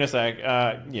 A bonus act.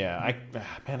 Yeah.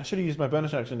 Man, I should have used my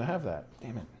bonus action to have that.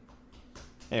 Damn it.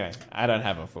 Anyway, I don't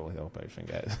have a full heal potion,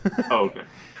 guys. Oh,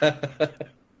 okay.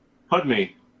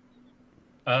 Pudme.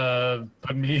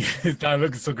 But me, he's not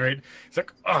looking so great. He's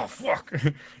like, oh fuck.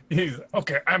 He's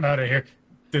okay. I'm out of here.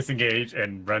 Disengage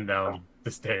and run down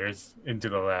the stairs into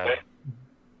the lab. Okay.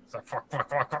 It's like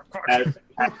fuck.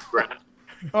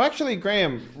 Oh, actually,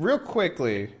 Graham, real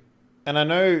quickly, and I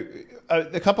know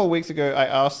a couple of weeks ago I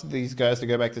asked these guys to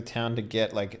go back to town to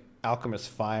get like alchemist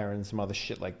fire and some other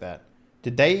shit like that.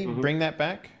 Did they bring that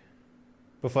back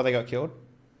before they got killed?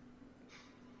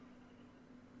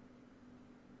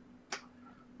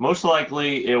 Most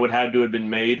likely, it would have to have been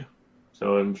made,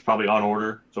 so it was probably on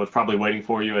order. So it's probably waiting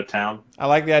for you at town. I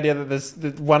like the idea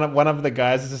that one of the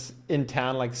guys is just in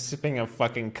town, like sipping a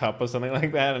fucking cup or something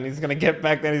like that, and he's gonna get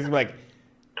back there and he's like,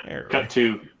 Cut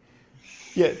to.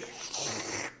 yeah.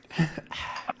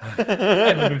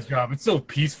 I know this job. It's so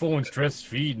peaceful and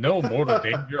stress-free. No mortal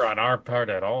danger on our part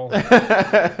at all.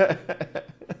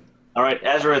 All right,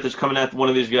 Azareth is coming at one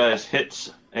of these guys. Hits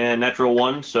and natural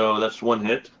 1, so that's 1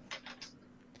 hit.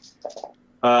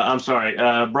 I'm sorry,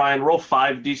 Brian. Roll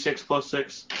 5d6 plus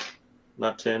 6,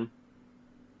 not 10.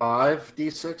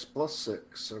 5d6 plus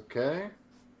 6, okay.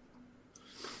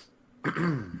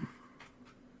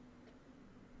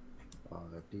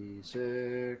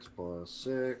 5d6 plus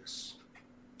 6.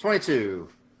 22.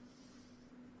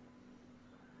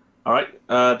 All right,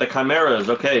 the chimeras.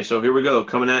 Okay, so here we go.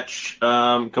 Coming at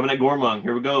Gormung.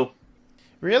 Here we go.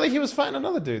 Really? He was fighting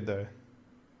another dude though.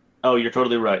 Oh, you're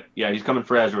totally right. Yeah, he's coming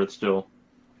for Azareth still.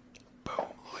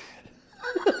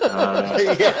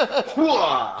 Yeah.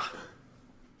 Hooah!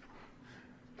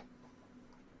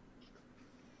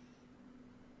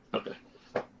 Okay.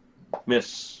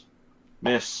 Miss.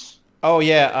 Oh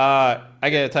yeah. I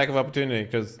get attack of opportunity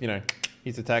because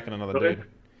he's attacking another Okay. dude.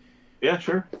 Yeah,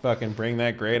 sure. Fucking bring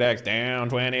that great axe down.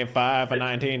 25 for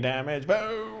 19 damage.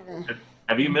 Boom.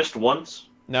 Have you missed once?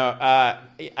 No,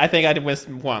 I think I missed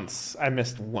once. I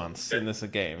missed once in this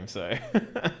game, so.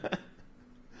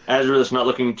 Azareth's not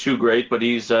looking too great, but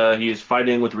he is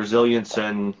fighting with resilience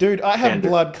and. Dude, I have candor.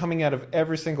 blood coming out of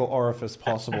every single orifice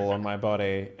possible on my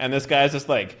body, and this guy's just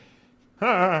like,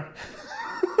 huh.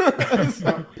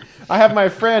 I have my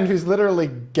friend who's literally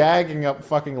gagging up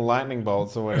fucking lightning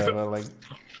bolts or whatever. Like,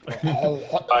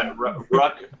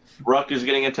 Ruck is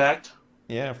getting attacked.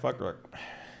 yeah, fuck Rook.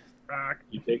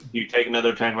 You take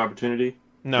another attack of opportunity.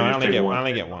 No, You I just only take get one. I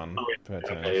only get one per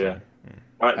turn. Okay, so. yeah.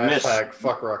 All right, miss. Hashtag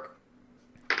fuck Rook.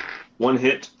 1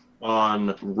 hit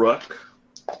on Ruck.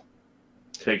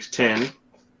 Takes 10.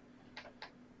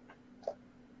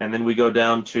 And then we go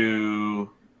down to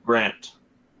Grant.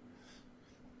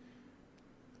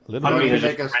 Literally. Pudme has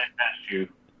make just us- ran past you.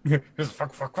 Just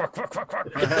fuck.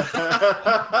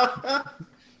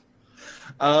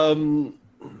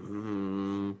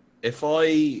 If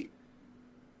I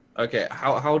okay,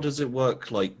 how does it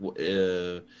work? Like,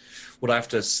 would I have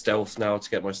to stealth now to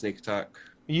get my sneak attack?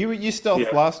 You stealth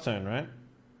Yeah. last turn, right?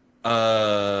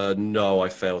 No, I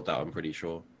failed that. I'm pretty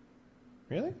sure.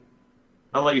 Really?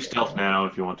 I'll let you stealth now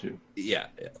if you want to. Yeah.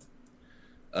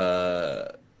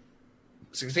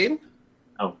 16.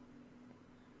 Oh,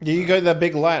 You got that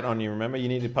big light on you. Remember, you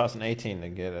need to pass an 18 to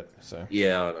get it. So.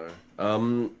 Yeah, I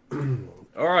know.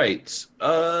 All right.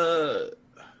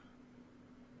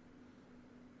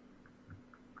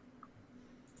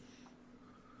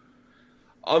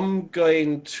 I'm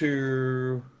going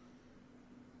to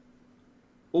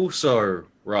also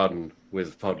run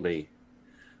with Pudme.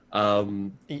 I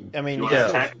mean, You you wanna can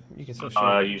attack? still, you can still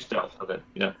shoot. you stealth. Okay,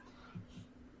 yeah.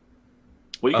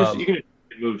 Well, you can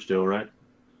move still, right?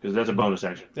 Because that's a bonus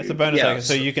action. That's a bonus Yeah, action,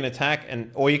 so so- you can attack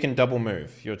or you can double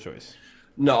move. Your choice.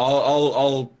 No,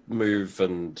 I'll move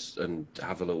and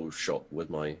have a little shot with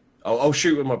my. I'll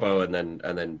shoot with my bow and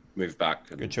then move back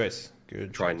and Good choice.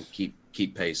 Good. try choice. and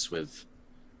keep pace with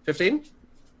 15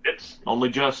 It's only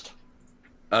just.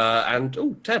 and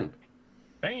 10.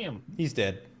 Bam. He's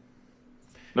dead.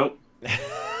 Nope.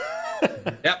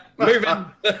 Yep, moving,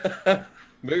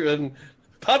 moving.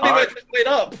 Pardon me, All right. wait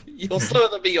up. You're slower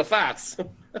than me. You're fast.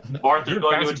 Arthur's You're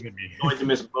going faster to, than me. going to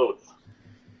miss both.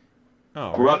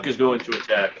 Oh, Ruck is going to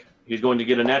attack. He's going to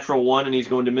get a natural 1, and he's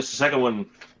going to miss the second one.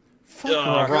 fuck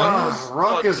Oh, Rock.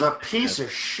 Rock is a piece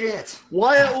of shit.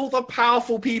 Why are all the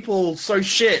powerful people so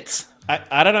shit?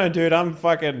 I don't know, dude. I'm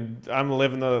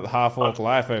living the half orc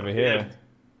life over here.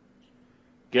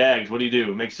 Gags, what do you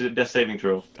do? Makes it a death saving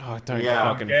throw. Oh, don't Yeah.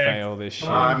 fucking Okay. fail this shit.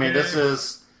 I mean, this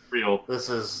is real.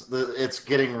 It's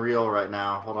getting real right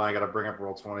now. Hold on, I gotta bring up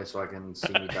Roll20 so I can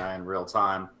see me die in real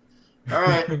time. All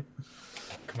right.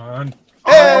 Come on.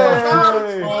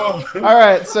 Hey! Oh, All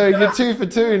right, so you're 2 for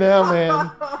 2 now, man.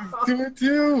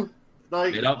 2-2.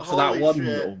 Like, Made up for that holy one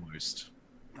shit. almost.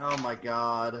 Oh my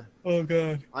god. Oh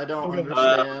god. I don't Okay.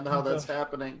 understand how that's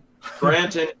happening.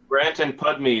 Grant and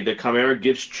Pudme, the Chimera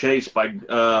gets chased by.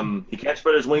 He can't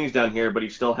spread his wings down here, but he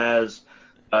still has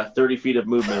 30 feet of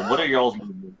movement. What are y'all's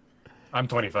movement? I'm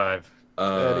 25.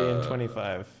 30 and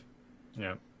 25.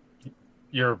 Yeah.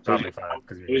 You're probably 5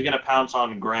 because He's gonna pounce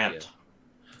on Grant.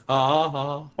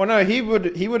 Oh no, he would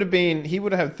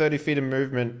have had 30 feet of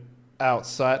movement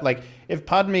outside. Like if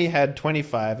Padme had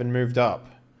 25 and moved up,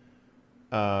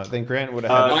 then Grant would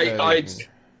have had 30.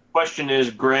 Question is,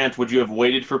 Grant, would you have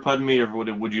waited for Pudme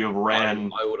or would you have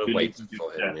ran? I would have waited for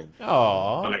him. Yeah.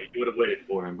 Aww. Okay, you would have waited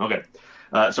for him. Okay.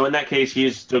 So in that case, he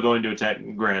is still going to attack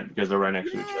Grant because they're right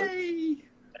next to each other.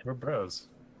 We're bros.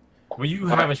 Well, you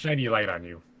have a shiny light on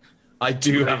you. I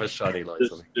do have a shiny light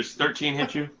on me. Does 13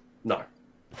 hit you? No.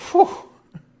 Whew. How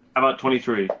about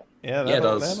 23? Yeah, it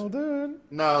does. that'll do it.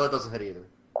 No, that doesn't hit either.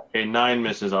 Okay, 9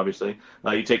 misses, obviously.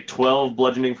 You take 12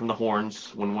 bludgeoning from the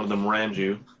horns when one of them rams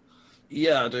you.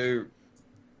 Yeah, I do.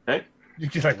 Okay. You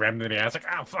just like rammed in the ass, like,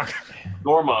 oh fuck.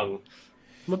 Gormung.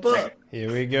 My butt. Here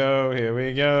we go.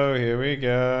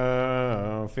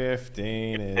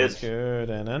 15 is It's- good,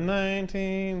 and a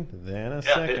 19, then a Yeah,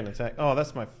 second attack. Oh,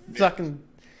 that's my fucking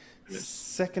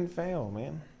second fail,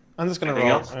 man. I'm just gonna Anything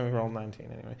roll. else? I'm gonna roll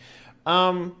 19 anyway.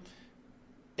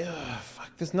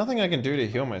 Fuck. There's nothing I can do to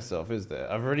heal myself, is there?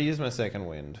 I've already used my second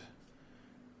wind.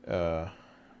 Yeah,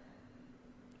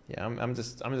 I'm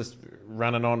just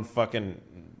running on fucking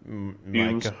my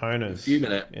Fumes. cojones. Few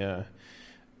minute. Yeah.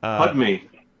 Pudme.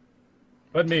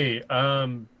 But me,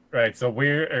 right, so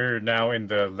we're now in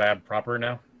the lab proper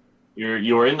now?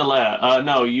 You are in the lab.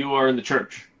 No, you are in the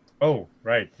church. Oh,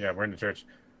 right, yeah, we're in the church.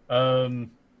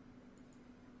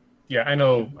 Yeah, I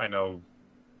know,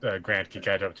 Grant can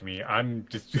catch up to me. I'm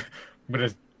gonna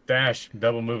dash,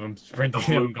 double move him, sprint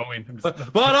him, going. But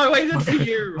I waited for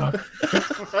you.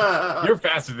 You're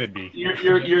faster than me.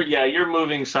 You're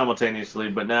moving simultaneously,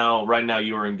 but right now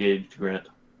you are engaged, Grant.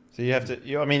 So you have to.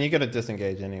 You got to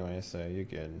disengage anyway, so you're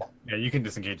good. Yeah, you can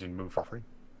disengage and move for free.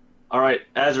 All right,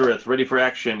 Azareth, ready for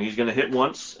action. He's going to hit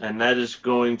once, and that is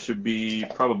going to be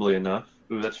probably enough.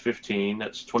 Ooh, that's 15.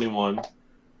 That's 21.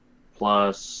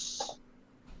 Plus,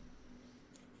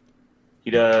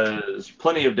 he does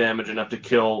plenty of damage, enough to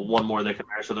kill one more of the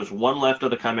Chimera. So there's one left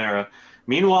of the Chimera.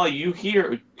 Meanwhile, you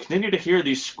continue to hear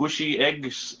these squishy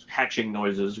eggs hatching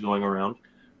noises going around.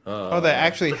 Oh, they're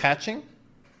actually hatching?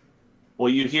 Well,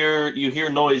 you hear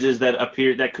noises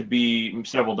that could be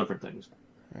several different things.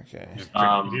 Okay. Just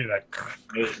you hear that.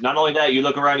 Not only that, you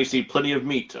look around, you see plenty of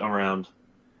meat around.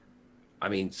 I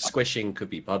mean, squishing could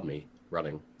be Pudme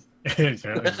running.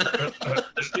 The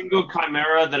single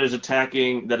Chimera that is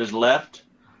attacking, that is left,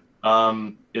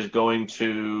 is going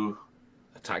to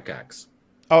Attack Gags.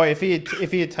 Oh, if he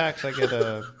attacks, I get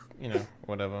a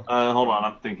whatever. hold on,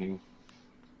 I'm thinking.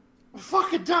 I'm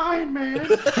fucking dying, man.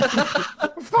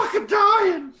 I'm fucking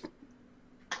dying.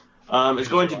 It's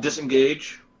going to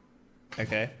disengage.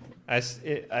 Okay. I'm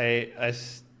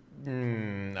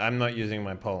not using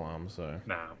my pole arm, so.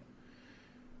 Nah.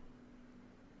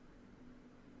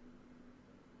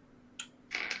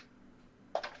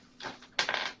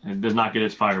 It does not get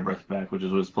its fire breath back, which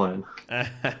is what it's playing. In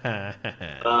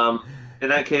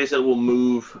that case, it will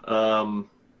move.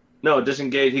 No,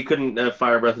 disengage. He couldn't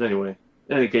fire breath it anyway.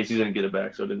 In any case, he's going to get it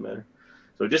back, so it didn't matter.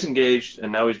 So disengaged,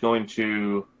 and now he's going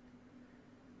to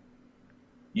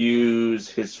use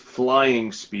his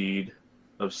flying speed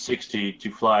of 60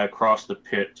 to fly across the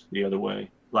pit the other way,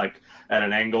 like at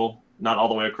an angle, not all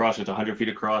the way across. It's 100 feet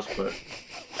across, but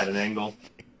at an angle.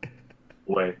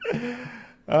 Way.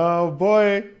 Oh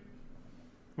boy.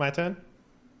 My turn?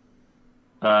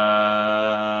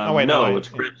 No, no, it's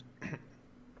crit.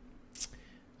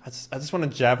 I just want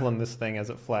to javelin this thing as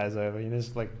it flies over.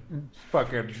 Just like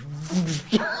fucking,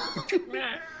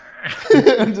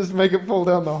 and just make it fall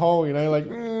down the hole. Like,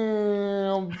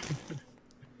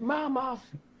 Mama,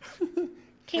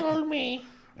 kill me.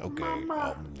 Okay.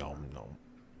 Nom.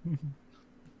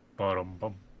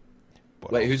 Bum.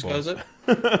 Wait, whose goes it?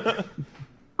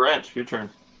 Grant, your turn.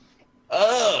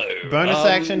 Oh. Bonus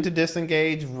action to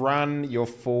disengage. Run your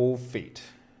full feet.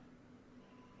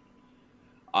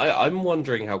 I'm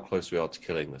wondering how close we are to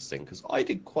killing this thing, because I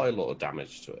did quite a lot of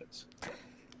damage to it.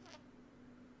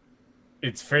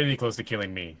 It's fairly close to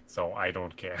killing me, so I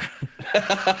don't care.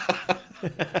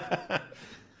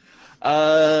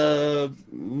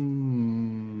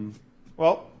 Mm,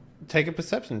 Well, take a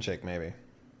perception check, maybe.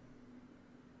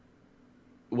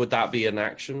 Would that be an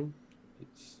action?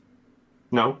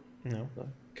 No. No.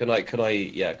 Can I have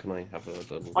a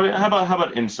little... I mean, how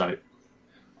about insight?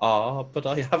 But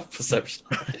I have perception.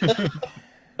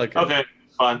 Okay. Okay,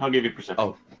 fine. I'll give you perception.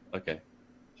 Oh, okay.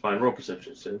 Fine. Roll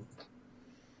perception, so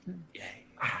Yay.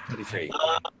 23.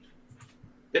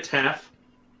 it's half.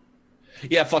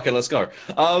 Yeah, fuck it, let's go.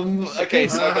 Okay,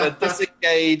 so I'm gonna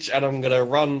disengage and I'm gonna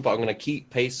run, but I'm gonna keep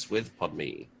pace with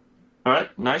Podme. All right,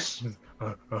 nice.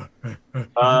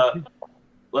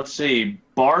 Let's see.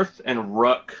 Barth and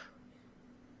Ruck.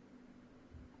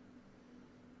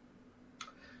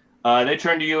 They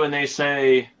turn to you and they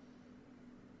say,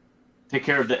 "Take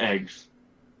care of the eggs."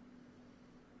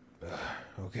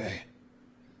 Okay.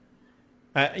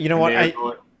 You know what? And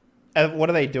they're What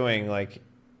are they doing? Like,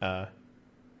 can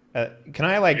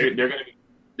I like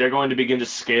they're going to begin to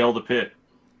scale the pit.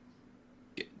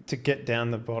 to get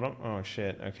down the bottom? Oh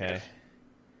shit! Okay.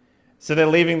 So they're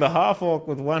leaving the half orc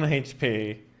with 1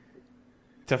 HP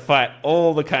to fight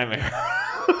all the chimera.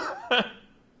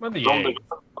 Well, the Roll the egg.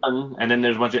 gun, and then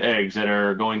there's a bunch of eggs that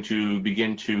are going to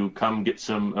begin to come get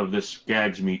some of this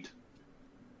Gags meat.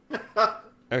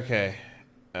 Okay.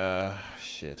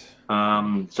 Shit.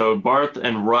 So Barth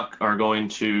and Ruck are going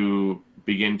to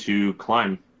begin to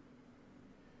climb.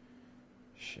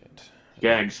 Shit.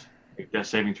 Gags, make that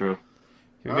saving throw.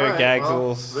 Here we go,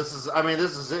 Gags. This is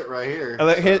it right here.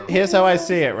 Look, here's how I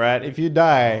see it, right? If you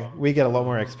die, we get a lot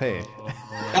more XP.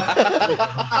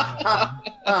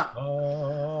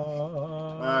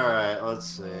 All right, let's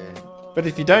see. But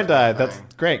if you don't die, that's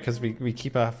great because we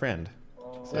keep our friend.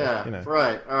 So, Yeah, you know.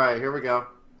 right. All right, here we go.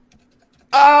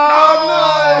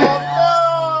 Oh,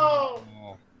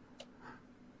 no!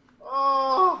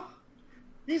 Oh,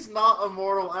 he's not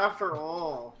immortal after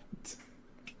all.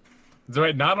 So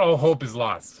wait, not all hope is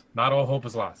lost. Not all hope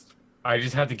is lost. I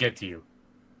just had to get to you.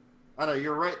 I know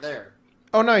you're right there.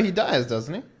 Oh no, he dies,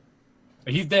 doesn't he?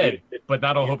 He's dead, but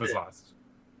not all hope is lost.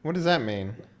 What does that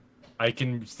mean? I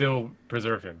can still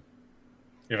preserve him.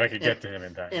 If I could get to him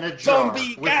in time. In a jar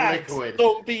Zombie with Gags! liquid.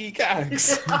 Zombie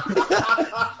Gags!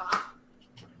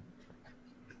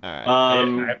 Alright.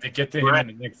 I have to get to him in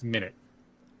the next minute.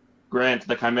 Grant,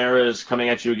 the Chimera is coming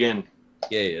at you again.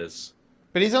 Yeah, he is.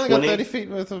 But he's only got 20? 30 feet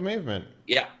worth of movement.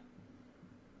 Yeah.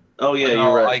 Oh yeah, No,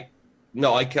 you're right.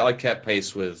 I kept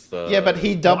pace with... Yeah, but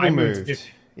he double I moved moved.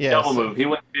 50. Yeah. Double move. He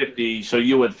went 50, so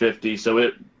you went 50. So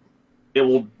it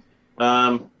will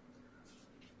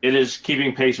it is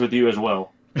keeping pace with you as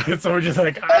well. So we're just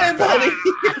like, Hey, buddy!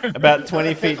 About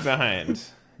 20 feet behind.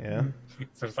 Yeah.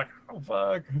 So it's like, oh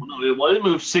fuck. Well, it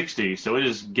moves 60, so it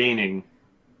is gaining.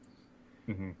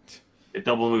 Mhm. It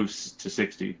double moves to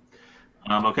 60.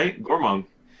 Okay, Gormong.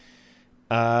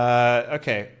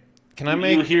 Okay. Can I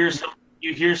make...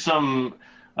 You hear some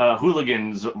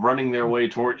hooligans running their way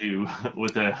toward you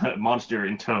with a monster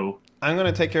in tow. I'm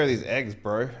gonna take care of these eggs,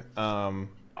 bro.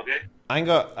 Okay. I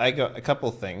got a couple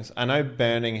of things. I know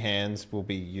burning hands will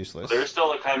be useless. There's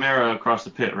still a chimera across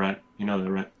the pit, right? You know that,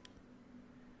 right?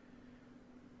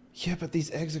 Yeah, but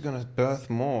these eggs are gonna birth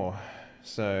more.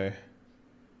 So,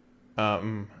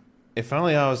 if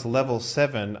only I was level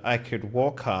 7, I could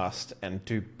warcast and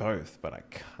do both, but I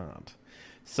can't.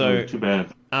 So, Too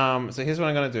bad. so here's what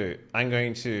I'm gonna do. I'm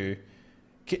going to.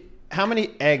 How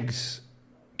many eggs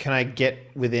can I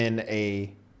get within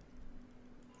a?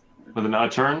 With an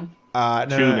odd turn? No,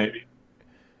 Two, no, maybe.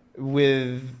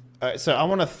 with. So I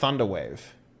want a thunder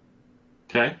wave.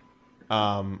 Okay.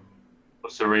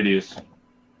 What's the radius?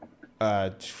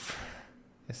 It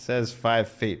says 5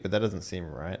 feet, but that doesn't seem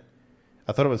right.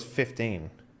 I thought it was 15.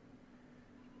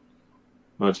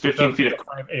 Well, it's 15 feet.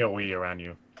 5 AoE around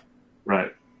you.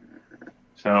 Right.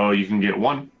 So you can get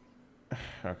one.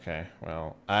 Okay,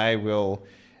 well, I will.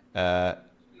 I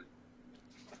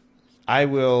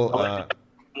will.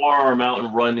 Or arm out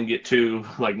and run and get two,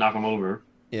 like knock them over.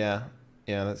 Yeah,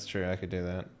 that's true. I could do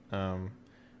that. I'm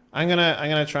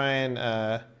gonna try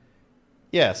and.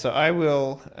 Yeah, so I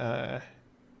will.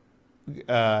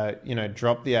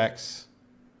 Drop the axe.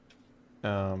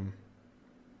 I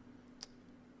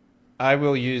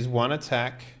will use one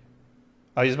attack.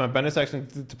 I'll use my bonus action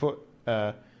to put.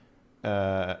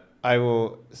 I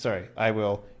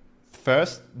will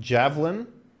first javelin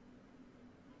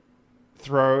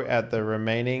throw at the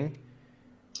remaining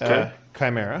Okay.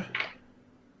 chimera.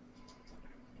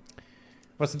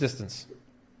 What's the distance?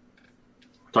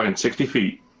 Talking 60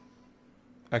 feet.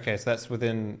 Okay, so that's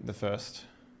within the first.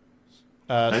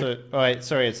 Okay.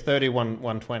 It's 31,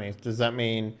 120. Does that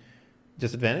mean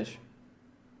disadvantage?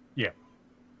 Yeah.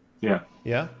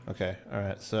 Yeah? Okay,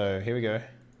 alright, so here we go.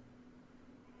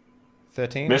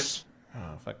 13? Miss.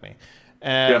 Oh, fuck me.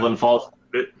 Javelin falls.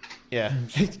 Yeah.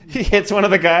 He hits one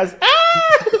of the guys.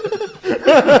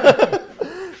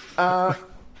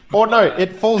 Or no,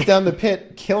 it falls down the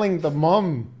pit, killing the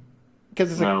mom.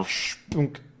 Because it's like... No.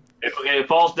 Shpunk. It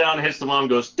falls down, hits the mom,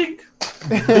 goes stink.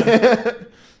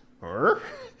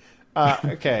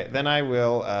 Okay, then I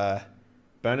will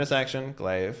bonus action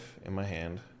glaive in my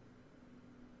hand.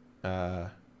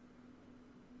 Because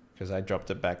I dropped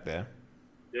it back there.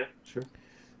 Yeah, sure.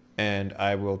 And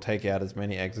I will take out as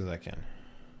many eggs as I can.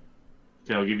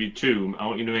 Okay, I'll give you 2. I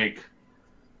want you to make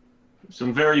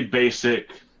some very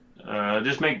basic.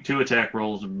 Just make 2 attack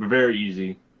rolls. Very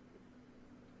easy.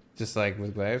 Just like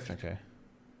with glaive? Okay.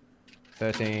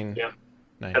 13. Yeah.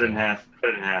 19. Cut it in half. Cut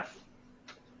it in half.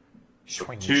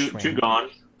 Swing, Two swing. gone.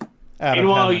 Out of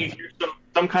Meanwhile, how you many? hear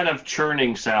some kind of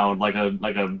churning sound, like a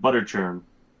butter churn.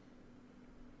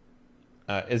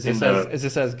 Is in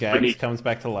this as Gags beneath- comes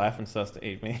back to life and starts to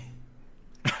eat me?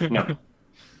 No.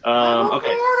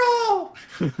 Okay. Immortal!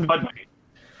 Bud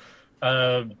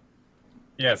Mate.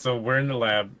 Yeah, so we're in the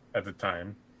lab at the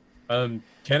time. Can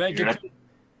I You're get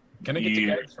to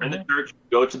You're Gags in from the there? church.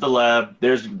 Go to the lab.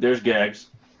 There's Gags.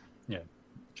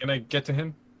 Can I get to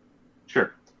him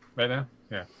Sure. right now?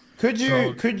 Yeah. Could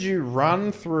So- you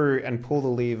run through and pull the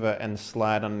lever and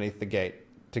slide underneath the gate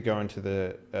to go into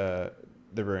the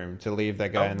room to leave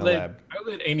that guy in the lab? I'll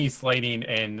let any sliding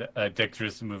and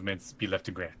dexterous movements be left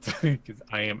to Grant, because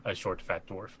I am a short, fat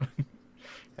dwarf,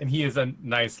 and he is a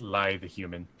nice, lithe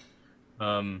human.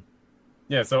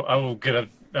 Yeah, so I will get up.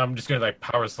 I'm just gonna like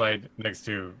power slide next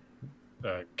to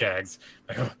Gags.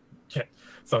 Like, oh, yeah.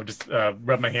 So I'll just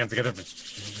rub my hands together,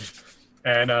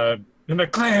 and I'm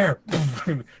like, Claire,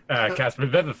 cast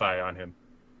Revivify on him.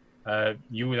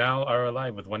 You now are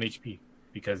alive with 1 HP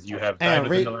because you have died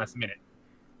within the last minute.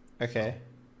 Okay.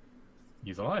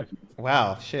 He's alive.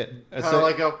 Wow. Shit. Kind of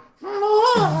like go,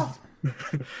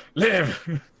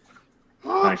 Live.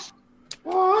 Nice.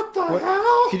 what the What-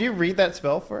 hell? Could you read that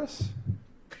spell for us?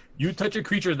 You touch a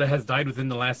creature that has died within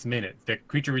the last minute. The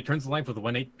creature returns to life with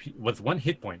 1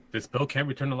 hit point. This spell can't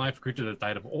return to life a creature that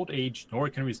died of old age, nor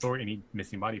can restore any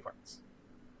missing body parts.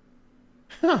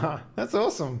 That's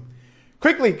awesome.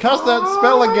 Quickly, cast that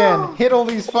spell again. Hit all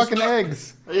these fucking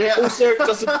eggs. Yeah,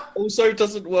 Also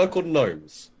doesn't work on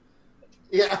gnomes.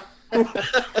 yeah.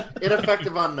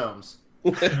 Ineffective on gnomes.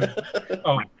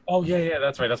 Oh yeah,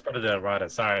 that's right. That's part of the errata.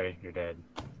 Sorry, you're dead.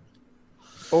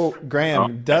 Oh,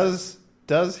 Graham, does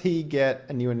he get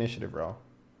a new initiative roll?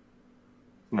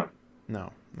 No.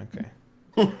 No. Okay.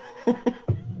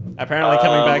 Apparently,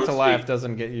 coming back to let's life see.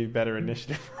 doesn't get you better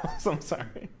initiative rolls. I'm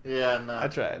sorry. Yeah, no. I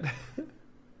tried.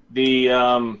 The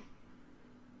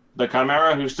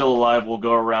Chimera who's still alive will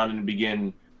go around and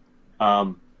begin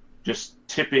just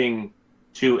tipping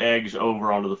 2 eggs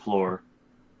over onto the floor.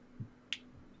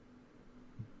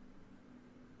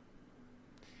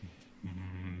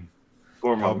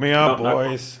 Help me out, No, no.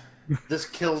 boys. This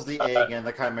kills the egg and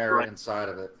the chimera inside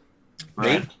of it.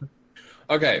 Right.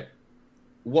 Okay.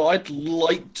 What I'd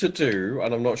like to do,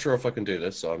 and I'm not sure if I can do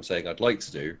this, so I'm saying I'd like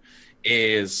to do,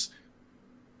 is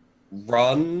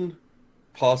run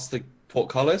past the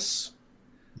portcullis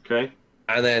Okay.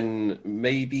 and then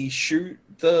maybe shoot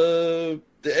can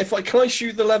I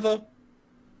shoot the lever?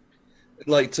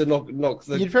 Like to knock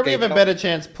the You'd probably gate have a up? better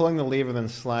chance pulling the lever than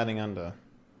sliding under.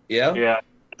 Yeah? Yeah,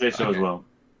 I'd say so as Okay. well.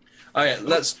 Alright,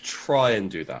 let's try and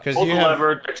do that. Because Hold you the have,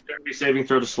 lever, dexterity saving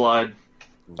throw to slide.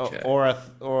 Okay.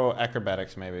 or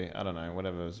acrobatics maybe. I don't know.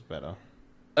 Whatever's better.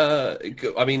 I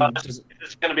mean,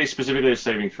 It's going to be specifically a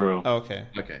saving throw. Oh, okay.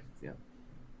 okay, yeah.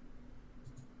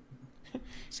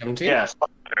 17? Yeah, slide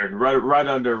right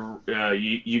under.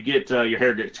 You get your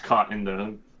hair gets caught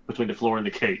in between the floor and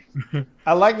the gate.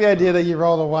 I like the idea that you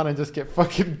roll a 1 and just get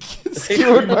fucking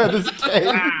skewered by this game.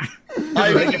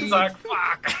 I Like, mean, it's like,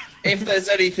 fuck. if there's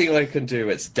anything I can do,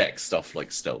 it's deck stuff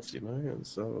like stealth, you know? And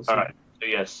so, All right. So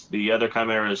yes, the other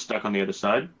Chimera is stuck on the other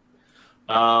side.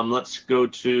 Let's go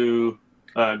to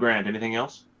Grant. Anything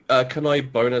else? can I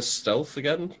bonus stealth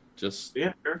again? Just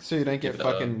Yeah, sure. So you don't get Give it a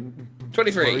fucking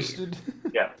 23. roasted.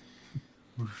 Yeah.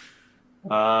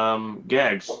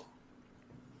 Gags.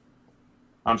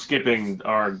 I'm skipping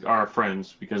our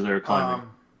friends because they're climbing.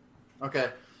 Okay,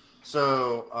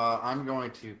 so I'm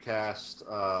going to cast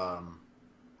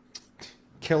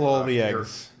Kill all the Cure-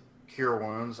 eggs. Cure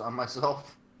Wounds on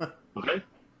myself. Okay.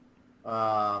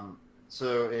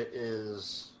 So it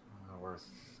is worth.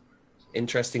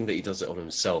 interesting that he does it on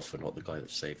himself and not the guy that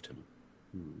saved him.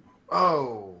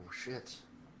 Oh shit.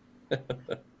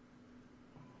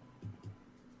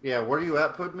 Yeah, where are you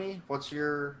at, Pudme? What's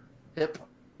your hip?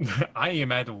 I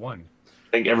am at 1.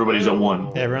 think everybody's at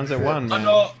 1. Yeah, everyone's at 1, man. I'm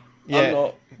not. Yeah, I'm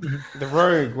not. the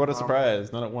rogue. What a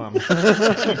surprise! Not at 1.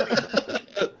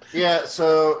 Yeah,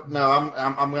 so no,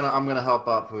 I'm gonna help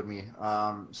out Pudmi.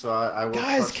 So I will.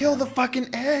 Guys, trust kill him. the fucking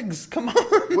eggs! Come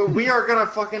on. We are gonna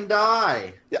fucking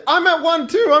die. I'm at 1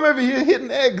 too. I'm over here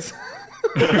hitting eggs.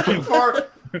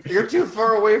 You're too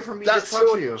far away from me That's to touch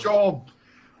your you. job.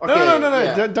 Okay, No.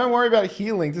 yeah. Don't worry about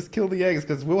healing. Just kill the eggs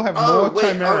because we'll have Oh, more wait,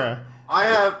 chimera. I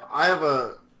have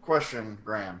a question,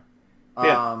 Graham.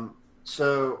 Yeah.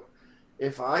 So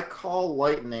if I call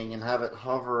lightning and have it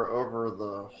hover over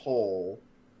the hole,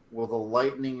 will the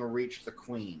lightning reach the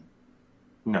queen?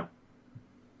 No.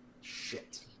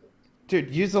 Shit.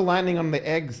 Dude, use the lightning on the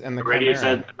eggs and the The radius,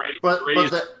 chimera. But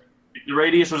the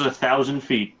radius was 1,000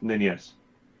 feet, and then yes.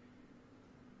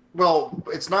 well,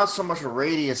 it's not so much a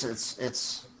radius.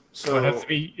 It's So it has to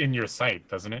be in your sight,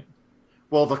 doesn't it?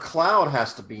 well, the cloud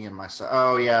has to be in my sight.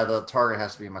 Oh yeah, the target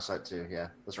has to be in my sight too. Yeah,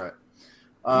 that's right.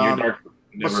 Your dark but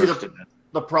see, universe did that.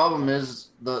 The problem is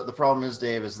the problem is,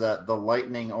 Dave, is that the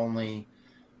lightning only,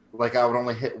 like, I would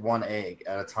only hit one egg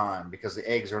at a time because the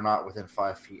eggs are not within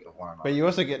 5 feet of one another. But you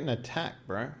also get an attack,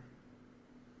 bro.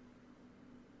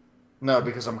 No,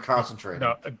 because I'm concentrating.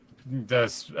 No,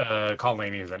 does call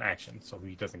lightning is an action, so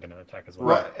he doesn't get an attack as well.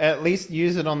 Right. At least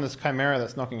use it on this chimera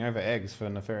that's knocking over eggs for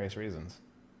nefarious reasons.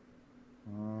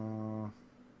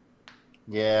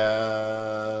 Yeah.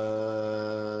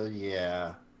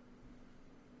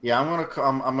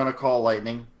 I'm gonna call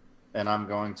lightning, and I'm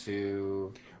going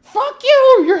to. Fuck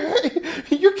you!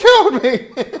 You killed me.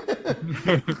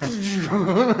 And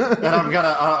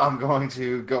I'm going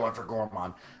to go after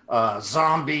Gormon.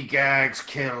 Zombie Gags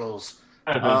kills.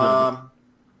 Yeah,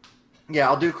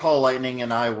 I'll do call lightning,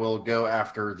 and I will go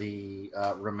after the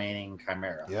remaining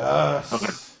chimera. Yes.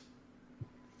 Okay.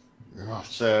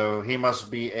 So he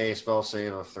must be a spell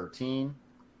save of 13.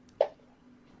 How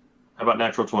about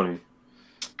natural 20?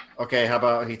 Okay, how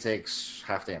about he takes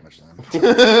half damage then?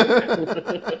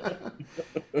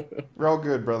 Roll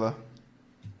good, brother.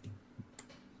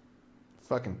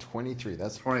 Fucking 23.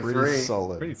 That's 23. pretty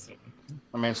solid. Pretty solid.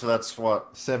 I mean, so that's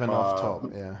what? 7 off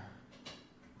top, yeah.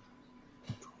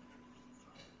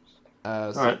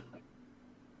 All right.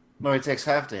 No, he takes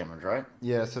half damage, right?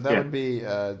 Yeah, so that Yeah. would be,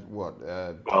 what?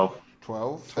 12.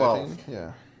 12? 12. 13?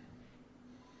 Yeah.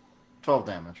 12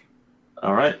 damage.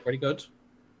 All right. Pretty good.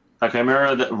 A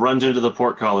chimera that runs into the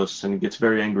portcullis and gets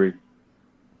very angry.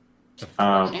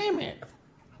 Damn it.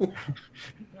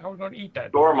 How are we going to eat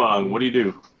that? Gormong, what do you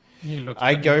do? He looks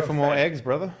I like go a for more fat- eggs,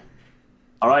 brother.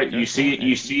 All right, you see a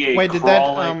Wait,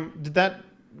 crawling... did that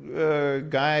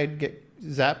guy get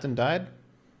zapped and died?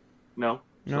 No,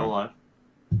 still No? alive.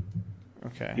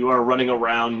 Okay. You are running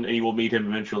around, and you will meet him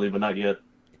eventually, but not yet.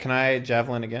 Can I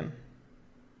javelin again?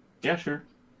 Yeah, sure.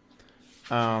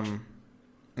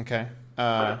 Okay.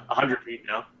 100 feet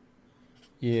now.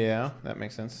 Yeah, that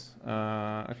makes sense.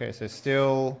 Okay, so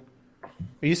still...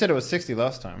 You said it was 60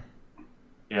 last time.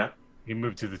 Yeah. He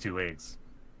moved to the 2 eggs.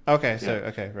 Okay, so, Yeah.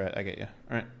 okay, right, I get you.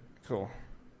 All right, cool.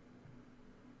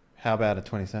 How about a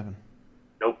 27?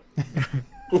 Nope.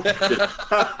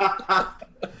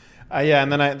 Yeah,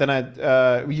 and then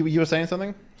you were saying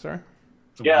something? Sorry?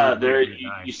 It's a Yeah, weird there way to you,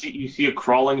 die. you see a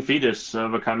crawling fetus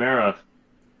of a chimera.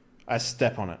 I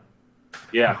step on it.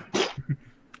 Yeah.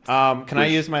 Can I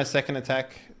use my second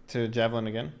attack to javelin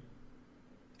again?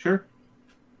 Sure.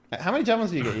 How many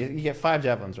javelins do you get? You get 5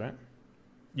 javelins, right?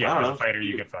 Yeah, I don't as a know. fighter,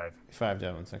 you get 5, 5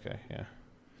 javelins, okay, yeah.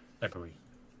 I believe.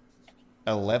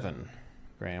 11,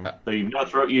 Graham. So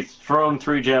you've thrown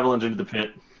 3 javelins into the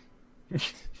pit.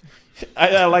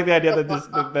 I like the idea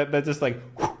that just like,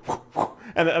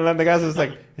 and then the guy's just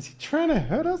like, is he trying to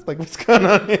hurt us? Like, what's going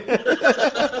on here?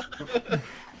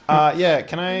 Yeah,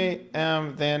 can I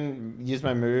then use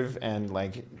my move and,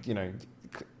 like, you know,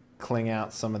 cling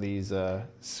out some of these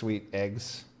sweet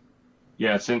eggs?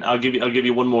 Yes, and I'll give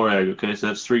you one more egg. Okay, so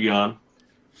that's 3 gone.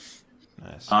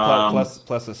 Nice.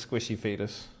 Plus a squishy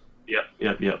fetus. Yep.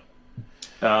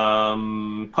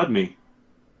 Pudme.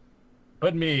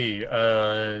 But me,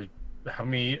 how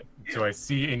many... Do I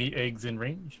see any eggs in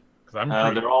range? Because I'm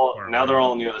pretty They're all far now. away. They're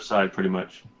all on the other side, pretty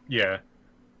much. Yeah.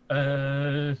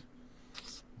 Damn,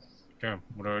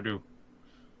 what do?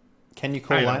 Can you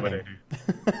call I know what lightning?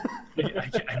 I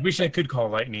do. I wish I could call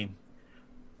lightning.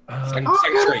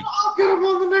 Sanctuary. I'll get him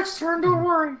on the next turn. Don't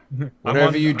worry.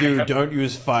 Whatever you do, don't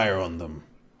use fire on them.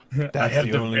 I That's have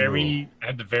the the only very, I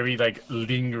have the very like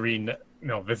lingering,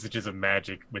 vestiges of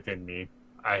magic within me.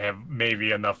 I have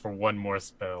maybe enough for one more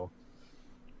spell,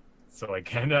 so I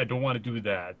don't want to do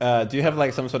that. Do you have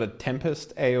like some sort of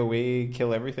Tempest AOE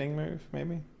kill everything move,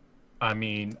 maybe? I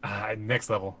mean, next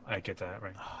level, I get that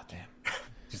right. Oh damn.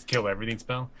 Just kill everything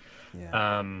spell.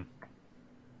 Yeah.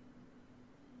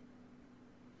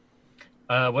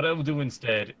 What I will do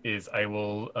instead is I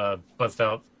will bust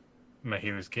out my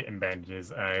healer's kit and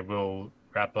bandages. I will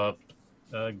wrap up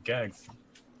Gags.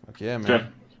 Okay, yeah, Okay.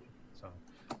 man. So,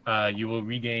 you will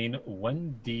regain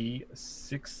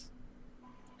 1d6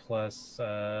 plus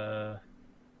 5?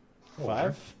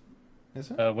 Is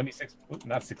it? 1d6,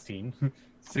 not 16.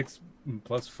 6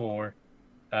 plus 4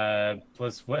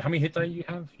 plus what? How many hit die you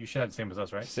have? You should have the same as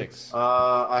us, right? 6.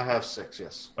 I have 6.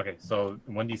 Yes. Okay, so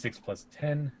 1d6 plus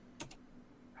 10.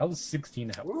 How does 16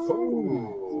 help?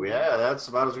 Ooh, yeah, that's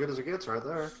about as good as it gets right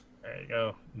there. There you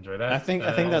go. Enjoy that. I think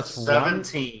that's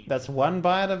 17. That's one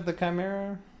bite of the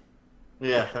chimera.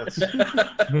 Yeah, that's.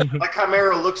 The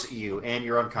chimera looks at you and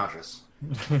you're unconscious.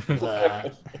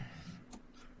 All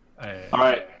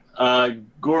right.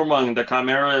 Gormung, the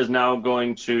Chimera is now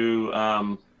going to,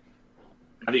 now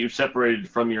that you've separated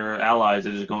from your allies,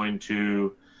 it is going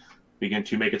to begin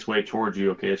to make its way towards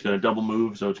you. Okay, it's going to double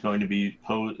move, so it's going to be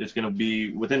it's going to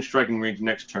be within striking range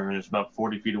next turn. It's about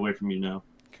 40 feet away from you now.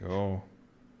 Cool.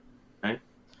 Okay.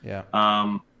 Yeah.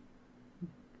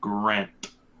 Grant.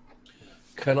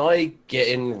 Can I get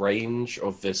in range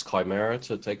of this chimera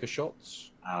to take a shot?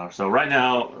 So right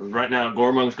now,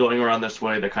 Gormung's going around this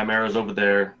way. The Chimera's over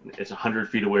there. It's 100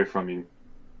 feet away from you.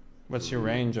 What's your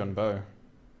range on bow?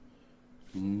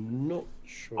 Not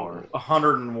sure.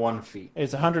 101 feet.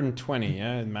 It's 120,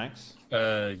 yeah, max.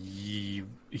 He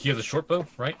has a short bow,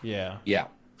 right? Yeah. Yeah.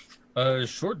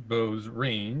 Short bow's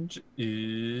range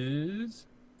is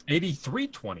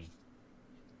 8320.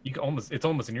 You can it's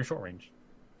almost in your short range.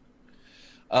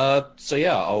 So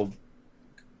yeah, I'll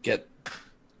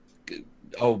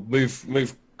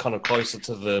move kind of closer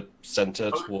to the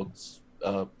center towards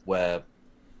where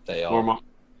they are. Gormung.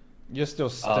 You're still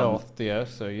stealthed, yeah,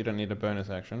 so you don't need a bonus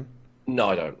action. No,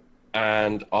 I don't.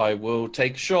 And I will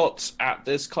take shots at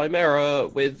this chimera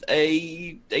with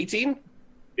a 18.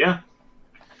 Yeah.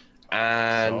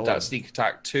 And Solid. that's sneak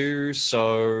attack 2,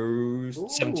 so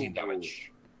 17 damage.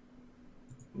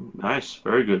 Nice.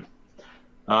 Very good.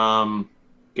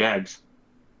 Gags.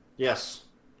 Yes.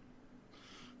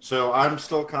 So I'm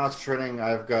still concentrating.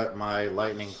 I've got my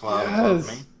lightning cloud above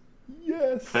me.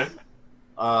 Yes. Okay.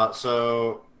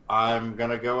 So I'm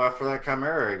gonna go after that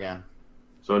chimera again.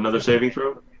 So another saving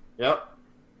throw. Yep.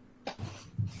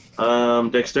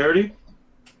 Dexterity.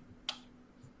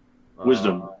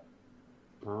 Wisdom.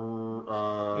 It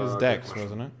was Dex,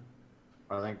 wasn't it?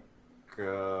 I think.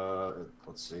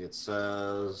 Let's see. It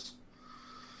says.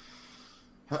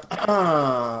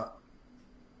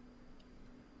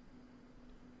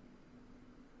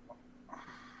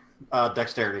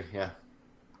 Dexterity. Yeah.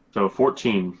 So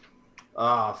 14.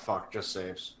 Ah, fuck. Just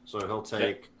saves. So he'll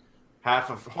take half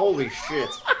of. Holy shit.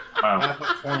 Wow. Half of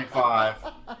 25.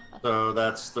 So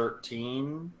that's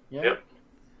 13. Yeah. Yep.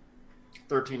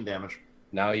 13 damage.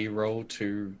 Now you roll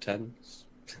 2 10s.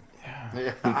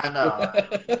 Yeah, I know.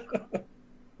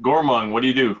 Gormung, what do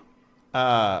you do?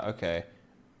 Okay.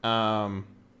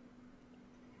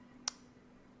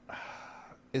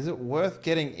 Is it worth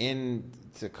getting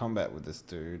into combat with this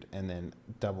dude and then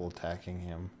double attacking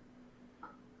him?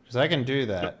 Because I can do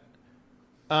that.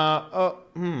 Hang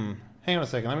on a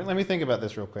second. Let me think about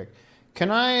this real quick.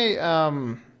 Can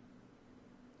I?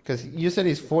 Because you said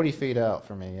he's 40 feet out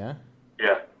from me, yeah.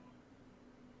 Yeah.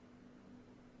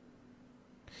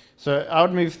 So I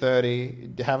would move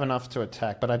 30, have enough to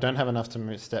attack, but I don't have enough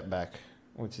to step back,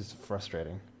 which is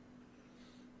frustrating.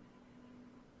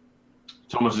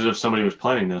 It's almost as if somebody was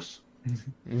planning this.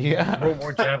 Yeah. Throw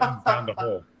more javelins down the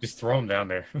hole. Just throw them down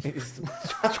there.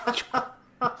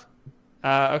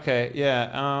 Okay,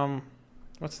 yeah.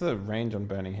 What's the range on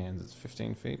burning hands? It's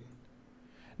 15 feet.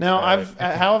 Now,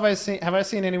 how have I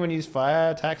seen anyone use fire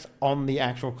attacks on the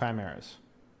actual chimeras?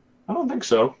 I don't think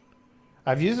so.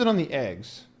 I've used it on the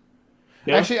eggs.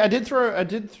 Yeah. Actually, I did throw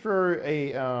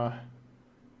a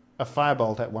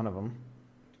firebolt at one of them.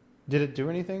 Did it do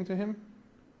anything to him?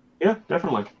 Yeah,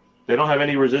 definitely. They don't have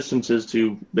any resistances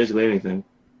to basically anything.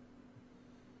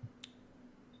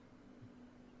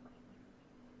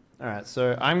 All right,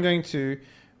 so I'm going to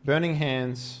burning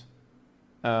hands.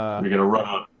 You're gonna run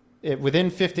up.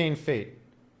 Within 15 feet.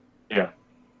 Yeah.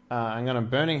 I'm going to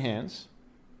burning hands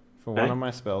for Okay. one of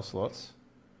my spell slots.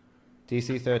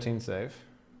 DC 13 save.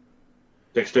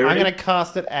 Dexterity. I'm going to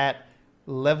cast it at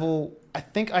level. I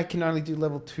think I can only do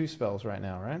level 2 spells right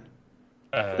now, right?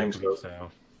 I think believe so.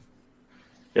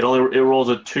 It rolls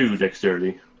a 2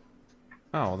 dexterity.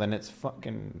 Oh, then it's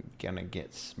fucking gonna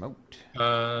get smoked.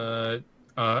 I'm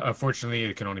Unfortunately,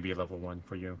 it can only be a level 1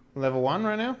 for you. Level 1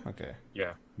 right now? Okay.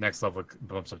 Yeah, next level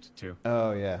bumps up to 2.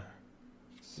 Oh, yeah.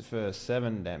 For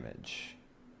 7 damage.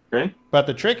 Okay. But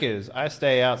the trick is, I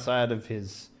stay outside of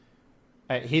his...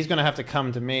 he's going to have to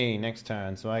come to me next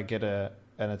turn, so I get an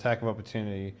attack of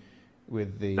opportunity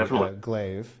with the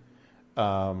glaive.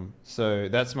 So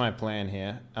that's my plan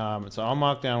here. So I'll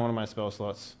mark down one of my spell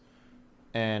slots.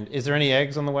 And is there any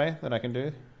eggs on the way that I can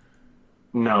do?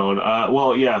 No.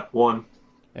 Well, yeah, 1.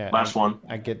 Yeah, Last one.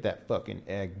 I get that fucking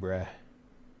egg, bruh.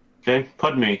 Okay,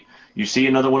 Pudme. You see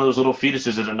another one of those little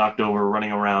fetuses that are knocked over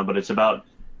running around, but it's about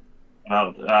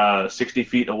 60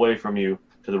 feet away from you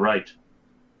to the right.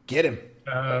 Get him.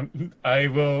 I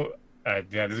will.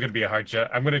 Yeah, this is gonna be a hard shot.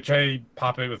 I'm gonna try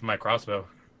pop it with my crossbow.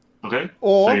 Okay.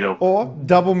 Or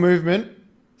double movement,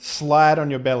 slide on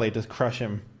your belly to crush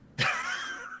him.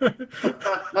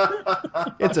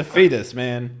 It's a fetus,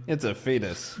 man. It's a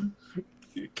fetus.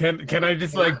 Can I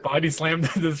just like body slam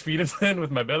this fetus in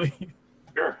with my belly?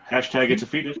 Sure. Hashtag it's a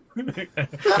fetus. I'm just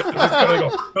gonna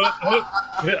go.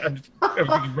 I'm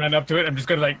gonna run up to it. I'm just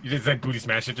gonna like booty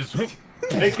smash it. Just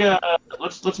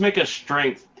Let's make a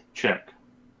strength check.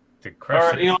 to crush. All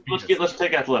right, this fetus. let's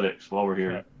take athletics while we're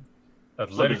here. Yeah.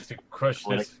 Athletics to crush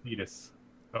this fetus.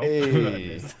 Oh.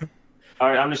 Hey. All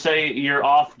right, I'm gonna say you're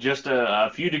off just a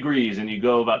few degrees, and you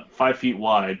go about 5 feet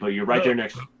wide, but you're right there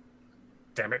next.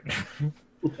 Damn it!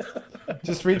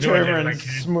 Just reach I know I over did it and like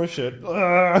you. smush it.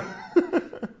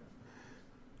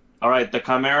 All right, the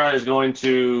Chimera is going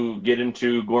to get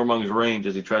into Gormung's range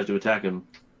as he tries to attack him.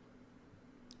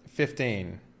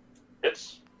 15.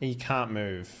 Hits. He can't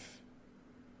move.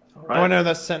 All right. Oh no,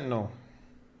 that's Sentinel.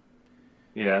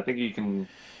 Yeah, I think you can.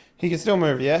 He can still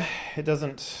move, yeah? It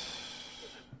doesn't...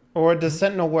 Or does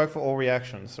Sentinel work for all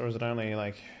reactions? Or is it only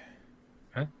like...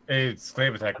 Huh? It's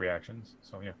glaive attack reactions.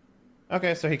 So yeah.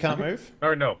 Okay, so he can't move?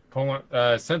 Or no,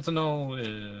 Sentinel.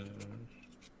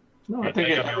 No, I think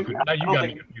you it. got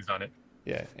me confused on it.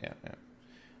 Yeah.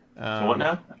 So what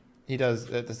now? He does...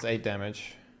 That's 8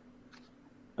 damage.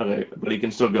 Okay, but he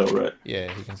can still go, right? Yeah,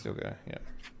 he can still go, yeah.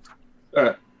 All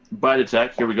right, bite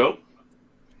attack. Here we go.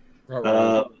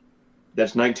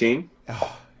 That's 19.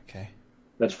 Oh, okay.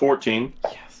 That's 14.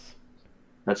 Yes.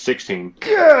 That's 16.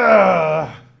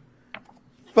 Yeah!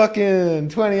 Fucking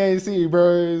 20 AC,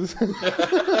 bros.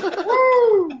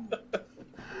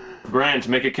 Grant,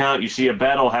 make it count. You see a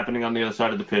battle happening on the other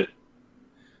side of the pit.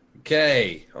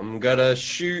 Okay, I'm gonna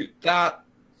shoot that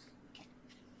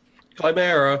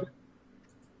Chimera.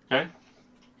 Okay.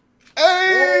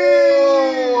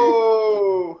 Hey!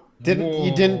 Whoa!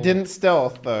 You didn't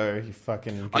stealth though. You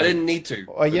fucking. I didn't need to.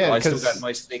 Oh yeah, I still 'cause- got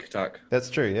my sneak attack. That's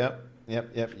true. Yep.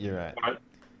 You're right.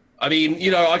 I mean,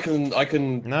 I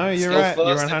can. No, you're stealth right.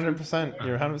 You're first. 100%.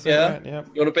 You're 100% Yeah? right. Yep.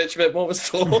 You want to bitch a bit more with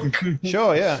talk?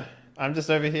 Sure. Yeah. I'm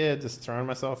just over here, just throwing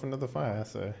myself into the fire.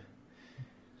 So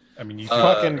I mean, you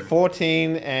fucking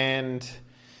 14 and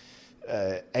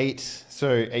 8.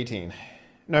 So 18.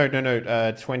 No.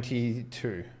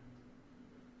 22.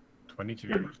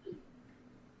 22.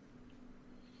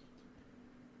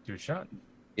 Do a shot.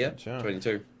 Yeah, Sure.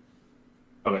 22.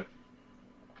 Okay.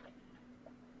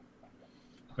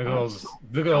 Look at those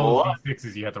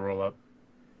D6s you have to roll up.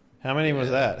 How many was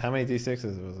that? How many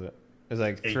d6s was it? It was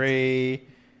like 8. 3,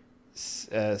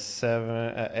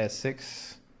 7,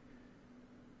 6,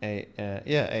 8. Yeah,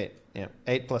 8. Yeah,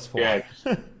 8 plus 4. Gags.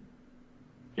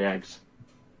 Gags.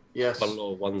 Yes. Quite a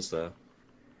lot of ones there.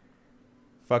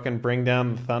 Fucking bring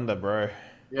down the thunder, bro.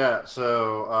 Yeah,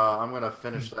 so I'm going to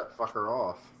finish that fucker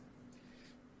off.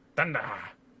 Thunder.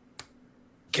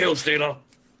 Kill Stealer.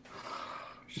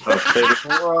 So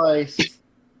Christ.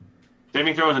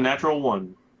 saving throw is a natural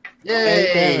 1. Yay!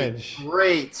 8 damage.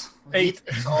 Great. 8.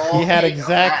 It's all He had cake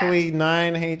exactly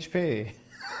 9 HP.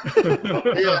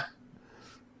 Yeah.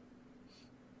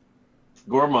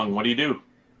 Gormung, what do you do?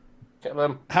 Kill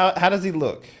him. How does he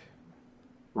look?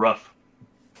 Rough.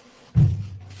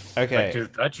 Okay. Like, to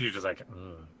touch you, just like,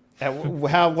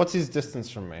 ugh. What's his distance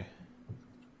from me?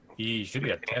 He should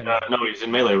be at 10. No, he's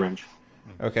in melee range.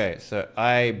 Okay, so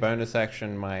I bonus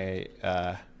action my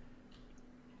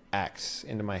axe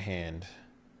into my hand.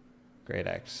 Great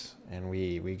axe. And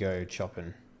we go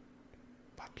chopping.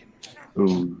 Fucking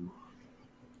Ooh.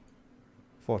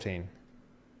 14.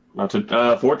 Not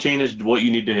to, 14 is what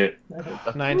you need to hit.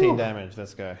 19 damage,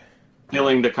 let's go.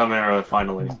 Killing the Chimera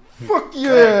finally. Fuck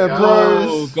yeah,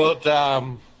 Oh, bros!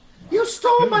 goddamn. You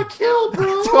stole my kill, bro!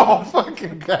 Oh,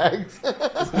 fucking gags.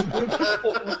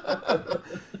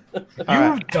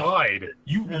 You died.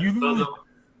 You.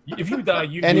 If you die,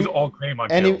 you Any- lose all claim on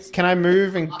kills. Can I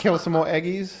move and kill some more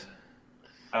eggies?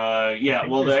 Yeah,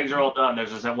 well, the eggs are all done.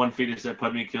 There's just that one fetus that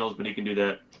Pudme kills, but he can do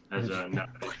that as a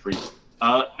free.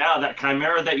 Now that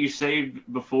chimera that you saved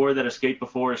before, that escaped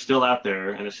before, is still out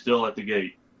there and is still at the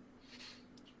gate.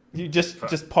 You just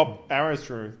pop arrows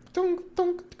through. Dunk,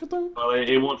 dunk, dunk. Well,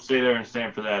 it won't stay there and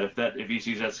stand for that. If he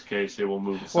sees that's the case, it will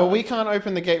move aside. Well, we can't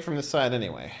open the gate from the side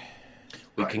anyway.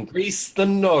 We can grease the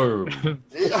gnome.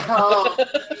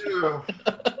 Oh,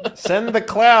 Send the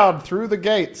cloud through the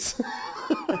gates.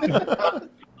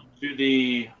 To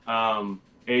the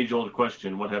age-old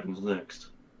question, what happens next?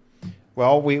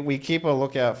 Well, we keep a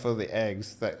lookout for the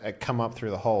eggs that come up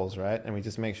through the holes, right? And we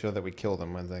just make sure that we kill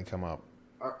them when they come up.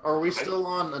 are we still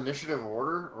on initiative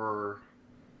order or?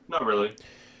 Not really.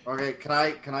 Okay, can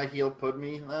I heal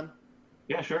Pudme then?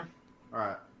 Yeah, sure. All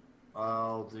right,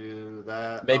 I'll do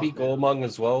that. Maybe I'll do- Gormung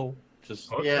as well. Just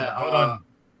Yeah,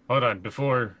 Hold on.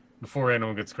 Before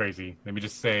anyone gets crazy, let me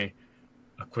just say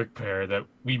a quick prayer that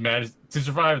we managed to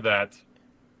survive that,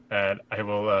 and I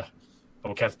will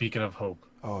cast Beacon of Hope.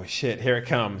 Oh shit! Here it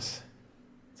comes.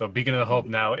 So Beacon of Hope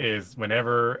now is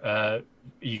whenever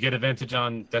you get advantage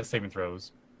on death saving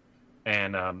throws,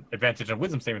 and advantage on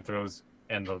wisdom saving throws,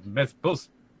 and the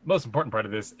most important part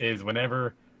of this is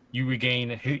whenever you regain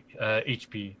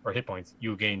HP or hit points,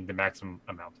 you gain the maximum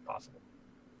amount possible.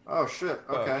 Oh shit!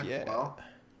 Okay. yeah. Well,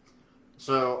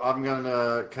 so I'm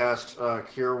gonna cast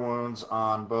Cure Wounds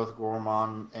on both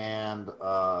Gormon and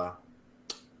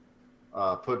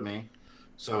Pudme.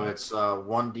 So it's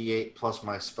 1d8 plus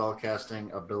my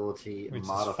spellcasting ability Which is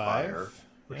modifier, 5?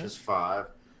 which Yeah. is 5.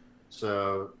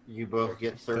 So you both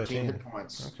get 13 hit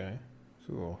points. Okay.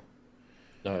 Cool.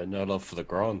 no love for the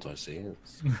grant. I see.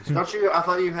 Don't you? I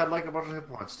thought you had like a bunch of hit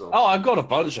points still. Oh, I've got a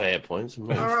bunch of hit points. All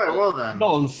right. Well then.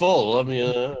 Not on full. I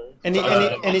mean, Any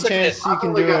I'll take chance it. you I've can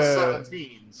only do got a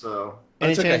 17, so.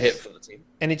 I took a hit for the team.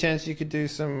 any chance you could do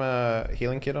some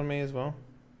healing kit on me as well?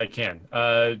 I can.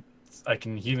 I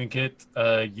can healing kit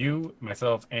you,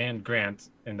 myself, and Grant,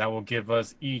 and that will give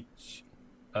us each.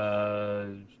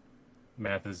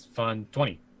 Math is fun.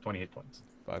 20 hit points.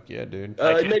 Fuck yeah, dude.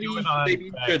 I can't Maybe do it on-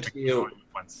 you I could can do heal. it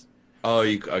once. Oh,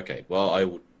 okay. Well, I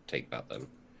will take that then.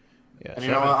 Yeah. And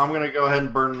you know what? I'm gonna go ahead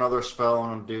and burn another spell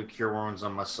and do Cure Wounds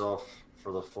on myself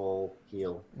for the full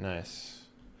heal. Nice.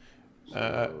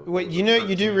 So, Wait, you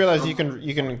do realize you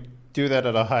can do that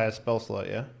at a higher spell slot,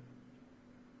 yeah?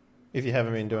 If you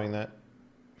haven't been doing that.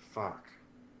 Fuck.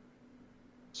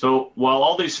 So while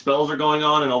all these spells are going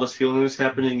on and all this healing is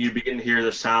happening, you begin to hear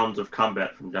the sounds of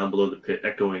combat from down below the pit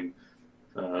echoing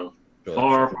far,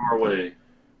 far away.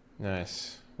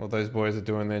 Nice. Well, those boys are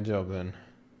doing their job then.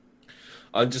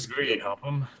 I'm just. Do you help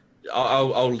him?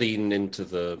 I'll lean into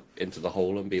the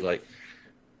hole and be like,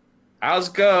 "How's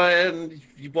it going?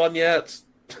 You won yet?"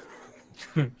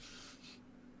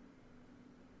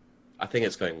 I think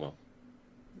it's going well.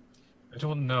 I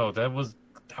don't know. That one's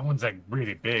like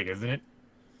really big, isn't it?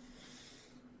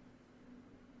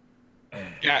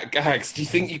 Gags, do you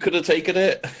think you could have taken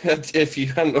it if you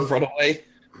hadn't have run away?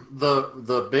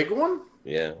 The big one?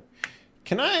 Yeah.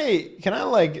 Can I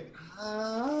like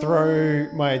throw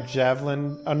my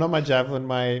javelin, not my javelin,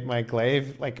 my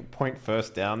glaive, like point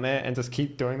first down there and just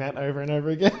keep doing that over and over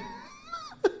again?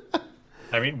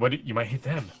 I mean, you might hit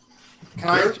them. Can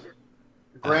I,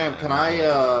 Graham? Can I?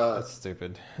 That's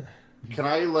stupid. Can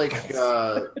I like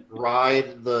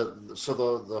ride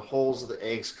the holes the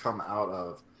eggs come out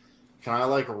of? Can I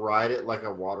like ride it like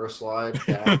a water slide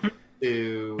down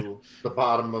to the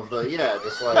bottom of the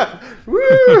just like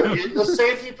Woo! get in the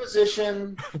safety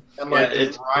position and like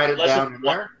it's ride it less down of in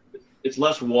there? It's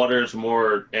less water, it's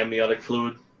more amniotic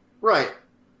fluid. Right.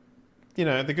 You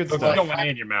know, the good Don't stuff. go one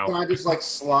in your mouth. Can I just like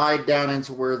slide down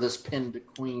into where this pinned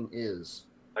queen is?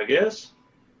 I guess.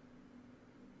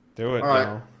 Do it All right.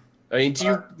 now. I mean, do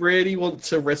you really want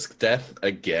to risk death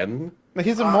again? Like,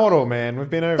 he's immortal, man. We've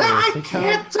been over this. I He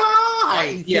can't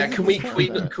die. Yeah, can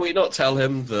we not tell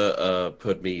him that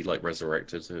Pudme like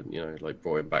resurrected and like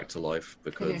brought him back to life,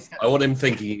 because I want him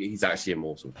thinking he's actually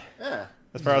immortal. Yeah.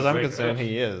 As far as I'm Wait, concerned,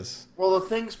 he is. Well, the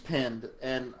thing's pinned,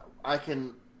 and I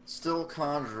can still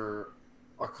conjure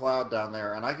a cloud down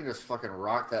there, and I can just fucking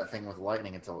rock that thing with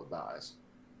lightning until it dies.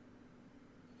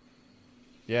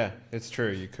 Yeah, it's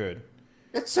true. You could.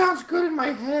 It sounds good in my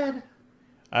head.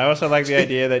 I also like the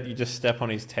idea that you just step on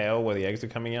his tail where the eggs are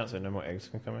coming out, so no more eggs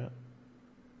can come out.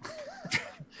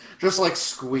 Just like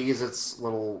squeeze its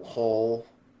little hole,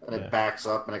 and Yeah. it backs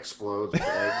up and explodes with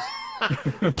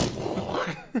eggs.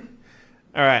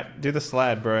 All right, do the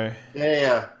slide, bro.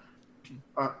 Yeah.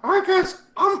 All right, guys.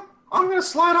 I'm gonna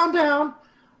slide on down.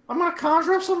 I'm gonna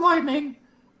conjure up some lightning,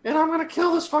 and I'm gonna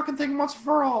kill this fucking thing once and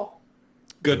for all.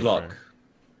 Good luck.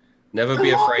 Never I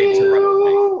be love afraid to run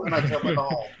away. you, and I jump in the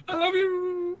hole. I love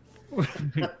you.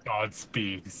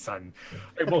 Godspeed, son.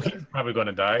 Hey, well, he's probably going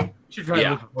to die. We should try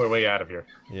Yeah. looking for a way out of here.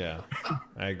 Yeah,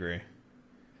 I agree.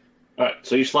 All right,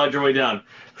 so you slide your way down.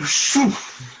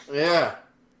 Yeah.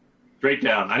 Straight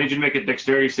down. I need you to make a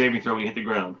dexterity saving throw when you hit the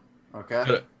ground.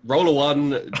 Okay. Roll a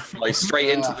 1, fly straight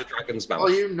into the dragon's mouth.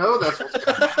 Well, you know that's what's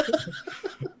going to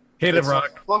Hit It's a a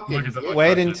rock. fucking Look at the- gift.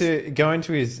 Wait go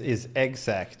into his egg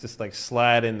sac. Just like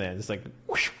slide in there. Just like.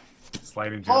 Whoosh.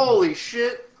 Slide into Holy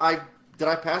shit! Did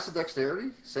I pass the dexterity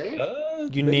save?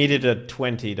 You needed a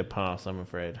 20 to pass, I'm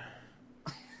afraid.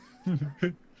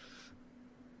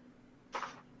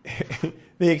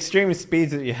 The extreme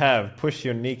speeds that you have push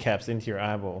your kneecaps into your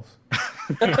eyeballs,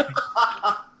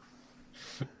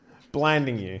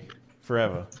 blinding you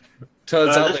forever.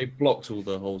 Turns out they blocked all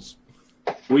the holes.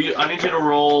 I need you to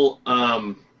roll.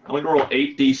 I'm going to roll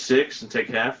 8d6 and take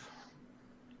half.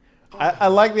 I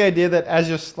like the idea that as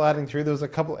you're sliding through, there's a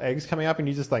couple eggs coming up, and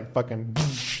you just like fucking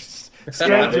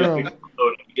straight through them.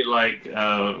 So you get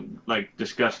like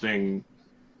disgusting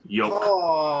yolk.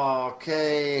 Oh,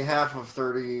 okay. Half of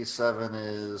 37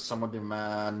 is someone do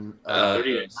man.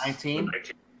 19?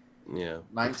 Yeah.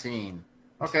 19.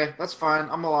 Okay, that's fine.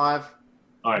 I'm alive.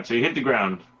 All right, so you hit the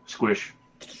ground, squish.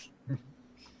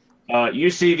 You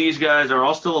see these guys are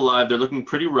all still alive. They're looking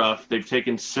pretty rough. They've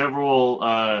taken several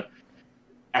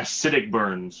acidic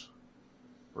burns.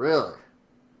 Really?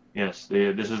 Yes,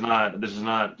 this is not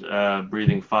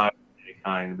breathing fire of any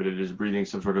kind, but it is breathing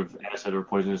some sort of acid or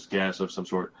poisonous gas of some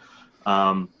sort.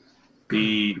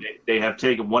 They have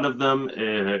taken one of them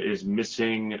is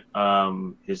missing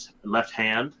his left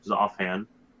hand, his offhand.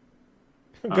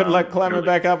 Good luck climbing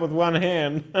back up with one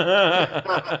hand.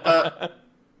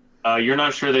 You're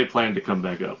not sure they plan to come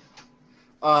back up.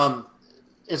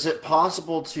 Is it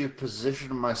possible to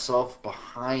position myself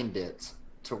behind it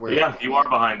to where? Yeah, you are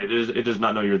behind it. It does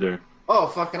not know you're there. Oh,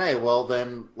 fucking A. Well,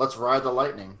 then let's ride the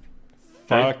lightning.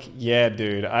 Fuck yeah,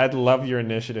 dude! I'd love your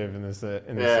initiative in this Yeah.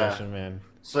 session, man.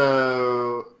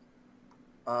 So,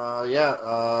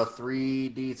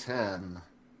 3d10.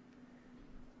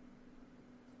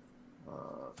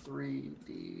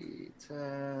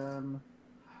 3d10.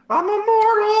 I'm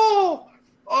immortal!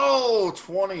 Oh,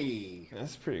 20.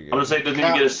 That's pretty good. I'm gonna say it doesn't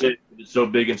even get a save. It's so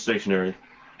big and stationary.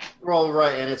 Well,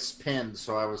 right, and it's pinned,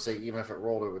 so I would say even if it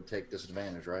rolled, it would take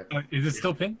disadvantage, right? Is it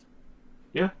still pinned?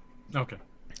 Yeah. Okay.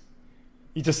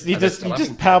 You just still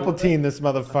haven't Palpatine this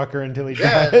motherfucker until he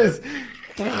Yeah. dies.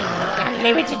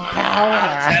 Unlimited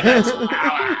power.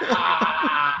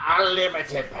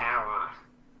 Unlimited power.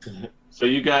 So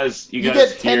you guys You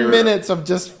get 10 hear- minutes of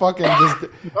just fucking just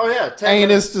Oh, yeah, 10 anus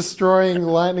minutes. destroying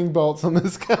lightning bolts on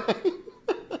this guy.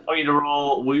 I want you to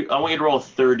roll. I want you to roll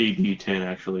 30 d10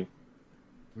 actually.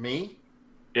 Me?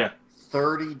 Yeah.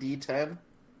 30d10?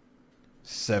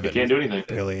 7 You can't do anything.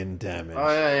 billion damage. Oh,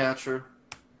 yeah, true.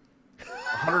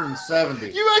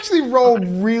 170. You actually rolled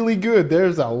really good.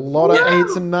 There's a lot of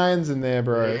 8s and 9s in there,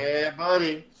 bro. Yeah,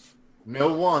 buddy.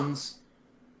 No ones.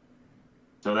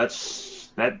 So that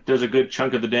does a good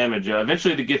chunk of the damage.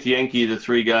 Eventually, to Githyanki, the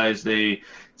three guys, they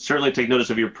certainly take notice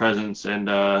of your presence, and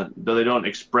though they don't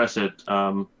express it,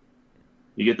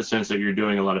 you get the sense that you're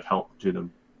doing a lot of help to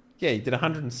them. Yeah, you did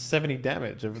 170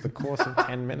 damage over the course of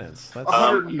 10 minutes. That's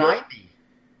 190.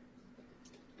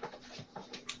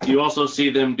 You also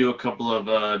see them do a couple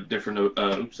of different.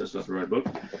 Oops, that's not the right book.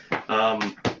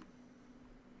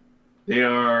 They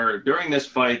are during this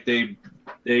fight. They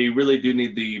really do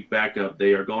need the backup.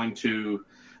 They are going to.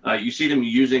 You see them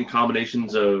using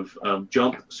combinations of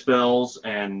jump spells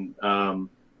and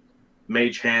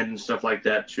mage hand and stuff like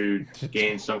that to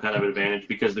gain some kind of advantage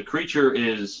because the creature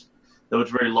is, though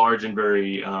it's very large and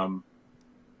very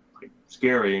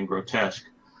scary and grotesque,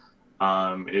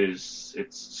 it's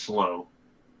slow.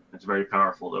 It's very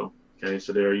powerful though. Okay,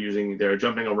 so they're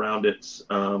jumping around its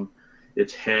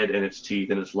head and its teeth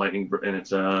and its lightning and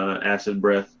its acid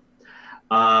breath.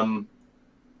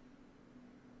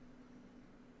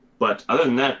 But other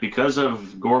than that, because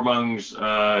of Gorbung's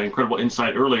incredible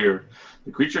insight earlier,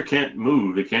 the creature can't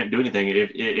move. It can't do anything.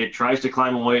 It tries to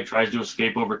climb away. It tries to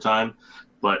escape over time.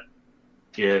 But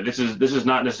yeah, this is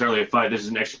not necessarily a fight. This is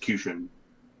an execution.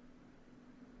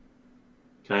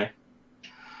 Okay.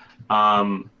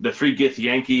 The three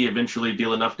Githyanki eventually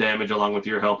deal enough damage, along with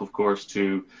your help, of course,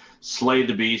 to slay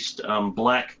the beast.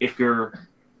 Black ichor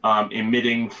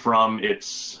emitting from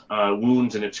its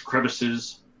wounds and its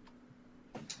crevices.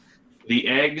 The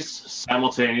eggs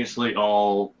simultaneously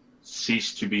all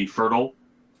cease to be fertile.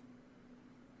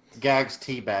 Gags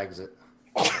teabags it.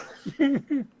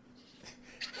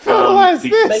 Fertilize the-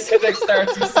 this! Make a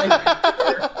dexterity save.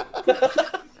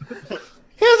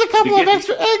 Here's a couple You of get-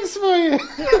 extra eggs for you.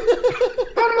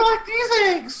 How do you like these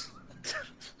eggs?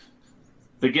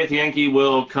 The Githyanki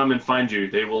will come and find you.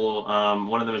 They will.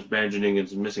 One of them is bandaging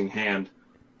its missing hand.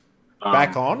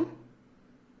 Back on?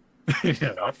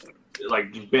 Yeah.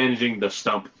 Like just bandaging the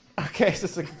stump. Okay, it's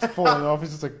just like it's falling off.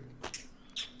 It's just like.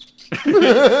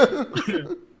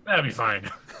 That'd be fine.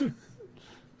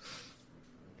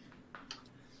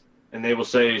 And they will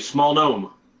say, "Small gnome."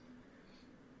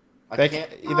 They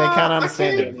can't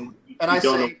understand it. And I You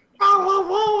don't say,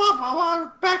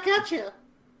 whoa, back at you.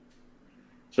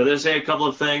 So they say a couple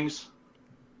of things.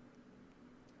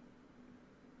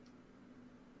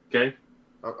 Okay.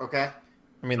 Okay.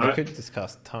 I mean, they Alright. could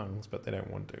discuss tongues, but they don't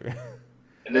want to.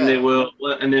 And then they will.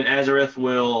 And then Azareth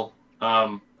will.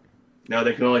 Now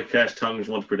they can only cast tongues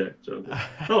once per day. So.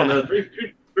 Oh no,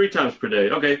 three times per day.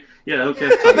 Okay. Yeah. Okay.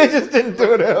 They just didn't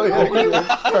do it earlier.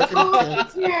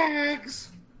 Eggs.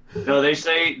 No, they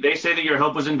say that your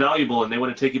help was invaluable, and they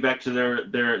want to take you back to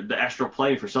the astral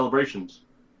plane for celebrations.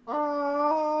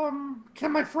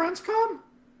 Can my friends come?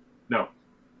 No.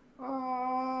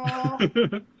 I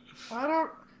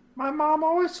don't. My mom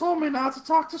always told me not to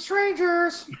talk to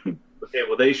strangers. Okay.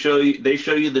 Well, they show you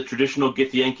the traditional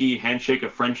Githyanki handshake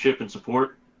of friendship and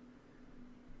support.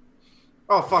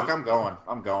 Oh fuck! I'm going.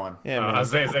 Yeah, I man.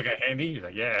 was saying, it's like a handy. He's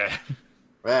like, yeah.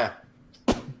 Yeah.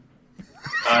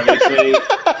 They say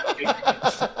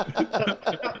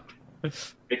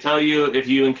they tell you if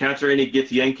you encounter any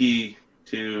Githyanki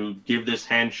to give this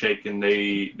handshake, and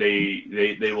they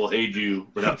will aid you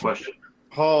without question.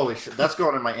 Holy shit! That's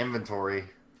going in my inventory.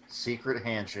 Secret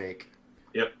handshake.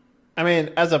 Yep. I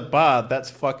mean, as a bard, that's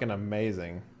fucking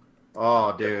amazing.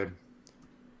 Oh, dude.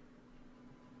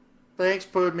 Thanks,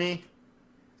 Pudme.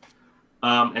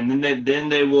 And then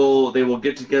they will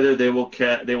get together. They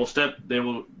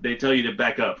tell you to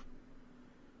back up.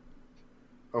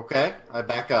 Okay, I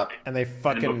back up. And they And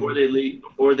fucking. before they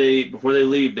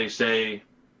leave, they say,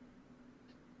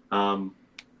 though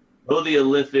the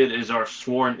Illithid is our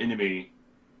sworn enemy,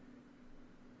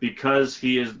 because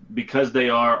they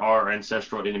are our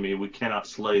ancestral enemy, we cannot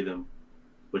slay them,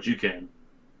 but you can.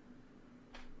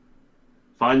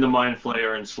 Find the Mind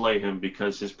Flayer and slay him,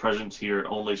 because his presence here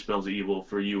only spells evil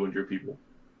for you and your people.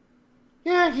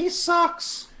 Yeah, he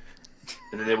sucks.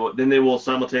 And then they will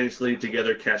simultaneously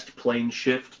together cast Plane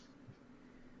Shift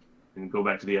and go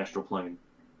back to the astral plane.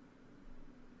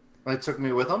 They took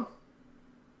me with them.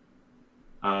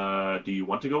 Do you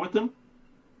want to go with them?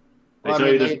 Well,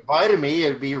 I mean, they invited me.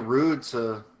 It'd be rude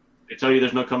to. They tell you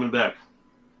there's no coming back.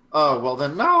 Oh well,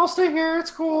 then no, I'll stay here.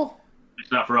 It's cool.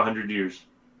 It's not for 100 years.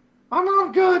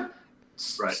 I'm good.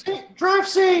 Right. Drive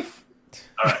safe.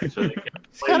 All right. So they cast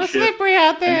It's Plane kind of Shift. slippery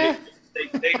out there. They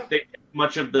take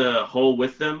much of the hole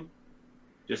with them,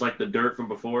 just like the dirt from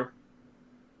before.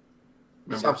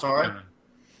 Remember? I'm sorry.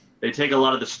 They take a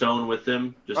lot of the stone with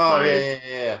them, just Oh by,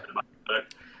 yeah.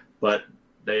 but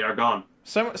they are gone.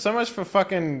 So much for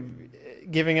fucking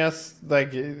giving us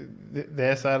like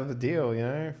their side of the deal, you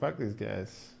know? Fuck these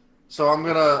guys. So I'm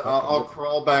gonna. I'll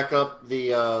crawl back up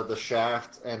the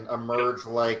shaft and emerge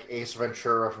like Ace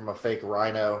Ventura from a fake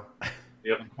rhino.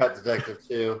 Yep. Pet Detective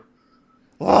 2.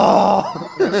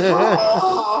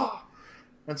 Oh!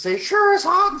 And say, sure is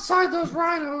hot inside those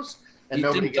rhinos. And You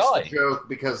nobody didn't gets die. the joke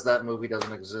because that movie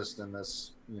doesn't exist in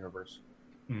this universe.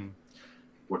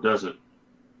 Or does it?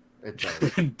 It does.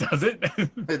 Does it?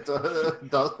 It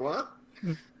does what?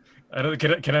 I don't.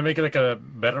 Can I make it like a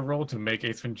meta roll to make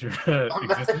Ace Ventura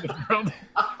exist in this world?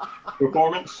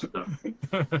 Performance? No.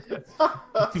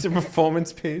 It's a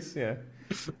performance piece, yeah.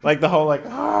 Like the whole like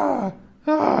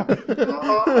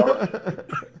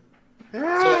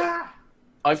Yeah.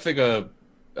 I figure,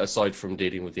 aside from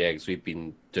dealing with the eggs, we've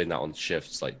been doing that on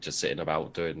shifts, like just sitting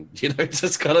about doing,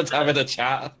 just kind of having a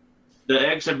chat. The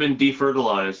eggs have been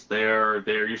defertilized.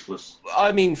 They're useless.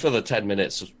 I mean, for the 10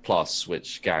 minutes plus,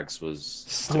 which Gags was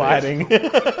sliding.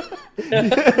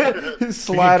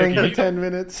 Sliding for 10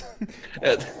 minutes.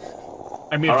 I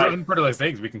mean, All if right. they're unfertilized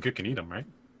eggs, we can cook and eat them, right?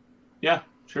 Yeah,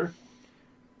 sure.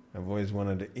 I've always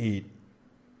wanted to eat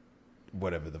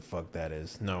whatever the fuck that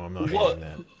is. No, I'm not What? eating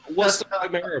that. What's the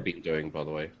Chimera been doing, by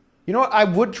the way? You know what? I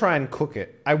would try and cook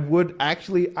it. I would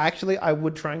actually, I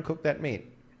would try and cook that meat.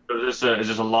 So is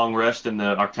this a long rest in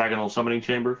the octagonal summoning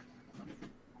chamber?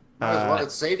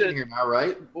 It's safe in here now,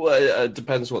 right? Well, it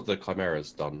depends what the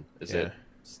Chimera's done. Is it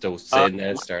still sitting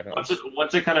there staring at us?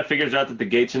 Once it kind of figures out that the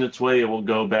gate's in its way, it will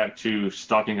go back to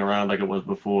stalking around like it was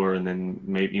before, and then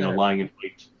maybe lying in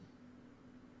wait,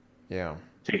 Yeah.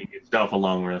 taking itself a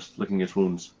long rest, licking its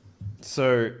wounds.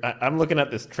 So I'm looking at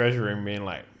this treasure and being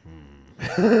like,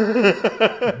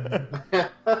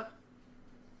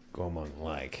 Gormon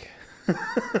light.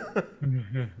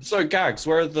 So, Gags,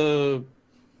 where are the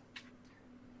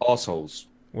arseholes?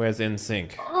 Where's in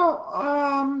sync?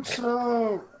 Oh,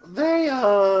 so they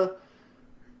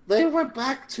went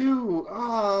back to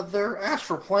their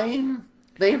astral plane.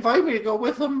 They invited me to go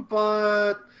with them,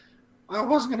 but I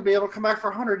wasn't going to be able to come back for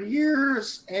 100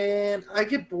 years, and I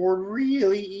get bored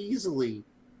really easily.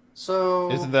 So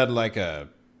Isn't that like a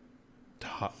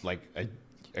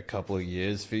couple of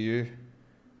years for you?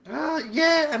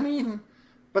 yeah, I mean,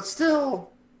 but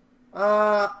still,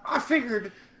 I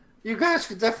figured you guys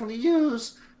could definitely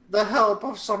use the help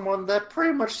of someone that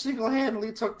pretty much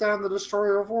single-handedly took down the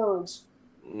Destroyer of Worlds.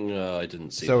 No, I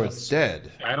didn't see So that. it's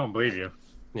dead. I don't believe you.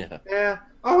 Yeah, Yeah.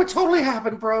 Oh, it totally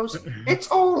happened, bros. It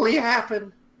totally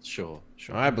happened. sure.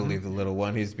 I believe the little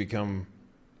one. He's become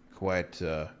quite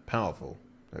powerful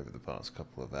over the past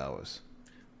couple of hours.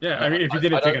 Yeah, I mean, if you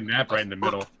didn't take a nap right in the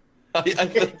middle. I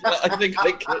think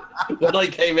when I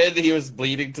came in, he was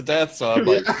bleeding to death, so I'm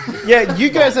like, Yeah, you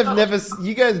guys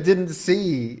didn't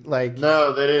see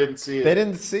No, they didn't see it. they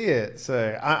didn't see it.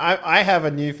 So I have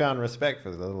a newfound respect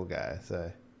for the little guy.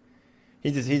 So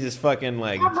he just fucking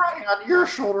like I'm riding on your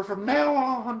shoulder from now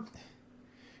on.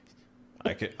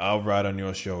 I'll ride on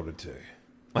your shoulder too.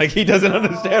 Like he doesn't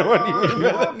understand what you mean.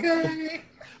 by that. Okay.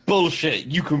 bullshit,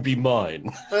 you can be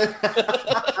mine.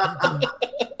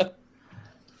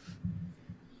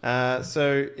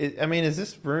 I mean, is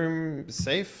this room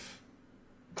safe?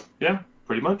 Yeah,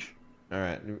 pretty much. All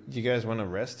right. Do you guys want to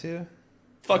rest here?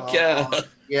 Fuck yeah.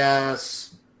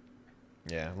 Yes.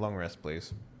 Yeah, long rest,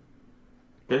 please.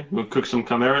 Okay, we'll cook some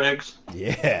chimera eggs.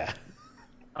 Yeah.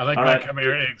 I like All my right.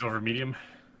 chimera eggs over medium.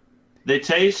 They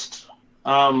taste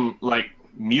like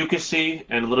mucusy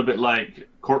and a little bit like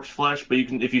corpse flesh, but you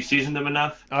can if you season them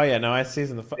enough. Oh yeah, no, I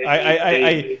season the.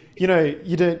 They- You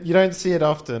don't see it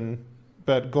often,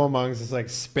 but Gormongs is like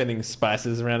spinning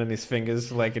spices around in his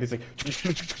fingers, like and he's like.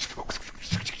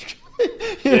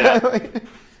 You Yeah. know, like-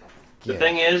 The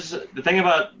Yeah. the thing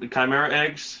about the chimera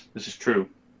eggs, this is true.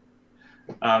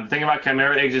 The thing about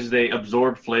chimera eggs is they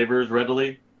absorb flavors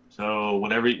readily, so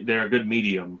they're a good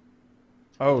medium.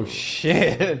 Oh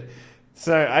shit!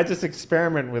 So I just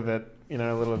experiment with it,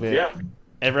 a little bit. Yeah.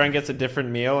 Everyone gets a different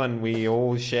meal, and we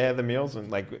all share the meals.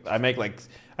 And I make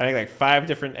 5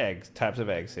 different types of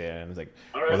eggs here, and it's like,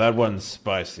 All right. well, that one's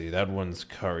spicy, that one's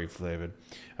curry flavored,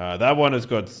 that one has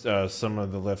got some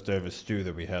of the leftover stew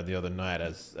that we had the other night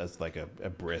as like a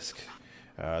brisk.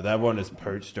 That one is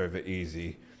poached over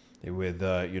easy, with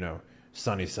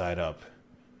sunny side up.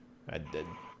 I'd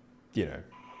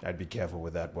be careful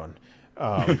with that one.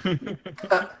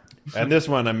 And this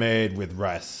one I made with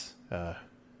rice. All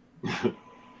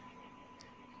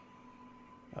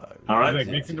right. Like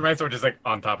mixing the rice or just like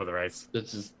on top of the rice?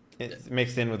 This is It's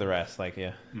mixed in with the rest,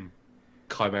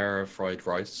 chimera fried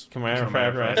rice. Chimera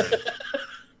fried rice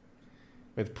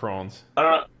with prawns.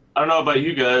 I don't know about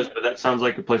you guys, but that sounds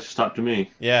like a place to stop to me.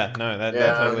 Yeah, no, that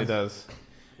totally does.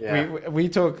 Yeah. We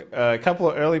took a couple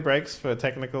of early breaks for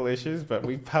technical issues, but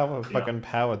we fucking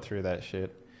powered through that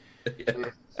shit.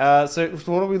 So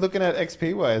what are we looking at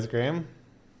XP wise, Graham?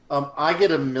 I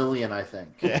get 1 million, I think,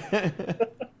 Yeah.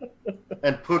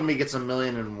 and Pudmi gets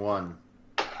 1,000,001.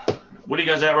 What are you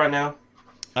guys at right now?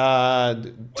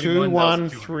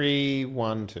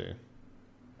 21312.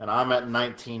 And I'm at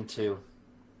 19.2.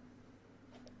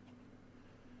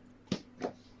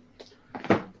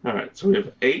 All right, so we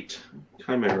have 8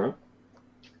 chimera.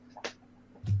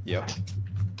 Yep.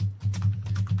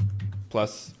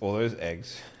 Plus all those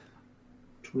eggs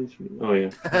 23. Oh yeah.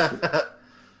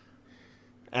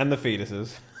 and the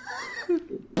fetuses.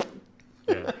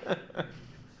 Yeah.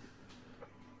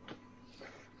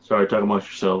 Sorry, talk amongst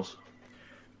yourselves.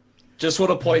 Just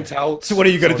want to point out. So what are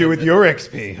you gonna do with your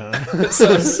XP, huh?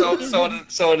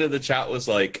 Someone in the chat was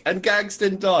like, and Gags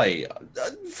didn't die.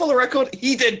 For the record,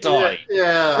 he did die.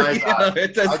 Yeah, I You know, died.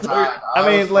 it does I no- died. I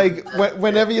mean, was like, fucking dead.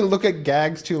 whenever you look at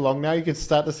Gags too long now, you can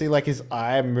start to see, like, his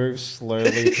eye move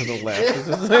slowly to the left. It's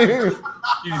just like-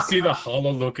 You see the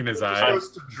hollow look in his eye.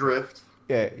 Supposed to drift.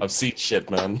 yeah. I've seen shit,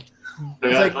 man. So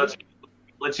guys, like-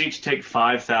 let's each take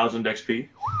 5,000 XP.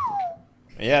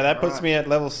 Yeah, that puts me at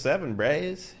level 7,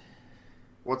 Braze.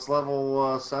 What's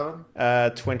level 7?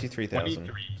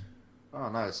 23,000. Oh,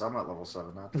 nice. I'm at level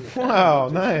 7 now. Wow,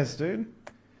 nice, dude.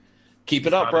 Keep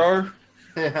it up, bro.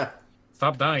 Yeah.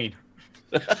 Stop dying.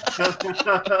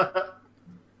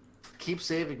 Keep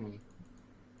saving me.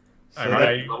 So All that-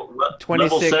 right. Level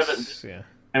 26. 7. Yeah.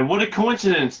 And what a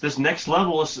coincidence! This next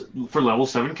level is for level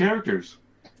 7 characters.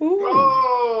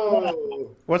 Oh!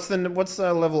 What's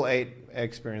level 8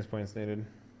 experience points needed?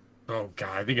 Oh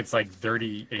god, I think it's like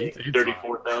 38.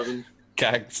 34,000.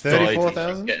 Gags died. He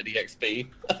 34,000? didn't get any XP.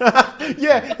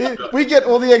 Yeah, we get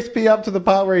all the XP up to the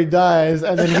part where he dies,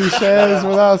 and then he shares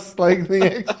with us like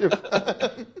the extra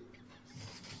part.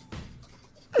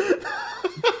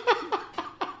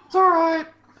 It's all right.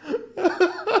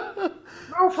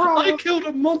 No problem. I killed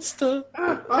a monster.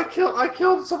 I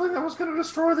killed something that was going to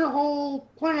destroy the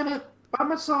whole planet by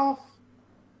myself.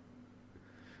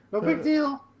 No big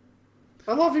deal.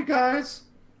 I love you guys.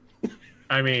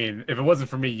 I mean, if it wasn't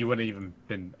for me, you wouldn't even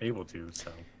been able to.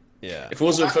 So Yeah. If it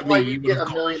wasn't for That's why me, you you get would have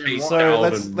a got million and chased one. So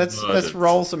down let's and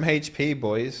roll some HP,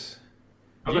 boys.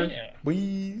 okay.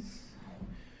 Please.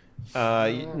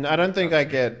 I don't think I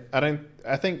get.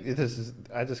 I think this is.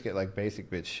 I just get like basic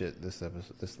bitch shit this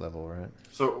level, right?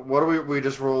 So what do we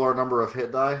just roll our number of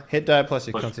hit die Hit die plus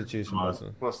your Plus constitution. con. Wasn't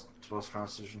it? plus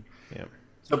Constitution. Yeah.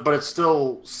 So, but it's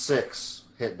still 6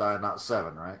 hit die, not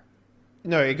 7, right?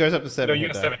 No, it goes up to 7 No, you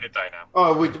hit got die. 7 hit die now.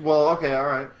 Oh, okay, all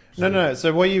right. No.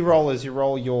 So what you roll is you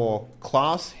roll your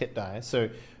class hit die. So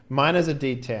mine is a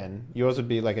D10. Yours would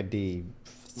be like a D6.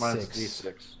 Mine's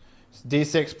D6.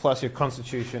 D6 plus your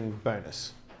constitution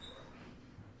bonus.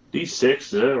 D6,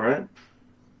 is that right?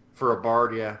 For a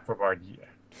bard, yeah. For Bard, yeah.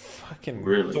 Fucking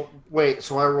Really? So wait,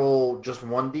 so I roll just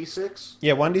 1d6?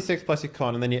 Yeah, 1d6 plus your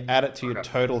con, and then you add it to your Okay.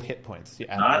 total hit points. You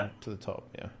add Not- it to the top.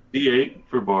 Yeah. D8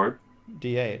 for Bard.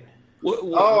 D8.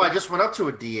 Oh, I just went up to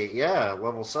a d8. Yeah,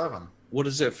 level 7. what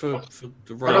is it for the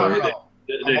No, no, right? no.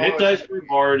 The hit dice for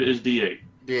Bard is D8.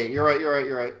 D8. You're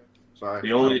right. Sorry.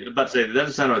 The only, about to say, that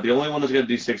doesn't sound right. The only one that's got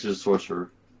D6 is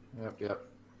Sorcerer. Yep.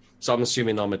 So I'm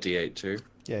assuming I'm a D8 too.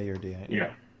 Yeah, you're a D8.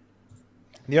 Yeah.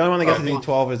 The only one that gets a Oh.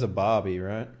 D12 is a Barbie,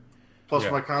 right? Plus Yeah.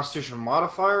 my Constitution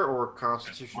modifier or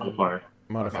Constitution Modifier.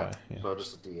 Modifier. Okay. Yeah. So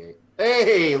just a d8.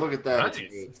 Hey, look at that. It's a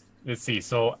Nice. D8. Let's see.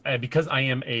 So because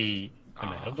I'm a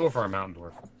hill dwarf or a mountain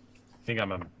dwarf. I think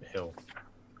I'm a hill.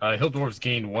 Hill dwarves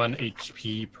gain 1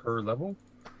 HP per level.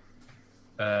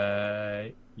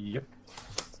 Yep.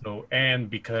 So and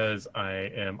because I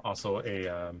am also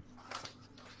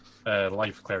a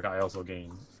life cleric, I also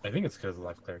gain. I think it's because of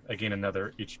life cleric. I gain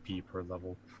another HP per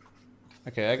level.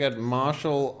 Okay, I got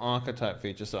martial archetype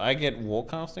feature, so I get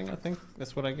warcasting. I think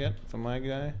that's what I get for my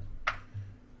guy.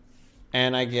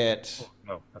 And I get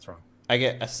No, that's wrong. a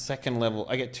 2nd level.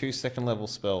 I get 2 2nd level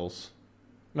spells.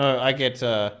 No, I get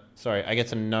I get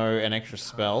to know an extra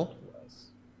spell,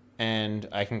 and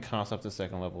I can cast up to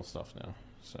 2nd level stuff now.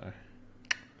 So.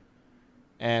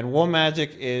 And War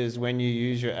Magic is when you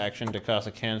use your action to cast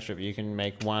a cantrip, you can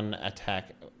make one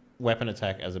weapon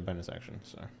attack as a bonus action.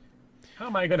 So, How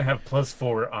am I gonna have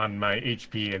 +4 on my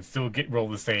HP and still roll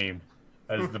the same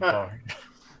as the bard?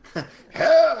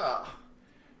 Yeah.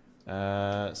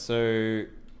 So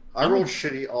I rolled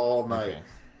shitty all night. okay.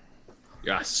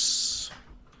 Yes.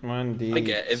 1d. I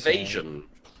get evasion.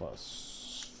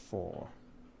 plus 4.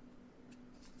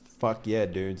 Fuck yeah,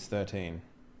 dudes, 13.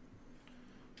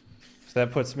 So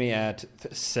that puts me at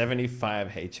 75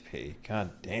 HP. God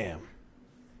damn.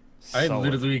 I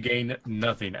Solid. literally gain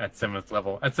nothing at 7th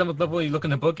level. At 7th level, you look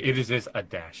in the book, it is just a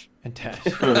dash.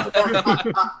 Fantastic.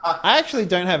 I actually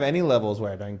don't have any levels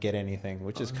where I don't get anything,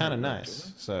 which is kind of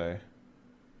nice. So,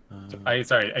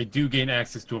 I do gain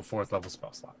access to a 4th level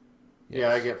spell slot. Yeah,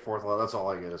 I get 4th level. That's all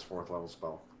I get is 4th level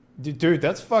spell. dude,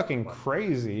 that's fucking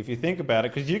crazy if you think about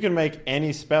it, because you can make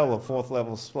any spell a 4th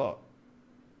level slot.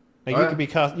 Like you Oh, could be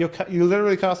you're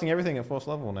literally casting everything at 4th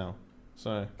level now.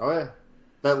 So, Oh yeah,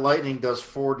 that lightning does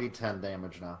 4d10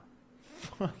 damage now.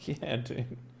 fuck yeah,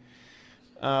 dude.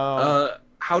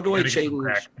 How do I Gotta get some change?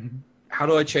 crack. How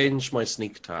do I change my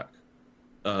sneak attack?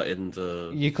 In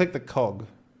the You click the cog,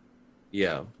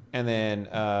 yeah. and then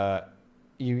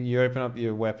you open up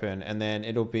your weapon, and then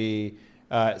it'll be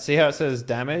see how it says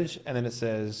damage, and then it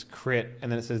says crit,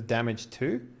 and then it says damage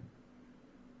 2.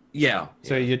 Yeah.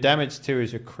 So your damage 2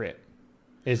 is your crit,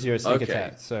 is your sneak Okay.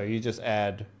 attack. So you just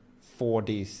add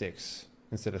 4d6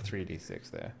 instead of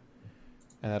 3d6 there,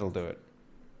 and that'll do it.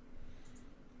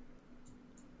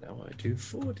 Now I do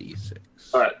 4d6.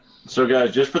 All right. So,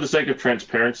 guys, just for the sake of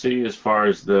transparency, as far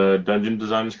as the dungeon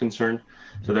design is concerned,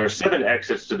 so there are 7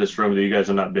 exits to this room that you guys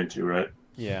have not been to, right?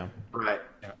 Yeah. Right.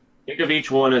 Think of each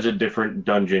one as a different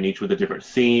dungeon, each with a different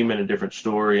theme and a different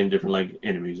story and different like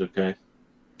enemies. Okay.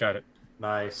 Got it.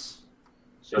 Nice.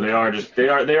 So they are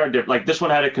different. Like this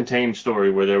one had a contained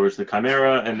story where there was the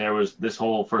Chimera and there was this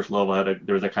whole first level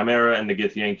there was a Chimera and the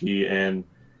Githyanki and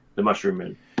the Mushroom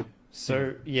Men.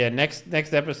 So yeah, next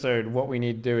episode, what we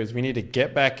need to do is we need to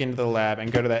get back into the lab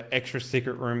and go to that extra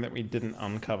secret room that we didn't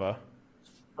uncover.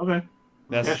 Okay.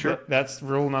 That's Yeah, sure. that's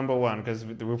rule number 1, because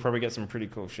we'll probably get some pretty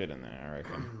cool shit in there, I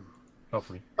reckon.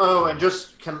 Hopefully. Oh, and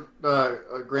just Graham,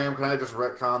 can I just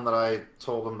retcon that I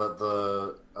told him that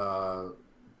the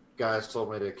guys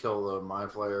told me to kill the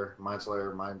mind slayer,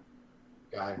 mind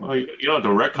guy. Well, you don't have to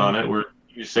retcon it.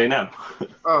 You say now.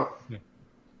 Oh, Yeah.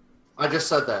 I just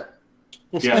said that.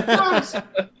 Yeah.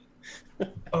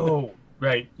 Oh,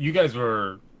 right.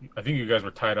 I think you guys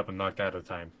were tied up and knocked out at the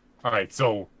time. All right,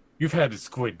 so you've had a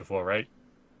squid before, right?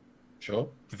 Sure.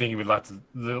 The thing with lots of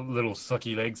little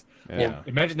sucky legs. Yeah.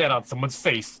 Imagine that on someone's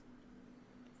face.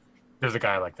 There's a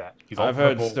guy like that. He's all I've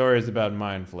heard purple. stories about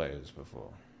mind flayers before.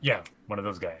 Yeah, one of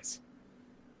those guys.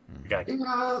 The guy.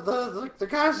 The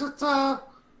guys that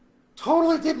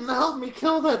totally didn't help me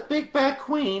kill that big bad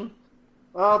queen.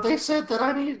 They said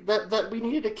that we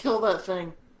needed to kill that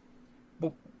thing.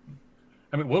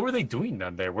 I mean, what were they doing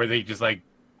down there? Were they just like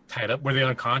tied up? Were they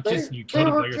unconscious? And you killed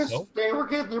them by yourself? They were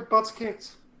getting their butts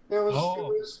kicked. It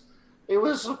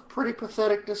was a pretty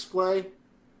pathetic display.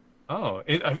 Oh,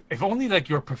 if only like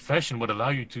your profession would allow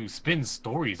you to spin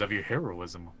stories of your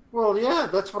heroism. Well, yeah,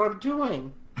 that's what I'm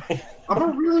doing. I'm a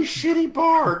really shitty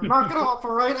bard. Knock it off,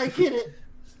 all right? I get it.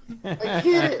 I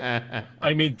get it.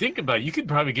 I mean, think about it. You could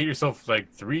probably get yourself like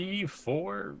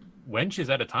 3-4 wenches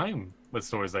at a time with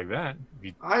stories like that.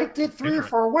 I did 3 or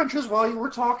 4 wenches while you were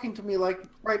talking to me, like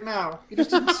right now. You just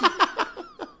didn't see.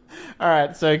 All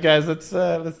right, so guys, let's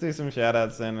do some shout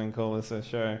outs then and call this a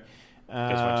show.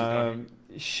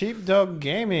 Sheepdog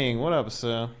Gaming, what up,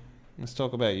 sir? Let's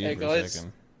talk about you Hey, for guys. a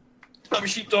second. I'm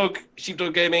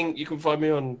Sheepdog Gaming. You can find me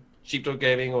on Sheepdog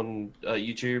Gaming on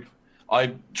YouTube.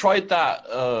 I tried that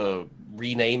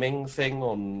renaming thing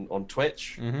on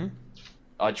Twitch. Mm-hmm.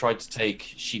 I tried to take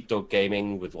Sheepdog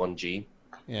Gaming with 1G.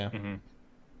 Yeah.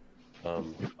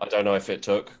 Mm-hmm. I don't know if it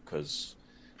took because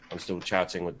I'm still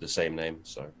chatting with the same name.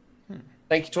 So,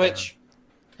 thank you, Twitch.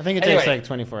 I think it takes like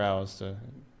 24 hours to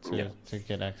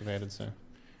get activated. So.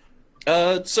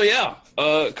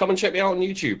 Come and check me out on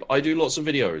YouTube. I do lots of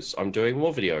videos. I'm doing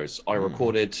more videos. I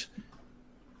recorded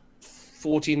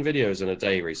 14 videos in a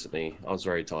day recently. I was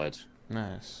very tired.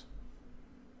 Nice.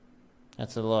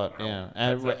 That's a lot, yeah.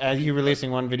 Are you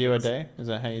releasing one video a day? Is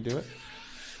that how you do it?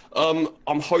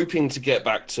 I'm hoping to get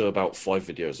back to about 5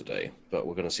 videos a day, but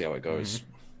we're going to see how it goes.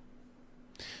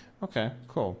 Okay,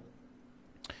 cool.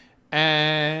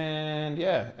 And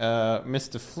yeah,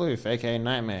 Mr. Floof, aka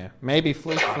Nightmare. Maybe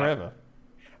Floof forever.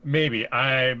 Maybe.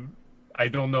 I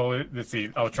don't know. Let's see.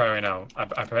 I'll try right now. I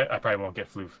probably won't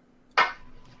get floof.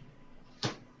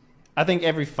 I think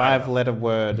every 5-letter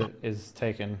word is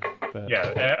taken. But...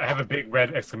 Yeah, I have a big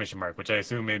red exclamation mark, which I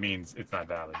assume it means it's not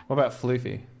valid. What about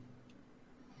Floofy?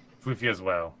 Floofy as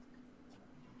well.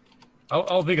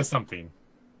 I'll think of something.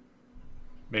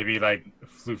 Maybe like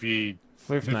Floofy.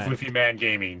 Floof Night. Floofy Man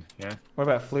Gaming. Yeah. What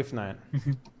about Floof Night?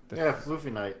 Yeah,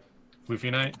 Floofy Night.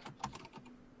 Floofy Night.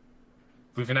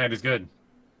 Floofy Night is good.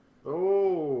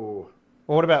 Oh.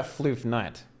 Or what about Floof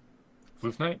Night?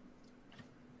 Floof Night.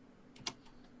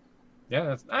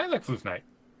 Yeah, I like Floof Night.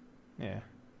 Yeah,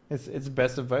 it's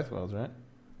best of both worlds, right?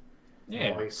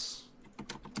 Yeah. Nice.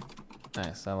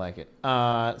 Nice, I like it.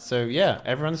 So yeah,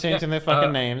 everyone's changing their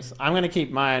fucking names. I'm gonna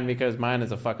keep mine because mine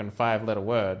is a fucking 5-letter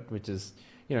word, which is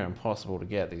impossible to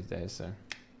get these days. So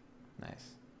nice.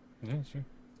 Yeah, sure.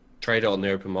 Trade it on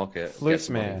the open market. Get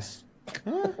some Floofmare.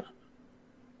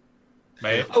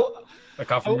 monies. A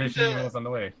confirmation email is on the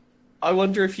way. I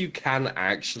wonder if you can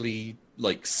actually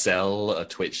sell a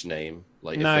Twitch name.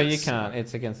 No, you can't.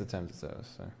 It's against the terms of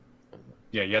service. So.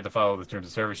 Yeah, you have to follow the terms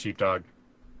of service, sheepdog.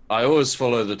 I always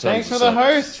follow the terms. Thanks for of the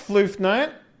service. host, Floof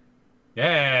Night.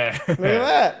 Yeah. Look at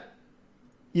that.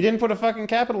 You didn't put a fucking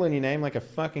capital in your name like a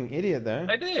fucking idiot, though.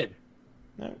 I did.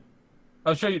 No.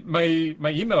 I'll show you. My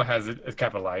email has it as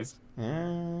capitalized.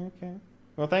 Okay.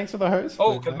 Well, thanks for the host.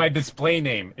 Oh, Floof because Night. my display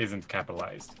name isn't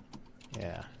capitalized,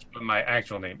 Yeah. but my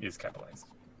actual name is capitalized.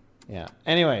 Yeah.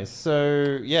 Anyways,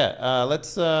 so yeah,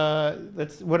 let's.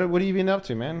 What have you been up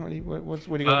to, man? What do you got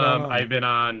going on? I've been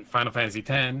on Final Fantasy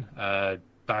X,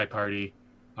 Die Party.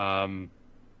 When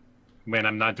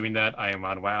I'm not doing that, I am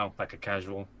on WoW, like a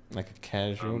casual. Like a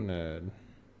casual nerd.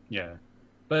 Yeah.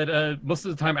 But most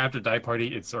of the time after Die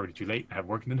Party, it's already too late. I have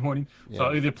work in the morning, so Yeah.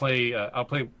 I'll either play. I'll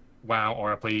play WoW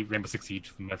or I'll play Rainbow Six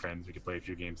Siege with my friends. We can play a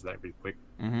few games of that really quick.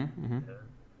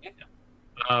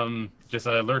 Just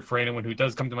an alert for anyone who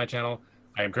does come to my channel.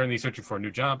 I am currently searching for a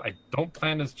new job. I don't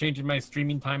plan on changing my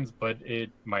streaming times, but it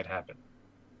might happen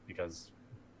because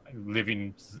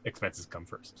living expenses come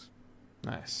first.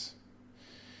 Nice.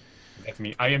 That's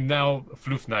me. I am now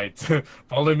Floof Knight.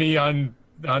 Follow me on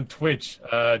Twitch.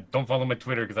 Don't follow my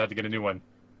Twitter because I have to get a new one.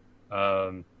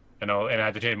 And I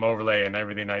have to change my overlay and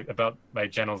everything about my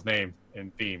channel's name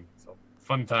and theme. So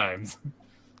fun times.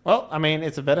 Well, I mean,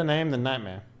 it's a better name than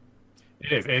Nightmare.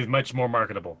 It is. It is much more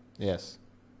marketable. Yes,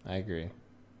 I agree.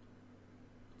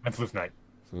 And Floof Knight.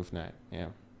 Floof Knight, yeah.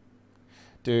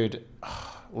 Dude,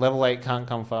 level 8 can't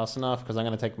come fast enough because I'm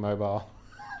going to take mobile.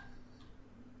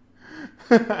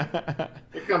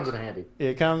 It comes in handy.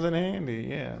 It comes in handy,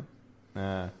 yeah.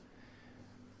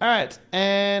 All right,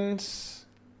 and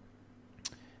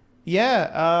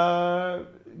yeah,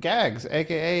 Gags,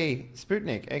 aka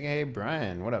Sputnik, aka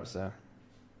Brian. What up, sir?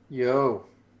 Yo,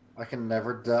 I can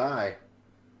never die.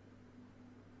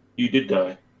 You did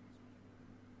die.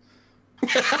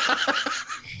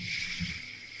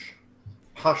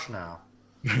 Hush now.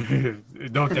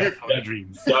 No death, only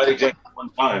dreams. Died exactly one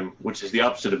time, which is the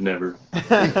opposite of never.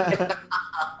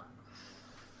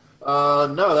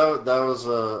 No, that was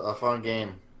a fun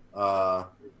game.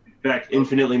 In fact,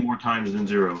 infinitely more times than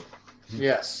 0.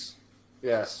 Yes.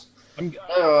 I'm,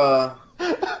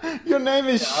 Your name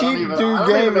is I don't even- I Sheepdo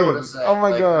don't even know what Gaming. to say. Oh my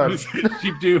Like, god.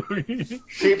 Sheep do.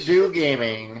 Sheep Do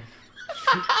Gaming.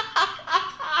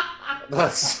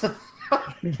 That's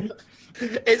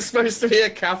It's supposed to be a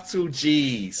capital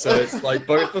G, so it's like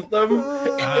both of them.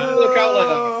 It didn't look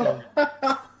out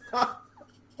like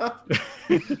that.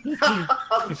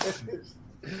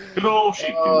 Good old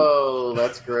sheep. Oh,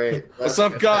 that's great. What's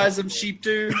That's up, guys? I'm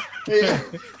Sheepdo. Yeah.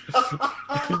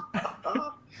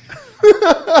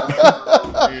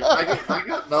 I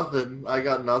got nothing. I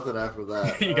got nothing after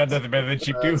that. You got nothing better than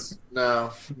Sheep do.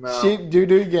 No. Sheep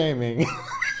Doo Gaming.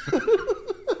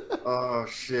 Oh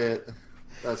shit,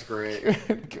 that's great.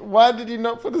 Why did you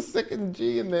not put a second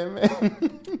G in there, man?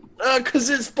 Because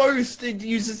it's both. It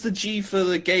uses the G for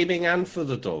the gaming and for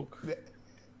the dog.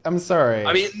 I'm sorry.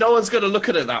 I mean, no one's going to look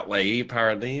at it that way,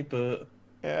 apparently, but...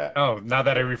 yeah. Oh, now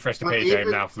that I refreshed the But page, I am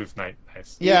even- now Floof Knight.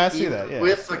 Nice. Yeah, I see Even that. Yeah.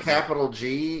 With the capital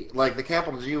G, like the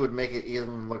capital G would make it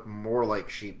even look more like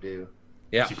Sheep Do.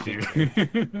 Yeah. Sheep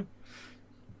do.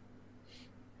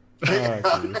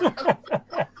 Oh, geez.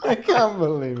 I can't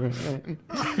believe it, man.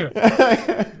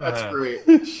 That's great.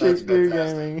 Sheep Doo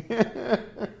fantastic. Gaming.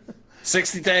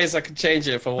 60 days, I can change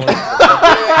it if I want.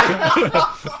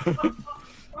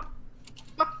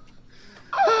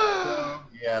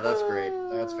 Yeah, that's great.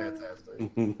 That's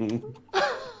fantastic.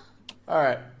 All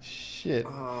right. Shit.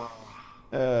 Oh.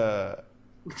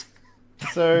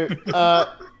 So,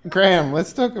 Graham,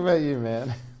 let's talk about you,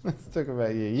 man. Let's talk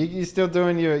about you. You still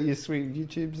doing your sweet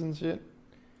YouTubes and shit?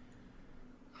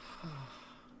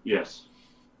 Yes.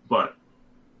 But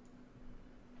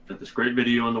got this great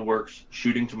video in the works,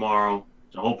 shooting tomorrow.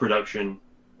 It's a whole production.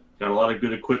 Got a lot of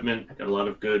good equipment, got a lot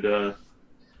of good got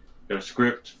a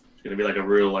script. It's gonna be like a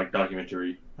real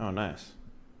documentary. Oh, nice.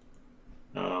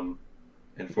 And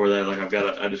for that,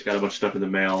 I just got a bunch of stuff in the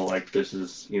mail. Like this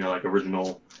is, like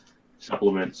original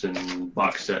supplements and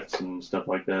box sets and stuff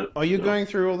like that. Oh, you're So, going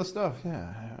through all the stuff.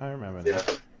 Yeah, I remember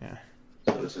that. Yeah.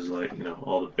 So this is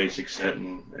all the basic set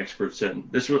and expert set.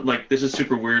 And this is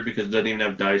super weird because it doesn't even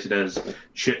have dice. It has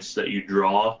chits that you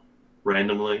draw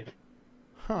randomly.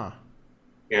 Huh.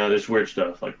 There's weird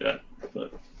stuff like that.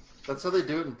 But That's how they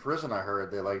do it in prison. I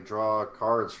heard they draw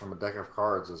cards from a deck of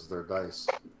cards as their dice.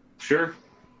 sure.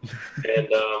 And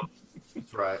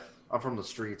That's right. I'm from the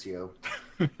streets, yo.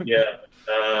 yeah,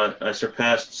 I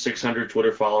surpassed 600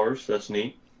 Twitter followers. That's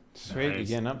neat. Sweet, you're Nice.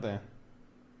 getting up there.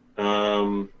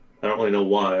 I don't really know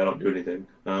why. I don't do anything.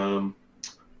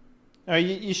 Oh,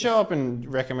 you show up in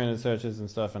recommended searches and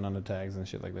stuff and under tags and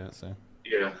shit like that. So.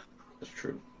 Yeah, that's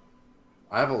true.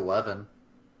 I have 11.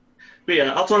 But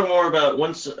yeah, I'll talk more about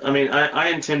once. I mean, I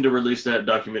intend to release that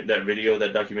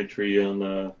documentary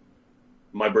on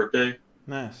my birthday,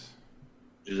 Nice.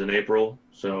 which is in April.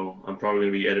 So I'm probably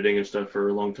going to be editing and stuff for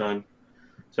a long time.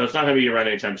 So it's not going to be around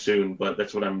anytime soon, but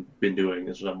that's what I've been doing.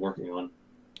 That's what I'm working on.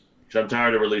 Because I'm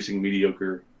tired of releasing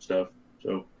mediocre stuff.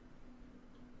 So,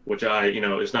 which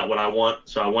it's not what I want.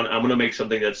 So I'm going to make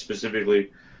something that's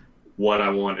specifically what I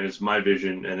want, and it's my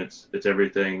vision, and it's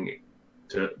everything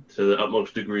to the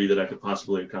utmost degree that I could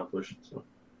possibly accomplish. So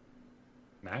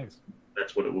Nice.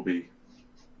 that's what it will be.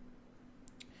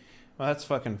 Well, that's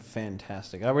fucking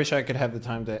fantastic. I wish I could have the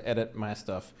time to edit my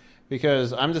stuff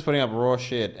because I'm just putting up raw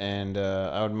shit, and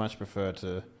I would much prefer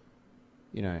to,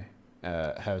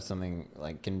 have something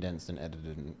condensed and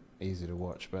edited and easy to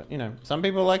watch. But some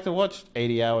people like to watch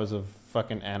 80 hours of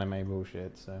fucking anime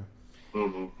bullshit. So.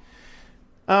 Mm-hmm.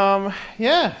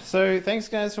 Yeah, so thanks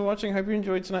guys for watching. Hope you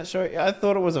enjoyed tonight's show. I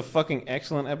thought it was a fucking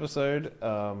excellent episode.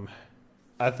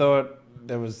 I thought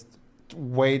there was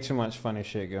way too much funny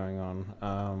shit going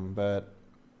on. But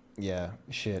yeah,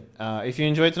 shit. If you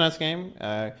enjoyed tonight's game,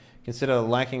 consider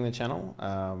liking the channel,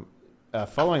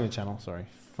 following the channel,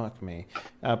 Fuck me.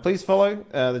 Please follow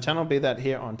the channel, be that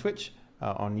here on Twitch,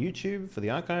 on YouTube for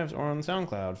the archives, or on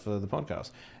SoundCloud for the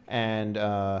podcast. And,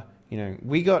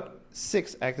 we got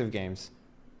 6 active games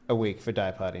a week for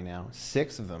Die Party now.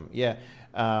 6 of them, yeah.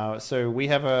 So we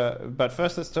have but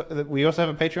first we also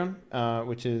have a Patreon,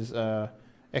 which is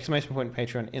exclamation point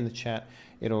Patreon in the chat.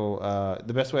 It'll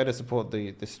the best way to support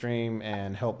the stream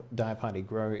and help Die Party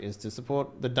grow is to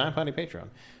support the Die Party Patreon.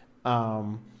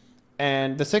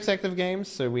 And the 6 active games,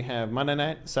 so we have Monday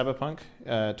night, Cyberpunk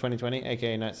 2020,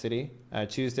 aka Night City.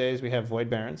 Tuesdays, we have Void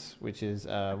Barons, which is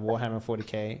Warhammer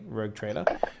 40k Rogue Trader.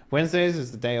 Wednesdays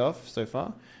is the day off so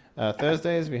far.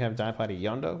 Thursdays, we have Die Party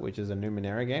Yonder, which is a new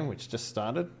Numenera game, which just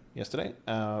started yesterday.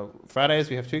 Fridays,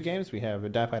 we have 2 games. We have a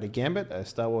Die Party Gambit, a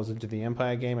Star Wars Into the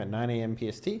Empire game at 9 a.m.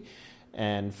 PST.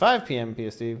 And 5 p.m.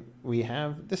 PST, we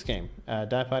have this game,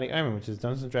 Die Party Omen, which is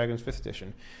Dungeons & Dragons 5th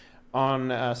edition.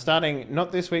 On starting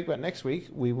not this week but next week,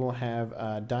 we will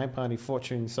have Die Party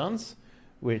Fortune Sons,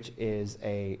 which is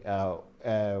a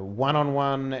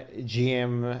one-on-one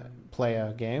GM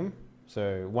player game.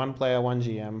 So 1 player, 1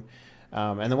 GM.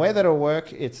 And the way that it'll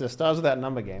work, it's a Stars Without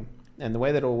Number game. And the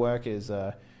way that it'll work is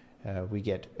we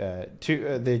get the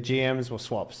GMs will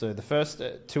swap. So the first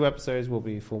 2 episodes will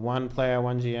be for 1 player,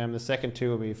 1 GM. The second 2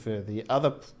 will be for the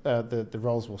other, the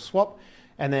roles will swap.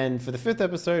 And then for the 5th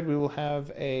episode, we will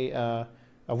have a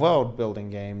world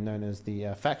building game known as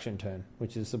the Faction Turn,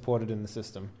 which is supported in the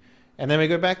system. And then we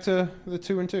go back to the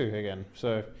 2 and 2 again.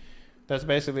 So that's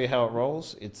basically how it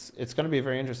rolls. It's going to be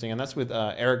very interesting. And that's with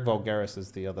Eric Vulgaris as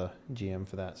the other GM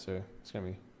for that. So it's going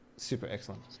to be super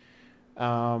excellent.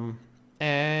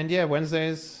 And yeah,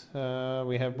 Wednesdays,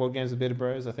 we have Board Games with Bitter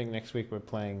Bros. I think next week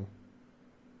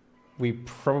we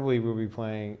probably will be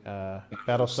playing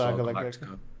Battlestar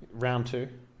Galactica round 2.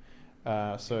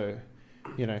 So,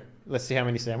 let's see how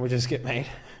many sandwiches get made.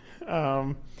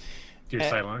 Dear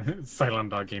Cylon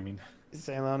Dog Gaming.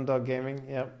 Cylon Dog Gaming,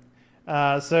 yep.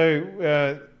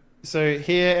 So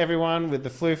here, everyone, with the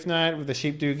Floof Night, with the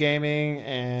Sheepdew Gaming,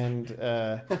 and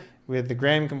with the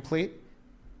Graham Complete,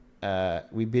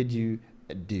 we bid you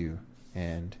adieu,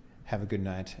 and have a good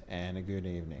night and a good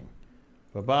evening.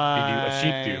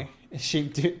 Bye-bye. A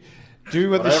sheep do. Do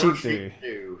what the sheep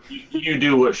do. You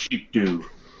do what sheep do.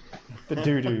 The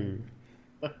doo-doo.